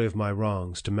story of my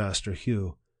wrongs to Master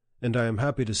Hugh, and I am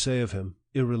happy to say of him,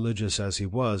 irreligious as he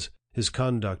was, his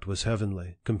conduct was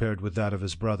heavenly, compared with that of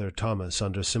his brother Thomas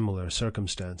under similar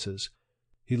circumstances.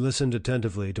 He listened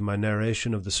attentively to my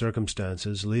narration of the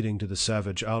circumstances leading to the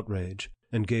savage outrage,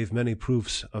 and gave many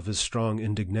proofs of his strong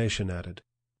indignation at it.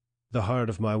 The heart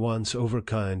of my once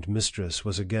overkind mistress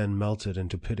was again melted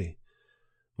into pity.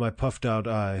 My puffed-out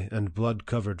eye and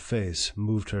blood-covered face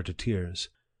moved her to tears.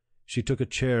 She took a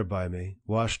chair by me,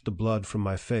 washed the blood from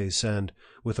my face, and,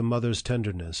 with a mother's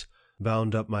tenderness,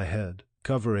 bound up my head,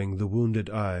 covering the wounded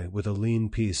eye with a lean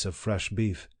piece of fresh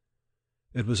beef.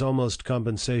 It was almost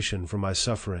compensation for my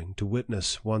suffering to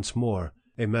witness once more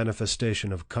a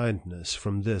manifestation of kindness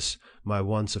from this, my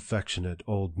once affectionate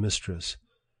old mistress.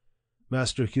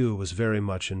 Master Hugh was very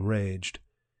much enraged.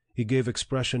 He gave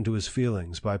expression to his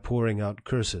feelings by pouring out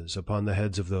curses upon the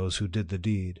heads of those who did the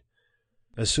deed.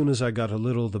 As soon as I got a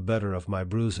little the better of my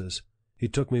bruises, he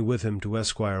took me with him to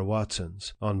Esquire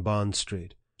Watson's, on Bond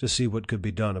Street, to see what could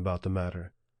be done about the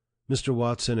matter. Mr.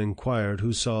 Watson inquired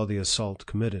who saw the assault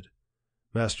committed.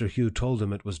 Master Hugh told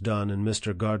him it was done in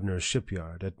Mr. Gardner's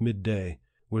shipyard at midday,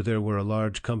 where there were a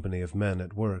large company of men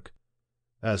at work.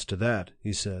 As to that,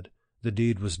 he said, the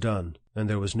deed was done, and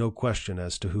there was no question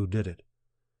as to who did it.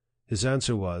 His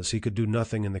answer was, he could do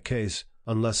nothing in the case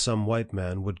unless some white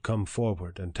man would come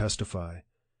forward and testify.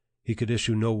 He could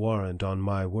issue no warrant on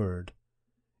my word.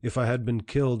 If I had been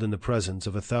killed in the presence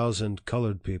of 1,000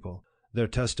 colored people, their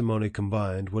testimony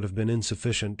combined would have been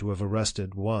insufficient to have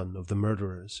arrested one of the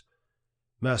murderers.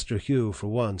 Master Hugh, for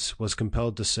once, was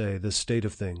compelled to say this state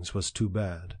of things was too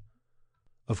bad.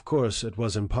 Of course, it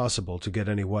was impossible to get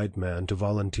any white man to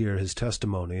volunteer his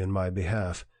testimony in my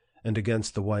behalf, and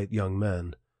against the white young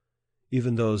men.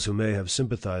 Even those who may have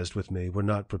sympathized with me were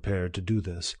not prepared to do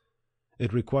this.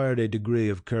 It required a degree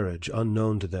of courage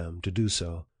unknown to them to do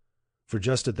so. For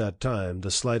just at that time,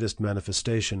 the slightest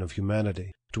manifestation of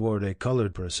humanity toward a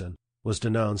colored person was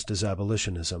denounced as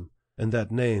abolitionism, and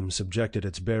that name subjected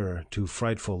its bearer to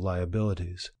frightful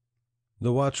liabilities.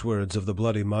 The watchwords of the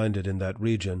bloody-minded in that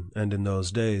region and in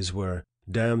those days were,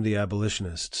 "Damn the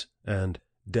abolitionists," and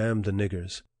 "Damn the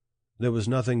niggers." There was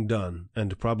nothing done,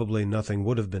 and probably nothing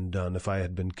would have been done if I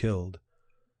had been killed.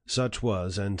 Such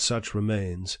was, and such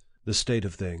remains, the state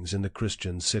of things in the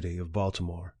Christian city of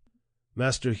Baltimore.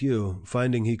 Master Hugh,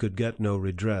 finding he could get no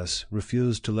redress,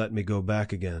 refused to let me go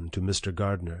back again to Mr.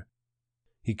 Gardner.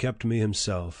 He kept me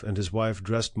himself, and his wife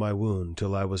dressed my wound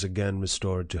till I was again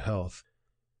restored to health.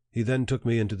 He then took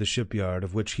me into the shipyard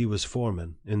of which he was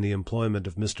foreman, in the employment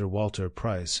of Mr. Walter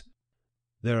Price.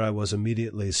 There I was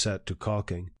immediately set to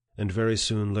caulking, and very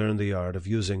soon learned the art of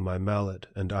using my mallet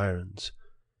and irons.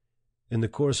 In the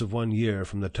course of 1 year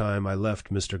from the time I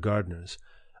left Mr. Gardner's,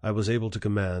 I was able to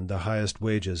command the highest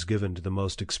wages given to the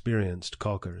most experienced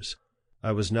caulkers.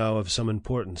 I was now of some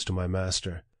importance to my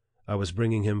master. I was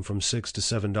bringing him from $6 to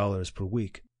 $7 per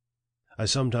week. I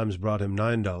sometimes brought him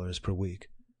 $9 per week.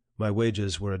 My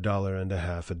wages were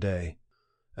 $1.50 a day.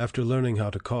 After learning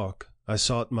how to caulk, I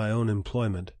sought my own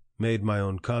employment, made my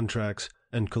own contracts,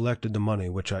 and collected the money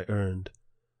which I earned.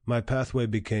 My pathway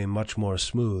became much more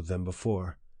smooth than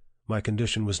before. My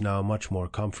condition was now much more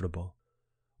comfortable.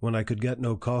 When I could get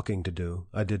no caulking to do,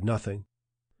 I did nothing.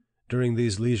 During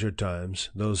these leisure times,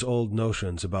 those old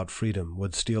notions about freedom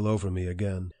would steal over me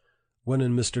again. When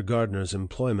in Mr. Gardner's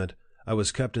employment, I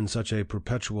was kept in such a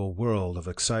perpetual whirl of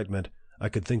excitement, I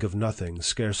could think of nothing,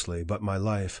 scarcely, but my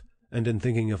life, and in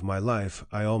thinking of my life,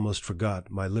 I almost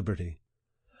forgot my liberty.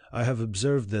 I have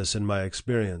observed this in my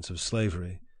experience of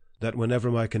slavery, that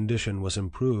whenever my condition was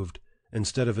improved,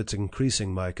 instead of its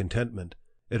increasing my contentment,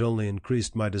 it only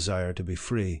increased my desire to be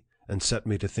free, and set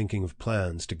me to thinking of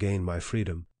plans to gain my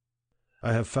freedom.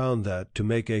 I have found that, to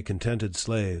make a contented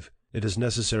slave, it is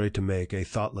necessary to make a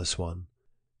thoughtless one.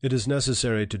 It is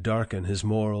necessary to darken his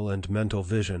moral and mental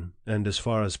vision, and, as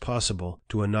far as possible,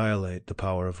 to annihilate the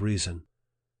power of reason.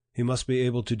 He must be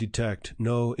able to detect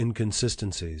no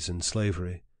inconsistencies in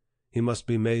slavery. He must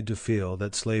be made to feel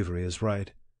that slavery is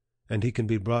right, and he can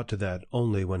be brought to that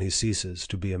only when he ceases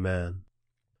to be a man.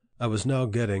 I was now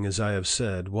getting, as I have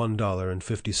said,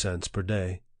 $1.50 per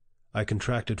day. I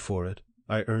contracted for it.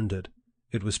 I earned it.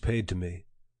 It was paid to me.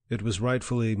 It was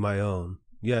rightfully my own.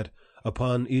 Yet,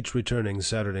 upon each returning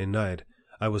Saturday night,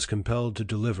 I was compelled to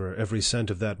deliver every cent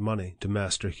of that money to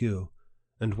Master Hugh.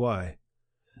 And why?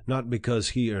 Not because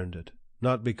he earned it,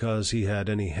 not because he had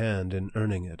any hand in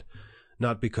earning it,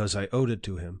 not because I owed it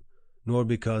to him, nor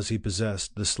because he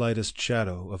possessed the slightest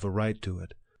shadow of a right to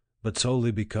it, but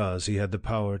solely because he had the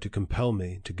power to compel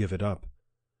me to give it up.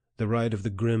 The right of the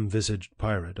grim-visaged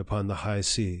pirate upon the high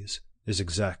seas is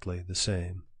exactly the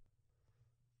same.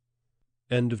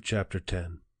 End of Chapter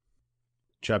 10.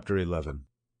 Chapter 11.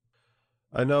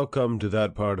 I now come to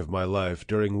that part of my life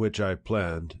during which I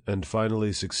planned, and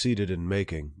finally succeeded in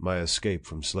making, my escape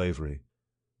from slavery.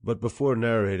 But before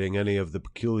narrating any of the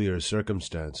peculiar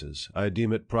circumstances, I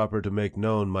deem it proper to make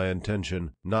known my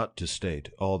intention not to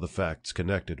state all the facts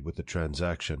connected with the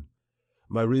transaction.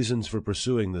 My reasons for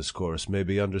pursuing this course may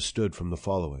be understood from the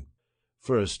following.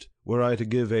 First, were I to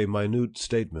give a minute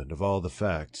statement of all the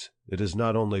facts, it is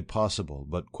not only possible,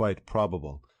 but quite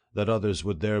probable, that others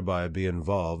would thereby be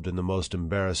involved in the most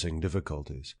embarrassing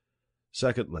difficulties.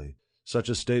 Secondly, such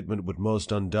a statement would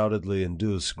most undoubtedly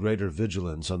induce greater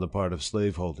vigilance on the part of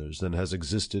slaveholders than has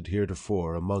existed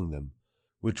heretofore among them,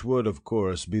 which would, of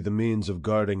course, be the means of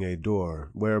guarding a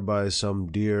door whereby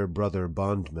some dear brother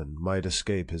bondman might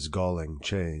escape his galling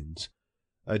chains.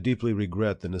 I deeply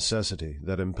regret the necessity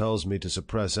that impels me to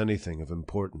suppress anything of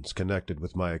importance connected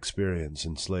with my experience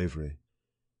in slavery.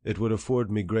 It would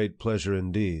afford me great pleasure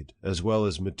indeed, as well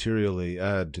as materially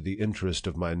add to the interest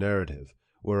of my narrative,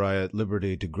 were I at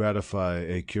liberty to gratify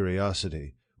a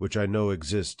curiosity, which I know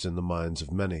exists in the minds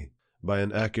of many, by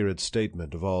an accurate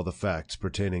statement of all the facts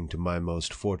pertaining to my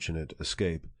most fortunate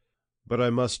escape. But I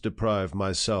must deprive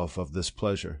myself of this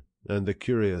pleasure, and the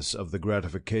curious of the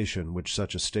gratification which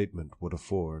such a statement would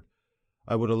afford.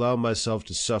 I would allow myself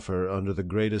to suffer under the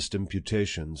greatest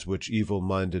imputations which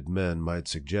evil-minded men might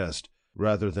suggest,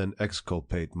 rather than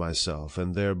exculpate myself,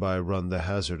 and thereby run the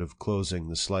hazard of closing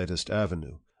the slightest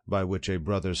avenue by which a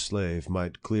brother slave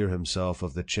might clear himself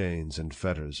of the chains and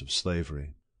fetters of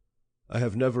slavery. I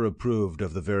have never approved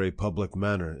of the very public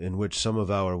manner in which some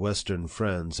of our Western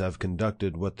friends have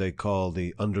conducted what they call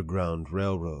the Underground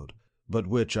Railroad, but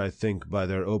which, I think, by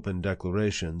their open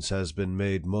declarations, has been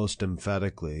made most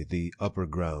emphatically the Upper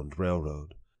Ground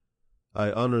Railroad.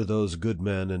 I honor those good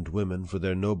men and women for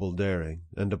their noble daring,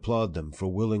 and applaud them for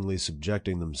willingly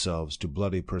subjecting themselves to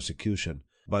bloody persecution,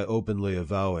 by openly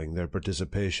avowing their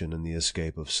participation in the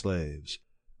escape of slaves.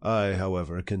 I,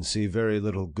 however, can see very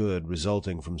little good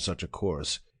resulting from such a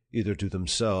course, either to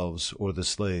themselves or the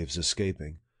slaves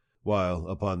escaping, while,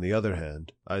 upon the other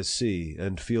hand, I see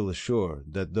and feel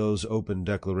assured that those open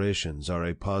declarations are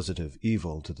a positive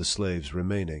evil to the slaves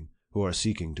remaining, who are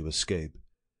seeking to escape.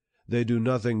 They do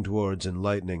nothing towards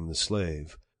enlightening the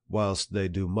slave, whilst they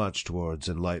do much towards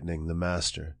enlightening the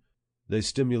master. They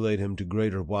stimulate him to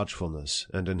greater watchfulness,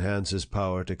 and enhance his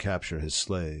power to capture his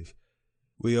slave.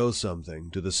 We owe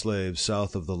something to the slaves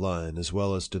south of the line as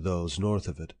well as to those north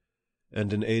of it,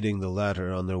 and in aiding the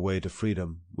latter on their way to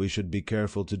freedom, we should be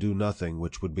careful to do nothing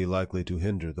which would be likely to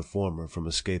hinder the former from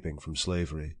escaping from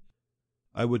slavery.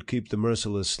 I would keep the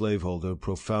merciless slaveholder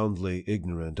profoundly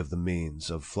ignorant of the means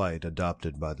of flight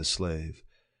adopted by the slave.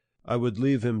 I would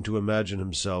leave him to imagine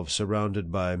himself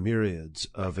surrounded by myriads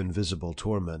of invisible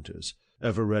tormentors,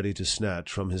 ever ready to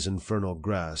snatch from his infernal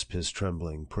grasp his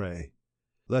trembling prey.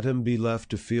 Let him be left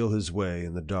to feel his way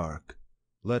in the dark.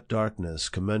 Let darkness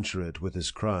commensurate with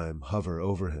his crime hover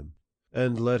over him,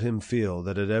 and let him feel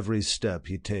that at every step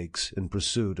he takes in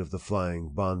pursuit of the flying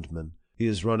bondman, he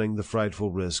is running the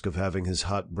frightful risk of having his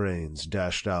hot brains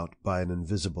dashed out by an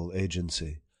invisible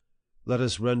agency. Let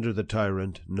us render the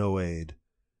tyrant no aid.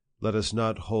 Let us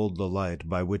not hold the light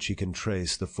by which he can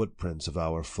trace the footprints of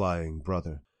our flying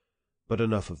brother. But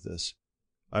enough of this.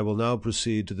 I will now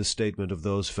proceed to the statement of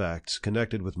those facts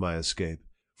connected with my escape,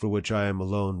 for which I am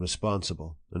alone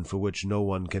responsible, and for which no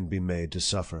one can be made to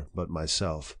suffer but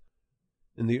myself.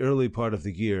 In the early part of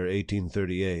the year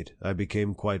 1838, I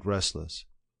became quite restless.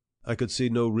 I could see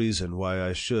no reason why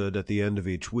I should, at the end of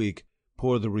each week,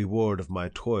 pour the reward of my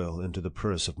toil into the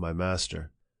purse of my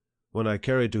master. When I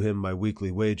carried to him my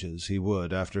weekly wages, he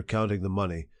would, after counting the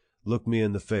money, look me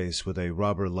in the face with a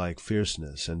robber-like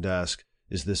fierceness, and ask,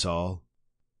 "Is this all?"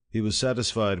 He was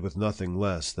satisfied with nothing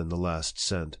less than the last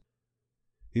cent.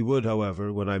 He would,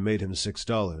 however, when I made him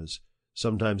 $6,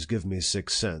 sometimes give me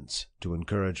 6 cents to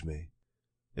encourage me.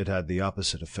 It had the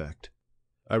opposite effect.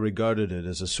 I regarded it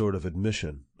as a sort of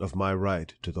admission of my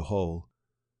right to the whole.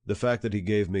 The fact that he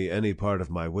gave me any part of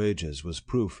my wages was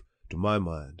proof, to my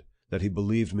mind, that he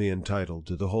believed me entitled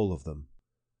to the whole of them.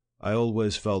 I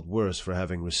always felt worse for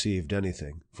having received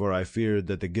anything, for I feared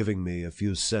that the giving me a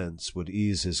few cents would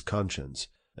ease his conscience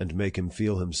and make him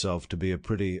feel himself to be a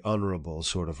pretty honorable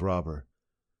sort of robber.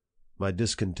 My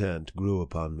discontent grew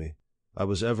upon me. I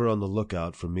was ever on the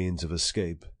lookout for means of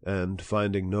escape, and,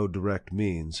 finding no direct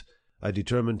means, I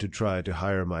determined to try to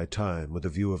hire my time with a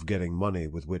view of getting money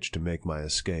with which to make my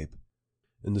escape.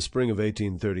 In the spring of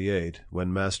 1838,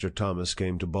 when Master Thomas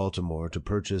came to Baltimore to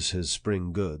purchase his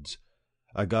spring goods,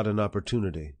 I got an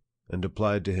opportunity, and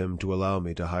applied to him to allow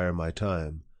me to hire my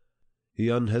time. He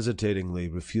unhesitatingly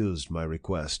refused my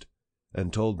request,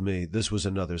 and told me this was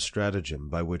another stratagem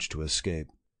by which to escape.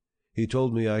 He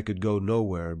told me I could go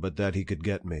nowhere but that he could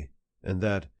get me, and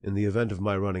that, in the event of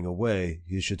my running away,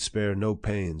 he should spare no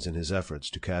pains in his efforts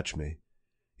to catch me.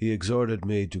 He exhorted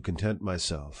me to content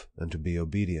myself and to be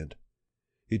obedient.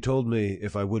 He told me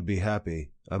if I would be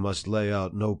happy, I must lay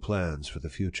out no plans for the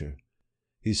future.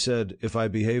 He said if I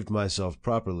behaved myself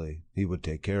properly, he would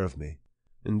take care of me.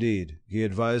 Indeed, he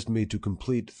advised me to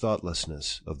complete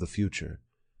thoughtlessness of the future,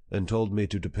 and told me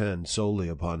to depend solely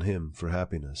upon him for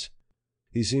happiness.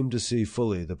 He seemed to see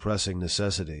fully the pressing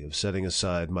necessity of setting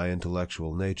aside my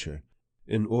intellectual nature,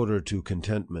 in order to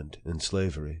contentment in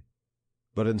slavery.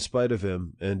 But in spite of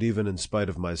him, and even in spite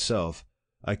of myself,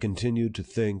 I continued to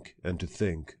think and to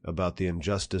think about the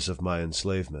injustice of my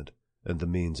enslavement and the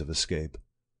means of escape.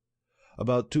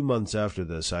 About 2 months after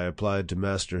this, I applied to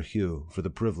Master Hugh for the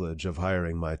privilege of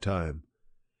hiring my time.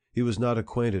 He was not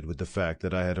acquainted with the fact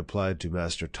that I had applied to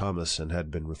Master Thomas and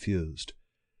had been refused.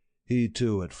 He,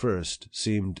 too, at first,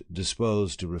 seemed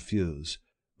disposed to refuse,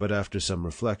 but after some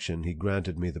reflection he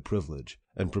granted me the privilege,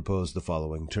 and proposed the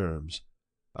following terms.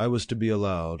 I was to be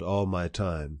allowed all my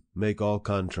time, make all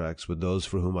contracts with those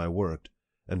for whom I worked,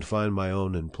 and find my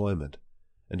own employment,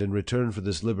 and in return for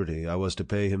this liberty I was to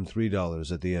pay him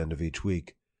 $3 at the end of each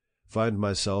week, find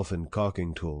myself in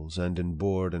caulking tools, and in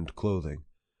board and clothing.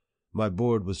 My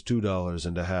board was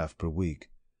 $2.50 per week.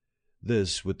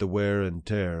 This, with the wear and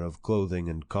tear of clothing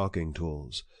and caulking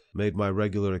tools, made my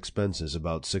regular expenses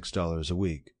about $6 a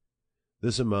week.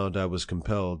 This amount I was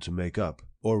compelled to make up,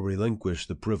 or relinquish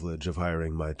the privilege of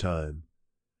hiring my time.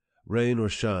 Rain or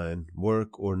shine,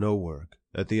 work or no work,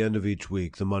 at the end of each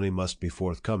week the money must be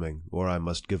forthcoming, or I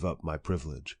must give up my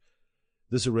privilege.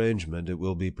 This arrangement, it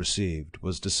will be perceived,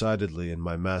 was decidedly in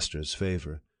my master's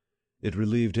favor. It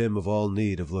relieved him of all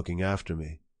need of looking after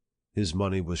me. His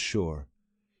money was sure.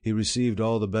 He received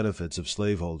all the benefits of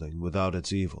slaveholding without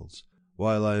its evils,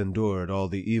 while I endured all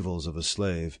the evils of a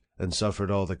slave, and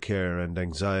suffered all the care and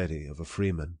anxiety of a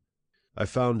freeman. I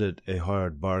found it a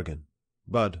hard bargain,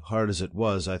 but, hard as it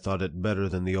was, I thought it better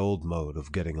than the old mode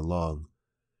of getting along.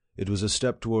 It was a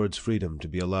step towards freedom to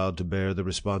be allowed to bear the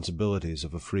responsibilities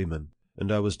of a freeman,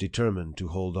 and I was determined to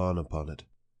hold on upon it.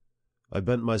 I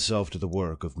bent myself to the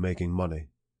work of making money.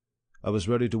 I was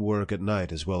ready to work at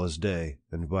night as well as day,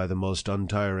 and by the most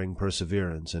untiring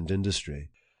perseverance and industry,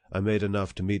 I made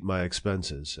enough to meet my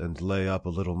expenses and lay up a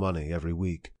little money every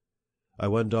week. I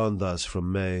went on thus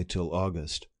from May till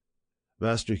August.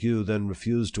 Master Hugh then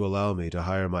refused to allow me to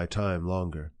hire my time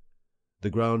longer. The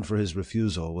ground for his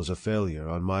refusal was a failure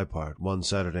on my part one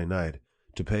Saturday night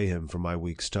to pay him for my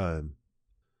week's time.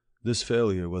 This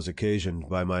failure was occasioned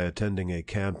by my attending a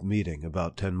camp meeting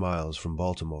about 10 miles from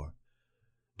Baltimore.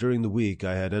 During the week,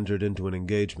 I had entered into an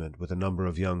engagement with a number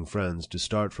of young friends to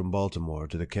start from Baltimore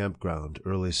to the campground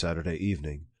early Saturday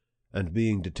evening, and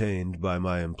being detained by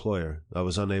my employer, I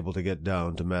was unable to get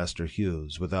down to Master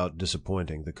Hugh's without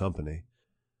disappointing the company.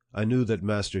 I knew that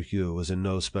Master Hugh was in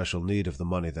no special need of the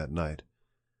money that night.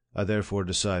 I therefore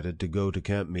decided to go to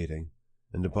camp meeting,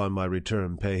 and upon my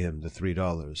return pay him the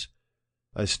 $3.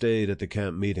 I stayed at the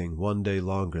camp meeting 1 day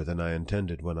longer than I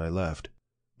intended when I left,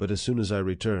 but as soon as I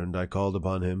returned, I called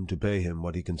upon him to pay him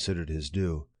what he considered his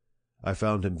due. I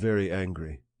found him very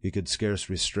angry. He could scarce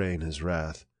restrain his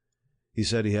wrath. He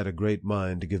said he had a great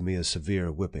mind to give me a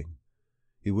severe whipping.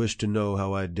 He wished to know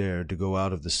how I dared to go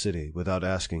out of the city without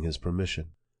asking his permission.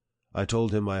 I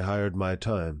told him I hired my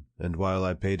time, and while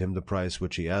I paid him the price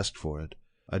which he asked for it,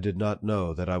 I did not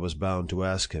know that I was bound to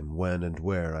ask him when and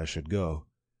where I should go.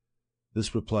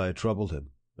 This reply troubled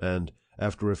him, and,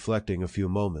 after reflecting a few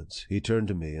moments, he turned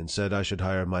to me and said I should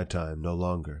hire my time no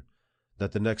longer,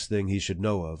 that the next thing he should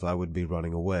know of I would be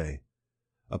running away.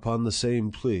 Upon the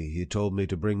same plea, he told me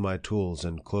to bring my tools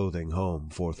and clothing home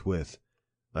forthwith.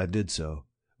 I did so,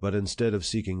 but instead of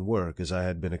seeking work, as I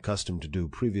had been accustomed to do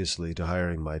previously to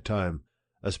hiring my time,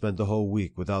 I spent the whole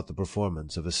week without the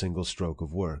performance of a single stroke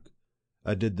of work.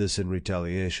 I did this in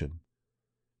retaliation.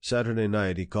 Saturday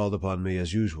night he called upon me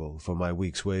as usual for my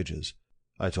week's wages.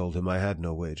 I told him I had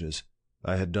no wages.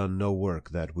 I had done no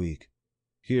work that week.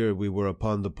 Here we were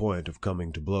upon the point of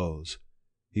coming to blows.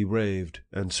 He raved,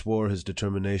 and swore his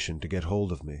determination to get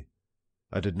hold of me.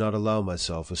 I did not allow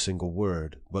myself a single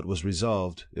word, but was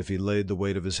resolved, if he laid the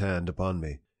weight of his hand upon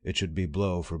me, it should be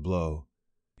blow for blow.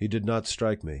 He did not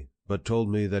strike me, but told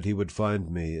me that he would find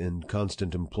me in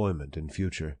constant employment in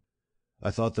future.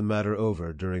 I thought the matter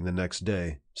over during the next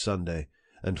day, Sunday,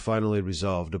 and finally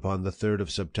resolved upon the 3rd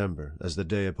of September as the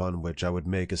day upon which I would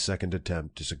make a second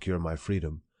attempt to secure my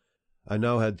freedom. I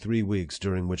now had 3 weeks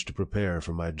during which to prepare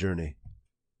for my journey.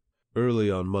 Early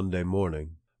on Monday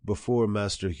morning, before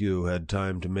Master Hugh had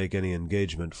time to make any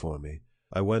engagement for me,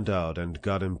 I went out and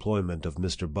got employment of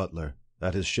Mr. Butler,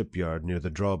 at his shipyard near the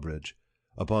drawbridge,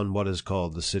 upon what is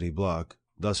called the city block,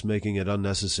 thus making it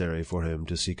unnecessary for him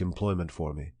to seek employment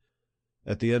for me.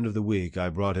 At the end of the week, I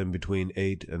brought him between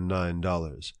 $8 and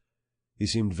 $9. He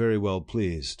seemed very well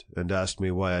pleased, and asked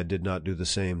me why I did not do the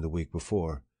same the week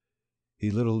before. He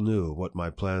little knew what my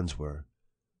plans were.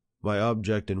 My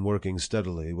object in working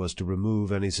steadily was to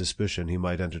remove any suspicion he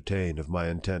might entertain of my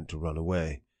intent to run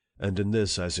away, and in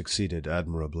this I succeeded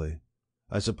admirably.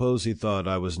 I suppose he thought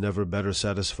I was never better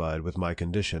satisfied with my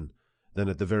condition than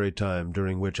at the very time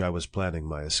during which I was planning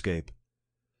my escape.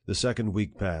 The second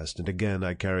week passed, and again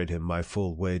I carried him my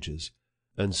full wages,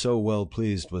 and so well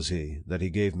pleased was he that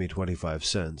he gave me 25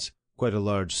 cents, quite a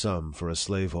large sum for a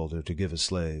slaveholder to give a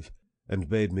slave, and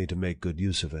bade me to make good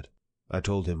use of it. I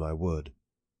told him I would.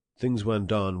 Things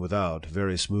went on without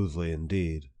very smoothly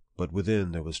indeed, but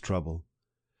within there was trouble.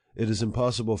 It is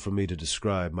impossible for me to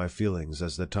describe my feelings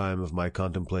as the time of my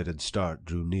contemplated start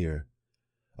drew near.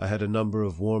 I had a number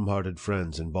of warm-hearted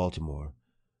friends in Baltimore,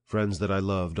 friends that I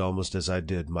loved almost as I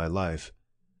did my life,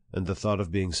 and the thought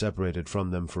of being separated from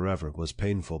them forever was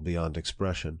painful beyond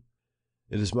expression.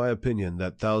 It is my opinion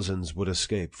that thousands would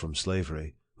escape from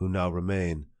slavery, who now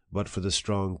remain, but for the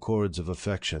strong cords of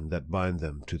affection that bind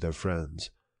them to their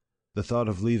friends. The thought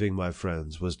of leaving my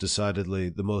friends was decidedly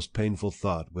the most painful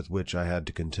thought with which I had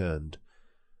to contend.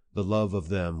 The love of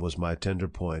them was my tender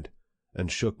point,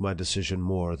 and shook my decision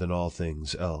more than all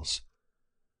things else.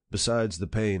 Besides the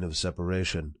pain of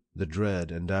separation, the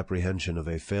dread and apprehension of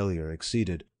a failure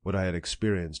exceeded what I had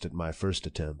experienced at my first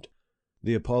attempt.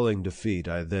 The appalling defeat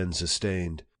I then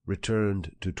sustained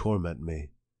returned to torment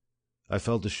me. I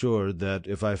felt assured that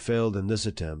if I failed in this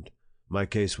attempt, my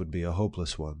case would be a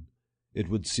hopeless one. It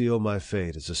would seal my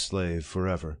fate as a slave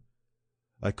forever.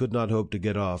 I could not hope to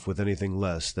get off with anything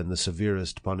less than the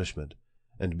severest punishment,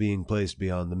 and being placed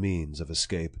beyond the means of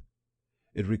escape.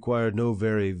 It required no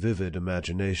very vivid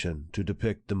imagination to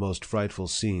depict the most frightful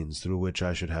scenes through which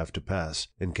I should have to pass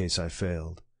in case I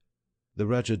failed. The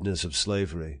wretchedness of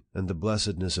slavery and the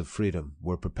blessedness of freedom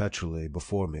were perpetually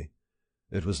before me.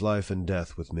 It was life and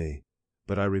death with me.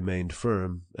 But I remained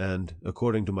firm, and,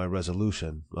 according to my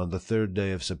resolution, on the 3rd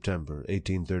day of September,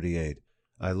 1838,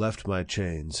 I left my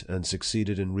chains and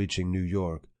succeeded in reaching New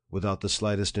York without the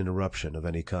slightest interruption of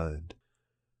any kind.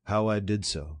 How I did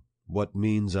so, what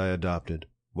means I adopted,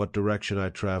 what direction I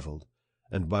traveled,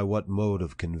 and by what mode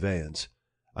of conveyance,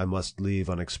 I must leave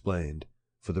unexplained,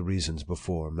 for the reasons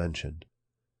before mentioned.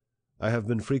 I have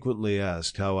been frequently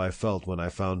asked how I felt when I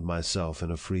found myself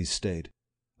in a free state.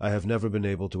 I have never been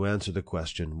able to answer the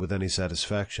question with any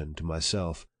satisfaction to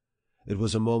myself. It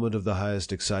was a moment of the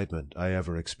highest excitement I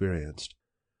ever experienced.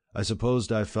 I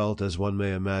supposed I felt as one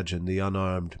may imagine the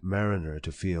unarmed mariner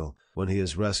to feel when he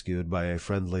is rescued by a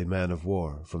friendly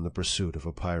man-of-war from the pursuit of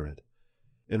a pirate.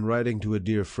 In writing to a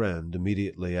dear friend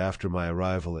immediately after my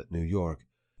arrival at New York,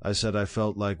 I said I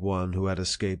felt like one who had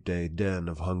escaped a den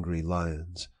of hungry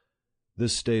lions.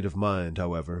 This state of mind,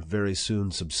 however, very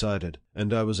soon subsided,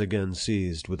 and I was again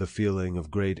seized with a feeling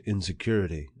of great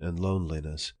insecurity and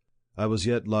loneliness. I was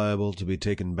yet liable to be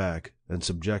taken back and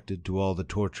subjected to all the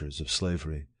tortures of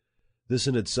slavery. This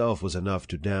in itself was enough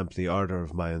to damp the ardor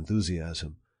of my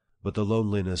enthusiasm, but the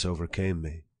loneliness overcame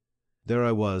me. There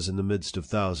I was in the midst of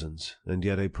thousands, and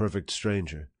yet a perfect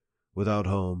stranger, without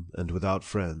home and without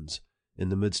friends, in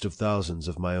the midst of thousands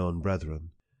of my own brethren,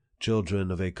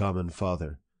 children of a common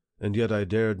Father, and yet I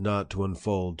dared not to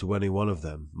unfold to any one of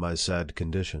them my sad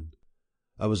condition.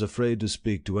 I was afraid to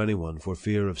speak to any one for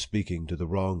fear of speaking to the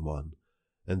wrong one,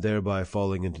 and thereby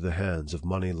falling into the hands of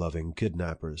money-loving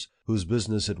kidnappers, whose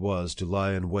business it was to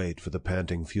lie in wait for the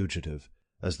panting fugitive,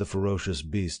 as the ferocious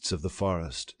beasts of the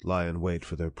forest lie in wait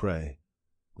for their prey.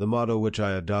 The motto which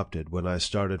I adopted when I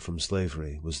started from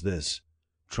slavery was this: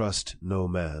 trust no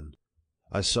man.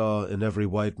 I saw in every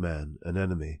white man an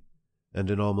enemy, and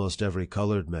in almost every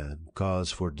colored man cause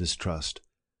for distrust.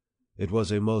 It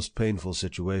was a most painful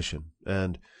situation,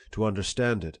 and, to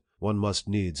understand it, one must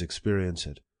needs experience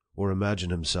it, or imagine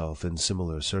himself in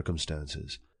similar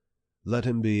circumstances. Let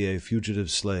him be a fugitive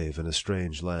slave in a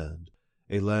strange land,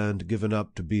 a land given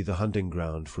up to be the hunting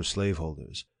ground for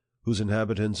slaveholders, whose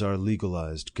inhabitants are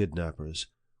legalized kidnappers,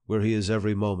 where he is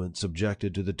every moment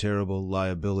subjected to the terrible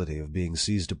liability of being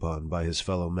seized upon by his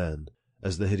fellow men,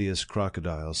 as the hideous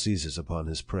crocodile seizes upon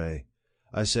his prey.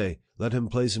 I say, let him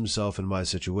place himself in my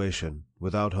situation,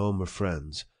 without home or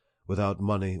friends, without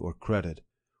money or credit,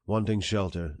 wanting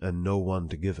shelter and no one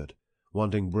to give it,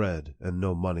 wanting bread and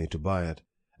no money to buy it,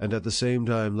 and at the same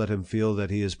time let him feel that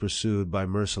he is pursued by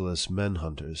merciless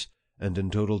men-hunters, and in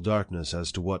total darkness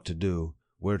as to what to do,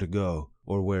 where to go,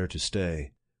 or where to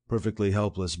stay, perfectly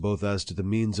helpless both as to the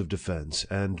means of defense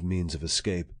and means of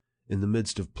escape, in the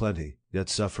midst of plenty, yet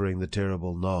suffering the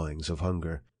terrible gnawings of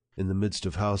hunger, in the midst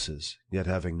of houses, yet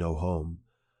having no home,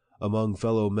 among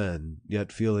fellow men,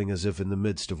 yet feeling as if in the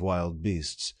midst of wild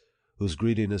beasts, whose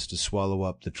greediness to swallow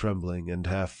up the trembling and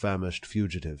half-famished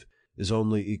fugitive is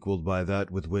only equaled by that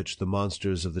with which the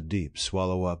monsters of the deep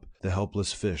swallow up the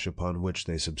helpless fish upon which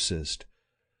they subsist.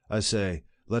 I say,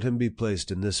 let him be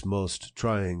placed in this most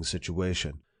trying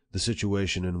situation, the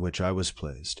situation in which I was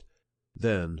placed.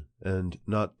 Then, and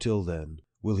not till then,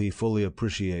 will he fully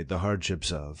appreciate the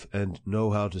hardships of, and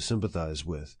know how to sympathize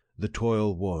with, the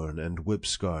toil-worn and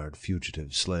whip-scarred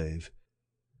fugitive slave.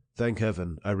 Thank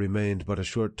heaven, I remained but a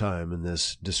short time in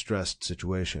this distressed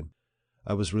situation.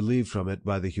 I was relieved from it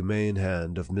by the humane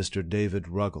hand of Mr. David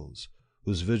Ruggles,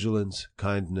 whose vigilance,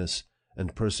 kindness,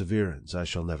 and perseverance I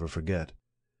shall never forget.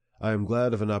 I am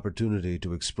glad of an opportunity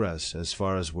to express, as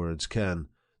far as words can,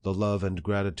 the love and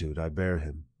gratitude I bear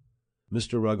him.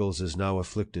 Mr. Ruggles is now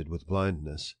afflicted with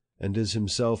blindness, and is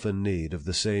himself in need of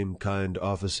the same kind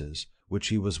offices which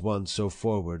he was once so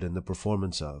forward in the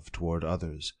performance of toward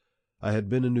others. I had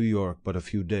been in New York but a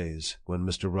few days, when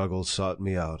Mr. Ruggles sought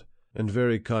me out, and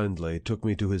very kindly took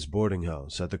me to his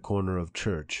boarding-house at the corner of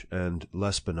Church and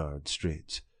L'Espinard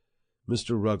streets.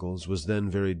 Mr. Ruggles was then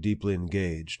very deeply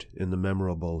engaged in the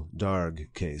memorable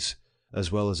Darg case,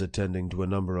 as well as attending to a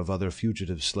number of other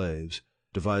fugitive slaves,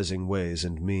 devising ways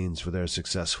and means for their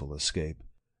successful escape.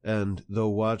 And, though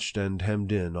watched and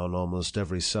hemmed in on almost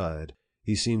every side,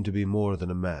 he seemed to be more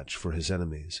than a match for his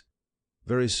enemies.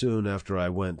 Very soon after I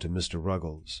went to Mr.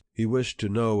 Ruggles, he wished to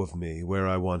know of me where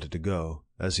I wanted to go,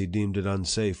 as he deemed it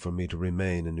unsafe for me to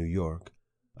remain in New York.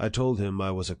 I told him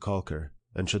I was a caulker,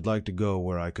 and should like to go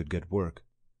where I could get work.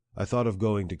 I thought of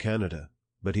going to Canada,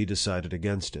 but he decided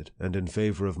against it, and in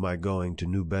favor of my going to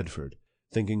New Bedford,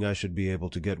 thinking I should be able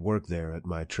to get work there at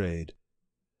my trade.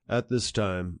 At this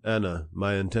time, Anna,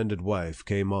 my intended wife,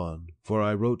 came on, for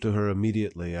I wrote to her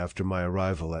immediately after my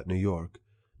arrival at New York,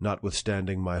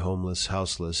 notwithstanding my homeless,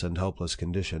 houseless, and helpless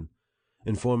condition,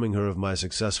 informing her of my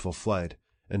successful flight,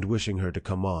 and wishing her to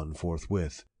come on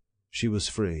forthwith. She was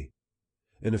free.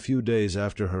 In a few days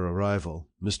after her arrival,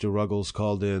 Mr. Ruggles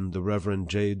called in the Reverend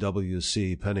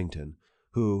J.W.C. Pennington,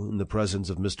 who, in the presence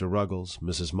of Mr. Ruggles,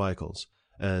 Mrs. Michaels,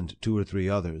 and 2 or 3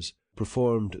 others,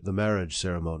 performed the marriage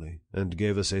ceremony, and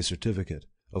gave us a certificate,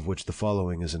 of which the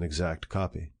following is an exact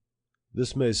copy.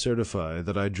 This may certify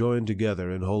that I joined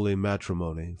together in holy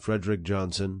matrimony Frederick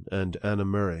Johnson and Anna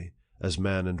Murray, as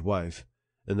man and wife,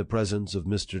 in the presence of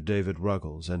Mr. David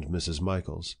Ruggles and Mrs.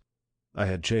 Michaels. I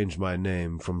had changed my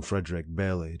name from Frederick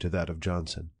Bailey to that of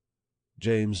Johnson.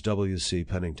 James W. C.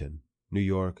 Pennington, New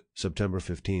York, September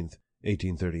 15th,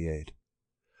 1838.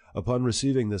 Upon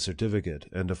receiving the certificate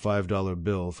and a $5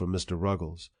 bill from Mr.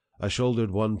 Ruggles, I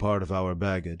shouldered one part of our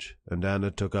baggage, and Anna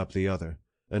took up the other,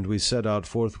 and we set out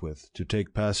forthwith to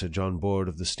take passage on board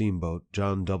of the steamboat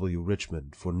John W.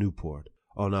 Richmond for Newport,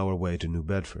 on our way to New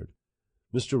Bedford.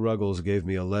 Mr. Ruggles gave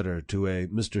me a letter to a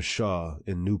Mr. Shaw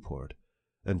in Newport,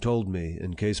 and told me,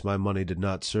 in case my money did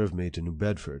not serve me to New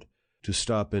Bedford, to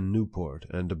stop in Newport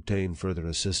and obtain further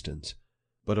assistance.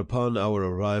 But upon our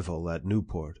arrival at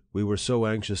Newport, we were so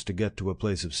anxious to get to a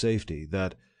place of safety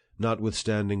that,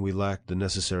 notwithstanding we lacked the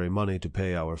necessary money to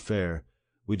pay our fare,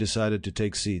 we decided to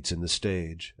take seats in the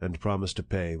stage, and promised to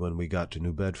pay when we got to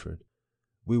New Bedford.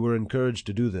 We were encouraged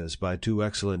to do this by two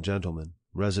excellent gentlemen,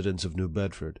 residents of New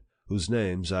Bedford, whose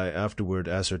names I afterward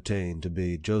ascertained to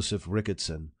be Joseph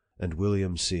Ricketson and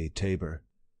William C. Tabor.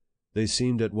 They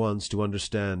seemed at once to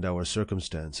understand our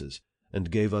circumstances,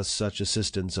 and gave us such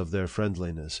assistance of their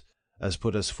friendliness as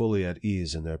put us fully at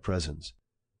ease in their presence.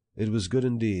 It was good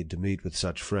indeed to meet with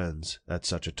such friends at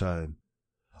such a time.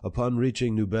 Upon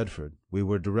reaching New Bedford, we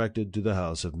were directed to the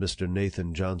house of Mr.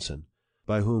 Nathan Johnson,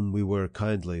 by whom we were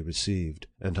kindly received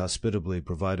and hospitably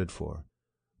provided for.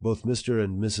 Both Mr.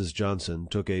 and Mrs. Johnson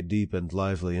took a deep and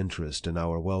lively interest in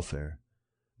our welfare.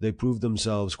 They proved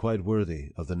themselves quite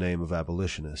worthy of the name of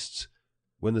abolitionists.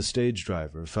 When the stage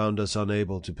driver found us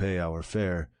unable to pay our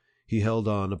fare, he held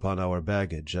on upon our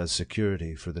baggage as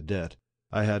security for the debt.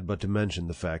 I had but to mention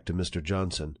the fact to Mr.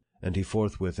 Johnson, and he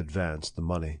forthwith advanced the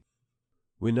money.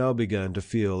 We now began to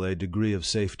feel a degree of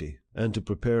safety, and to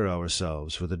prepare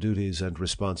ourselves for the duties and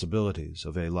responsibilities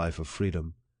of a life of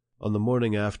freedom. On the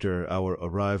morning after our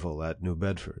arrival at New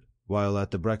Bedford, while at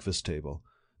the breakfast table,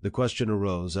 the question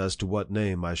arose as to what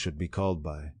name I should be called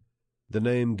by. The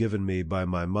name given me by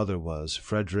my mother was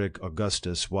Frederick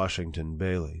Augustus Washington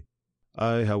Bailey.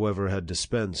 I, however, had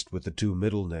dispensed with the two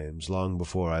middle names long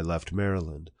before I left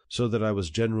Maryland, so that I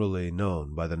was generally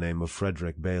known by the name of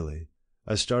Frederick Bailey.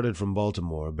 I started from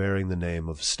Baltimore bearing the name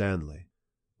of Stanley.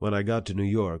 When I got to New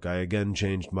York, I again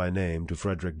changed my name to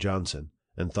Frederick Johnson,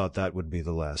 and thought that would be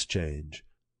the last change.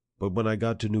 But when I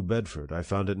got to New Bedford, I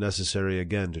found it necessary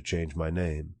again to change my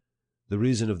name. The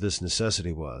reason of this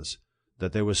necessity was,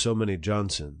 that there were so many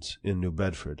Johnsons in New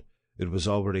Bedford, it was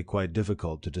already quite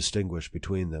difficult to distinguish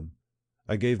between them.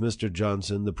 I gave Mr.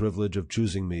 Johnson the privilege of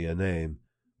choosing me a name,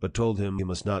 but told him he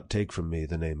must not take from me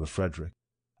the name of Frederick.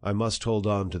 I must hold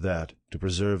on to that to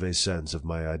preserve a sense of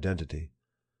my identity.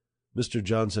 Mr.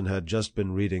 Johnson had just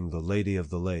been reading The Lady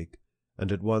of the Lake,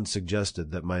 and at once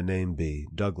suggested that my name be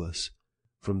Douglass.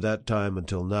 From that time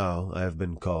until now, I have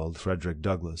been called Frederick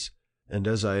Douglass, and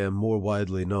as I am more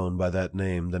widely known by that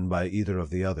name than by either of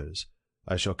the others,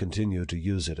 I shall continue to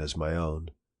use it as my own.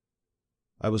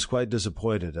 I was quite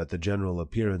disappointed at the general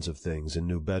appearance of things in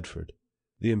New Bedford.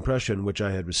 The impression which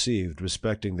I had received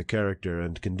respecting the character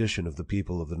and condition of the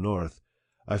people of the North,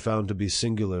 I found to be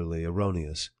singularly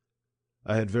erroneous.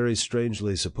 I had very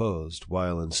strangely supposed,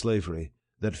 while in slavery,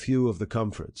 that few of the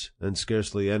comforts, and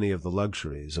scarcely any of the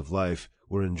luxuries, of life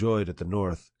were enjoyed at the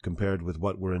North compared with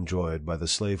what were enjoyed by the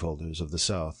slaveholders of the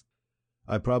South.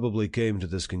 I probably came to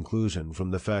this conclusion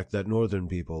from the fact that Northern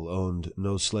people owned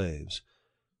no slaves.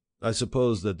 I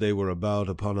suppose that they were about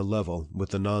upon a level with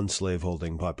the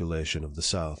non-slaveholding population of the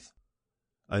South.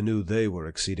 I knew they were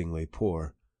exceedingly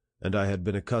poor, and I had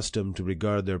been accustomed to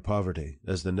regard their poverty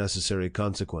as the necessary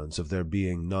consequence of their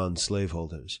being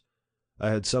non-slaveholders. I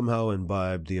had somehow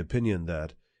imbibed the opinion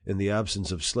that, in the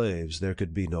absence of slaves, there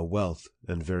could be no wealth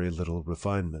and very little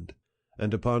refinement.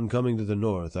 And upon coming to the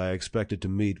North, I expected to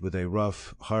meet with a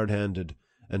rough, hard-handed,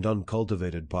 and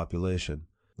uncultivated population,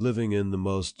 living in the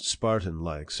most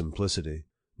Spartan-like simplicity,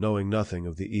 knowing nothing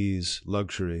of the ease,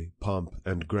 luxury, pomp,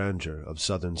 and grandeur of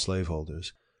Southern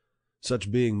slaveholders.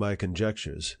 Such being my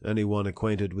conjectures, any one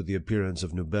acquainted with the appearance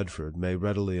of New Bedford may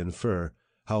readily infer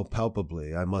how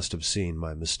palpably I must have seen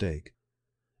my mistake.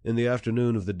 In the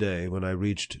afternoon of the day when I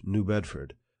reached New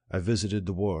Bedford, I visited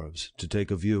the wharves to take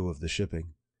a view of the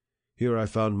shipping. Here I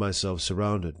found myself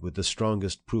surrounded with the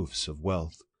strongest proofs of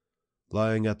wealth.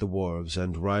 Lying at the wharves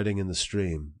and riding in the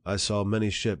stream, I saw many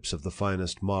ships of the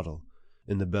finest model,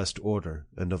 in the best order,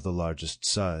 and of the largest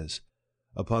size.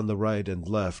 Upon the right and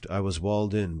left I was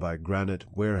walled in by granite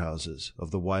warehouses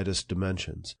of the widest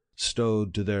dimensions,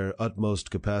 stowed to their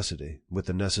utmost capacity with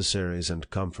the necessaries and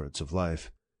comforts of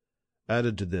life.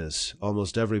 Added to this,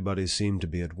 almost everybody seemed to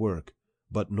be at work,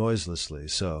 but noiselessly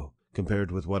so, compared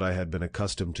with what I had been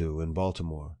accustomed to in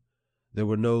Baltimore. There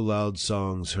were no loud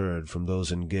songs heard from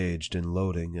those engaged in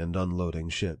loading and unloading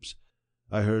ships.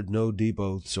 I heard no deep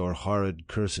oaths or horrid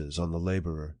curses on the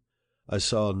laborer. I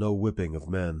saw no whipping of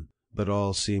men, but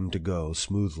all seemed to go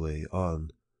smoothly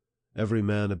on. Every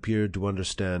man appeared to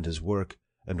understand his work,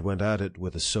 and went at it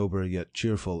with a sober yet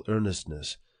cheerful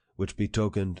earnestness, which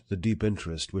betokened the deep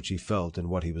interest which he felt in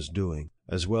what he was doing,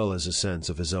 as well as a sense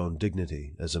of his own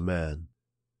dignity as a man.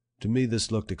 To me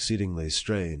this looked exceedingly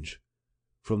strange.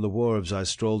 From the wharves I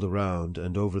strolled around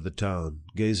and over the town,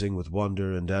 gazing with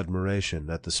wonder and admiration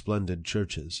at the splendid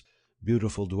churches,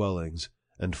 beautiful dwellings,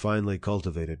 and finely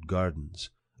cultivated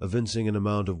gardens, evincing an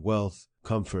amount of wealth,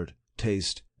 comfort,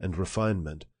 taste, and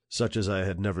refinement, such as I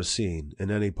had never seen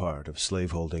in any part of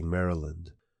slaveholding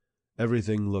Maryland.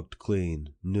 Everything looked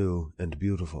clean, new, and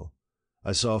beautiful.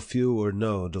 I saw few or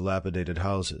no dilapidated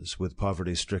houses with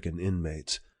poverty-stricken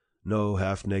inmates, no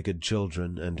half-naked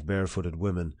children and barefooted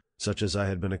women, such as I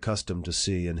had been accustomed to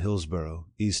see in Hillsborough,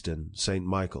 Easton, St.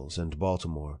 Michael's, and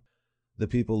Baltimore. The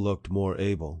people looked more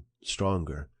able,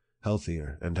 stronger,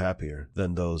 healthier, and happier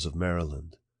than those of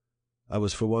Maryland. I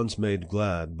was for once made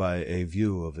glad by a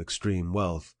view of extreme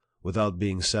wealth, without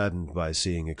being saddened by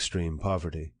seeing extreme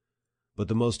poverty. But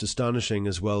the most astonishing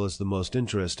as well as the most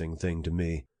interesting thing to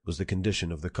me was the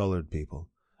condition of the colored people,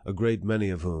 a great many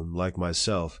of whom, like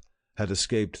myself, had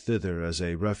escaped thither as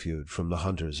a refuge from the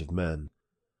hunters of men.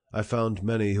 I found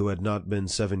many who had not been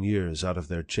 7 years out of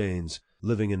their chains,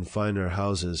 living in finer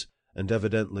houses, and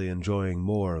evidently enjoying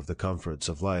more of the comforts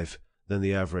of life than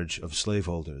the average of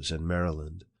slaveholders in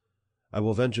Maryland. I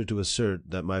will venture to assert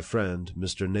that my friend,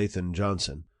 Mr. Nathan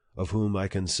Johnson, of whom I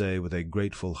can say with a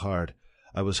grateful heart,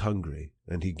 I was hungry,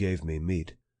 and he gave me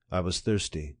meat. I was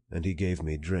thirsty, and he gave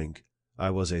me drink. I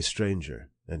was a stranger,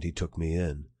 and he took me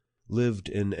in. Lived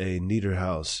in a neater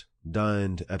house,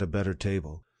 dined at a better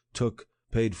table, took,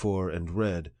 paid for, and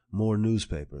read more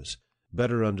newspapers,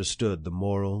 better understood the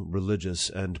moral, religious,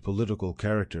 and political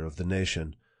character of the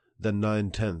nation than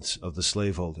 9/10 of the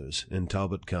slaveholders in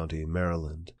Talbot County,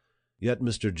 Maryland. Yet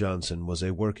Mr. Johnson was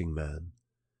a working man.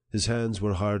 His hands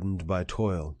were hardened by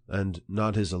toil, and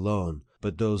not his alone,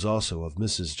 but those also of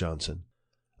Mrs. Johnson.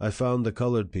 I found the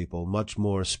colored people much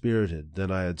more spirited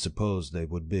than I had supposed they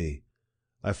would be.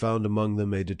 I found among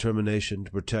them a determination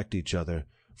to protect each other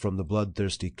from the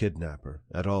bloodthirsty kidnapper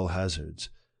at all hazards.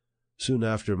 Soon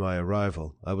after my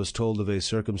arrival, I was told of a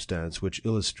circumstance which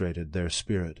illustrated their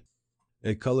spirit.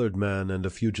 A colored man and a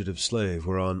fugitive slave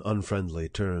were on unfriendly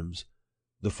terms.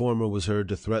 The former was heard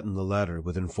to threaten the latter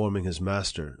with informing his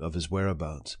master of his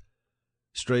whereabouts.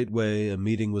 Straightway a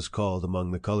meeting was called among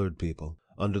the colored people,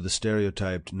 under the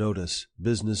stereotyped notice,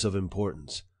 "Business of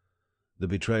Importance." The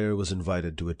betrayer was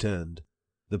invited to attend.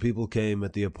 The people came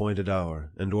at the appointed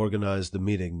hour, and organized the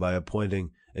meeting by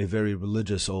appointing a very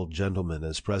religious old gentleman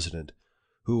as president,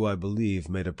 who, I believe,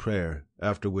 made a prayer,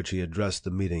 after which he addressed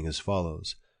the meeting as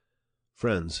follows: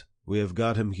 "Friends, we have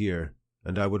got him here,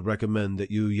 and I would recommend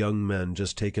that you young men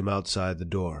just take him outside the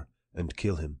door and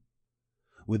kill him."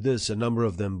 With this, a number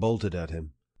of them bolted at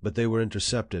him, but they were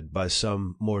intercepted by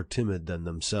some more timid than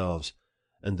themselves,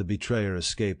 and the betrayer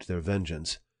escaped their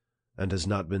vengeance, and has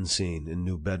not been seen in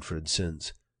New Bedford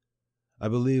since. I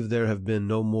believe there have been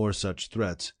no more such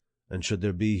threats, and should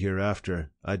there be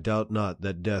hereafter, I doubt not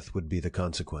that death would be the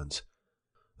consequence.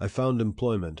 I found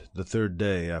employment, the 3rd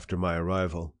day after my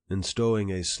arrival, in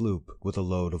stowing a sloop with a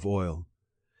load of oil.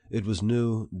 It was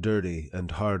new, dirty,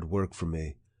 and hard work for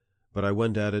me, but I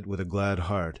went at it with a glad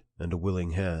heart and a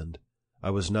willing hand. I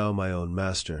was now my own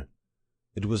master.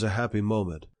 It was a happy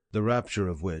moment, the rapture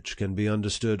of which can be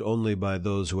understood only by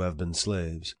those who have been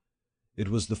slaves. It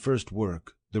was the first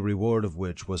work, the reward of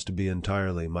which was to be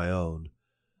entirely my own.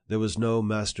 There was no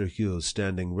Master Hugh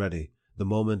standing ready, the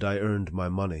moment I earned my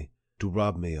money, to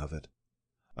rob me of it.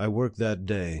 I worked that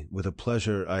day with a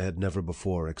pleasure I had never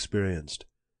before experienced.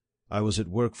 I was at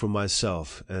work for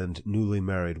myself and newly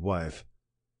married wife.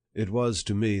 It was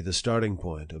to me the starting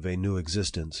point of a new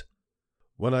existence.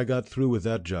 When I got through with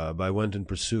that job, I went in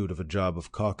pursuit of a job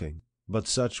of caulking, but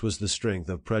such was the strength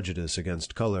of prejudice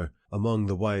against color among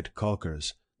the white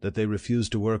caulkers that they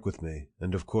refused to work with me,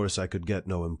 and of course I could get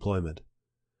no employment.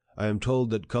 I am told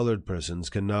that colored persons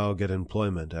can now get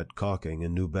employment at caulking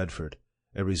in New Bedford,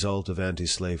 a result of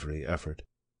anti-slavery effort.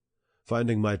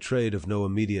 Finding my trade of no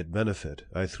immediate benefit,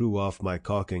 I threw off my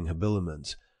caulking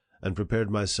habiliments, and prepared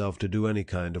myself to do any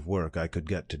kind of work I could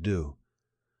get to do.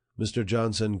 Mr.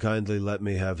 Johnson kindly let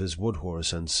me have his wood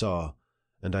horse and saw,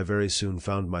 and I very soon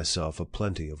found myself a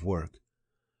plenty of work.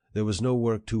 There was no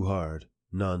work too hard,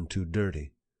 none too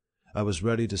dirty. I was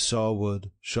ready to saw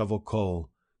wood, shovel coal,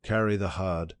 carry the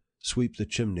hod, sweep the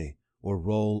chimney, or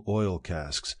roll oil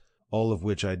casks, all of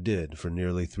which I did for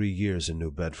nearly 3 years in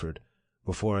New Bedford,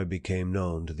 before I became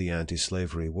known to the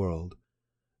anti-slavery world.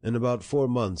 In about 4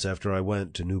 months after I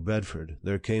went to New Bedford,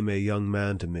 there came a young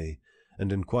man to me,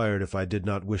 and inquired if I did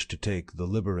not wish to take the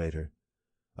Liberator.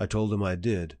 I told him I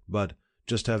did, but,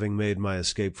 just having made my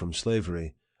escape from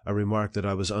slavery, I remarked that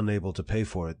I was unable to pay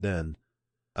for it then.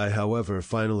 I, however,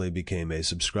 finally became a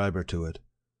subscriber to it.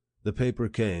 The paper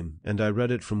came, and I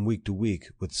read it from week to week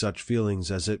with such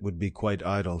feelings as it would be quite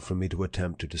idle for me to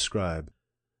attempt to describe.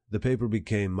 The paper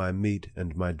became my meat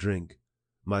and my drink.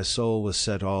 My soul was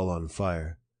set all on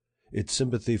fire. Its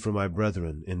sympathy for my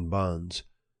brethren in bonds,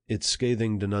 its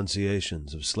scathing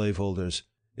denunciations of slaveholders,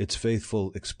 its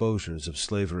faithful exposures of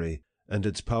slavery, and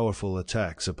its powerful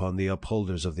attacks upon the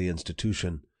upholders of the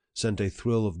institution, sent a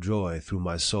thrill of joy through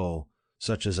my soul,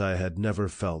 such as I had never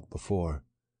felt before.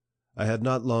 I had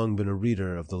not long been a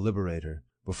reader of the Liberator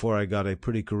before I got a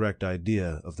pretty correct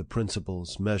idea of the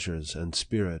principles, measures, and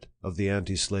spirit of the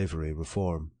anti-slavery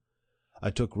reform. I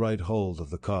took right hold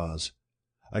of the cause.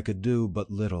 I could do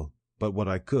but little, but what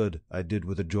I could I did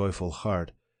with a joyful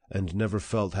heart, and never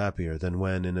felt happier than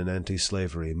when in an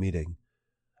anti-slavery meeting.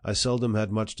 I seldom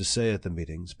had much to say at the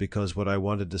meetings, because what I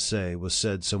wanted to say was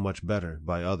said so much better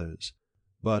by others.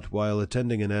 But while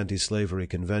attending an anti-slavery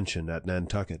convention at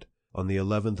Nantucket, on the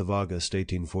 11th of August,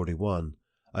 1841,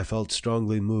 I felt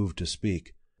strongly moved to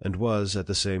speak, and was, at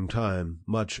the same time,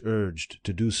 much urged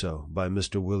to do so by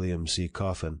Mr. William C.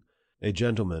 Coffin, a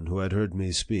gentleman who had heard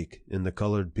me speak in the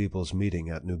colored people's meeting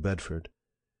at New Bedford.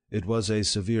 It was a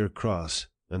severe cross,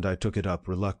 and I took it up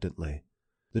reluctantly.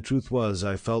 The truth was,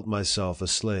 I felt myself a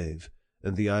slave,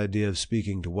 and the idea of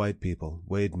speaking to white people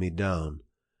weighed me down.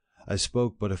 I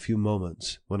spoke but a few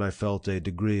moments, when I felt a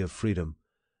degree of freedom,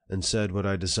 and said what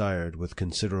I desired with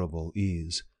considerable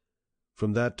ease.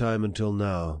 From that time until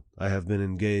now, I have been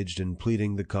engaged in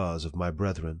pleading the cause of my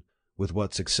brethren. With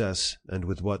what success and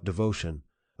with what devotion,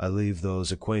 I leave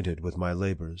those acquainted with my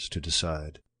labors to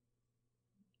decide.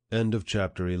 End of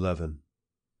chapter 11.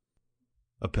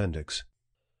 Appendix.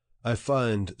 I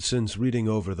find, since reading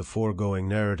over the foregoing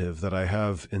narrative, that I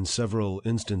have, in several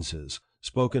instances,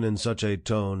 spoken in such a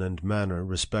tone and manner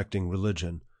respecting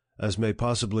religion, as may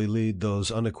possibly lead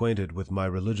those unacquainted with my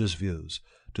religious views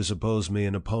to suppose me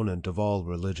an opponent of all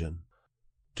religion.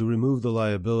 To remove the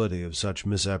liability of such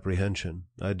misapprehension,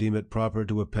 I deem it proper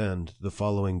to append the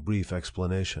following brief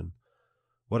explanation.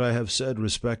 What I have said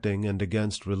respecting and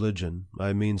against religion,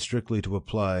 I mean strictly to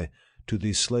apply to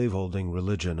the slaveholding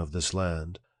religion of this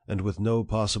land, and with no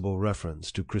possible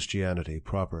reference to Christianity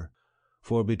proper.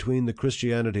 For between the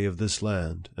Christianity of this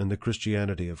land and the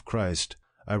Christianity of Christ,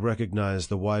 I recognize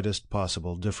the widest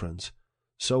possible difference,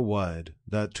 so wide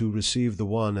that to receive the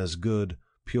one as good,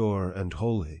 pure, and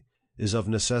holy is of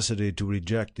necessity to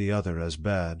reject the other as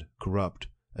bad, corrupt,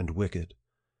 and wicked.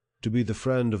 To be the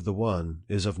friend of the one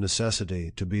is of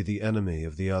necessity to be the enemy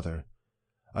of the other.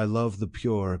 I love the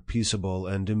pure, peaceable,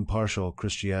 and impartial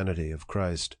Christianity of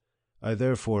Christ. I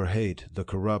therefore hate the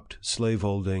corrupt,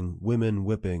 slaveholding,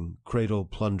 women-whipping,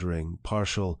 cradle-plundering,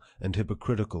 partial, and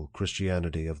hypocritical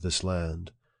Christianity of this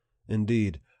land.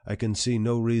 Indeed, I can see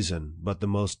no reason but the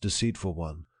most deceitful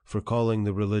one for calling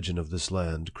the religion of this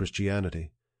land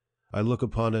Christianity. I look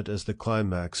upon it as the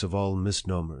climax of all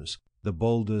misnomers, the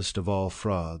boldest of all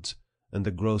frauds, and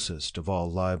the grossest of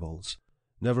all libels.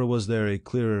 Never was there a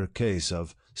clearer case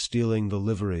of stealing the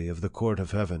livery of the court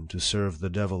of heaven to serve the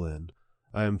devil in.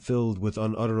 I am filled with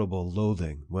unutterable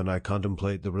loathing when I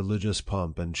contemplate the religious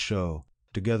pomp and show,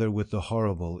 together with the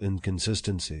horrible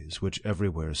inconsistencies which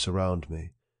everywhere surround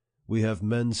me. We have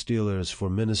men-stealers for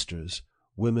ministers,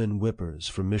 women-whippers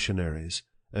for missionaries,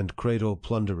 and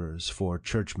cradle-plunderers for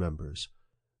church members.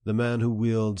 The man who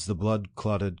wields the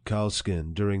blood-clotted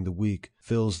cowskin during the week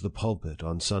fills the pulpit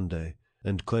on Sunday,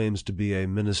 and claims to be a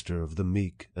minister of the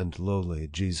meek and lowly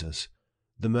Jesus.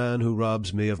 The man who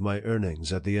robs me of my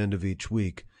earnings at the end of each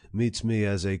week meets me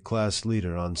as a class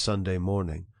leader on Sunday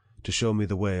morning, to show me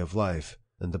the way of life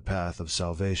and the path of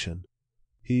salvation.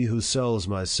 He who sells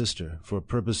my sister for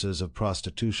purposes of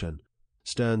prostitution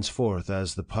stands forth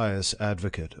as the pious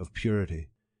advocate of purity.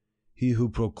 He who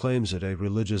proclaims it a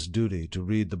religious duty to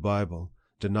read the Bible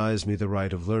denies me the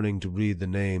right of learning to read the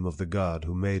name of the God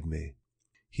who made me.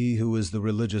 He who is the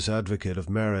religious advocate of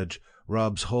marriage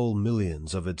robs whole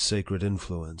millions of its sacred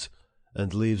influence,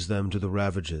 and leaves them to the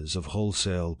ravages of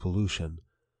wholesale pollution.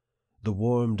 The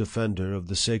warm defender of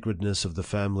the sacredness of the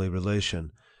family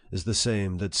relation is the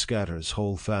same that scatters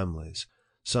whole families,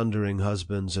 sundering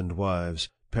husbands and wives,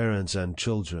 parents and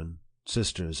children,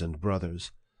 sisters and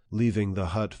brothers, leaving the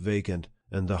hut vacant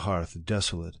and the hearth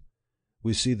desolate.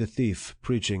 We see the thief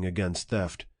preaching against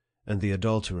theft, and the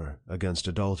adulterer against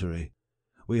adultery.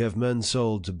 We have men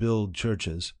sold to build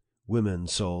churches, women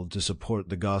sold to support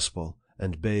the gospel,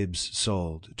 and babes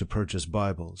sold to purchase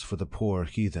Bibles for the poor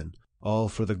heathen, all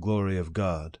for the glory of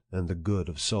God and the good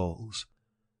of souls.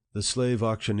 The slave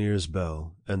auctioneer's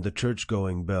bell and the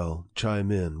church-going bell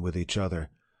chime in with each other,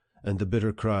 and the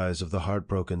bitter cries of the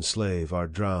heartbroken slave are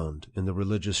drowned in the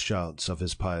religious shouts of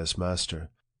his pious master.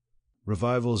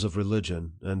 Revivals of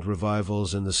religion and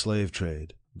revivals in the slave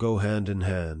trade go hand in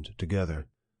hand together.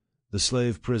 The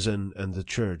slave prison and the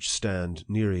church stand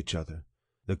near each other.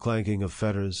 The clanking of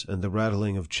fetters and the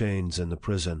rattling of chains in the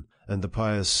prison, and the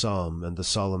pious psalm and the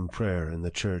solemn prayer in the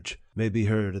church, may be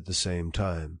heard at the same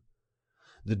time.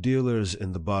 The dealers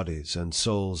in the bodies and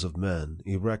souls of men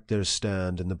erect their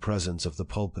stand in the presence of the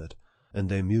pulpit, and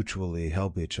they mutually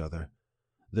help each other.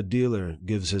 The dealer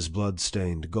gives his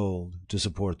blood-stained gold to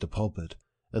support the pulpit,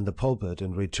 and the pulpit,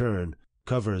 in return,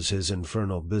 covers his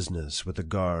infernal business with the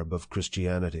garb of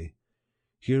Christianity.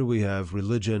 Here we have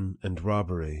religion and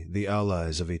robbery the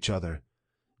allies of each other,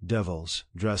 devils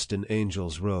dressed in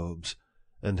angels' robes,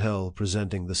 and hell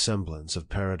presenting the semblance of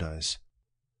paradise.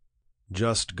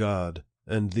 Just God,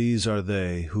 and these are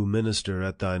they who minister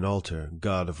at thine altar,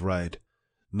 God of right,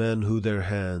 men who their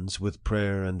hands with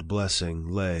prayer and blessing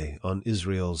lay on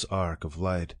Israel's ark of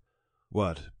light.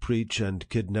 What, preach and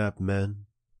kidnap men?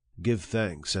 Give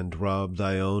thanks and rob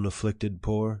thy own afflicted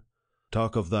poor?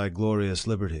 Talk of thy glorious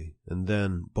liberty, and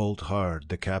then bolt hard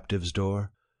the captive's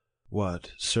door?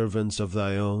 What, servants of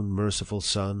thy own merciful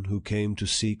Son, who came to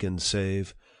seek and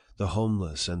save the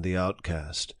homeless and the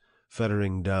outcast,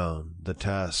 fettering down the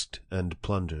tasked and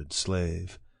plundered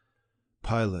slave?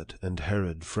 Pilate and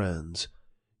Herod friends,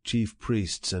 chief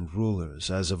priests and rulers,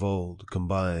 as of old,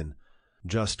 combine,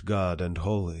 just God and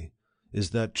holy,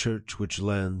 is that church which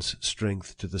lends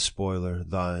strength to the spoiler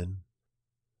thine?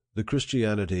 The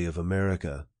Christianity of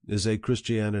America is a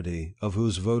Christianity of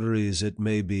whose votaries it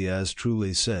may be as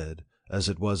truly said as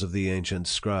it was of the ancient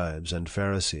scribes and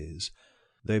Pharisees,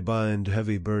 they bind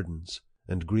heavy burdens,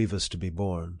 and grievous to be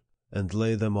borne, and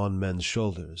lay them on men's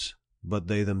shoulders, but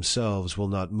they themselves will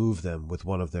not move them with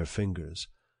one of their fingers.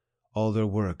 All their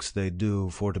works they do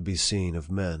for to be seen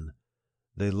of men.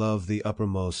 They love the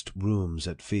uppermost rooms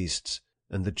at feasts,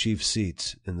 and the chief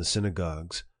seats in the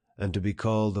synagogues, and to be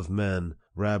called of men,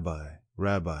 Rabbi,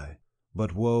 Rabbi.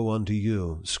 But woe unto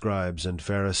you, scribes and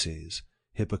Pharisees,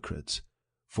 hypocrites!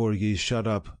 For ye shut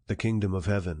up the kingdom of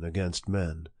heaven against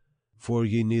men. For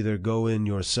ye neither go in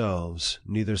yourselves,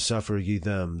 neither suffer ye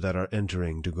them that are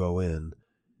entering to go in.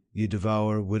 Ye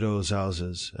devour widows'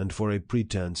 houses, and for a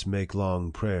pretense make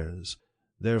long prayers.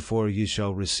 Therefore ye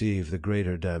shall receive the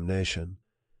greater damnation.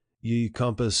 Ye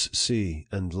compass sea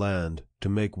and land to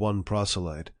make one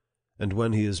proselyte, and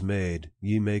when he is made,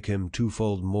 ye make him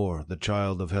twofold more the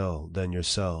child of hell than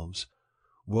yourselves.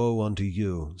 Woe unto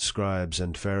you, scribes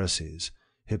and Pharisees,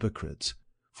 hypocrites!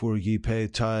 For ye pay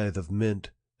tithe of mint,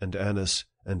 and anise,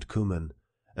 and cumin,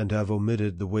 and have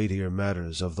omitted the weightier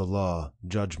matters of the law,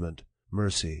 judgment,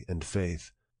 mercy, and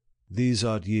faith. These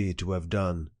ought ye to have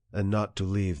done, and not to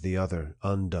leave the other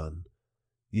undone.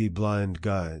 Ye blind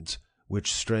guides,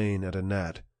 which strain at a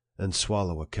gnat, and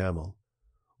swallow a camel.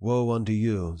 Woe unto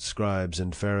you, scribes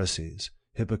and Pharisees,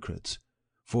 hypocrites!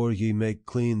 For ye make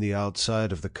clean the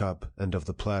outside of the cup and of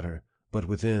the platter, but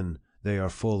within they are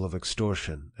full of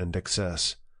extortion and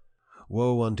excess.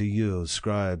 Woe unto you,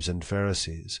 scribes and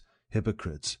Pharisees,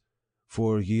 hypocrites!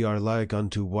 For ye are like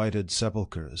unto whited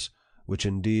sepulchres, which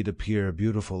indeed appear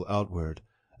beautiful outward,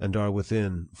 and are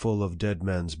within full of dead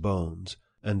men's bones,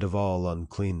 and of all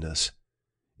uncleanness.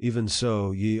 Even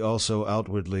so ye also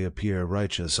outwardly appear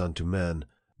righteous unto men,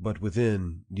 but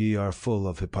within ye are full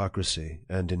of hypocrisy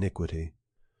and iniquity.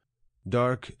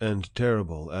 Dark and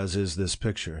terrible as is this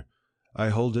picture, I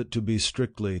hold it to be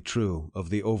strictly true of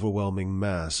the overwhelming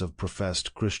mass of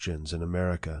professed Christians in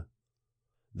America.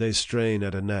 They strain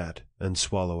at a gnat and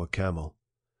swallow a camel.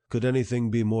 Could anything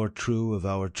be more true of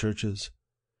our churches?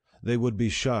 They would be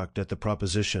shocked at the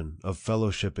proposition of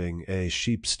fellowshipping a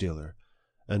sheep-stealer,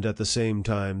 and at the same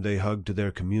time they hug to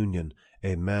their communion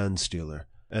a man-stealer,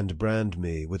 and brand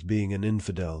me with being an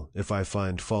infidel if I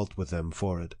find fault with them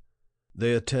for it.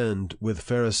 They attend with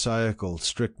pharisaical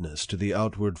strictness to the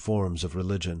outward forms of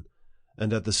religion,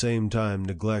 and at the same time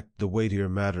neglect the weightier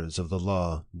matters of the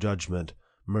law, judgment,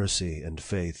 mercy, and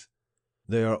faith.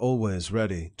 They are always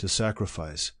ready to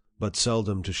sacrifice, but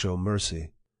seldom to show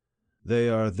mercy. They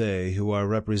are they who are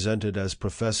represented as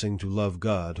professing to love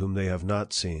God whom they have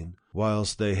not seen,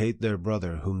 whilst they hate their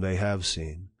brother whom they have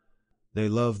seen. They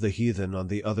love the heathen on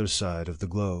the other side of the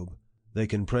globe. They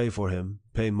can pray for him,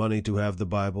 pay money to have the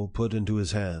Bible put into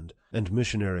his hand, and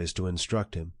missionaries to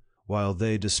instruct him, while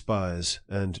they despise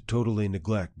and totally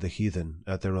neglect the heathen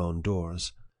at their own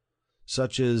doors.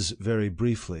 Such is, very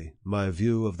briefly, my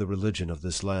view of the religion of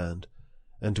this land,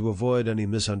 and to avoid any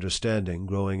misunderstanding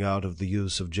growing out of the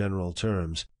use of general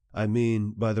terms, I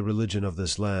mean by the religion of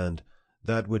this land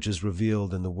that which is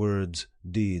revealed in the words,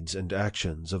 deeds, and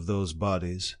actions of those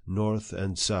bodies, North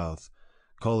and South,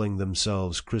 calling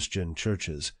themselves Christian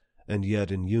churches, and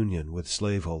yet in union with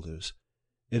slaveholders.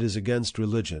 It is against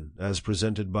religion, as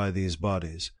presented by these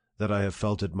bodies, that I have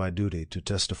felt it my duty to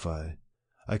testify.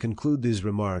 I conclude these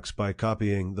remarks by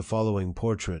copying the following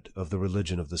portrait of the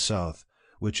religion of the South,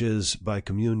 which is, by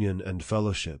communion and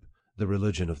fellowship, the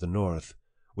religion of the North,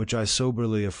 which I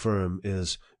soberly affirm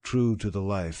is true to the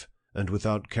life, and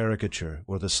without caricature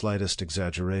or the slightest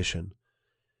exaggeration.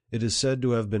 It is said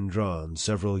to have been drawn,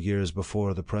 several years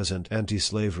before the present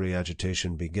anti-slavery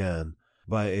agitation began,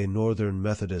 by a Northern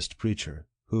Methodist preacher,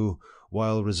 who,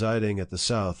 while residing at the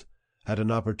South, had an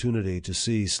opportunity to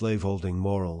see slaveholding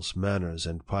morals, manners,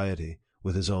 and piety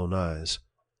with his own eyes.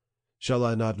 Shall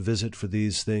I not visit for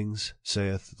these things,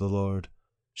 saith the Lord?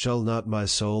 Shall not my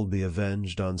soul be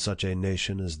avenged on such a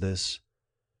nation as this?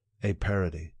 A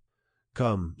parody.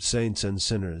 Come, saints and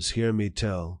sinners, hear me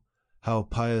tell how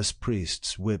pious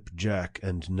priests whip Jack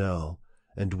and Nell,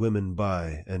 and women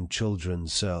buy, and children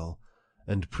sell,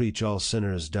 and preach all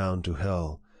sinners down to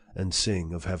hell, and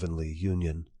sing of heavenly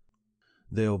union.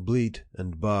 They'll bleat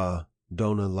and baa,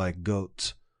 dona like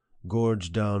goats,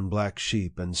 gorge down black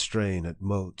sheep and strain at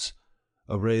motes,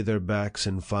 array their backs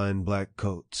in fine black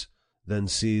coats, then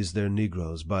seize their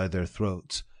negroes by their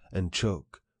throats, and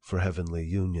choke for heavenly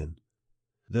union.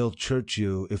 They'll church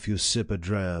you if you sip a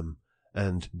dram,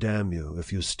 and damn you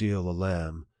if you steal a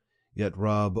lamb, yet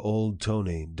rob old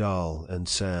Tony, Doll, and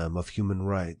Sam of human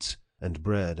rights, and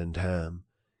bread and ham,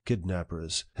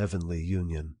 kidnappers, heavenly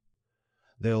union.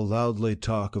 They'll loudly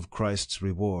talk of Christ's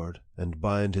reward, and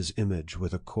bind his image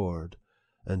with a cord,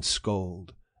 and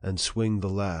scold, and swing the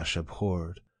lash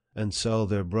abhorred, and sell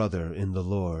their brother in the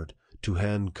Lord to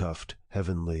handcuffed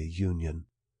heavenly union.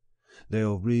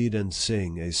 They'll read and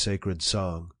sing a sacred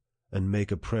song, and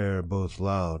make a prayer both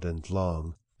loud and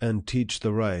long, and teach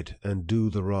the right and do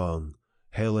the wrong,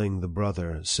 hailing the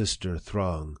brother, sister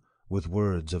throng with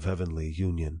words of heavenly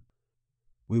union.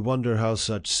 We wonder how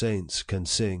such saints can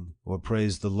sing or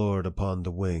praise the Lord upon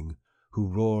the wing, who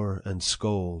roar and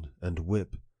scold and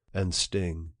whip and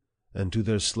sting, and to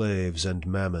their slaves and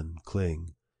mammon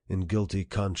cling, in guilty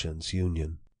conscience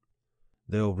union.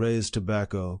 They'll raise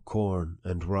tobacco, corn,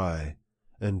 and rye,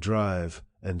 and drive,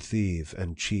 and thieve,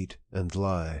 and cheat, and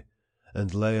lie,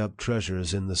 and lay up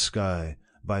treasures in the sky,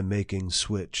 by making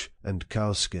switch and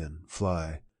cowskin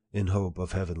fly, in hope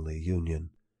of heavenly union.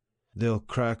 They'll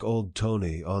crack old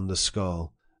Tony on the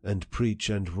skull, and preach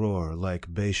and roar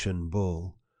like Bashan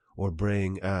bull, or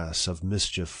braying ass of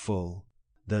mischief full,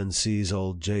 then seize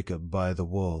old Jacob by the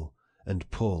wool, and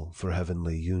pull for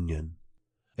heavenly union.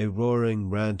 A roaring,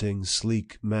 ranting,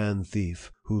 sleek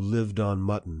man-thief, who lived on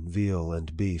mutton, veal,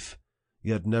 and beef,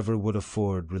 yet never would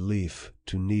afford relief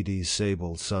to needy,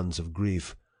 sable sons of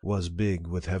grief, was big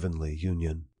with heavenly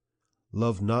union.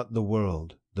 Love not the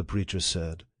world, the preacher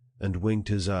said, and winked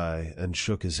his eye, and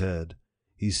shook his head.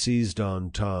 He seized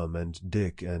on Tom, and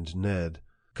Dick, and Ned,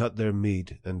 cut their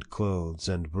meat, and clothes,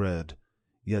 and bread,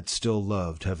 yet still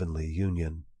loved heavenly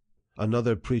union.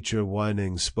 Another preacher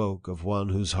whining spoke of one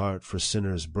whose heart for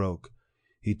sinners broke.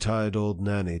 He tied old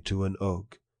Nanny to an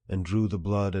oak, and drew the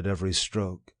blood at every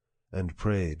stroke, and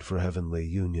prayed for heavenly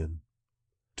union.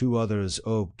 Two others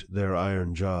oped their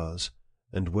iron jaws,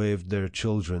 and waved their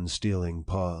children stealing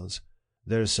paws.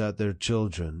 There sat their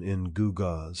children in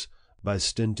gewgaws, by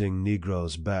stinting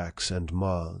negroes' backs and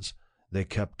maws, they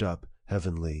kept up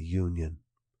heavenly union.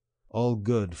 All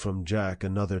good from Jack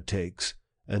another takes,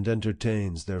 and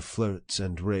entertains their flirts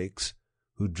and rakes,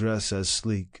 who dress as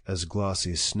sleek as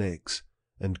glossy snakes,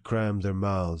 and cram their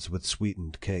mouths with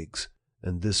sweetened cakes,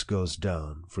 and this goes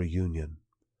down for union.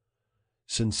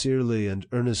 Sincerely and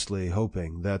earnestly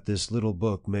hoping that this little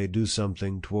book may do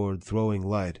something toward throwing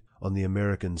light on the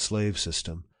American slave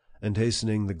system, and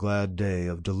hastening the glad day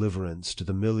of deliverance to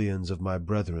the millions of my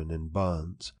brethren in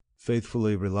bonds,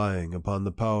 faithfully relying upon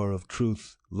the power of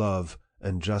truth, love,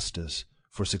 and justice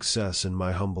for success in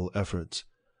my humble efforts,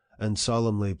 and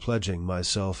solemnly pledging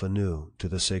myself anew to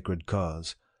the sacred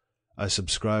cause, I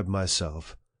subscribe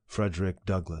myself, Frederick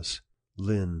Douglass,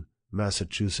 Lynn,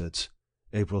 Massachusetts,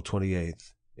 April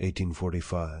 28th,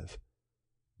 1845.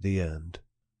 The End.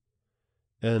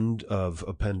 End of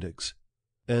Appendix.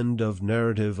 End of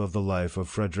Narrative of the Life of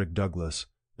Frederick Douglass,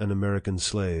 an American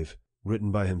Slave,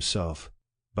 written by himself,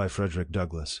 by Frederick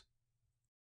Douglass.